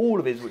back with all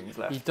of his wounds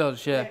He left?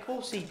 does, Yeah, yeah. of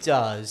course he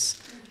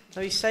does.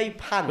 No, he saved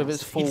pants. With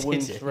his He 4 did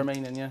wounds it.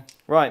 remaining, yeah.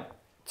 Right.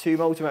 2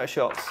 multi-meter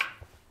shots.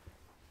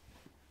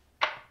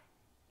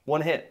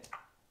 1 hit.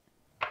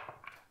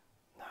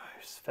 No,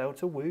 failed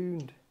to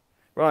wound.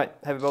 Right,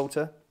 heavy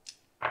bolter.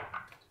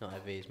 Not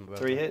heavy, he's my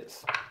brother. 3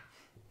 hits.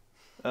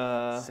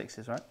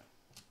 6s, right?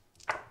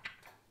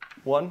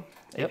 1.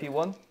 Yep. AP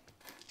 1.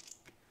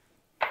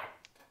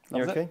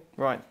 You're Loves it. okay?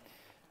 Right.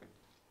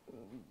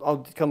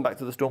 I'll come back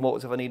to the Storm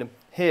Bolters if I need them.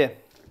 Here.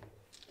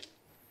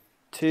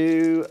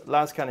 2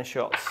 las cannon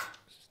shots.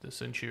 The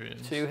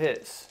Centurions. 2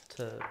 hits.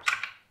 Turbs.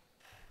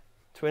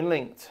 Twin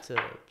linked.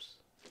 Turbs.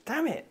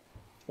 Damn it.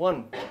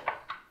 1.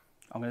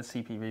 I'm going to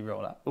CP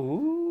reroll that.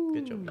 Ooh.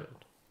 Good job,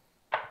 Jord.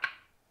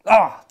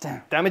 Ah,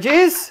 damn. Damage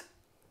is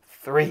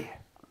 3.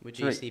 Would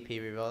you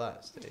CP reroll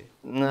that, Steve?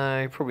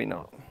 No, probably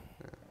not.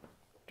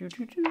 Do,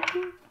 do, do,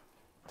 do.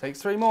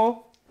 Takes 3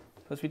 more.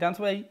 Puts me down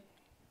to 8.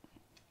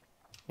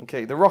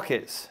 Okay, the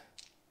rockets.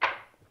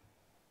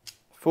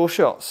 4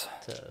 shots.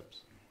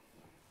 Turbs.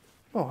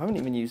 Oh, I haven't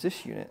even used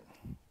this unit.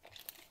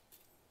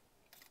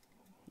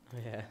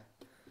 Yeah.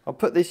 I'll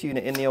put this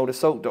unit in the old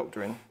assault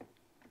doctrine.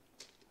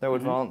 No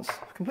advance.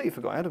 I completely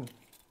forgot I had them.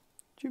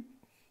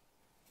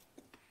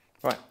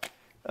 Right.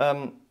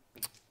 I'm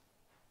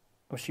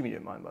assuming you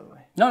don't mind, by the way.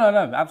 No,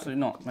 absolutely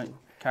not, mate.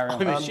 Carry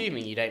on. I'm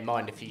assuming you don't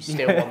mind if you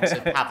still want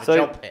to have a So,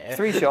 job here.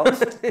 3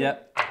 shots.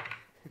 Yep.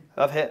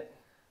 I've hit.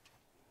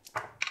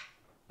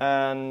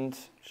 And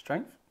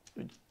Strength?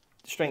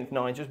 strength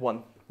 9, just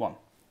 1. 1.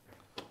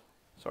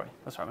 Sorry.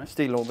 That's right, mate.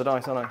 Stealing all the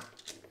dice, aren't I?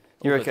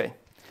 You're All good. okay.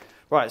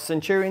 Right,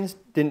 Centurions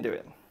didn't do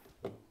it.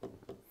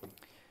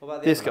 What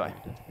about the This other guy.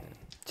 one?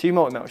 2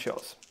 multi-metal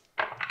shots.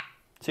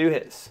 2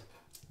 hits.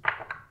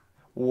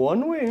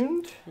 1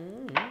 wound.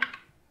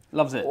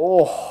 Loves it.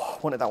 Oh,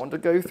 wanted that one to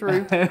go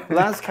through.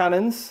 Las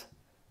cannons.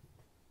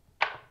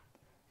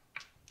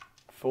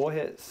 4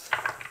 hits.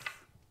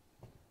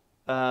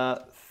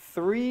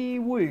 3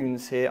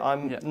 wounds here.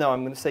 No,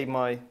 I'm going to save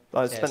my...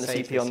 I spent the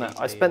save CP the on that.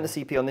 I CP, spent the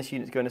CP on this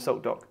unit to go in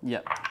assault dock.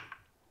 Yep.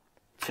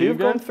 2 have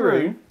gone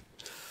through.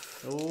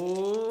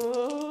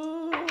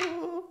 Ooh.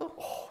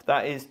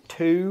 That is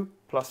 2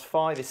 plus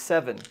 5 is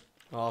 7.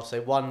 Oh,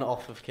 so 1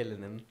 off of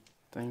killing him,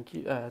 Thank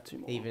you. 2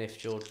 more. even if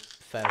Jord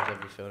fails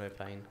every feel no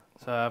pain.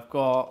 So I've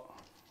got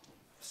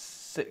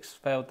 6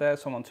 failed there,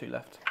 so I'm on 2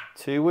 left.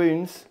 2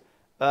 wounds.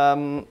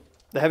 The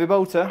heavy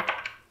bolter.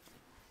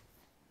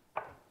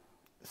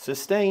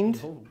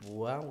 Sustained. Oh,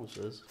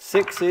 wowzers.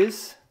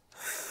 6s.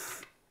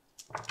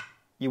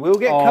 You will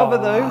get cover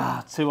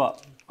though. 2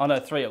 up. Oh no,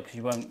 3 up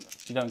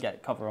because you don't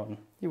get cover on.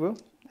 You will.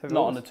 Heavy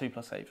Not on bolters. the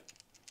 2+ save.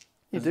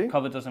 You 'Cause do.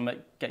 Cover doesn't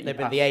get you No,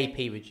 but past. the AP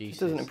reduces.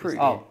 It doesn't improve.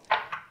 Oh.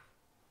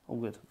 All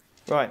good.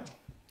 Right.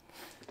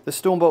 The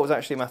Stormbolt was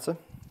actually a matter.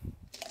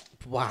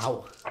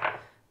 Wow.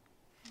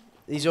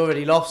 He's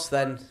already lost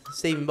then.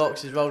 Stephen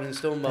Box is rolling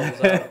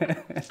Stormbolts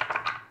out.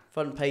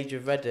 Front page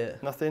of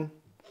Reddit. Nothing.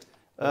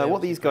 Yeah,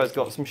 What these guys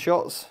got? Some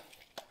shots.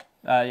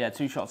 Yeah,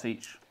 2 shots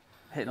each.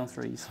 Hitting on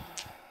 3s.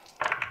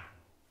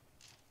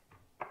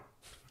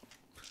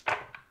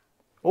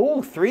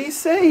 Oh, 3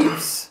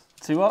 saves.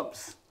 2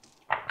 ups.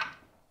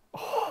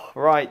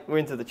 Right, we're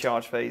into the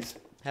charge phase.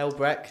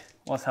 Helbreck.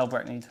 What's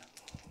Hellbreck need?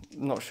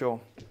 Not sure.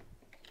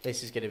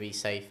 This is going to be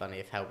safe, funny,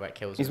 if Helbreck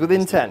kills He's him.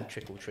 within He's still 10.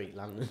 Triple treat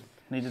London.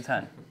 Need a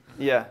 10.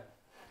 Yeah.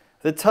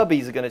 The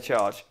Tubbies are going to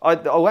charge.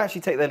 I'll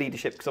actually take their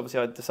leadership because obviously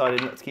I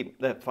decided not to keep...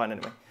 They're fine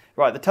anyway.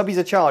 Right, the Tubbies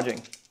are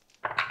charging.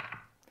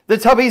 The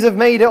Tubbies have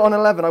made it on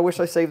 11. I wish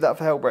I saved that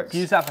for Hellbrex.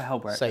 Use that for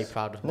Hellbreck. So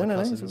proud of my No,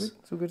 cousins. it's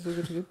all good. It's all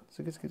good. It's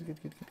all good. It's all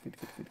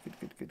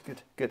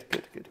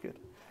good. Good.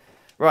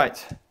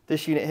 Right,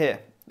 this unit here,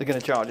 they're going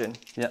to charge in.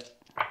 Yep.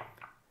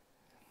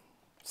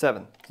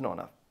 7. It's not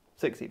enough.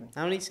 6 even.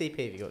 How many CP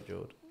have you got,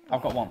 Jord?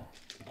 I've got 1.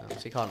 Oh, so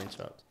you can't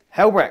interrupt.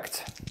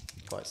 Hellbrecht.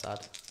 Quite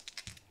sad.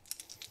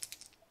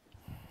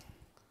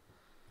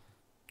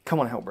 Come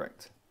on,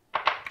 Hellbrecht.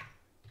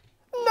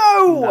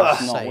 No!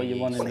 That's not Say what you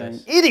wanted,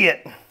 useless. mate.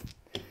 Idiot!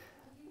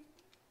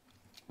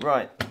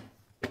 Right.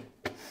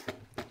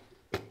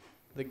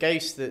 The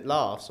ghost that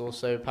laughs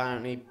also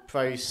apparently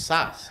throws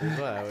sass as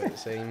well, it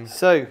seems.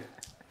 So,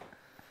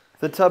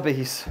 the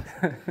Tubbies.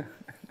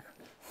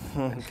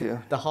 Oh,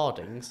 dear. The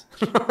Hardings.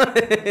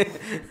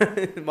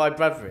 My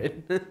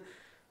brethren.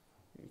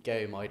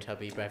 Go, my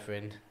tubby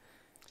brethren.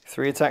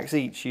 3 attacks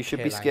each. You should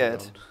be Kill scared.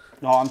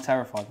 Angron. No, I'm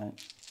terrified,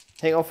 mate.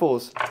 Hit on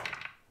 4s.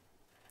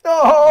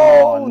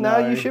 Oh, Oh, now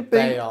no. you should be.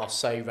 They are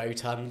so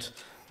rotund.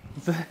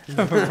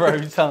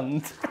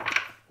 Rotund.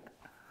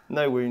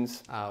 No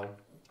wounds. Ow.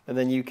 And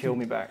then you kill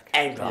me back.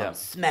 Angron, Yeah.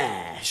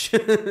 smash.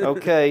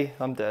 Okay,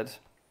 I'm dead.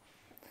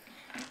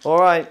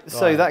 Alright,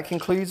 so Right. that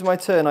concludes my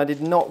turn. I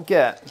did not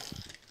get...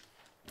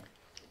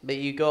 But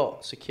you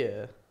got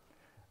secure.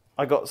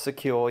 I got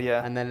secure,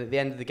 yeah. And then at the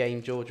end of the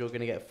game, George, you're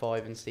going to get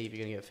 5 and Steve,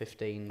 you're going to get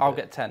 15. I'll but-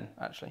 get 10,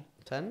 actually.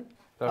 10?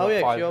 So I've Oh got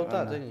yeah, 'cause 5 you rolled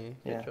that, and, didn't you?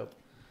 Good yeah. job.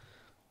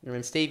 And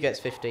then Steve gets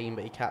 15,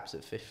 but he caps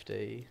at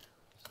 50.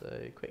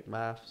 So quick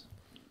maths.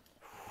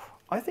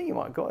 I think you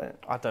might have got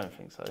it. I don't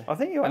think so. I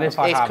think you And might if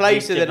have. I It's have,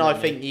 closer you've than I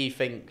given think me- you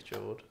think,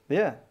 George.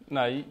 Yeah.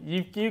 No,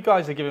 you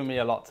guys are giving me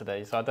a lot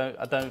today, so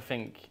I don't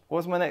think.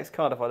 What's my next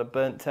card if I'd have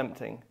burnt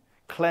tempting?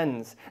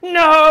 Cleanse.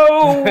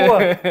 No!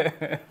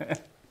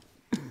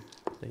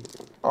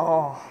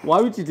 Oh,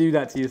 Why would you do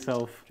that to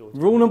yourself?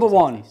 Rule number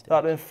 1: that'd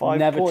have been 5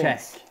 never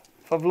points. check.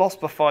 If I've lost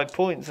by 5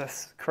 points,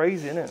 that's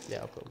crazy, isn't it?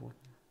 Yeah, I've got one.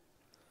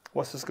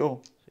 What's the score?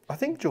 I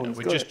think Jordan's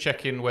We're got just it.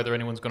 checking whether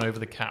anyone's gone over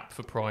the cap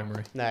for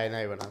primary. No,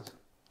 no one has.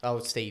 Oh,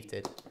 Steve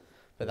did.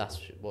 But that's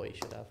what he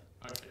should have.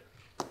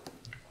 Okay.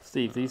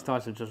 Steve, these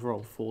dice have just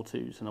rolled 4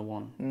 2s and a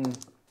 1.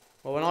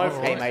 Well, when I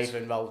All came right. over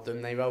and rolled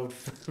them, they rolled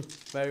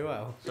very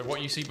well. So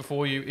what you see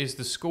before you is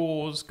the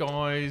scores,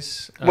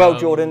 guys. Well,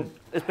 Jordan,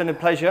 it's been a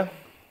pleasure.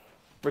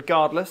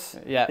 Regardless,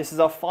 Yeah. this is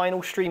our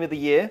final stream of the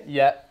year.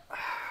 Yeah.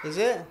 Is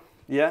it?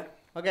 Yeah,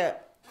 I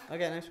get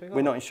next week off.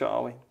 we're not in shot,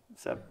 are we?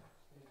 Seb?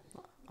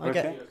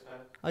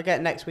 I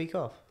get next week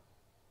off.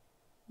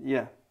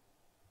 Yeah.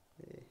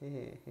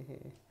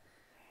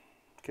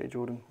 Okay,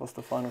 Jordan, what's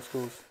the final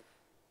scores?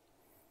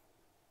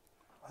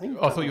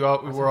 I thought you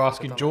were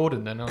asking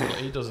Jordan then. I was like,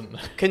 he doesn't know.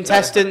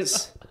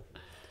 Contestants,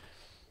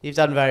 you've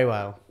done very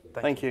well.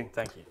 Thank you.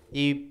 Thank you.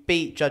 You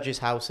beat judges'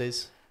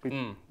 houses.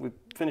 We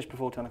finished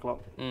before 10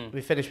 o'clock.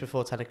 We finished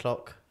before 10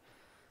 o'clock.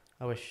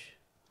 I wish.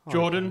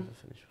 Jordan? I never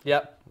finished.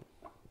 Yep.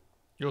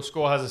 Your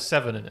score has a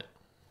 7 in it.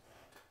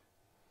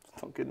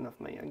 It's not good enough,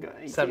 mate. I got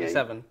 88.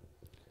 77.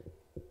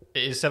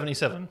 It is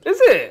 77, Is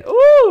it?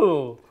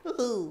 Ooh.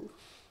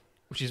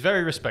 which is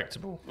very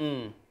respectable.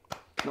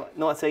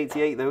 Not at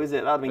 88 though, is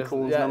it? That'd been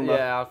Corn's yeah, number.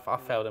 Yeah, I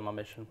failed in my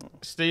mission.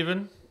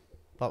 Stephen,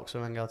 Boxer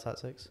Vanguard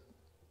Tactics.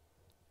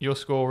 your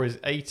score is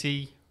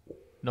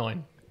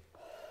 89.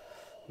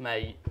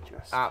 Mate,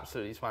 Just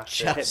absolutely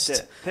smashed it.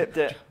 Just. pipped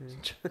it.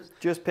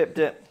 Just pipped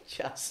it.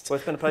 Just. Well,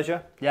 it's been a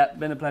pleasure. Yeah,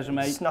 been a pleasure,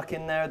 mate. Snuck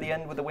in there at the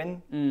end with a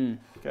win.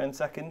 Going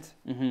second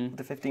with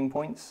the 15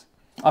 points.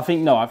 I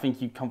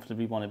think you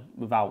comfortably won it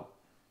without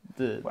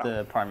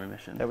the primary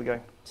mission. There we go.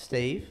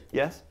 Steve,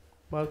 Yes.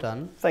 well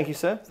done. Thank you,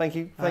 sir. Thank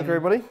you,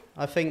 everybody.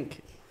 I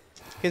think,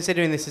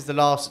 considering this is the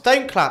last...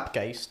 Don't clap,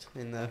 Ghost,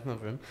 in the other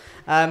room.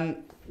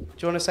 Do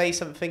you want to say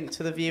something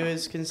to the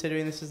viewers,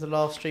 considering this is the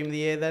last stream of the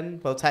year then?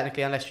 Well,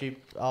 technically, unless you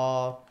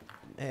are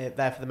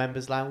there for the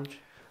members' lounge.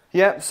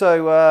 Yeah,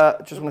 so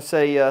just want to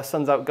say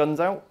sun's out, guns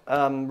out,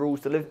 rules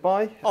to live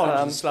by. Oh,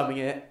 I'm just slumming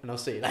it, and I'll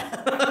see you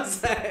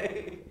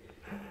there.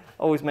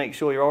 Always make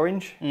sure you're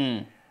orange.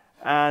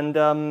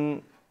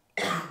 And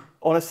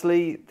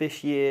honestly,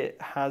 this year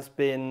has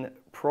been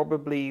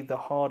probably the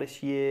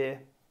hardest year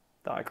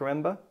that I can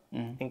remember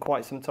in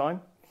quite some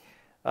time.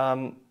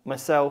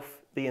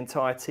 Myself, the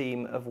entire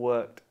team have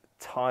worked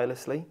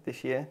tirelessly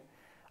this year.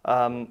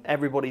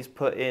 Everybody's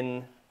put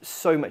in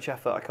so much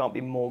effort. I can't be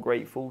more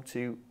grateful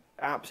to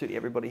absolutely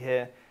everybody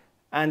here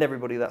and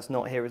everybody that's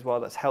not here as well,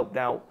 that's helped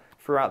out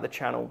throughout the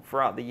channel,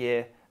 throughout the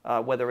year,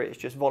 whether it's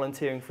just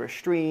volunteering for a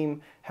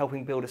stream,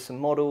 helping build us some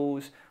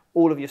models,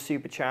 all of your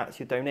super chats,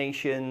 your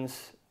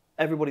donations,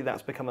 everybody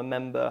that's become a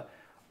member,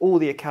 all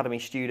the academy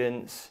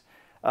students,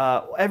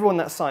 everyone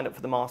that's signed up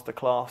for the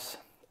masterclass,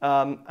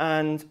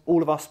 and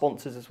all of our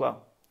sponsors as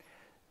well.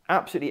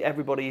 Absolutely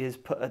everybody has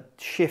put a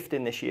shift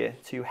in this year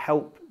to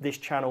help this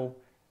channel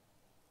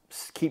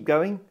keep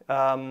going,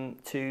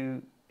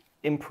 to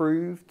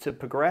improve, to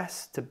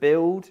progress, to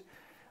build,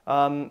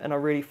 and I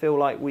really feel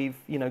like we've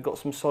got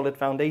some solid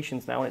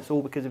foundations now, and it's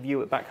all because of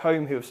you at back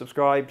home who have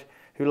subscribed,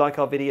 who like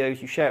our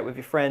videos, you share it with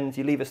your friends,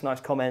 you leave us nice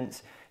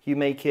comments, you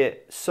make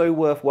it so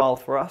worthwhile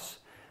for us,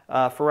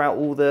 throughout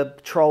all the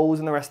trolls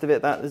and the rest of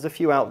it, that there's a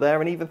few out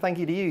there, and even thank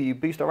you to you, you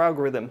boost our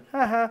algorithm.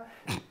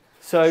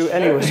 So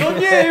anyway, It's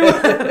on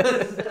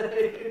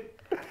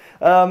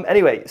you.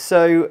 Anyway,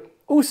 so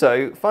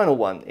also final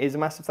one is a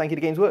massive thank you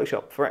to Games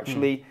Workshop for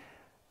actually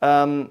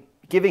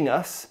giving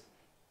us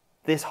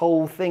this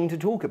whole thing to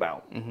talk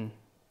about.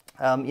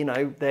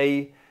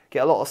 They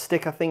get a lot of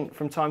stick, I think,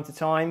 from time to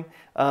time.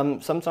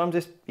 Sometimes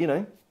it's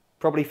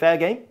probably fair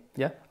game.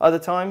 Yeah. Other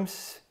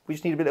times we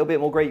just need to be a little bit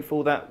more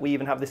grateful that we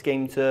even have this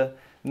game to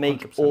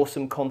make 100%.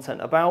 awesome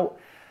content about.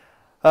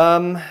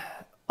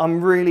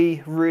 I'm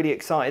really, really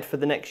excited for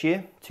the next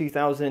year,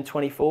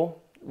 2024.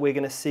 We're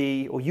going to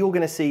see, or you're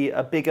going to see,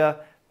 a bigger,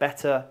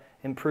 better,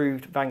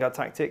 improved Vanguard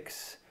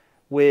Tactics.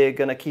 We're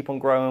going to keep on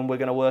growing. We're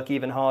going to work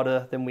even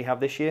harder than we have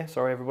this year.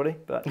 Sorry, everybody.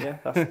 But yeah,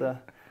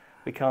 that's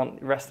we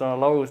can't rest on our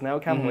laurels now,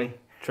 can we?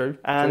 True.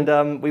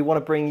 And we want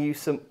to bring you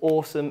some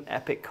awesome,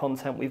 epic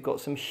content. We've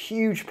got some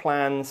huge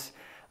plans.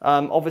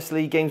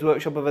 Obviously, Games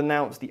Workshop have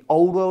announced the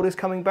Old World is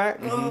coming back.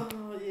 Oh,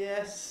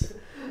 yes.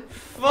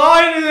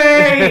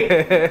 Finally!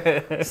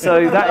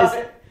 So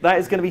that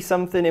is going to be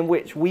something in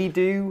which we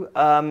do,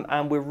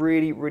 and we're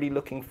really, really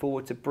looking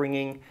forward to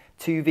bringing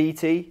to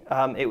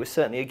VT. It was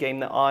certainly a game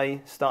that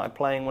I started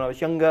playing when I was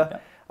younger.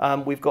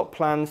 We've got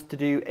plans to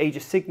do Age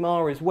of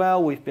Sigmar as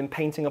well. We've been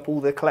painting up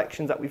all the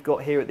collections that we've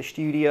got here at the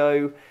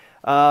studio.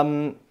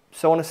 So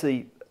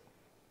honestly,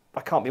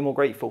 I can't be more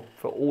grateful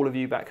for all of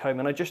you back home.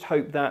 And I just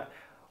hope that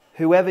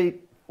whoever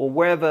or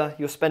wherever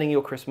you're spending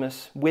your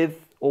Christmas, with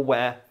or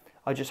where,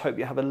 I just hope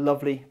you have a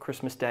lovely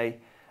Christmas day.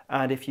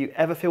 And if you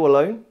ever feel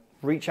alone,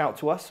 reach out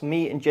to us.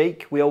 Me and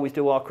Jake, we always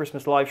do our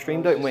Christmas live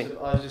stream, don't we?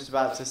 I was just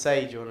about to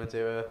say, do you want to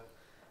do a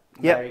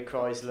Merry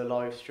Chrysler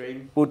live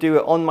stream? We'll do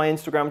it on my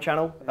Instagram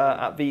channel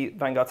at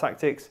Vanguard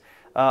Tactics.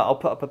 I'll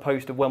put up a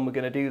post of when we're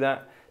going to do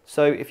that.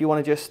 So if you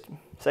want to just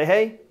say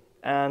hey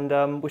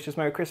and wish us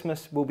Merry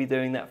Christmas, we'll be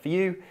doing that for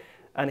you.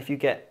 And if you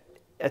get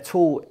at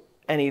all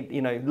any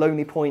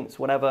lonely points,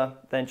 whatever,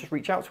 then just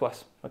reach out to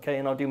us, okay?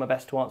 And I'll do my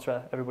best to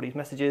answer everybody's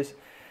messages.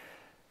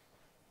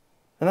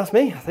 And that's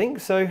me, I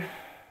think. So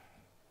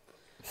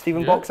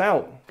Stephen Box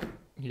out.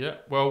 Yeah.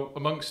 Well,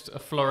 amongst a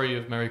flurry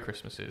of Merry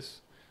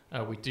Christmases,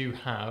 we do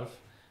have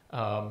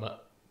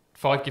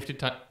 5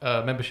 gifted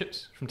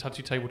memberships from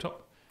Tattoo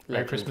Tabletop.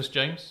 Merry Christmas,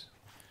 James.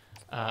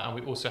 And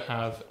we also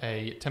have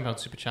a £10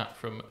 super chat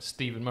from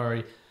Stephen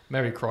Murray.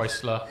 Merry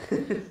Chrysler.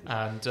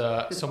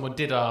 And someone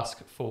did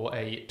ask for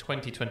a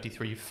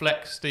 2023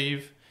 flex,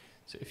 Steve.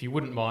 So if you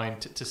wouldn't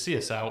mind to see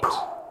us out,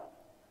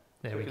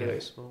 there we go.